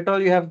 And if at all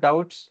you have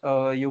doubts,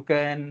 you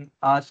can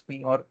ask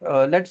me, or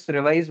let's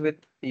revise with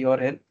your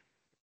help.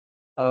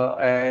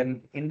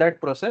 And in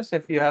that process,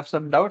 if you have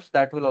some doubts,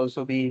 that will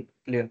also be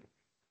clear.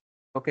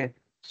 Okay.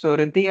 So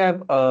Riddhi,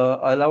 I've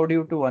allowed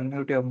you to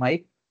unmute your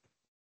mic.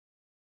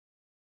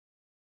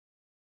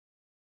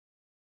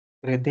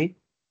 Riddhi,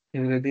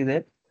 is Riddhi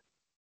there?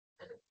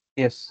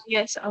 Yes.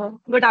 Yes,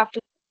 good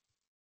afternoon.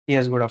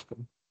 Yes, good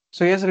afternoon.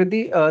 So yes,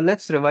 Riddhi,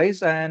 let's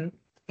revise, and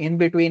in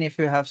between, if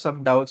you have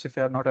some doubts, if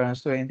you have not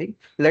understood anything,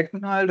 let me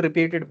know. I'll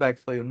repeat it back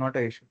for you, not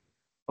an issue.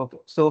 Okay.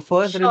 So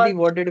first, Sure. Riddhi,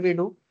 what did we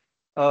do?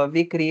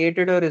 We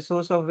created a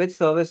resource of which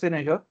service in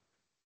Azure?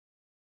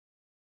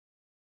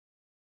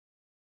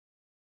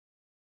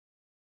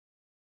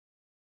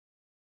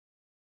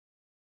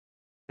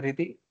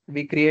 Riddhi,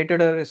 we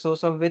created a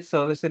resource of which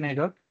service in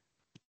Azure?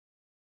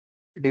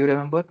 Do you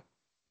remember?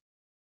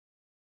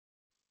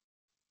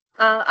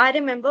 I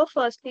remember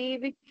firstly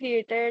we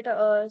created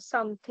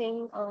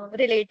something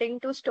relating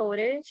to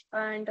storage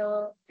and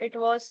it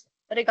was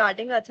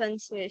regarding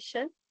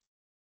authentication.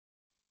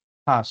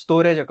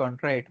 Storage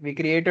account, right? We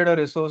created a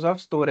resource of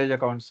storage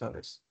account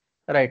service.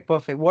 Right,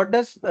 perfect. What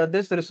does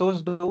this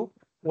resource do?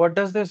 What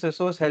does this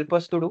resource help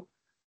us to do?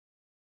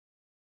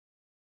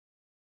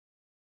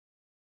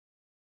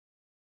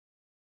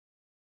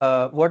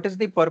 What is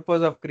the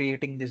purpose of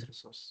creating this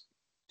resource?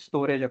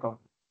 Storage account.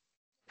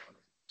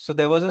 So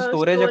there was a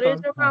storage Storage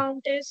account.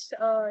 account is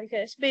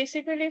yes,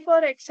 basically for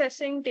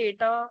accessing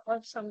data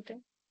or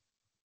something.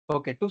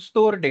 Okay, to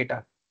store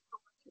data,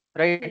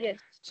 right? Yes,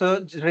 So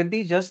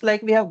Riddhi, just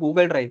like we have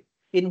Google Drive.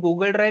 In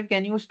Google Drive,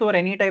 can you store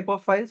any type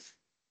of files?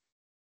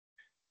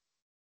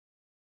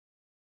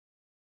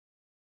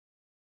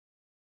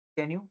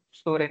 Can you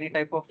store any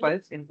type of Ye-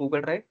 files in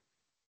Google Drive?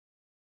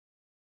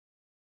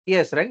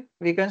 Yes, right?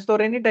 We can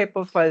store any type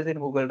of files in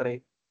Google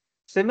Drive.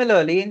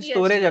 Similarly, in yes,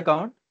 storage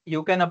account,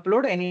 you can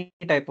upload any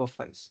type of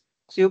files.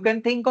 So you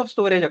can think of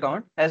storage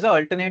account as an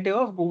alternative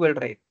of Google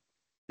Drive.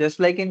 Just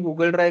like in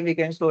Google Drive, we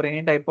can store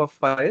any type of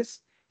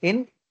files.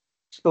 In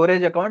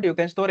storage account, you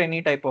can store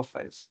any type of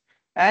files.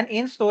 And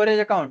in storage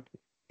account,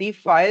 the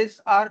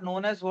files are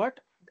known as what?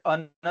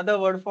 Another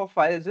word for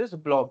files is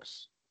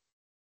blobs.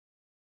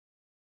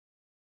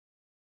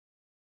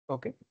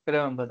 Okay,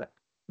 remember that.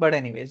 But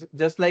anyways,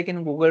 just like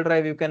in Google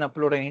Drive, you can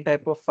upload any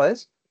type of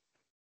files.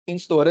 In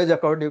storage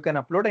account, you can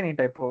upload any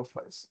type of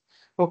files.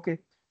 Okay,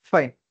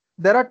 fine.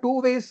 There are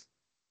two ways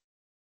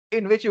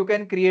in which you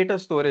can create a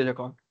storage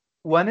account.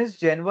 One is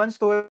Gen 1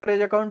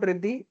 storage account,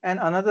 Riddhi, and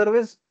another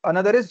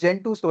is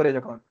Gen 2 storage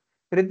account.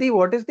 Riddhi,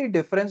 what is the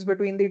difference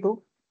between the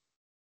two?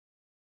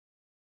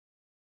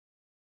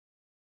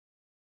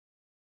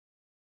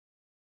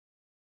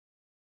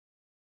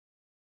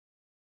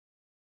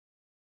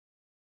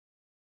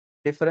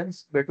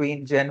 Difference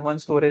between Gen 1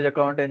 storage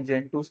account and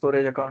Gen 2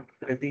 storage account,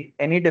 Riddhi?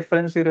 Any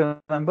difference you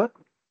remember?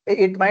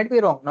 It might be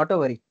wrong, not a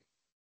worry.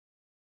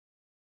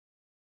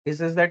 Is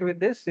just that with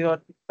this,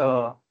 your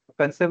uh,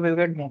 concept will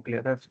get more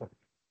clear. That's what.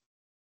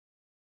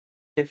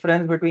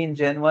 Difference between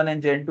Gen 1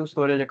 and Gen 2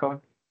 storage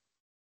account,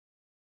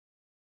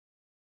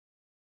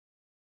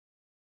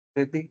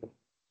 Riddhi?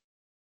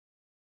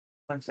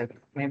 One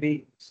second.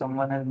 Maybe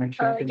someone has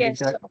mentioned it in the yes.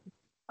 chat.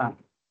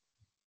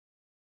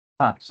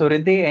 Ah, so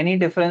Riddhi, any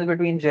difference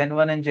between Gen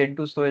 1 and Gen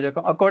 2 storage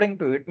account? According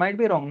to you, it might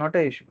be wrong, not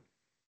a issue.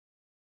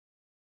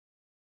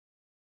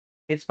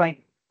 It's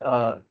fine.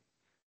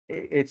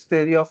 It's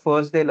still your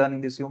first day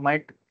learning this. You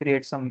might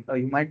create some,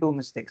 you might do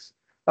mistakes.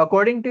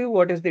 According to you,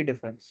 what is the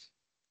difference?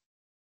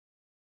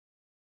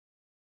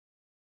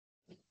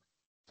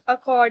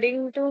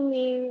 According to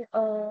me,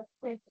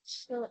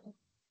 it's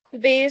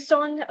based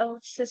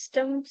on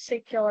system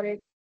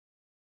security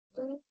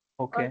or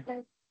Okay,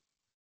 like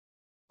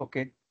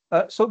okay.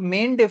 So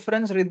main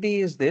difference, Riddhi,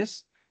 is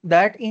this,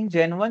 that in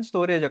Gen 1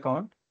 storage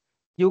account,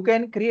 you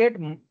can create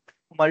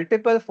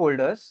multiple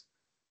folders.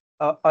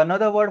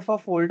 Another word for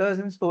folders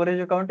in storage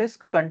account is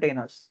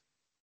containers.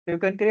 You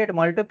can create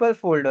multiple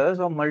folders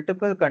or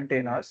multiple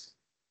containers.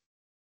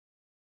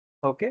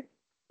 Okay.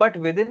 But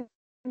within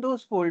those those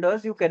folders,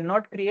 you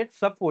cannot create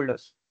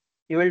subfolders.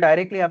 You will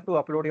directly have to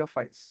upload your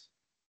files.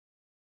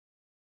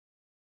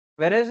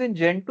 Whereas in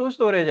Gen 2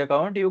 storage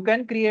account, you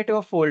can create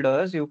your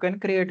folders, you can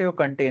create your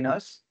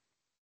containers,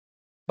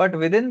 but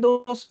within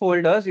those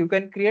folders, you can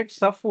create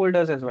subfolders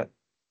as well.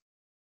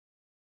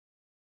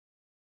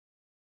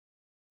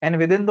 And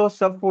within those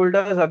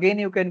subfolders, again,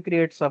 you can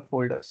create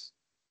subfolders.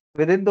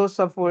 Within those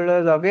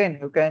subfolders, again,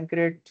 you can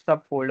create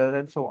subfolders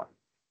and so on.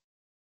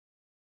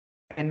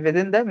 And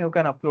within them, you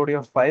can upload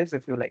your files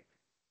if you like.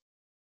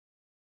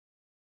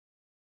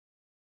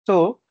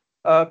 So,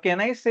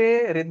 can I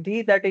say,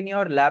 Riddhi, that in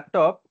your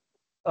laptop,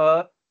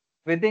 uh,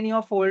 within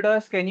your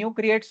folders, can you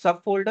create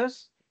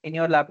subfolders in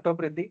your laptop,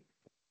 Riddhi?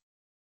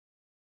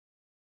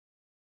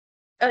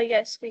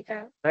 Yes, we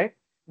can. Right?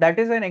 That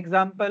is an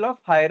example of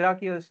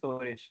hierarchical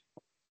storage.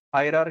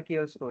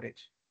 Hierarchical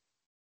storage.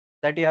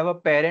 That you have a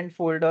parent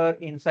folder,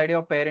 inside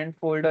your parent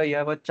folder, you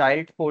have a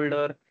child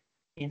folder,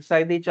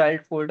 inside the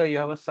child folder, you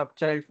have a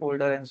subchild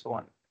folder, and so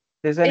on.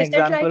 This is an Is it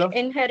example like of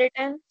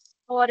inheritance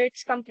or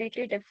it's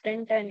completely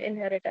different than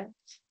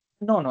inheritance?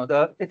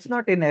 no, it's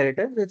not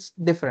inheritance, it's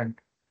different.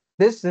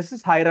 This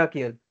is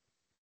hierarchical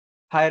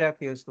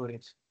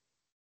storage.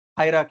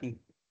 Hierarchy.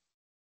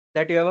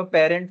 That you have a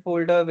parent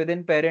folder,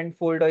 within parent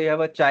folder, you have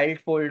a child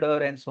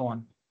folder, and so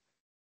on.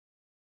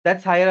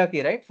 That's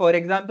hierarchy, right? For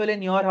example,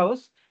 in your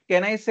house,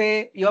 can I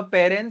say your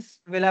parents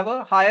will have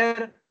a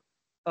higher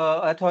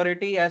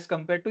authority as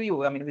compared to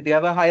you? I mean, they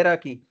have a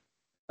hierarchy.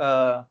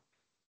 Uh,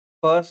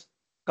 First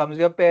comes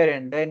your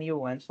parent, then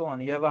you, and so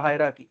on. You have a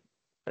hierarchy,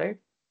 right?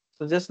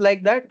 So just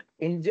like that,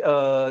 in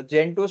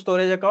Gen 2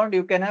 storage account,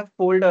 you can have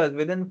folders.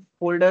 Within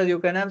folders, you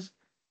can have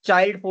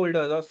child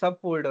folders or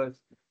subfolders.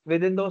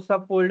 Within those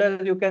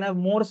subfolders, you can have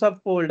more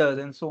subfolders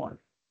and so on.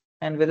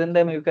 And within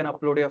them, you can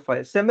upload your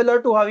files.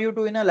 Similar to how you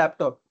do in a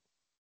laptop.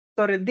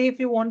 So Riddhi, if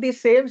you want the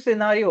same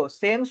scenario,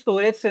 same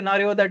storage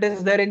scenario that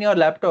is there in your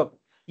laptop,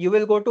 you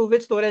will go to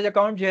which storage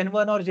account, Gen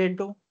 1 or Gen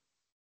 2?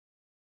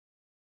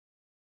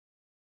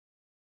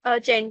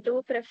 Gen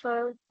 2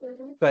 preferred.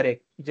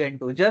 Correct, Gen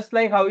 2. Just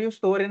like how you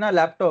store in a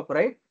laptop,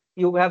 right?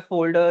 You have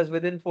folders,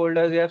 within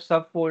folders, you have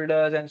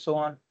subfolders and so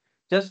on.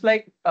 Just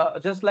like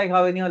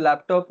how in your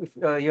laptop, if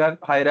you have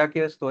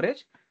hierarchical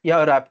storage,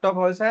 your laptop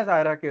also has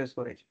hierarchical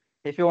storage.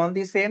 If you want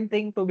the same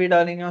thing to be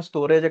done in your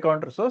storage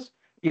account resource,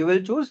 you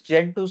will choose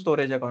Gen 2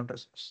 storage account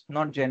resource,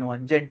 not Gen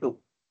 1, Gen 2.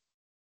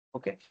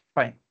 Okay,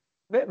 fine.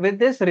 With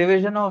this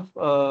revision of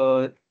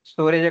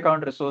storage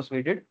account resource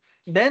we did,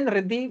 then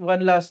Riddhi,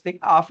 one last thing.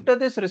 After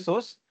this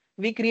resource,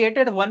 we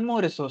created one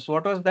more resource.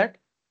 What was that?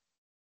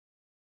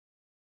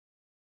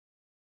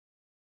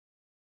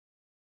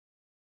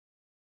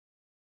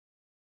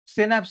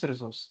 Synapse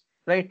resource,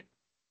 right?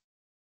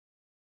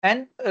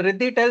 And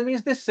Riddhi, tell me,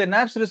 is this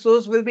Synapse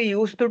resource will be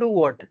used to do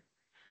what?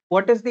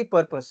 What is the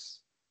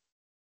purpose?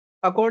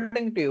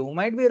 According to you,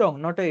 might be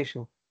wrong, not a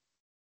issue.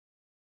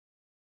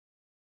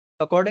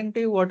 According to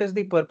you, what is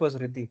the purpose,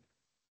 Riddhi,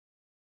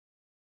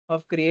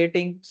 of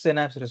creating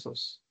Synapse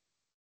resource?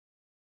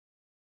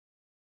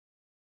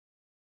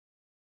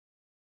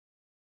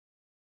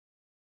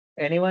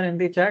 Anyone in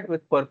the chat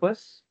with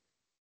purpose?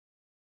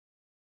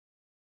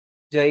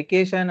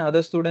 Jaikesh and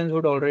other students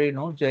would already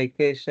know.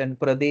 Jaikesh and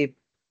Pradeep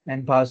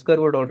and Bhaskar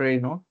would already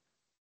know.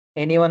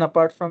 Anyone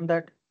apart from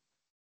that?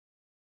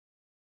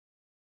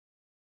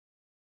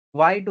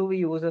 Why do we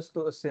use a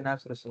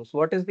Synapse resource?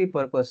 What is the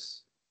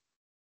purpose?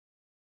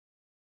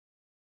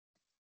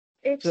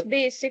 It's So,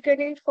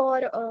 basically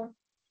for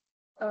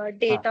ah,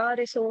 data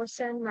resource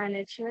and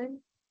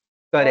management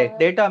correct. or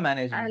Data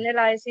management.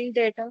 analyzing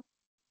data.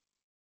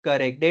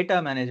 Correct.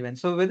 Data management.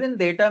 So within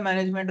data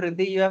management,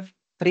 Riddhi, you have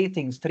three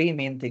things, three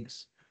main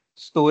things.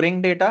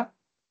 Storing data,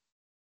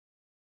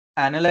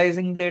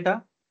 analyzing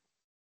data,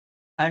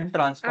 and And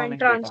transforming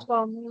data.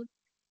 transforming.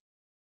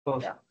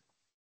 Perfect. Yeah.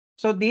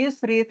 So these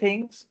three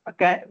things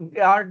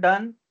are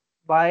done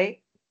by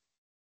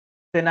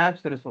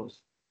Synapse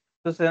resource.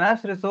 So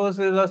Synapse resource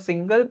is a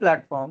single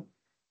platform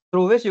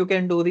through which you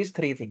can do these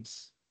three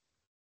things.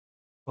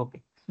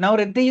 Okay. Now,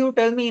 Riddhi, you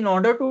tell me, in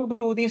order to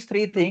do these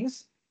three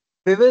things,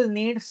 we will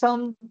need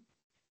some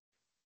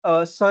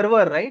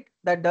server, right?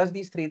 That does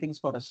these three things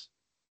for us.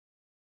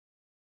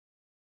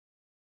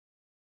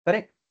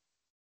 Correct,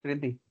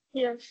 Riddhi?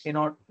 Yes.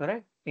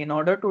 In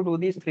order to do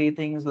these three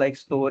things like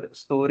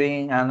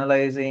storing,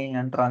 analyzing,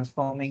 and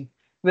transforming,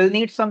 we'll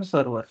need some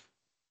server.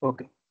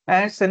 Okay.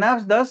 And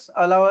Synapse does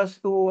allow us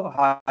to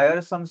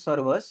hire some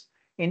servers.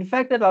 In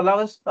fact, it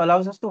allows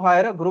us to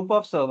hire a group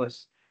of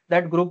servers.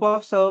 That group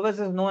of servers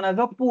is known as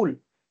a pool.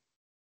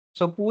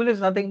 So pool is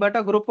nothing but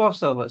a group of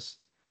servers.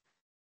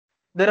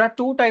 There are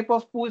two type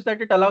of pools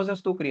that it allows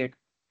us to create.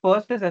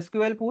 First is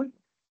SQL pool.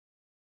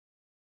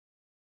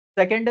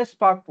 Second is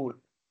Spark pool.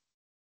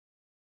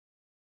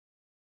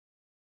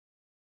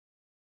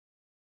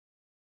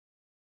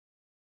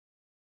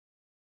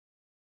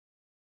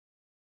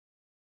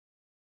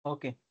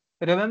 Okay.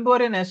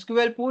 Remember, in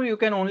SQL pool, you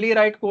can only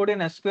write code in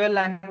SQL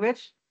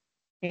language.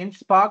 In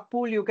Spark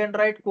pool, you can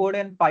write code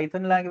in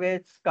Python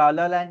language,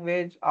 Scala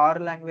language, R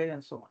language,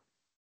 and so on.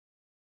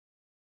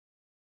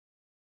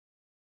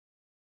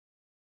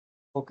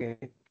 Okay.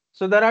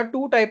 So there are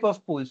two type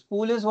of pools.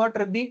 Pool is what,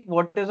 Riddhi?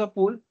 What is a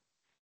pool?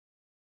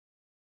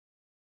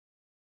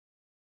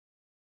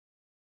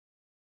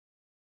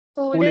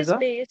 Pool Pool is is a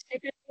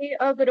basically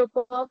a group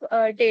of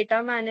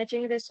data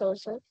managing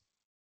resources.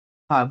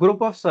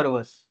 group of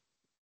servers.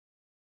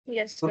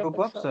 Yes, Group group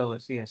of of servers.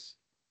 servers, yes.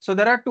 So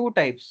there are two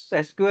types,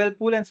 SQL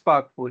pool and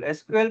Spark pool.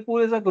 SQL pool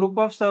is a group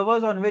of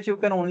servers on which you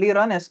can only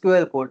run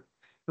SQL code,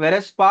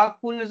 whereas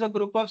Spark pool is a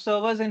group of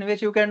servers in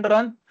which you can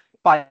run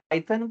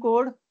Python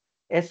code,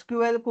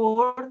 SQL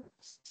code,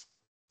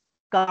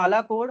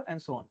 Scala code,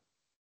 and so on.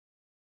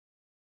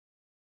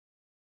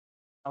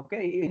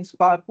 Okay, in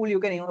Spark pool, you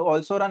can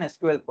also run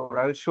SQL code.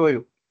 I will show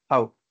you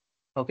how.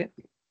 Okay,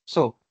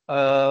 so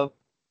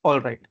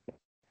all right.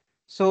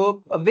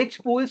 So which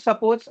pool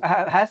supports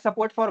has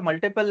support for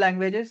multiple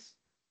languages,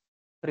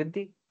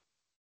 Riddhi?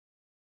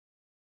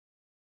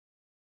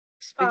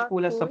 Which Spark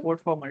pool has pool. support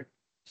for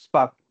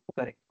Spark?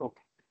 Correct.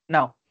 Okay.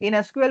 Now, in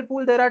SQL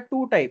pool, there are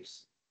two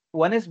types.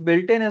 One is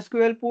built-in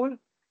SQL pool.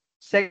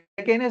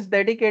 Second is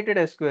dedicated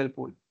SQL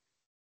pool.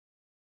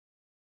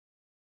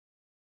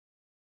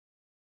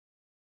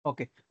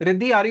 Okay.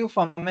 Riddhi, are you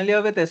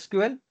familiar with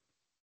SQL?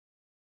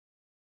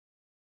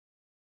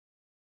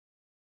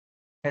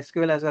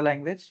 SQL as a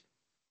language?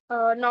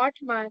 Not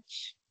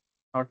much.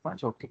 Not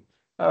much. Okay.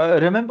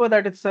 Remember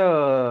that it's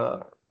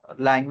a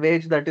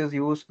language that is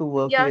used to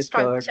work Yeah, with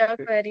structure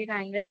query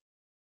language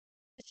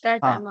that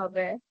I'm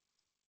aware.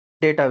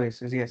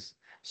 databases. Yes.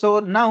 So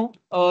now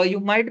you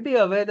might be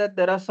aware that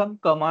there are some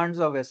commands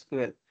of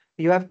SQL.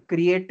 You have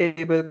create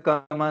table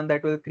command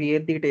that will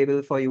create the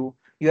table for you.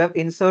 You have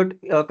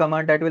insert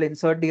command that will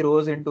insert the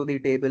rows into the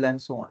table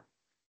and so on.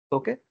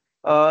 Okay.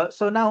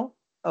 So now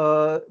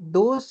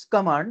those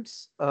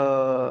commands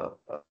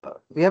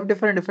we have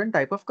different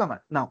type of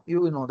command. Now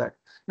you know that.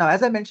 Now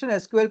as I mentioned,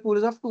 SQL pool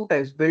is of two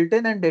types: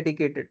 built-in and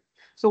dedicated.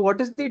 So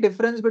what is the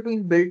difference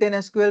between built-in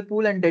SQL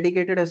pool and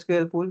dedicated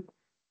SQL pool,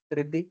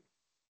 Riddhi?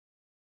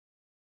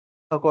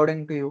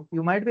 According to you,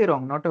 you might be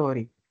wrong. Not a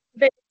worry.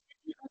 But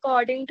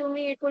according to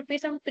me, it would be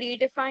some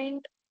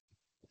predefined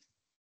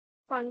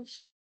So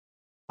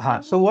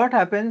function, what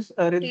happens,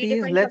 Riddhi,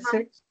 is predefined let's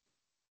say,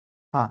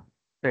 commands.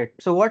 right.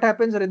 So what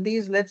happens, Riddhi,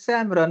 is let's say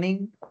I'm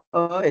running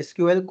a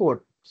SQL code.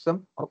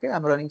 Okay,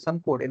 I'm running some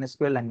code in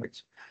SQL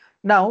language.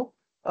 Now,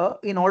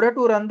 in order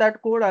to run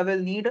that code, I will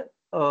need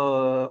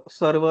a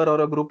server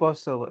or a group of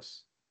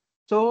servers.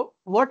 So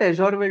what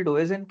Azure will do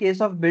is, in case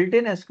of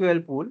built-in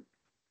SQL pool,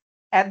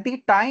 at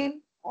the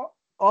time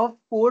of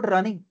code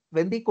running,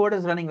 when the code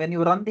is running, when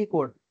you run the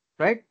code,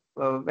 right?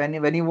 When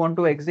you want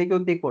to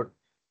execute the code,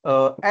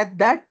 at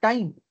that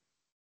time,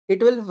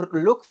 it will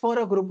look for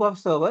a group of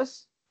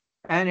servers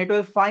and it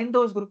will find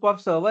those group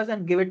of servers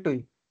and give it to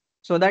you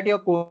so that your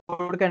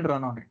code can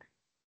run on it.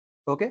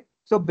 Okay.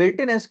 So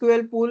built-in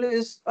SQL pool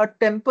is a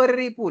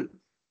temporary pool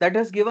that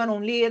is given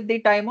only at the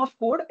time of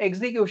code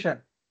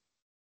execution.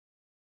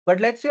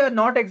 But let's say you're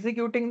not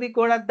executing the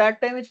code at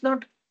that time, it's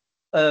not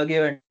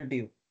given to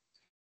you.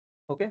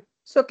 Okay.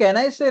 So can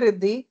I say,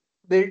 Riddhi,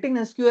 built-in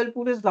SQL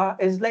pool is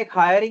like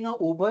hiring a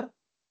Uber?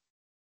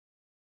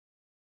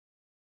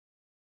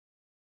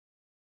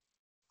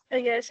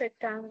 Yes, it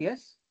can.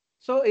 Yes.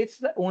 So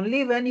it's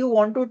only when you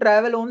want to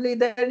travel, only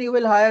then you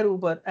will hire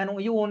Uber,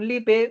 and you only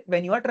pay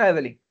when you are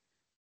traveling.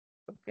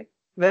 Okay.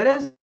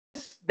 Whereas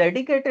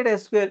dedicated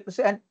SQL,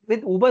 and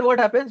with Uber, what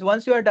happens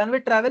once you are done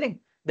with traveling,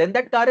 then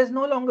that car is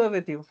no longer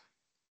with you.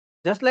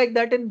 Just like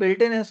that in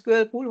built-in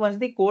SQL pool, once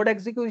the code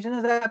execution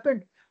has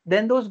happened,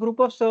 then those group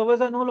of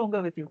servers are no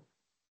longer with you.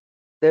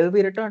 They will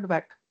be returned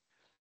back.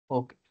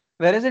 Okay.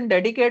 Whereas in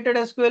dedicated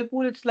SQL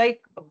pool, it's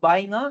like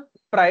buying a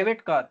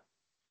private car.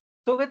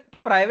 So with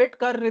private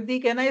car,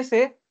 Riddhi, can I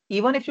say,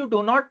 even if you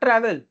do not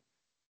travel,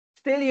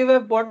 still you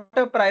have bought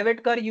a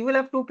private car, you will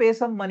have to pay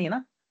some money,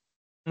 na?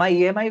 My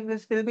EMI will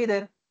still be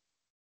there.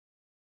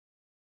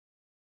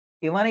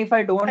 Even if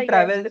I don't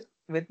travel Yes.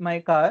 with my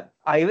car,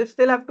 I will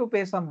still have to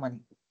pay some money,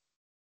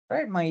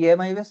 right? My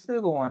EMI will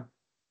still go on.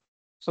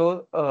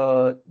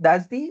 So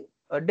that's the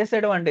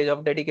disadvantage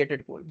of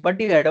dedicated pool. But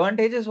the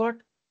advantage is what?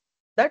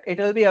 That it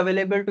will be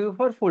available to you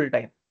for full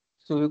time.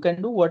 So you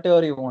can do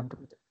whatever you want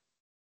with it.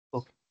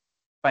 Okay,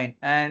 fine.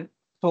 And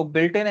so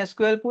built-in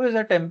SQL pool is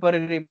a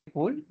temporary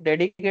pool.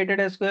 Dedicated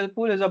SQL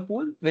pool is a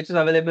pool which is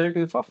available to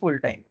you for full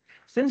time.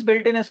 Since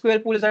built-in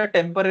SQL pool is a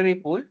temporary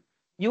pool,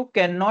 you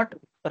cannot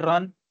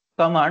run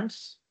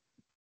commands.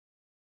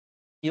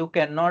 You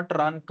cannot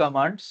run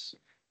commands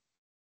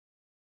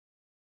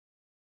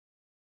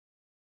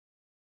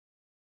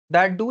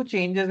that do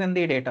changes in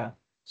the data.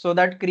 So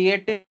that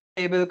create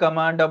table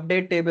command,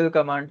 update table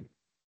command,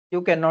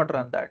 you cannot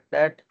run that.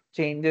 That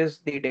changes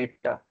the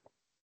data.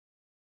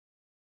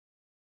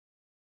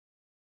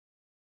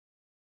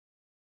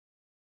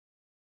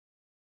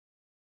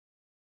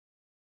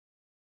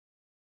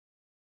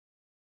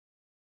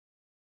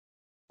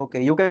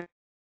 Okay, you can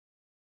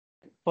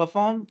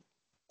perform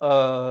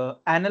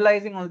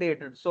analyzing all the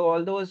data. So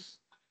all those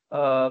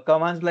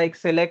commands like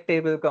select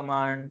table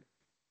command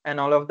and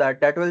all of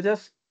that, that will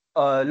just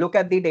look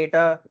at the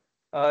data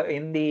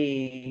in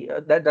the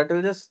that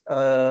will just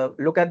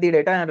look at the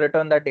data and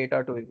return that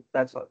data to you.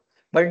 That's all.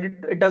 But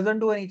it doesn't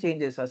do any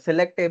changes. A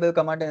select table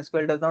command in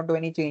SQL does not do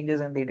any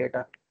changes in the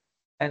data,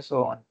 and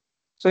so on.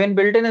 So in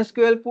built-in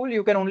SQL pool,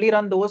 you can only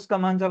run those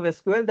commands of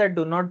SQL that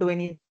do not do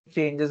any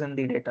changes in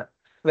the data.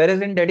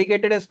 Whereas in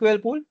dedicated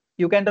SQL pool,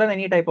 you can run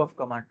any type of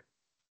command.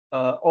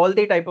 All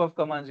the type of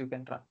commands you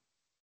can run.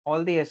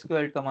 All the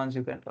SQL commands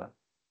you can run.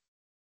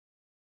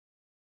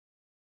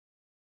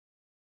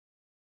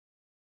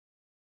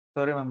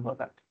 So remember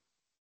that.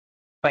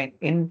 Fine.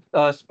 In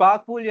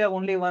Spark pool, you have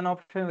only one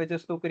option, which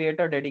is to create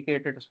a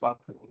dedicated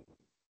Spark pool.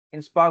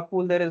 In Spark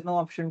pool, there is no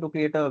option to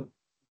create a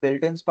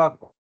built-in Spark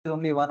pool. There is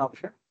only one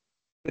option,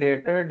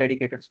 create a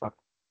dedicated Spark.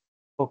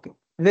 Okay.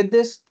 With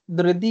this,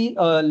 the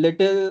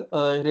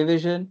little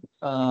revision,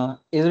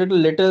 is it a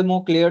little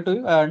more clear to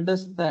you? I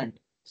understand.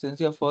 Since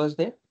your first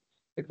day,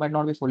 it might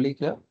not be fully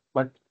clear,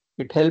 but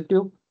it helped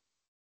you.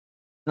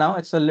 Now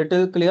it's a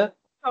little clear.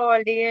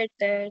 Already it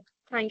did.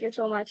 Thank you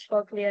so much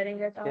for clearing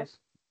it up. Yes.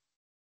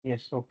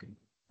 Yes. Okay.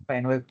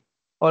 Fine. Well,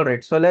 all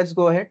right. So let's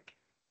go ahead.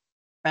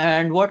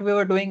 And what we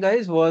were doing,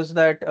 guys, was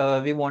that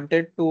we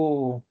wanted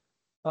to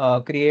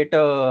create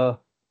a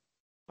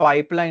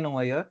pipeline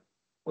over here.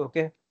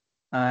 Okay.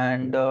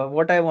 And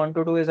what I want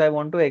to do is I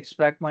want to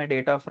extract my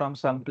data from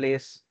some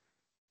place.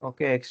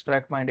 Okay.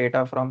 Extract my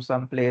data from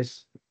some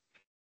place.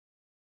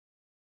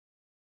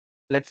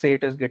 Let's say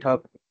it is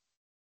GitHub.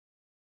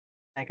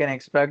 I can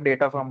extract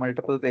data from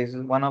multiple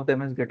places. One of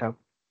them is GitHub.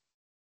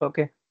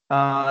 Okay.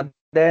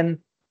 Then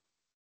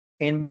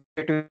in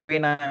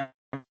between, I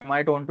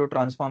might want to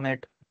transform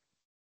it,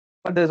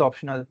 but this is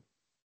optional.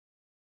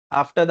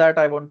 After that,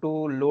 I want to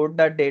load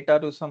that data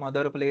to some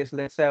other place.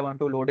 Let's say I want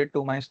to load it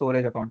to my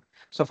storage account.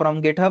 So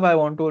from GitHub, I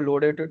want to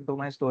load it to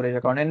my storage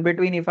account. In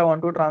between, if I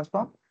want to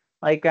transform,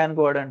 I can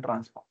go ahead and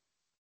transform.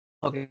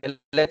 Okay,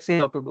 let's see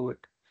how to do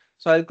it.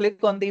 So I'll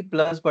click on the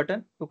plus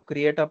button to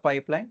create a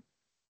pipeline.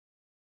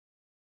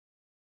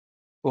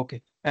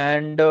 Okay,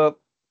 and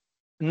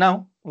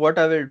now what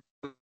I will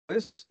do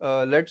is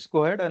let's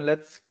go ahead and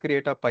let's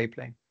create a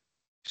pipeline.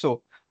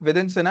 So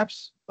within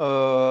Synapse,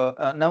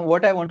 now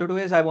what I want to do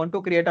is I want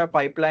to create a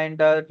pipeline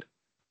that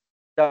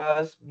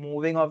does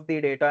moving of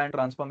the data and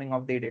transforming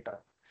of the data.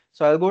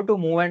 So I'll go to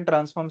move and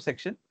transform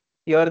section.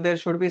 Here there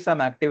should be some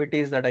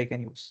activities that I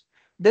can use.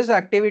 This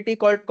activity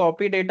called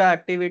copy data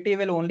activity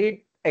will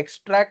only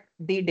extract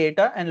the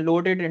data and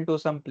load it into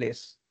some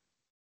place.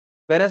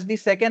 Whereas the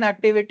second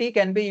activity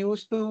can be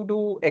used to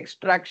do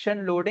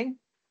extraction loading.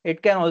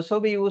 It can also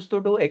be used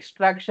to do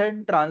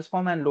extraction,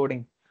 transform and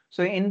loading.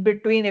 So in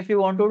between, if you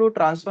want to do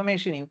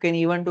transformation, you can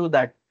even do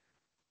that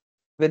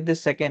with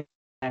this second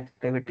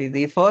activity.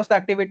 The first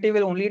activity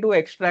will only do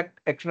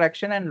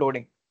extraction and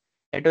loading.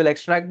 It will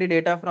extract the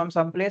data from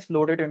some place,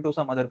 load it into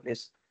some other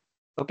place.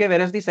 Okay,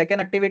 whereas the second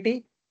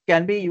activity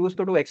can be used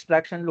to do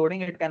extraction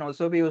loading. It can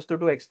also be used to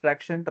do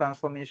extraction,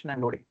 transformation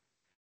and loading.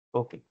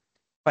 Okay,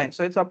 fine.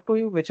 So it's up to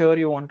you, whichever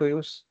you want to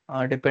use,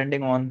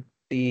 depending on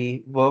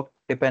the work,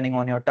 depending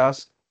on your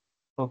task.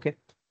 Okay.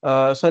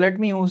 So let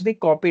me use the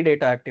copy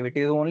data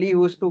activity. It's only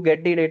used to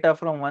get the data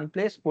from one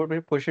place,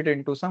 push it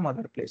into some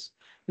other place.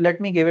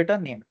 Let me give it a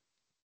name.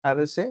 I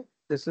will say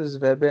this is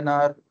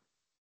webinar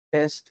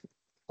test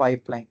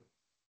pipeline.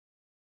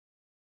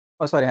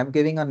 Oh, sorry, I'm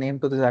giving a name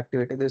to this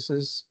activity. This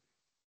is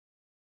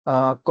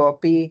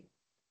copy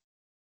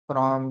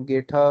from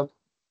GitHub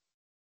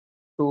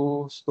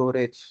to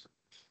storage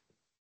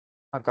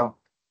account.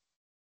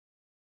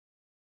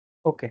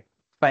 Okay,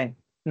 fine.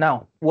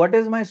 Now, what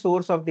is my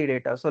source of the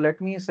data? So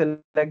let me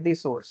select the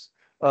source.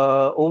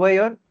 Over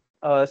here,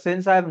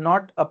 since I have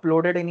not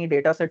uploaded any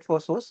data set for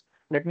source,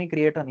 let me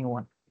create a new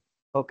one.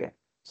 Okay,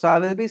 so I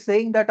will be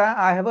saying that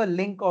I have a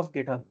link of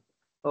GitHub.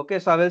 Okay,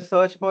 so I will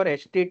search for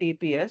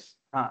HTTPS,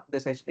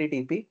 this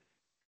HTTP.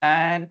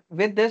 And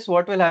with this,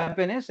 what will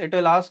happen is it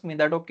will ask me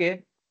that,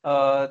 okay,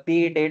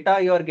 the data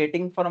you are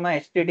getting from a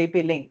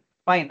HTTP link.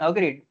 Fine,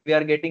 agreed. We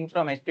are getting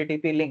from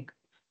HTTP link.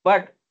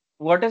 But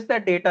what is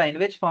that data? In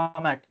which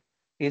format?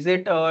 Is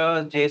it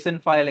a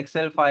JSON file,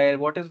 Excel file?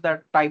 What is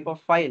that type of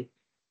file?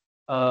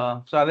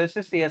 So I will say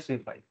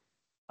CSV file.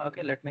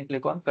 Okay, let me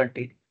click on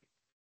continue.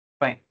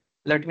 Fine.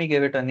 Let me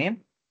give it a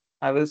name.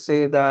 I will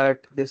say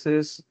that this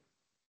is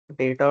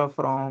data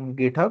from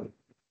GitHub.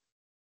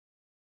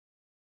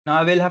 Now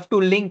I will have to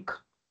link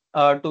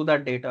to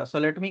that data. So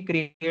let me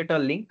create a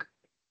link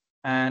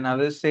and I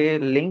will say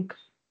link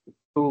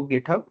to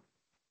GitHub.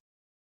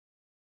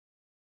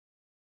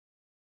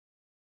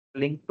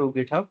 Link to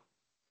GitHub.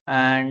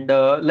 And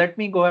let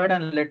me go ahead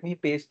and let me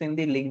paste in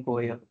the link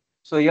over here.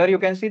 So here you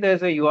can see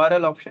there's a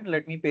URL option.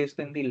 Let me paste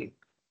in the link.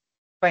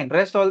 Fine.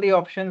 Rest all the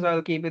options,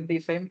 I'll keep it the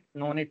same.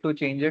 No need to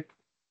change it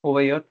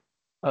over here.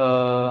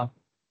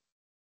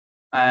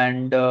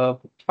 And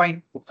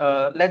fine,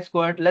 let's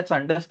go ahead. Let's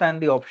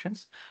understand the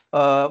options.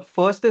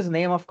 First is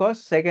name, of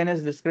course. Second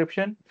is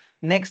description.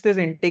 Next is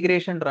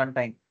integration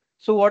runtime.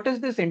 So what is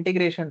this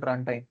integration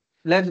runtime?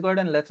 Let's go ahead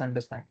and let's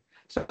understand.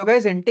 So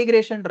guys,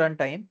 integration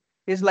runtime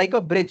is like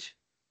a bridge.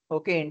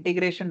 Okay,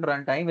 integration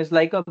runtime is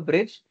like a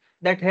bridge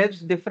that helps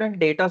different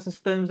data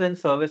systems and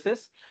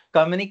services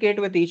communicate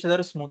with each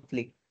other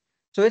smoothly.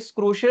 So it's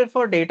crucial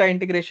for data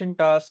integration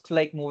tasks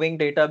like moving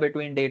data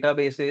between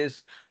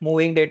databases,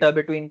 moving data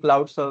between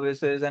cloud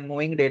services, and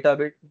moving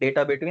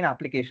data between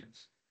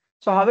applications.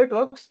 So how it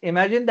works,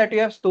 imagine that you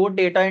have stored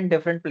data in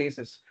different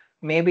places,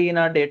 maybe in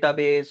a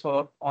database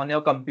or on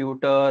your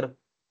computer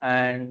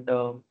and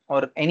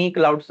or any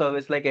cloud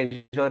service like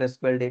Azure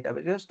SQL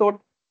database. You have stored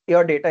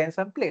your data in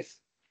some place.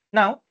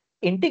 Now,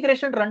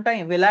 integration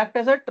runtime will act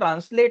as a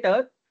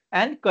translator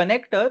and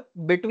connector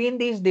between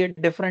these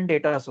different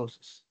data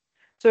sources.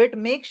 So it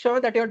makes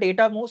sure that your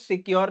data moves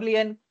securely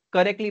and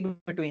correctly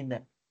between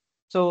them.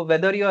 So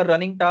whether you are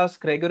running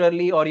tasks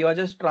regularly or you are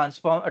just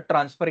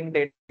transferring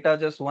data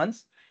just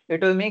once,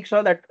 it will make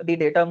sure that the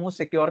data moves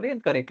securely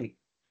and correctly.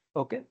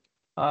 Okay.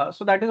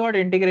 So that is what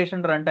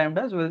integration runtime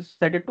does. We'll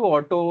set it to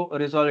auto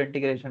resolve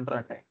integration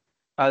runtime.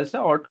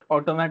 Also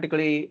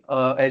automatically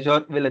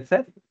Azure will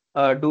itself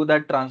do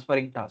that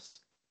transferring task.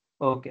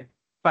 Okay.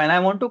 Fine. I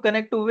want to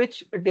connect to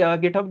which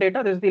GitHub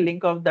data. This is the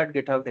link of that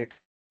GitHub data.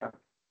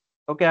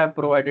 Okay, I've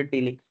provided the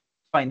link.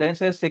 Fine. Then it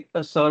says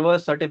server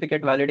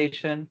certificate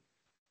validation.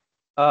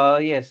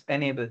 Yes,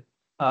 enable.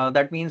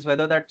 That means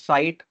whether that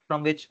site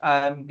from which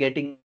I'm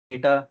getting the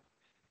data,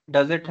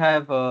 does it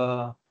have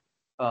uh,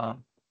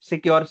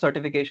 secure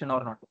certification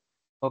or not?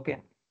 Okay,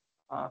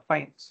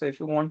 fine. So if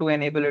you want to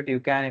enable it,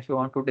 you can. If you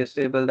want to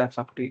disable, that's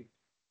up to you.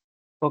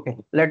 Okay,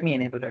 let me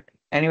enable it.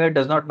 Anyway, it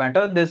does not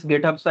matter. This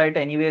GitHub site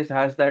anyways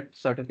has that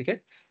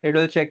certificate. It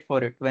will check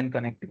for it when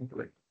connecting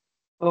to it.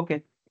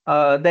 Okay,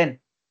 then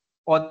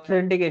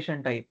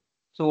authentication type.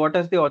 So what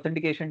is the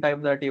authentication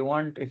type that you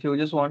want? If you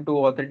just want to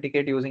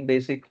authenticate using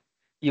basic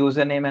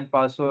username and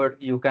password,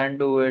 you can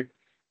do it.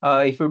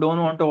 If you don't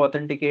want to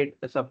authenticate,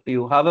 it's up to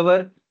you.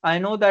 However, I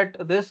know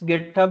that this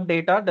GitHub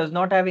data does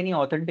not have any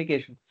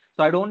authentication.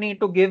 So I don't need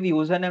to give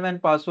username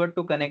and password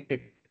to connect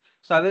it.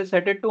 So I will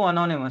set it to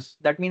anonymous.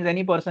 That means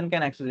any person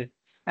can access it.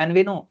 And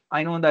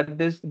I know that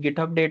this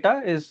GitHub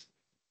data is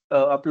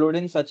uploaded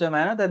in such a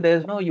manner that there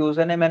is no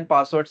username and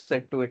password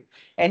set to it.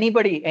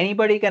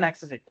 Anybody can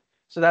access it.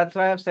 So that's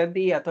why I've set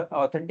the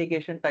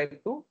authentication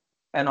type to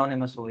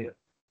anonymous over here.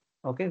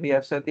 Okay, we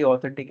have set the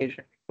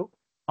authentication to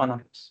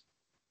anonymous.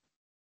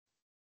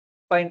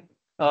 Fine.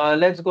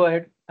 Let's go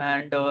ahead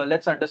and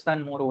let's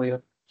understand more over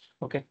here.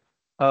 Okay.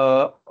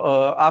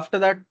 After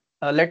that,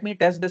 let me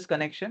test this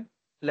connection.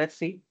 Let's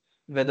see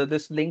whether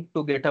this link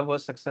to GitHub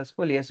was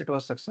successful. Yes, it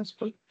was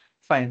successful.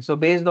 Fine. So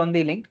based on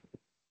the link,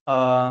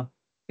 uh,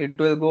 it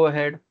will go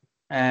ahead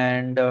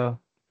and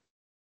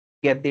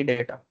get the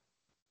data.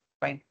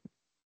 Fine.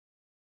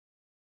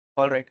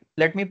 All right.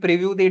 Let me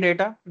preview the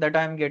data that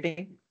I'm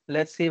getting.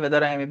 Let's see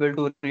whether I'm able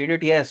to read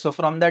it. Yes. So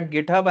from that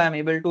GitHub, I'm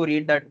able to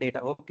read that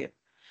data. Okay.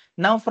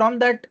 Now from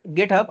that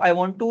GitHub, I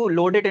want to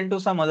load it into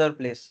some other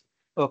place.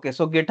 Okay.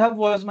 So GitHub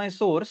was my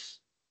source.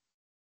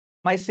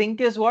 My sink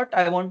is what?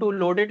 I want to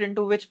load it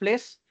into which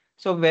place?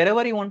 So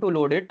wherever you want to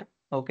load it,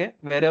 okay,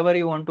 wherever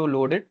you want to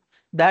load it,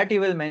 that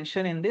you will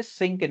mention in this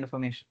sink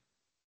information.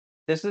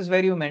 This is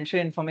where you mention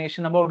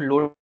information about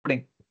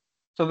loading.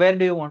 So where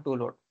do you want to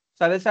load?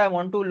 So I will say I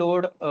want to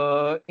load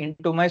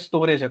into my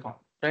storage account,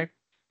 right?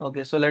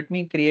 Okay, so let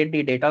me create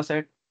the data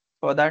set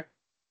for that.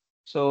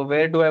 So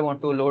where do I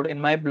want to load? In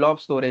my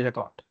blob storage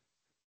account.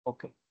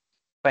 Okay,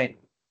 fine.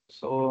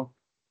 So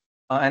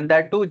and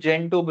that too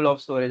Gen 2 blob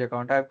storage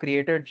account. I've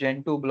created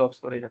Gen 2 blob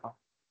storage account.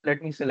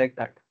 Let me select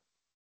that.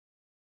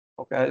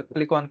 Okay, I'll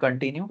click on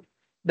continue.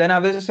 Then I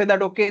will say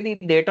that okay, the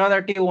data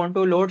that you want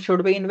to load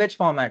should be in which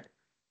format?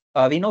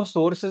 We know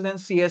sources in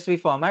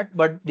CSV format,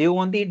 but do you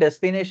want the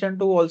destination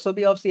to also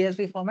be of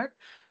CSV format?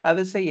 I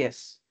will say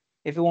yes.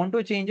 If you want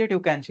to change it,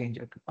 you can change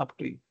it. Up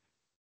to you.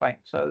 Fine.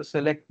 So I'll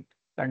select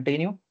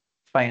continue.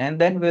 Fine.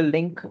 And then we'll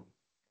link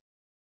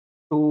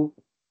to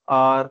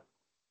our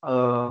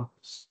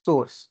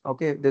source.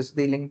 Okay. This is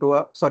the link to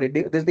our, sorry,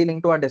 this is the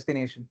link to our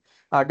destination.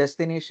 Our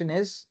destination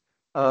is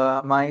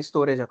my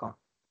storage account.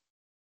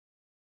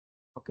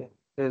 Okay.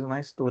 This is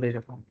my storage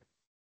account.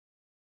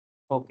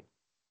 Okay.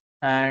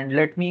 And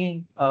let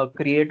me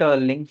create a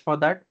link for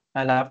that.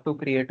 I'll have to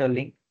create a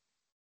link.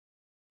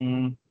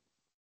 Mm.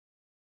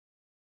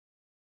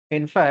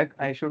 In fact,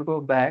 I should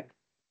go back,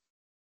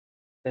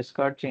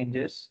 discard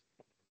changes,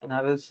 and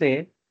I will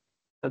say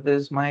that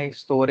this is my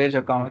storage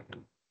account,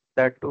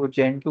 that to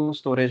Gen 2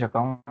 storage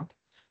account.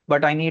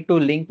 But I need to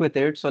link with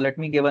it. So let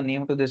me give a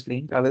name to this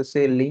link. I will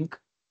say link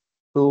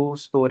to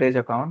storage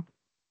account.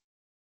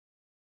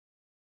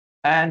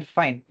 And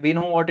fine, we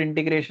know what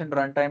integration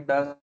runtime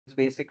does. It's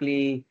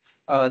basically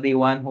the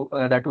one who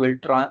that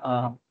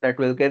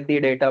will get the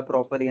data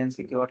properly and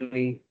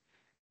securely.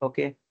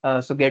 Okay,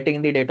 so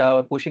getting the data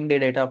or pushing the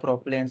data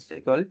properly and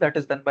securely, that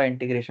is done by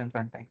integration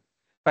runtime.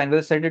 Fine,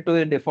 we'll set it to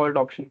the default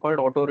option called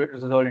auto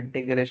resolve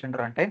integration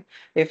runtime.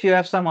 If you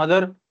have some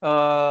other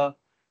uh,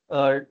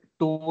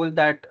 tool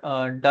that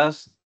does this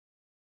integration runtime,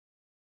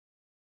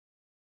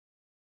 you can use that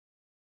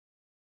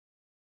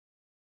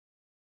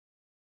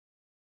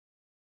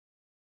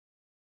tool.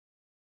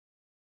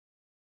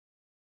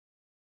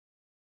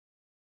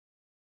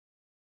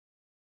 Okay,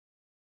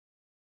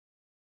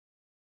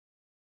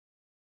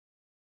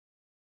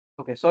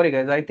 Okay, sorry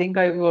guys, I think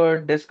I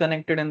were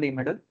disconnected in the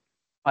middle.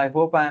 I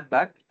hope I am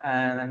back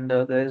and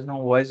there is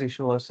no voice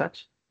issue or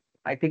such.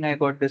 I think I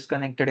got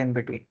disconnected in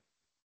between.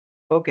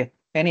 Okay,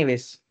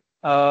 anyways,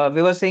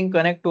 we were saying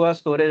connect to our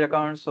storage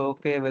account. So,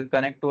 okay, we'll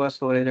connect to our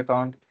storage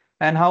account.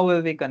 And how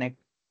will we connect?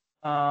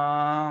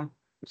 Uh,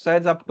 so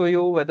it's up to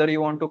you whether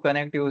you want to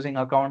connect using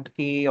account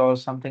key or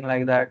something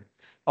like that.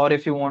 Or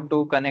if you want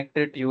to connect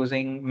it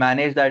using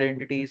managed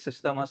identity,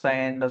 system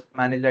assigned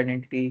managed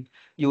identity,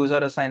 user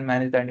assigned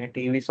managed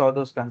identity. We saw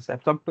those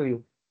concepts. Up to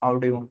you. How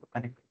do you want to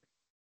connect?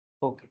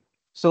 Okay.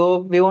 So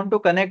we want to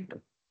connect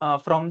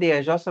from the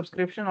Azure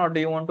subscription, or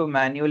do you want to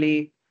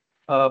manually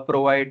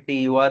provide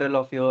the URL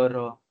of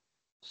your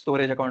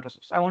storage account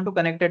resource? I want to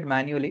connect it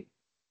manually.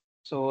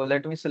 So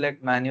let me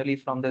select manually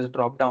from this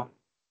drop down.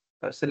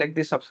 Select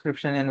the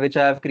subscription in which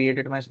I have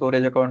created my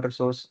storage account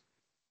resource.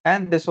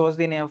 And this was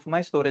the name of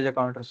my storage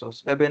account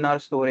resource,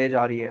 webinar storage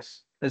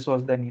RES. This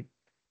was the name.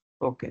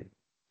 Okay,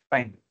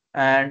 fine.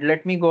 And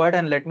let me go ahead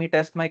and let me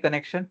test my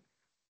connection.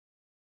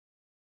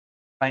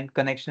 Fine,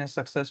 connection is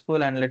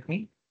successful, and let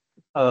me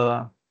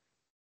uh,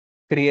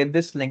 create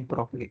this link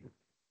properly.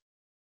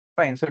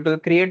 Fine. So to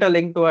create a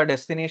link to our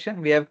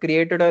destination, we have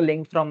created a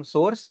link from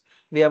source.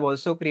 We have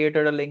also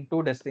created a link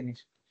to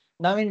destination.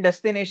 Now in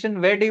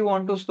destination, where do you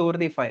want to store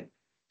the file?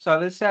 So I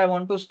will say I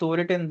want to store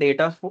it in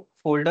data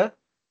folder.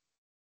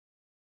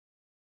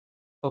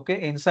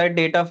 Okay. Inside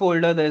data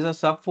folder, there is a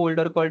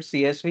subfolder called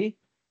CSV.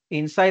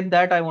 Inside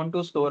that, I want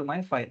to store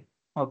my file.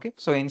 Okay.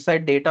 So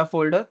inside data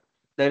folder,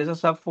 there is a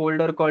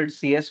subfolder called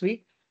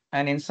CSV.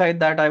 And inside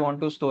that, I want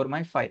to store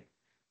my file.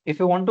 If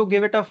you want to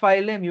give it a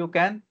file name, you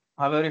can.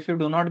 However, if you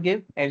do not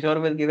give,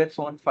 Azure will give its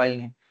own file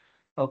name.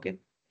 Okay.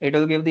 It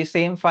will give the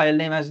same file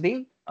name as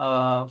the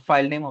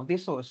file name of the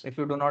source if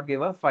you do not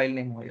give a file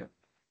name over here.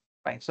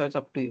 Fine. So it's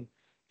up to you.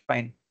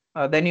 Fine.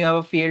 Then you have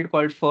a field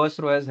called first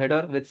row as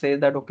header, which says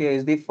that, okay,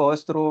 is the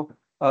first row,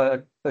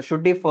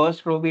 should the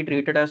first row be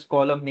treated as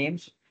column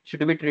names? Should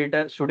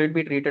should it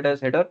be treated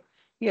as header?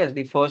 Yes,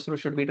 the first row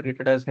should be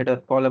treated as header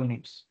column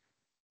names.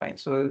 Fine.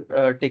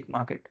 So tick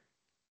mark it.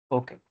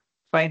 Okay.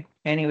 Fine.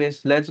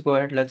 Anyways, let's go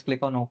ahead. Let's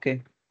click on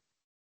OK.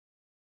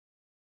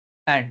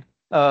 And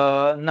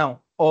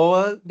now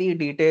all the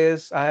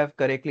details I have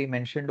correctly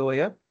mentioned over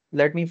here.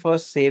 Let me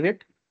first save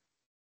it.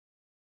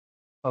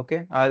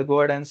 Okay, I'll go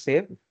ahead and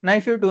save. Now,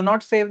 if you do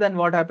not save, then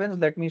what happens?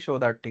 Let me show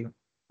that to you.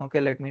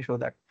 Okay, let me show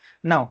that.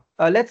 Now,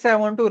 let's say I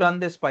want to run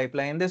this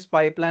pipeline. In this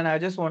pipeline, I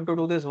just want to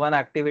do this one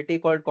activity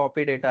called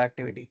copy data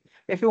activity.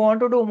 If you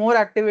want to do more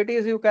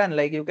activities, you can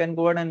you can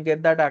go ahead and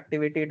get that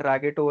activity,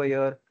 drag it over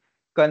here,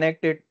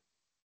 connect it,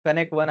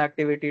 connect one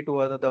activity to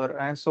another,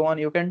 and so on.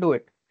 You can do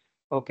it.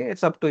 Okay,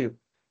 it's up to you.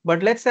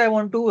 But let's say I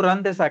want to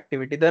run this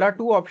activity. There are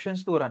two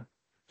options to run.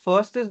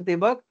 First is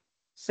debug.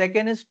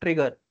 Second is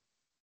trigger.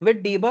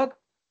 With debug,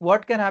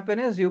 what can happen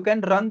is you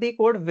can run the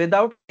code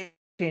without saving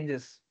the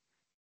changes.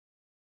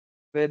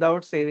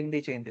 Without saving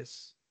the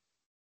changes.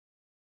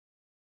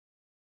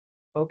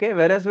 Okay,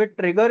 whereas with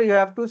trigger, you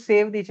have to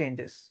save the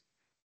changes.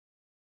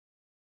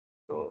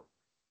 So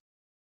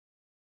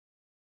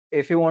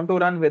if you want to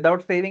run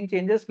without saving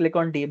changes, click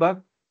on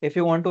debug. If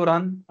you want to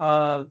run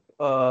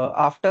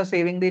after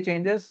saving the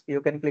changes,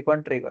 you can click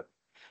on trigger.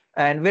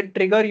 And with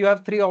trigger, you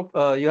have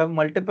you have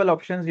multiple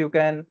options. You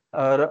can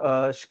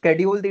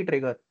schedule the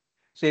trigger.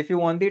 So if you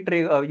want the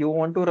trigger, you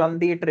want to run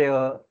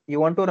the you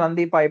want to run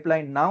the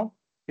pipeline now,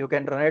 you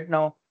can run it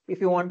now.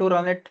 If you want to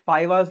run it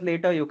 5 hours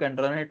later, you can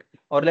run it.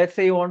 Or let's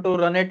say you want to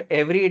run it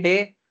every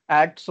day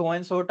at so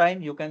and so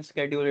time, you can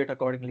schedule it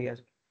accordingly as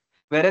well.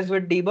 Whereas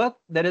with debug,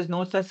 there is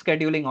no such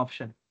scheduling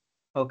option.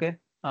 Okay,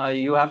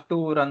 you have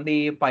to run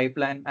the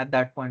pipeline at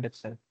that point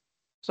itself.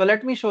 So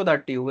let me show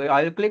that to you.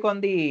 I'll click on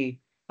the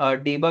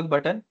debug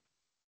button.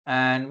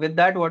 And with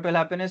that, what will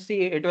happen is,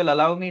 see, it will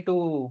allow me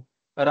to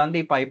run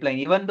the pipeline,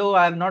 even though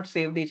I have not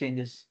saved the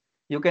changes.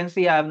 You can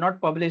see I have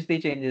not published the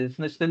changes.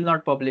 It's still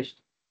not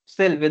published.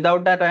 Still,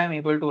 without that, I am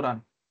able to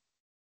run.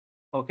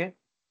 Okay.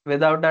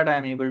 Without that, I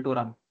am able to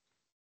run.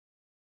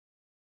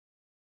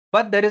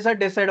 But there is a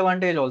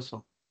disadvantage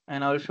also.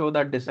 And I'll show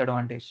that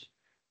disadvantage.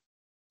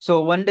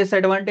 So one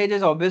disadvantage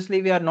is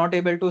obviously we are not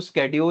able to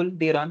schedule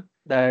the run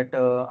that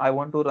I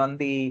want to run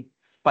the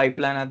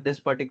pipeline at this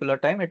particular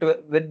time. It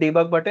will, with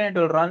debug button, it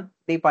will run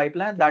the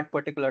pipeline that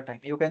particular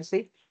time. You can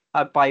see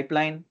our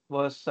pipeline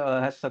was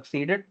has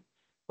succeeded.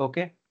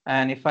 Okay.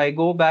 And if I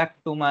go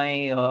back to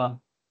my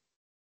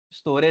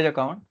storage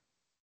account,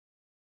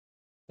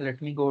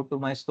 let me go to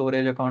my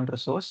storage account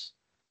resource.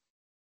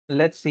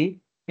 Let's see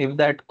if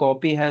that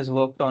copy has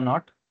worked or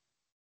not.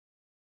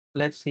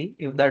 Let's see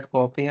if that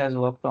copy has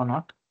worked or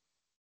not.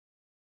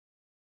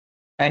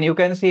 And you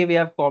can see we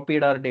have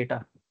copied our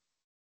data.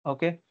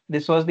 Okay,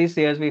 this was the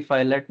CSV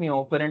file. Let me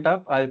open it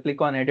up. I'll click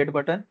on edit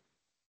button.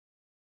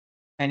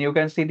 And you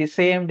can see the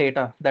same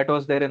data that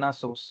was there in our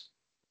source.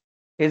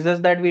 It's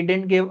just that we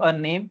didn't give a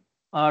name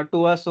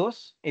to our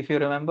source, if you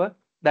remember.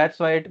 That's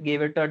why it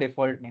gave it a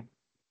default name.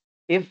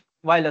 If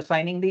while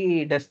assigning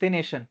the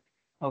destination,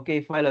 okay,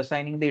 if while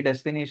assigning the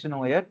destination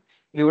over here,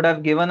 we would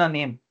have given a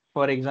name,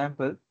 for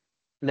example,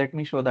 Let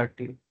me show that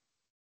to you.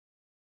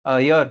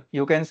 Here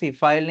you can see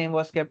file name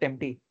was kept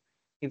empty.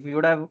 If you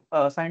would have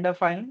assigned a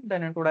file name,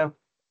 then it would have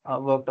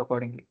worked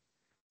accordingly.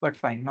 But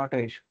fine, not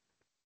a issue.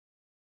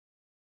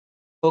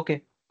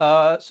 Okay.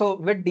 So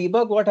with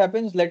debug, what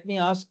happens? Let me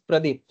ask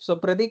Pradeep. So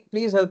Pradeep,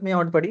 please help me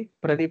out, buddy.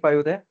 Pradeep, are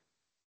you there?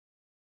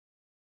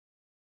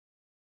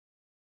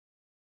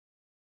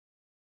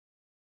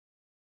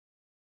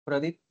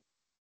 Pradeep.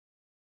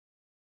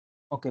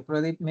 Okay,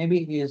 Pradeep,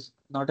 maybe he is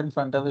not in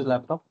front of his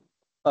laptop.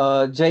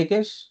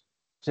 Jaikesh,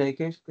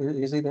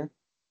 is he there?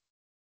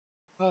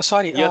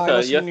 Sorry, Yes, I sir.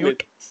 was in Yes, miss.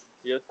 mute.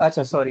 Yes.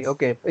 Acha, sorry.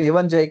 Okay,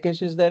 even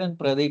Jaikesh is there and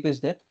Pradeep is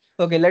there.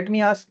 Okay, let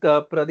me ask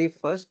Pradeep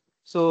first.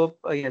 So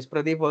yes,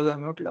 Pradeep was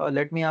on mute.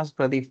 Let me ask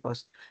Pradeep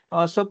first.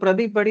 So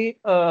Pradeep, buddy,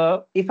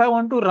 if I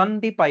want to run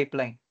the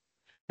pipeline,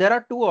 there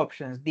are two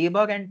options: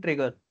 debug and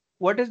trigger.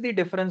 What is the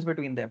difference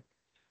between them?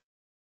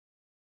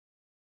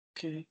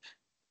 Okay.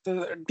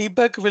 The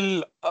debug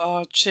will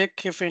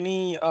check if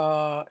any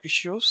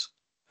issues,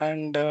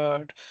 and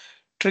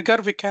trigger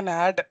we can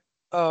add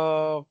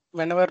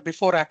whenever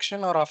before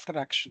action or after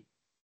action.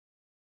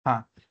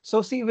 Huh.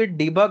 So see with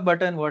debug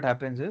button, what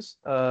happens is,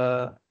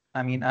 I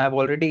mean, I've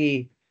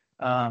already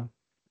uh,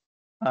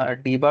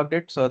 debugged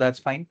it, so that's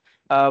fine.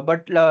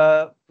 But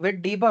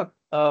with debug,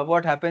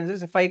 what happens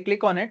is if I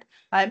click on it,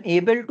 I'm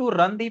able to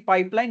run the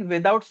pipeline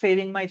without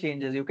saving my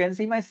changes. You can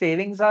see my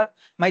changes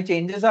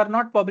are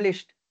not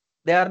published.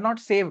 They are not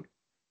saved.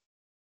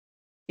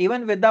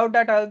 Even without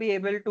that, I'll be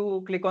able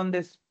to click on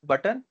this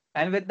button.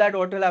 And with that,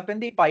 what will happen?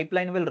 The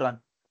pipeline will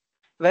run.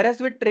 Whereas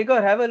with trigger,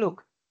 have a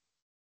look.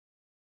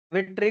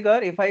 With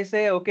trigger, if I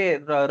say, okay,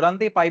 run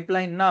the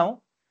pipeline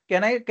now,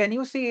 can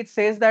you see it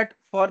says that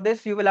for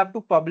this, you will have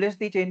to publish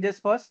the changes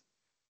first?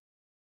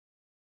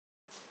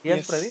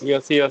 Yes, Pradeep?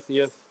 Yes. Yes, yes,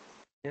 yes.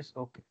 Yes,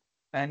 okay.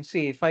 And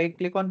see, if I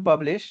click on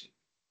publish,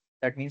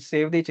 that means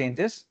save the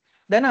changes,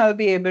 then I'll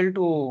be able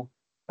to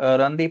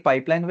run the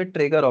pipeline with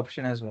trigger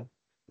option as well.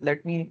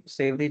 Let me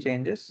save the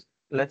changes.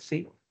 Let's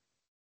see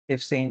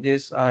if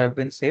changes have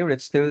been saved.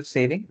 It's still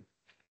saving.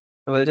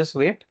 We'll just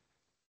wait.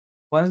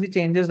 Once the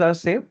changes are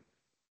saved,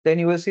 then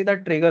you will see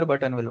that trigger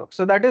button will work.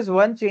 So that is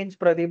one change,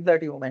 Pradeep,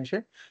 that you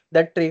mentioned.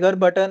 That trigger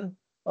button,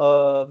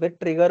 with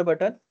trigger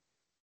button,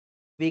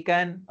 we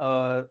can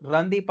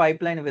run the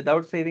pipeline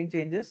without saving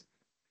changes.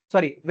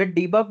 Sorry, with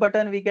debug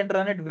button, we can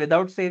run it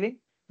without saving.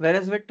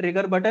 Whereas with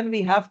trigger button,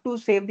 we have to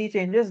save the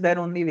changes, then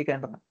only we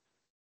can run.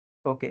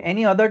 Okay.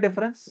 Any other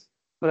difference,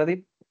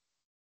 Pradeep?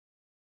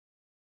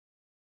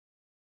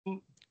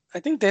 Mm, I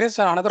think there is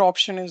another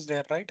option is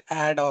there, right?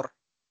 Add or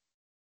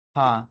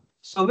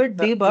So with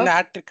in debug,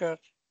 add trigger.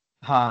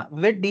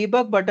 With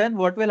debug button,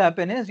 what will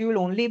happen is you will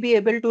only be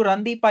able to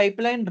run the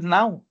pipeline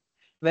now.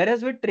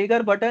 Whereas with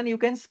trigger button, you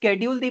can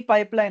schedule the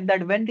pipeline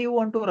that when do you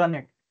want to run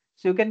it.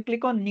 So you can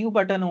click on new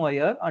button over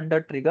here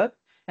under trigger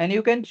and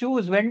you can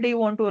choose when do you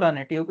want to run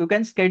it. You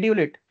can schedule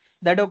it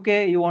that,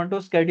 okay, you want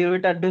to schedule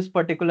it at this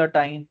particular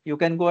time. You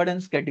can go ahead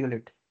and schedule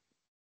it.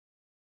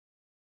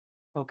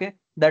 Okay,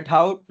 that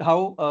how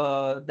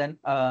then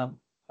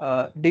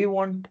do you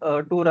want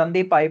to run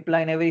the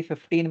pipeline every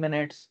 15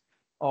 minutes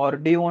or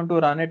do you want to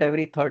run it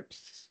every 30,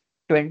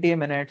 20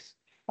 minutes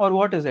or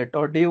what is it,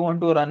 or do you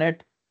want to run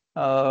it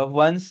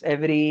once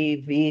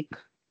every week?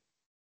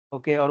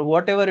 Okay, or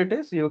whatever it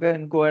is, you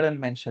can go ahead and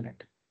mention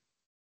it.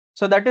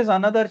 So that is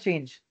another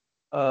change,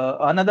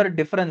 another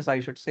difference, I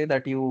should say,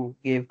 that you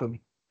gave to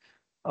me.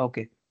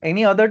 Okay,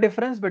 any other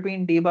difference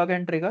between debug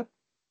and trigger?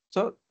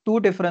 So two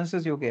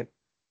differences you gave.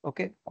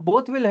 Okay,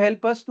 both will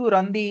help us to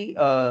run the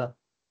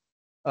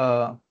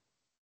uh,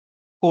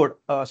 code.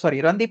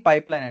 Sorry, run the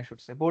pipeline, I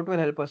should say. Both will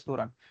help us to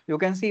run. You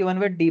can see even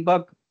with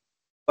debug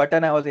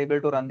button, I was able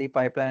to run the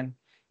pipeline.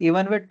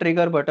 Even with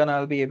trigger button,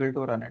 I'll be able to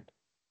run it.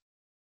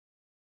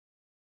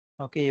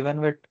 Okay, even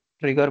with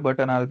trigger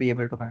button, I'll be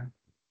able to run it.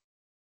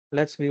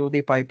 Let's view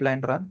the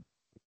pipeline run.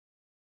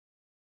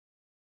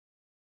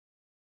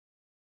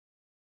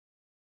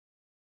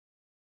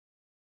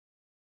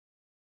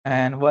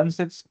 And once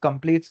it's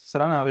completes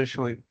run, I will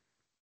show you.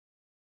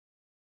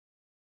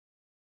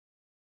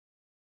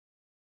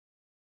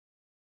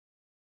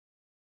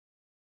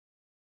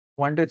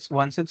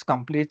 Once it's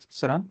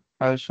completes run,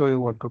 I'll show you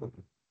what to do.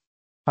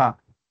 Huh.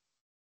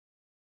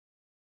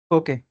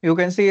 Okay, you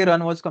can see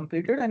run was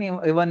completed and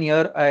even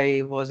here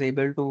I was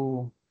able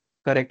to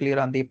correctly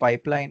run the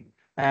pipeline.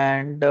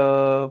 And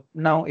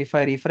now if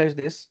I refresh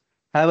this,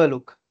 have a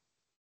look.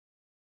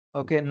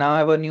 Okay, now I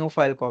have a new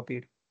file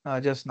copied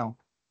just now.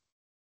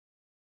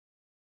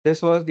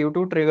 This was due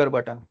to trigger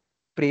button.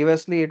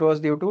 Previously it was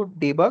due to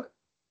debug.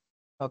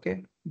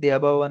 Okay, the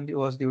above one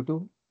was due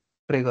to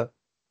trigger.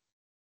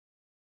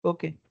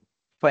 Okay,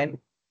 fine.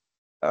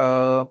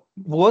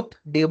 Both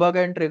debug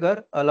and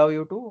trigger allow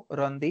you to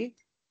run the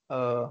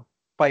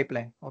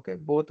pipeline. Okay,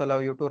 both allow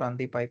you to run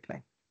the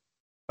pipeline.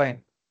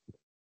 Fine.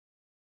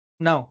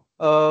 Now,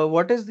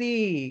 what is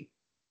the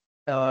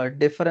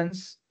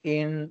difference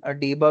in a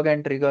debug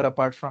and trigger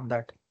apart from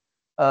that?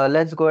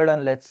 Let's go ahead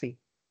and let's see.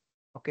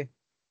 Okay,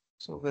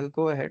 so we'll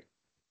go ahead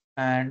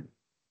and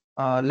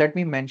Let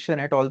me mention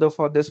it, although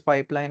for this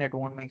pipeline it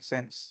won't make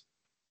sense,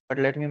 but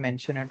let me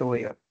mention it over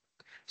here.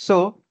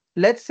 So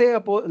let's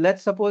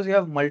suppose you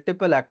have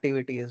multiple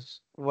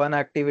activities, one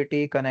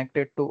activity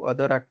connected to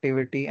other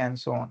activity and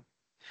so on.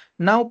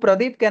 Now,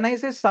 Pradeep, can I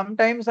say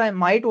sometimes I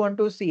might want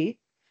to see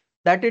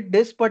that at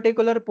this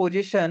particular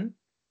position,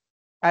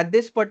 at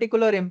this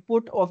particular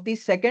input of the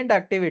second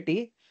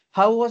activity,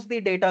 how was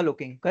the data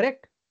looking,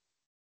 correct?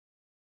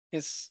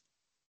 Yes,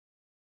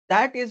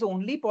 That is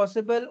only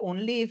possible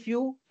only if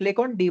you click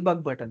on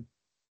debug button.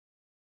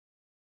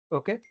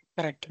 Okay.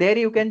 correct. There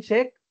you can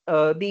check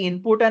the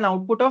input and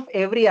output of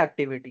every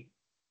activity.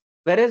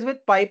 Whereas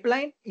with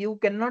pipeline, you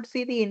cannot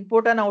see the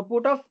input and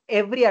output of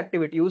every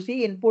activity. You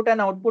see input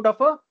and output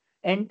of a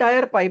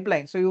entire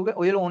pipeline. So you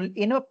will only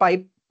in a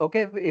pipe.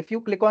 Okay. If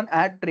you click on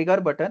add trigger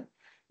button,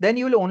 then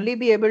you will only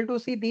be able to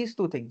see these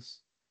two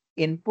things: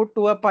 input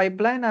to a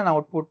pipeline and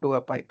output to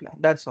a pipeline.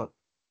 That's all.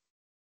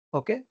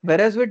 Okay.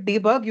 Whereas with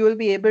debug, you will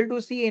be able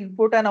to see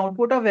input and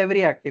output of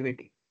every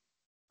activity.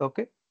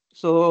 Okay.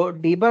 So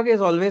debug is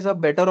always a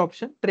better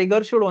option.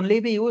 Trigger should only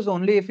be used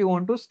only if you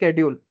want to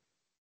schedule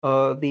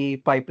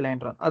the pipeline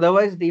run.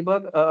 Otherwise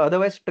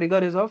trigger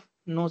is of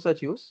no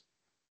such use.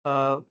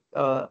 Uh,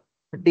 uh,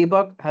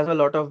 Debug has a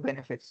lot of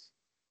benefits.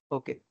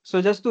 Okay.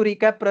 So just to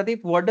recap,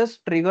 Pradeep, what does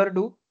trigger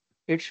do?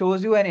 It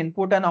shows you an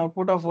input and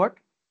output of what?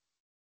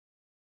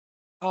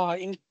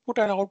 Input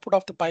and output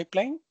of the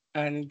pipeline,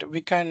 and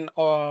we can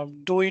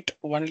do it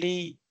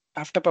only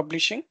after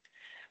publishing,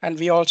 and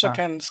we also Ah,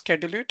 can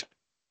schedule it.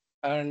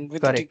 And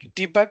with the correct.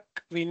 debug,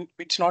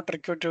 it's not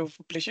required to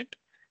publish it.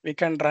 We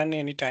can run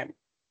anytime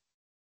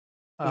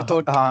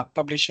without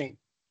publishing.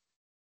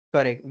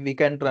 Correct. We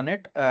can run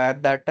it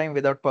at that time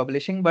without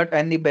publishing, but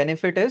and the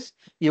benefit is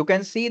you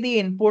can see the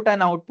input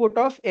and output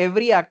of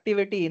every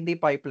activity in the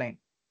pipeline,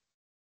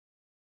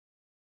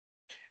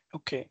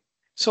 Okay.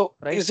 So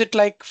right? is it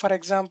like, for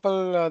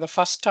example, the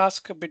first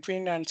task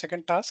between and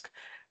second task,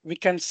 we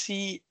can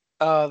see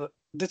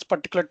this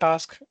particular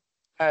task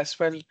as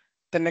well,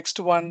 the next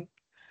one.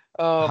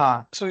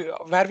 Ha.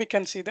 So where we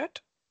can see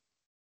that?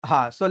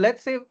 So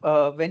let's say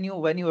when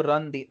you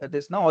run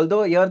this now,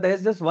 although here there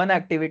is just one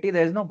activity,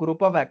 there is no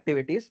group of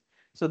activities.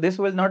 So this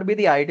will not be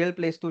the ideal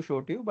place to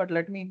show to you, but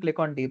let me click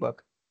on debug.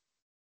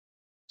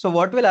 So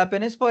what will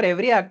happen is for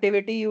every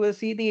activity, you will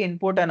see the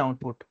input and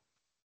output.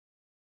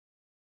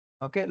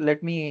 Okay,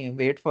 let me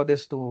wait for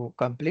this to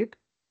complete.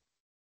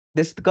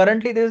 This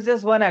currently this is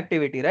just one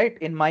activity, right?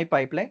 In my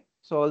pipeline.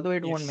 So although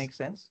it won't Yes. make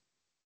sense,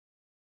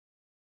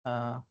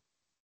 uh,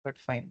 but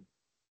fine.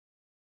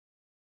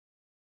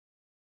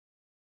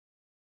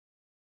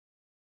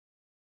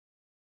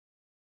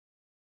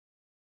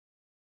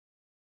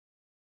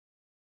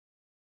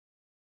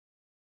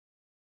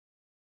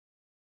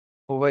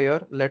 Over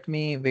here, let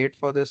me wait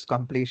for this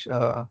completion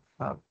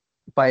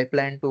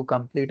pipeline to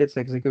complete its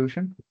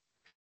execution.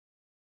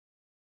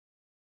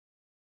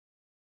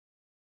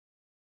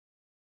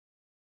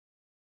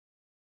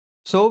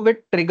 So with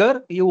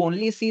trigger, you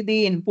only see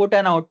the input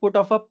and output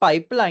of a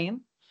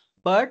pipeline,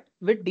 but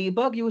with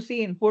debug, you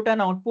see input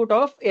and output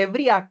of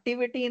every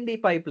activity in the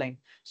pipeline.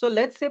 So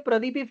let's say,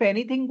 Pradeep, if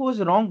anything goes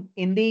wrong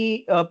in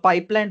the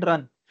pipeline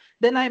run,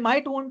 then I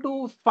might want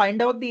to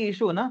find out the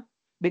issue, na?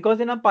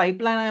 Because in a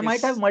pipeline, I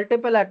might have Yes.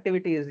 multiple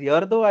activities.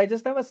 Here, though, I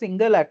just have a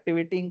single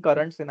activity in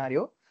current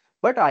scenario.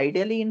 But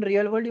ideally, in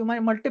real world, you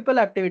might multiple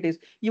activities.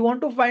 You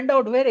want to find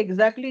out where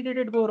exactly did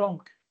it go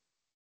wrong.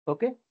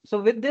 Okay,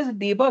 so with this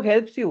debug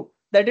helps you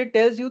that it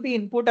tells you the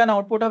input and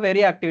output of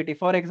every activity.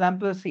 For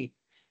example, see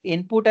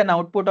input and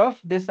output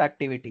of this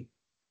activity.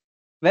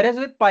 Whereas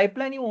with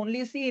pipeline, you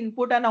only see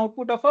input and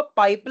output of a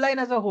pipeline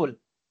as a whole.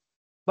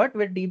 But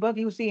with debug,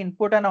 you see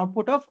input and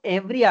output of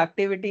every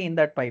activity in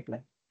that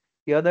pipeline.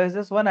 Here there is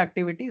just one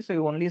activity, so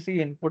you only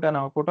see input and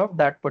output of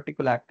that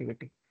particular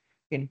activity.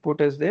 Input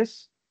is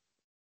this,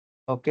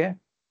 okay,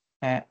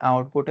 and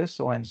output is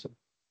so and so.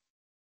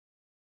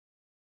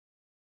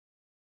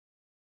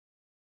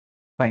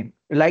 Fine.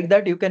 Like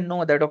that, you can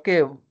know that,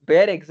 okay,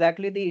 where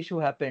exactly the issue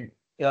happened.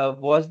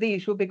 Was the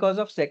issue because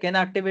of second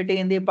activity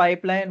in the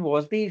pipeline?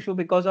 Was the issue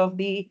because of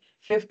the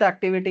fifth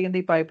activity in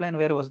the pipeline?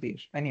 Where was the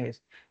issue? Anyways,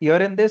 here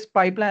in this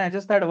pipeline, I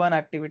just had one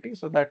activity.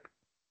 So that,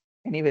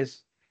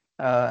 anyways,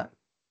 uh,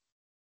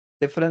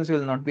 difference you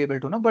will not be able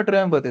to know. But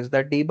remember this,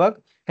 that debug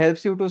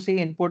helps you to see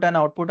input and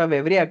output of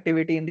every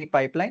activity in the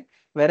pipeline,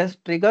 whereas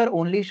trigger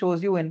only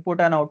shows you input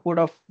and output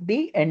of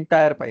the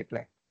entire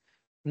pipeline,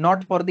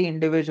 not for the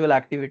individual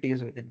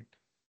activities within it.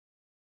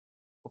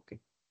 Okay.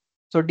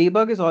 So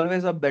debug is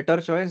always a better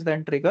choice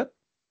than trigger.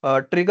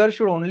 Trigger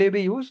should only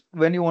be used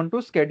when you want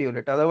to schedule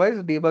it. Otherwise,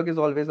 debug is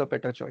always a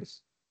better choice.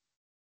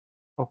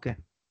 Okay,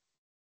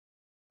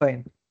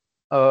 fine.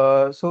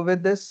 So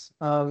with this,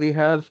 we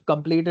have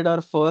completed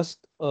our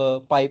first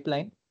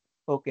pipeline.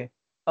 Okay.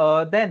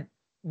 Then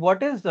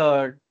what is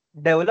the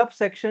develop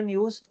section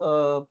used,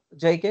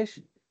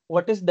 Jaikesh?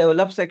 What is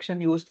develop section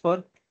used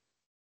for?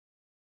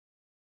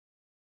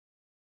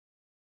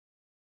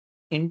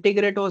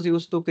 Integrate was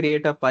used to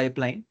create a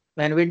pipeline.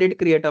 When we did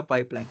create a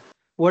pipeline,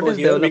 What So is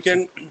here we develop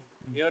can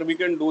section? here we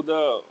can do the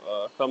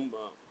some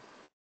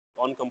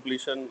on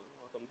completion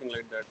or something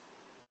like that.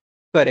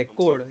 Correct. Some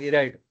code. Code. You're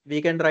right.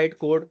 We can write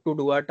code to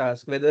do our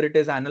task, whether it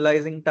is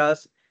analyzing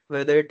task,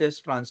 whether it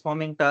is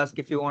transforming task.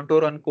 If you want to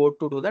run code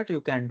to do that,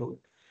 you can do it.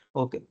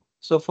 Okay.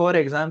 So for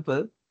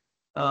example,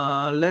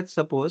 let's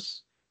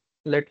suppose,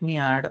 let me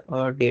add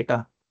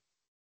data.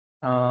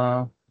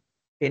 Uh,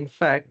 in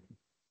fact,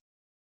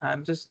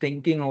 I'm just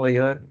thinking over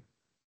here,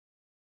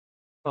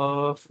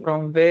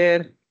 from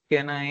where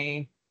can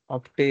I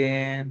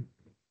obtain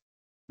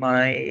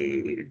my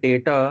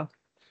data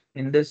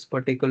in this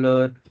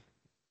particular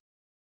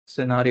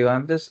scenario?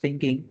 I'm just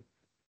thinking,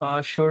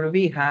 should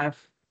we have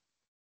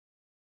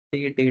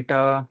the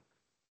data?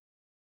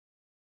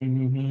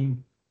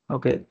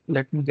 Okay,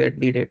 let me get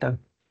the data.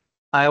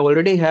 I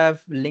already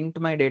have linked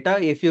my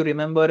data. If you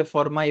remember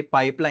for my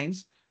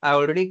pipelines, I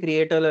already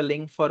created a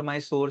link for my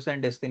source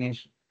and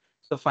destination.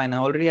 So fine, I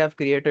already have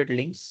created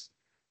links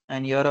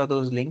and here are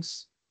those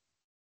links.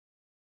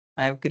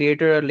 I have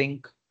created a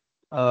link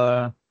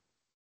uh,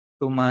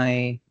 to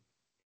my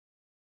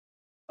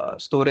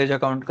storage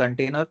account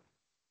container.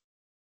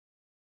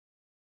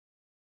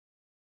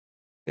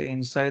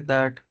 Inside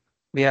that,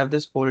 we have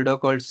this folder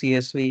called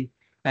CSV,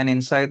 and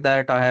inside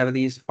that, I have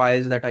these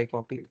files that I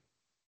copied.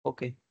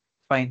 Okay,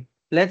 fine.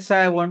 Let's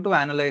say I want to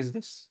analyze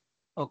this.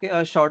 Okay,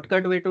 a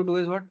shortcut way to do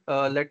is what?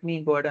 Let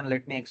me go ahead and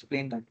let me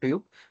explain that to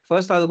you.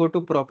 First, I'll go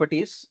to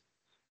properties,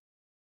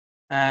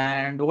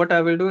 and what I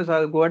will do is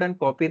I'll go ahead and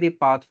copy the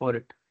path for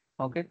it.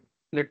 Okay,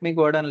 let me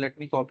go ahead and let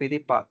me copy the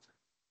path.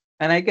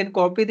 And I can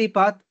copy the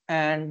path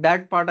and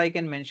that part I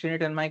can mention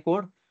it in my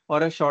code.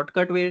 Or a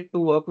shortcut way to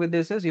work with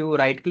this is you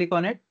right click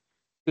on it,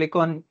 click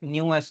on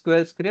new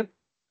SQL script,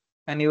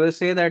 and you will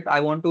say that I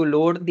want to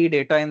load the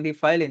data in the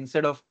file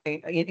instead of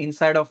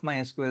inside of my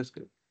SQL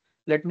script.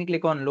 Let me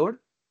click on load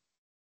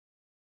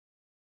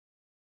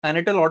and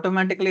it will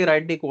automatically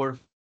write the code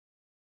for me.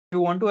 If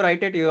you want to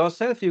write it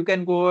yourself, you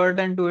can go ahead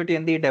and do it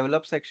in the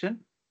develop section.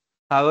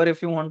 However,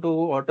 if you want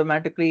to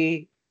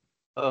automatically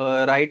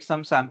write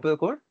some sample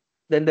code,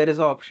 then there is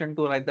an option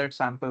to write that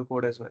sample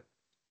code as well.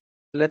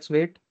 Let's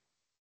wait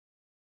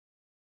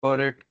for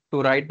it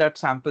to write that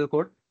sample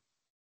code.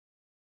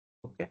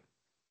 Okay.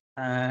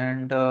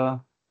 And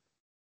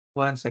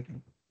one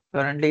second.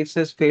 Currently it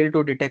says fail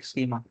to detect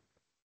schema.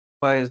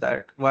 Why is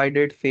that? Why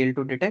did fail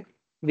to detect?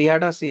 We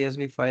had a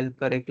CSV file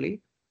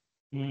correctly.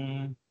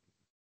 Hmm,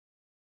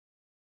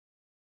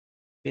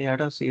 we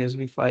had a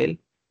CSV file.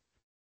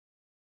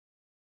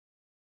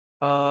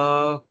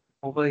 Uh,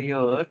 Over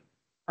here,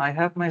 I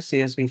have my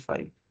CSV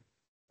file.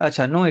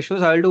 Acha, no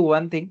issues. I'll do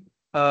one thing.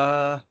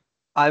 I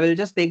will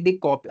just take the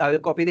copy. I will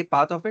copy the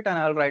path of it and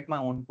I'll write my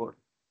own code.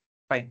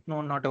 Fine.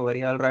 No, not a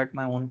worry. I'll write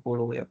my own code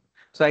over here.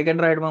 So I can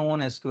write my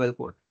own SQL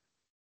code.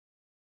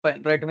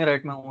 Fine. Let me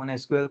write my own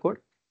SQL code.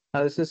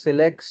 I'll say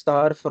select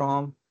star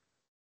from,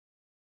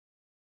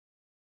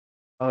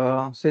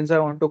 since I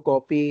want to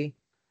copy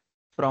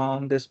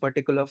from this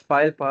particular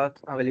file path,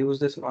 I will use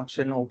this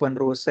function open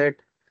row set.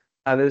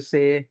 I will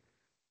say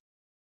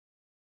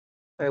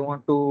I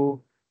want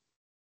to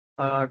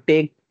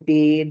take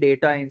the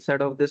data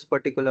inside of this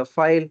particular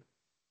file.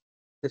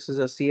 This is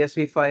a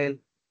CSV file,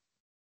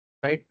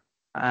 right?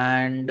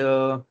 And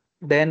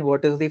then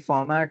what is the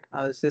format?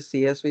 I'll say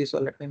CSV. So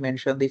let me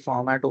mention the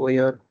format over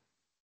here.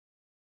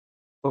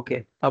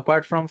 Okay.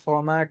 Apart from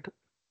format,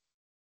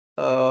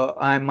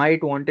 I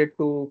might want it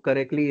to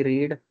correctly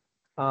read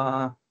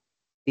uh,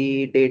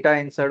 the data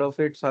inside of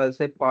it. So I'll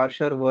say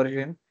partial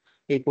version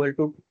equal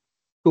to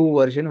 2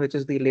 version, which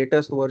is the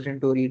latest version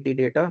to read the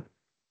data.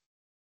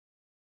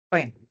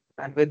 Fine.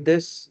 And with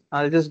this,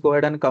 I'll just go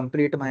ahead and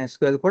complete my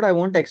SQL code. I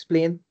won't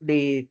explain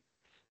the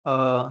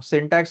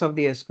syntax of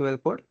the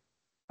SQL code.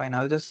 Fine.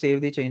 I'll just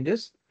save the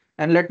changes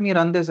and let me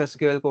run this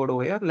SQL code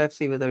over here. Let's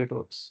see whether it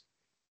works.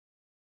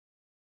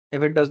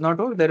 If it does not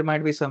work, there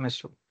might be some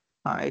issue.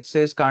 It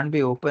says can't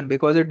be open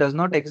because it does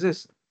not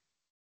exist.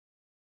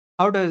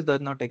 How does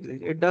not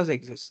exist? It does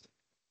exist.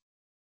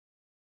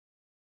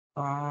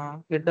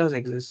 It does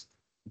exist.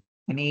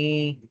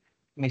 Any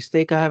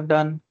mistake I have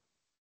done?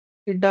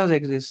 It does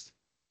exist.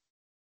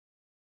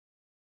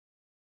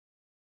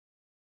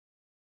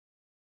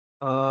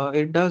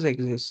 It does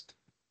exist.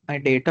 My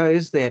data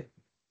is there.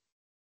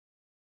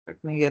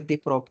 Let me get the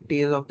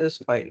properties of this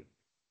file.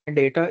 My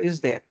data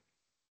is there.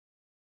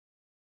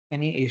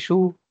 Any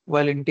issue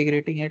while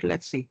integrating it?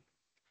 Let's see.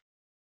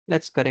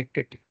 Let's correct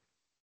it.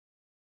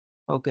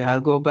 Okay,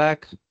 I'll go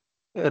back,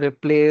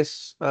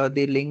 replace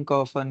the link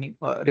of a new,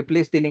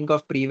 replace the link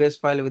of previous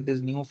file with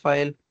this new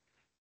file,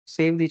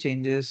 save the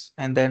changes,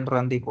 and then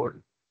run the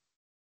code.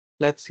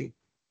 Let's see.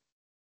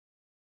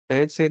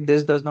 Let's say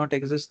this does not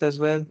exist as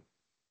well.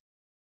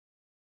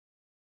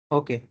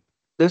 Okay,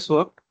 this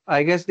worked.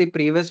 I guess the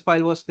previous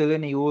file was still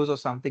in use or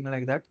something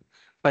like that.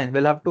 Fine,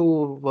 we'll have to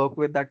work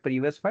with that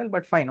previous file,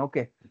 but fine.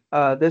 Okay,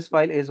 this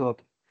file is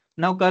working.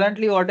 Now,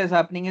 currently what is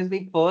happening is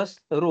the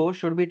first row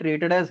should be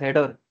treated as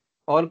header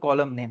or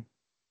column name.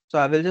 So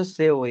I will just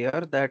say over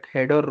here that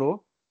header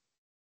row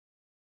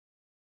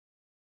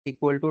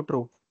equal to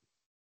true.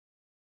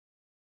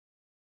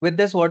 With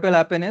this, what will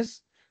happen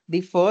is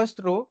the first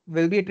row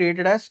will be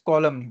treated as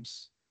column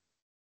names.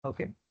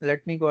 Okay,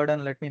 let me go ahead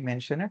and let me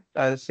mention it.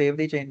 I'll save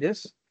the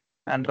changes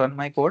and run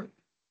my code.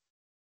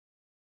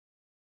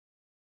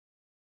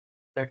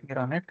 Let me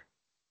run it.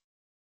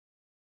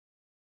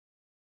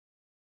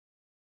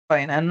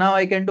 Fine. And now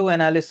I can do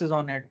analysis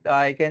on it.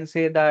 I can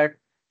say that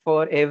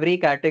for every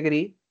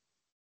category,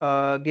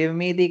 give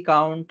me the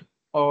count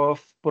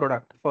of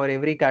product. For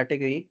every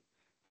category,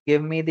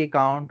 give me the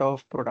count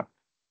of product.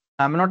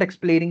 I'm not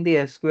explaining the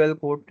SQL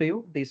code to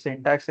you, the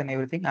syntax and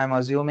everything. I'm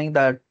assuming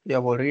that you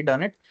have already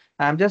done it.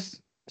 I'm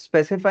just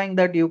specifying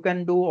that you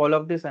can do all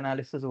of this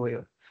analysis over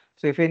here.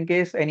 So if in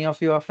case any of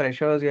you are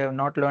freshers, you have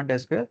not learned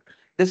SQL,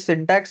 this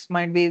syntax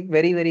might be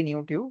very, very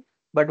new to you.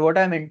 But what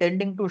I'm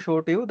intending to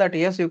show to you that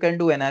yes, you can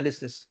do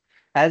analysis.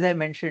 As I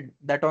mentioned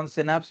that on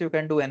Synapse, you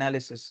can do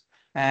analysis.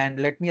 And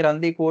let me run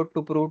the code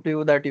to prove to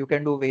you that you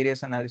can do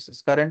various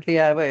analysis. Currently,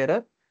 I have an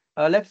error.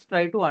 Let's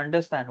try to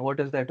understand what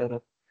is that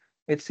error.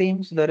 It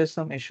seems there is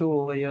some issue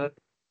over here.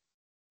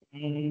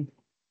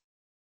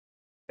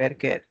 Where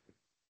care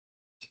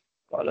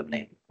column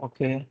name.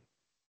 Okay.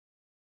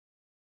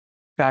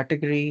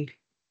 Category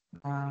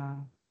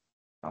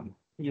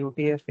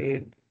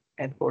UTF-8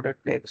 encoded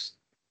text.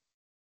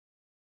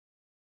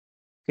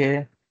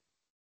 Okay.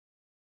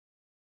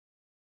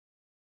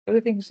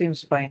 Everything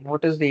seems fine.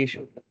 What is the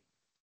issue?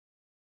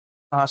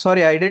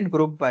 Sorry, I didn't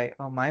group by.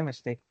 Oh, my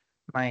mistake.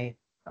 My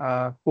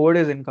code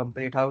is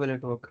incomplete. How will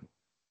it work?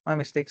 My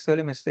mistake.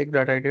 Sorry, mistake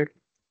that I did.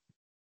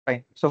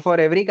 Fine. So for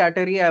every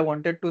category, I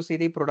wanted to see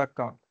the product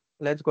count.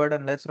 Let's go ahead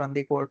and let's run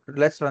the code.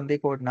 Let's run the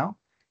code now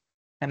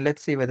and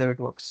let's see whether it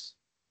works.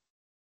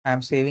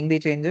 I'm saving the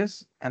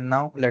changes and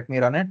now let me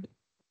run it.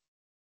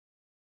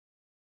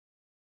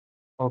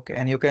 Okay,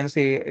 and you can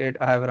see it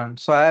I have run.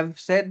 So I have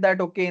said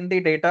that, okay, in the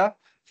data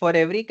for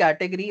every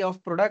category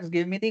of products,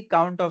 give me the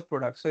count of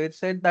products. So it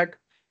said that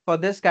for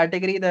this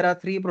category, there are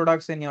 3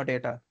 products in your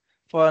data.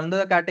 For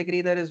another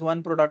category, there is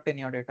 1 product in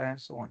your data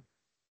and so on.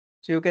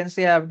 So you can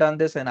see I have done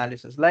this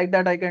analysis. Like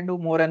that, I can do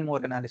more and more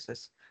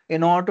analysis.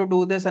 In order to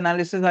do this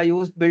analysis, I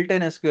use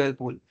built-in SQL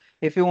pool.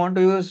 If you want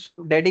to use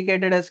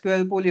dedicated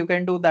SQL pool, you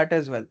can do that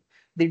as well.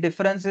 The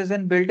difference is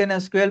in built-in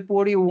SQL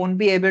pool, you won't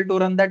be able to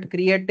run that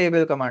create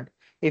table command.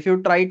 If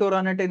you try to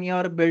run it in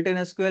your built-in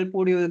SQL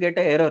pool, you will get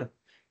an error.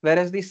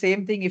 Whereas the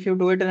same thing, if you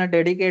do it in a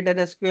dedicated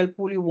SQL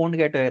pool, you won't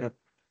get an error.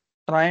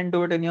 Try and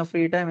do it in your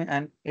free time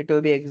and it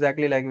will be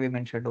exactly like we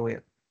mentioned over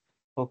here.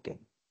 Okay,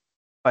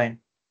 fine.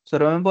 So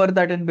remember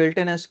that in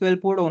built-in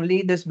SQL code,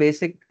 only this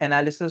basic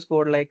analysis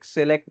code like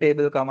select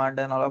table command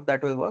and all of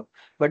that will work.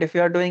 But if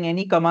you are doing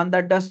any command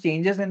that does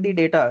changes in the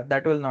data,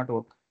 that will not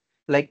work.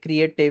 Like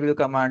create table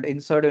command,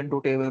 insert into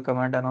table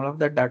command and all of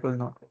that, that will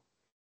not work.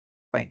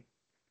 Fine.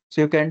 So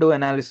you can do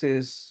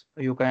analysis,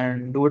 you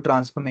can do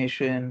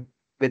transformation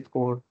with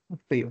code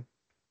for you.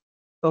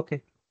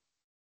 Okay,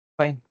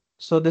 fine.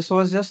 So this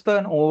was just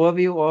an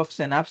overview of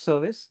Synapse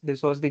service.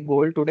 This was the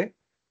goal today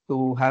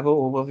to have an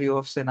overview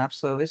of Synapse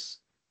service.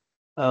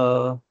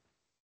 Uh,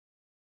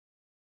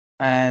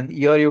 And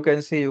here you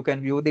can see you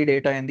can view the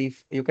data in the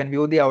you can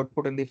view the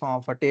output in the form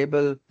of a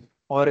table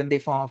or in the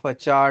form of a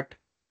chart.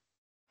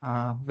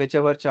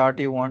 Whichever chart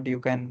you want, you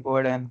can go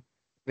ahead and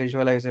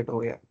visualize it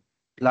over here.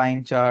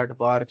 Line chart,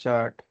 bar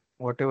chart,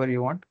 whatever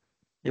you want,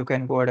 you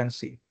can go ahead and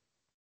see.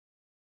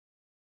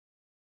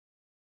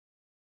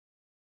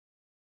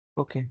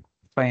 Okay,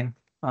 fine.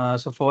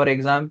 So for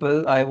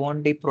example, I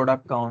want the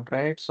product count,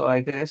 right? So I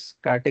guess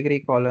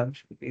category column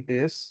should be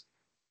this.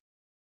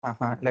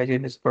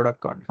 Legend is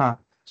product count.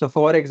 So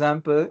for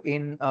example,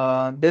 in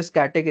this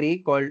category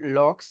called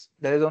locks,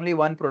 there is only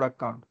 1 product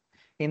count.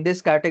 In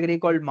this category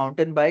called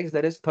mountain bikes,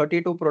 there is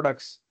 32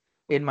 products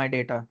in my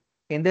data.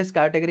 In this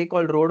category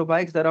called road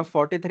bikes, there are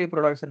 43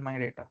 products in my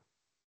data.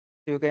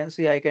 You can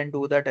see I can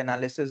do that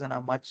analysis in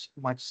a much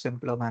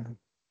simpler manner.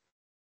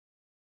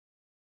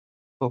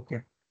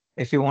 Okay.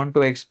 If you want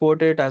to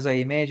export it as an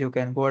image, you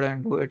can go ahead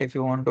and do it. If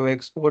you want to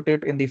export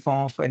it in the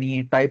form of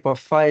any type of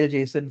file,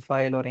 JSON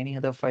file or any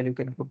other file, you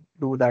can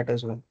do that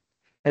as well.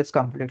 It's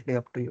completely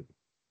up to you.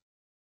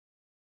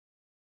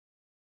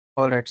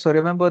 All right. So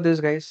remember this,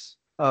 guys.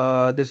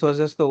 This was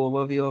just the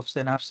overview of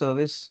Synapse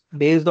service.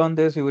 Based on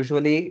this,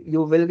 usually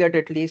you will get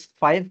at least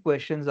 5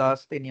 questions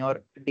asked in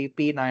your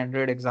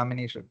DP-900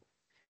 examination.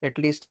 At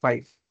least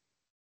 5.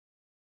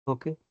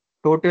 Okay.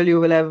 Total, you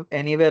will have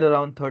anywhere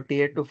around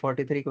 38 to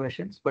 43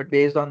 questions. But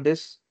based on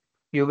this,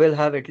 you will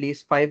have at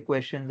least 5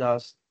 questions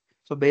asked.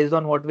 So based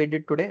on what we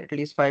did today, at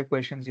least 5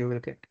 questions you will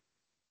get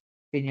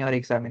in your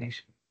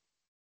examination.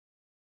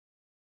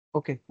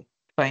 Okay,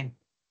 fine.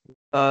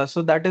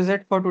 So that is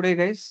it for today,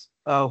 guys.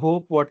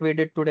 Hope what we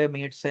did today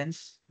made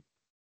sense.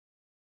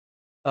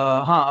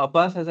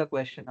 Abbas has a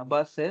question.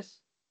 Abbas says,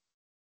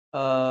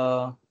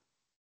 uh,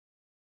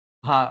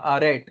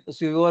 right.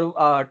 So you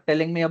were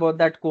telling me about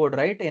that code,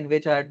 right? In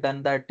which I had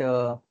done that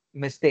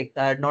mistake.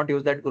 I had not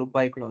used that group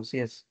by clause.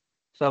 Yes.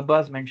 So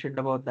Abbas mentioned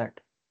about that.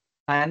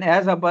 And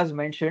as Abbas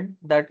mentioned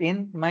that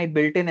in my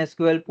built-in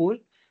SQL pool,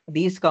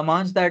 these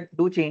commands that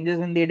do changes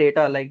in the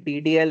data like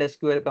DDL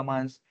SQL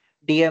commands,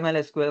 DML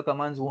SQL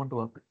commands won't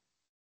work.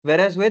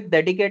 Whereas with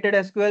dedicated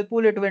SQL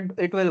pool,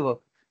 it will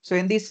work. So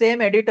in the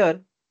same editor,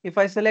 if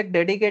I select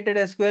dedicated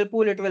SQL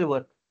pool, it will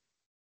work.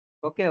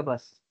 Okay,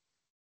 Abbas.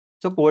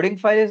 So coding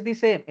file is the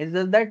same. It's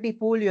just that the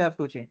pool you have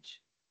to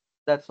change.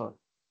 That's all.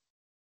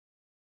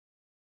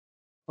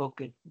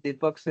 Okay.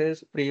 Deepak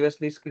says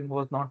previously screen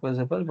was not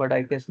visible, but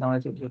I guess now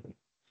it's visible.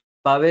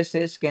 Bhavesh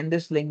says, can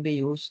this link be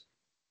used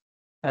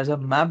as a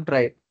map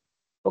drive?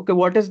 Okay,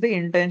 what is the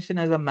intention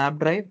as a map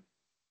drive?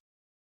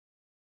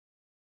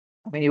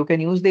 I mean, you can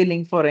use the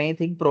link for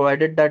anything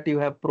provided that you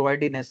have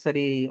provided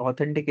necessary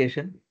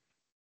authentication.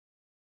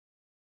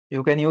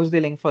 You can use the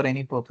link for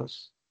any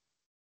purpose.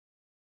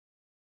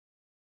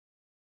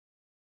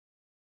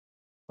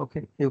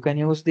 Okay, you can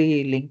use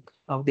the link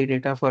of the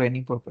data for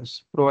any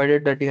purpose,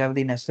 provided that you have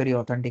the necessary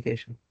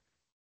authentication.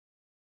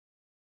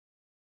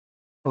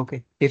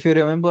 Okay, if you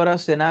remember, our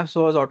Synapse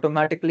was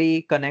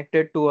automatically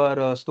connected to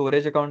our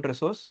storage account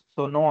resource,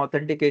 so no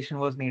authentication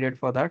was needed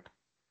for that.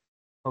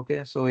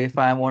 Okay, so if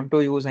I want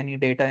to use any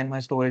data in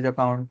my storage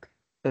account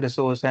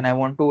resource and I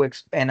want to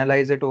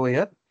analyze it over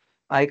here,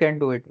 I can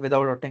do it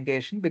without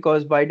authentication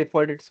because by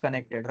default it's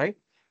connected, right?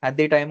 At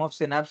the time of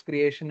Synapse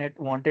creation, it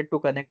wanted to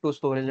connect to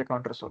storage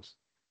account resource.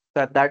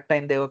 So at that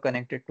time they were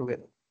connected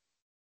together.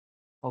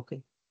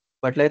 Okay.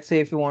 But let's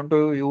say if you want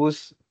to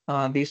use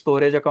the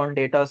storage account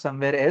data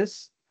somewhere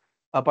else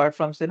apart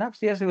from Synapse,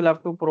 yes, you will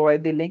have to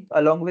provide the link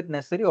along with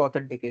necessary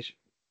authentication.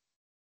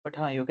 But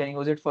you can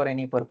use it for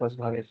any purpose,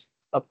 Bhavesh.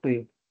 Up to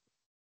you.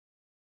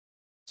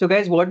 So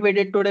guys, what we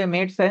did today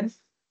made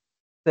sense.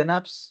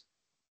 Synapse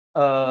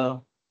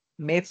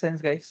made sense,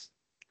 guys.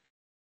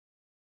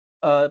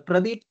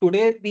 Pradeep,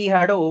 today we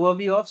had an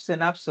overview of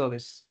Synapse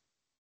service.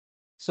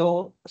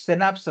 So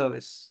Synapse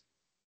service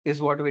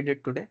is what we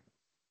did today.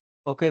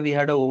 Okay, we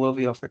had an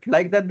overview of it.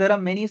 Like that, there are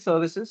many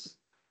services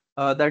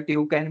that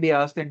you can be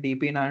asked in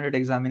DP-900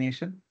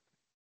 examination.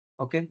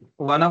 Okay,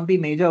 one of the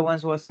major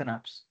ones was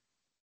Synapse.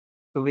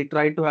 So we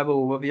tried to have an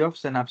overview of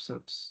Synapse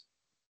service.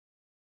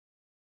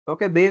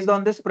 Okay, based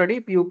on this,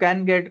 Pradeep, you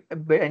can get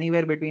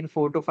anywhere between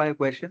 4 to 5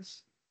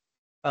 questions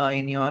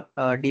in your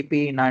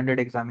DP-900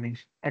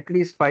 examination. At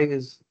least 5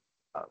 is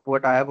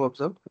what I have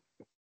observed.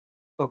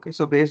 Okay,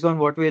 so based on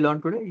what we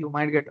learned today, you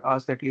might get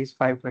asked at least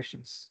 5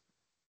 questions.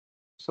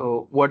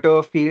 So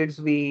whatever fields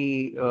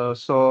we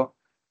saw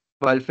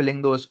while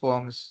filling those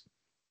forms,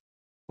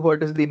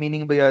 what is the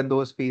meaning behind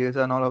those fields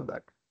and all of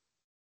that.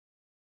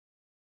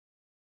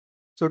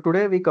 So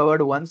today we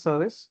covered one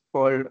service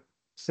called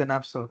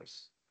Synapse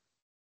service.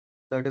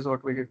 That is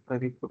what we did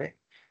Pradeep today.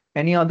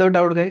 Any other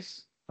doubt,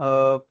 guys?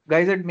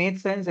 Guys, it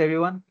made sense,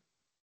 everyone.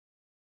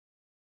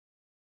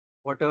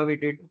 Whatever we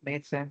did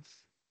made sense.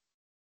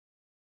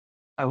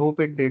 I hope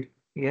it did.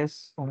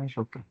 Yes, Umesh,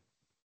 okay.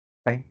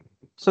 Fine.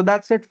 So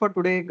that's it for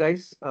today,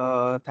 guys.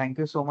 Thank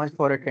you so much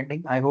for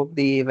attending. I hope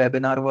the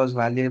webinar was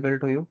valuable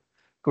to you.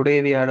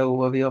 Today we had an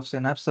overview of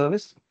Synapse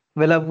service.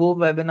 We'll have more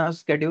webinars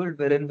scheduled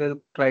wherein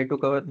we'll try to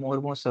cover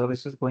more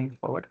services going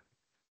forward.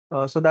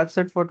 So that's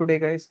it for today,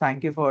 guys.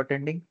 Thank you for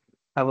attending.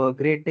 Have a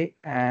great day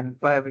and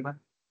bye everyone.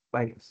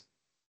 Bye guys.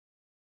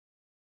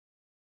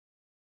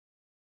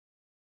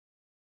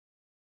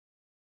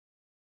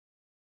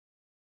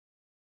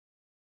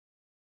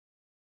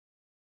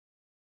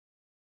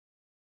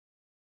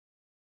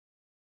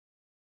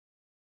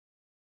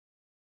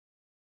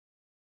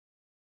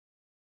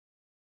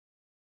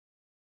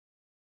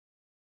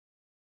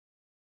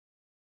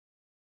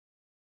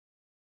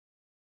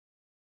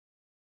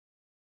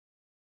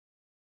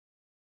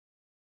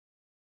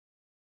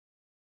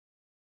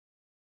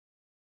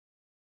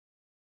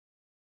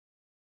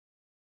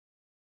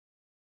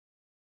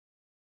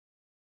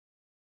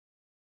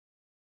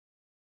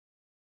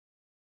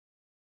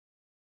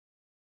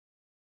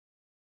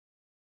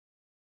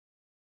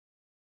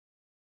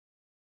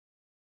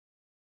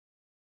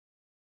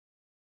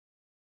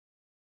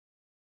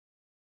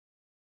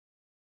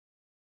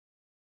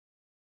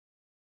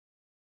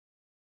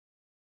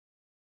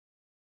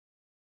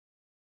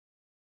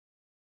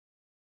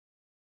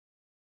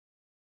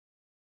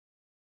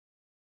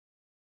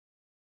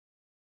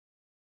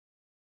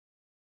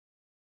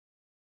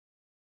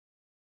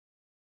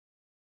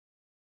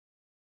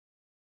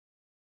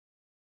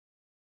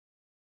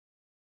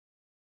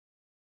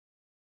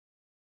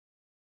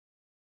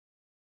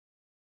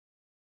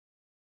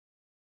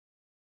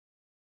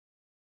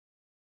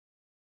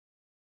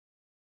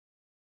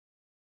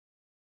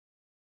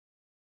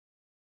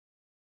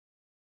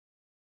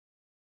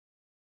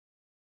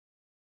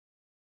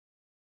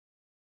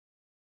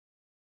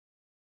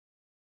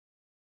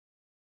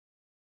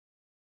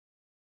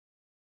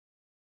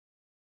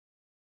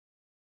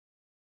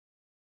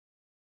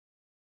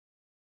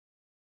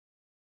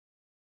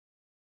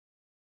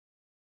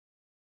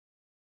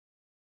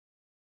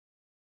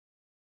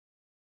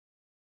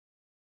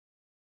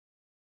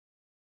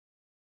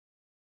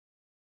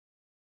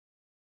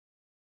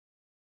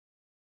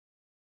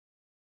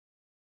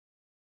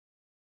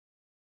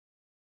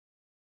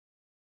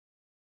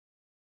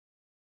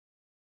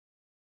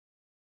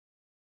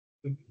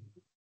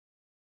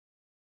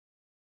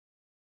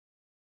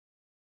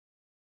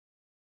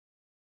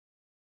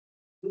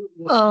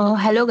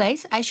 Hello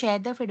guys, I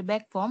shared the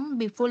feedback form.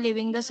 Before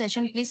leaving the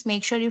session, please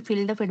make sure you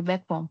fill the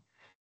feedback form.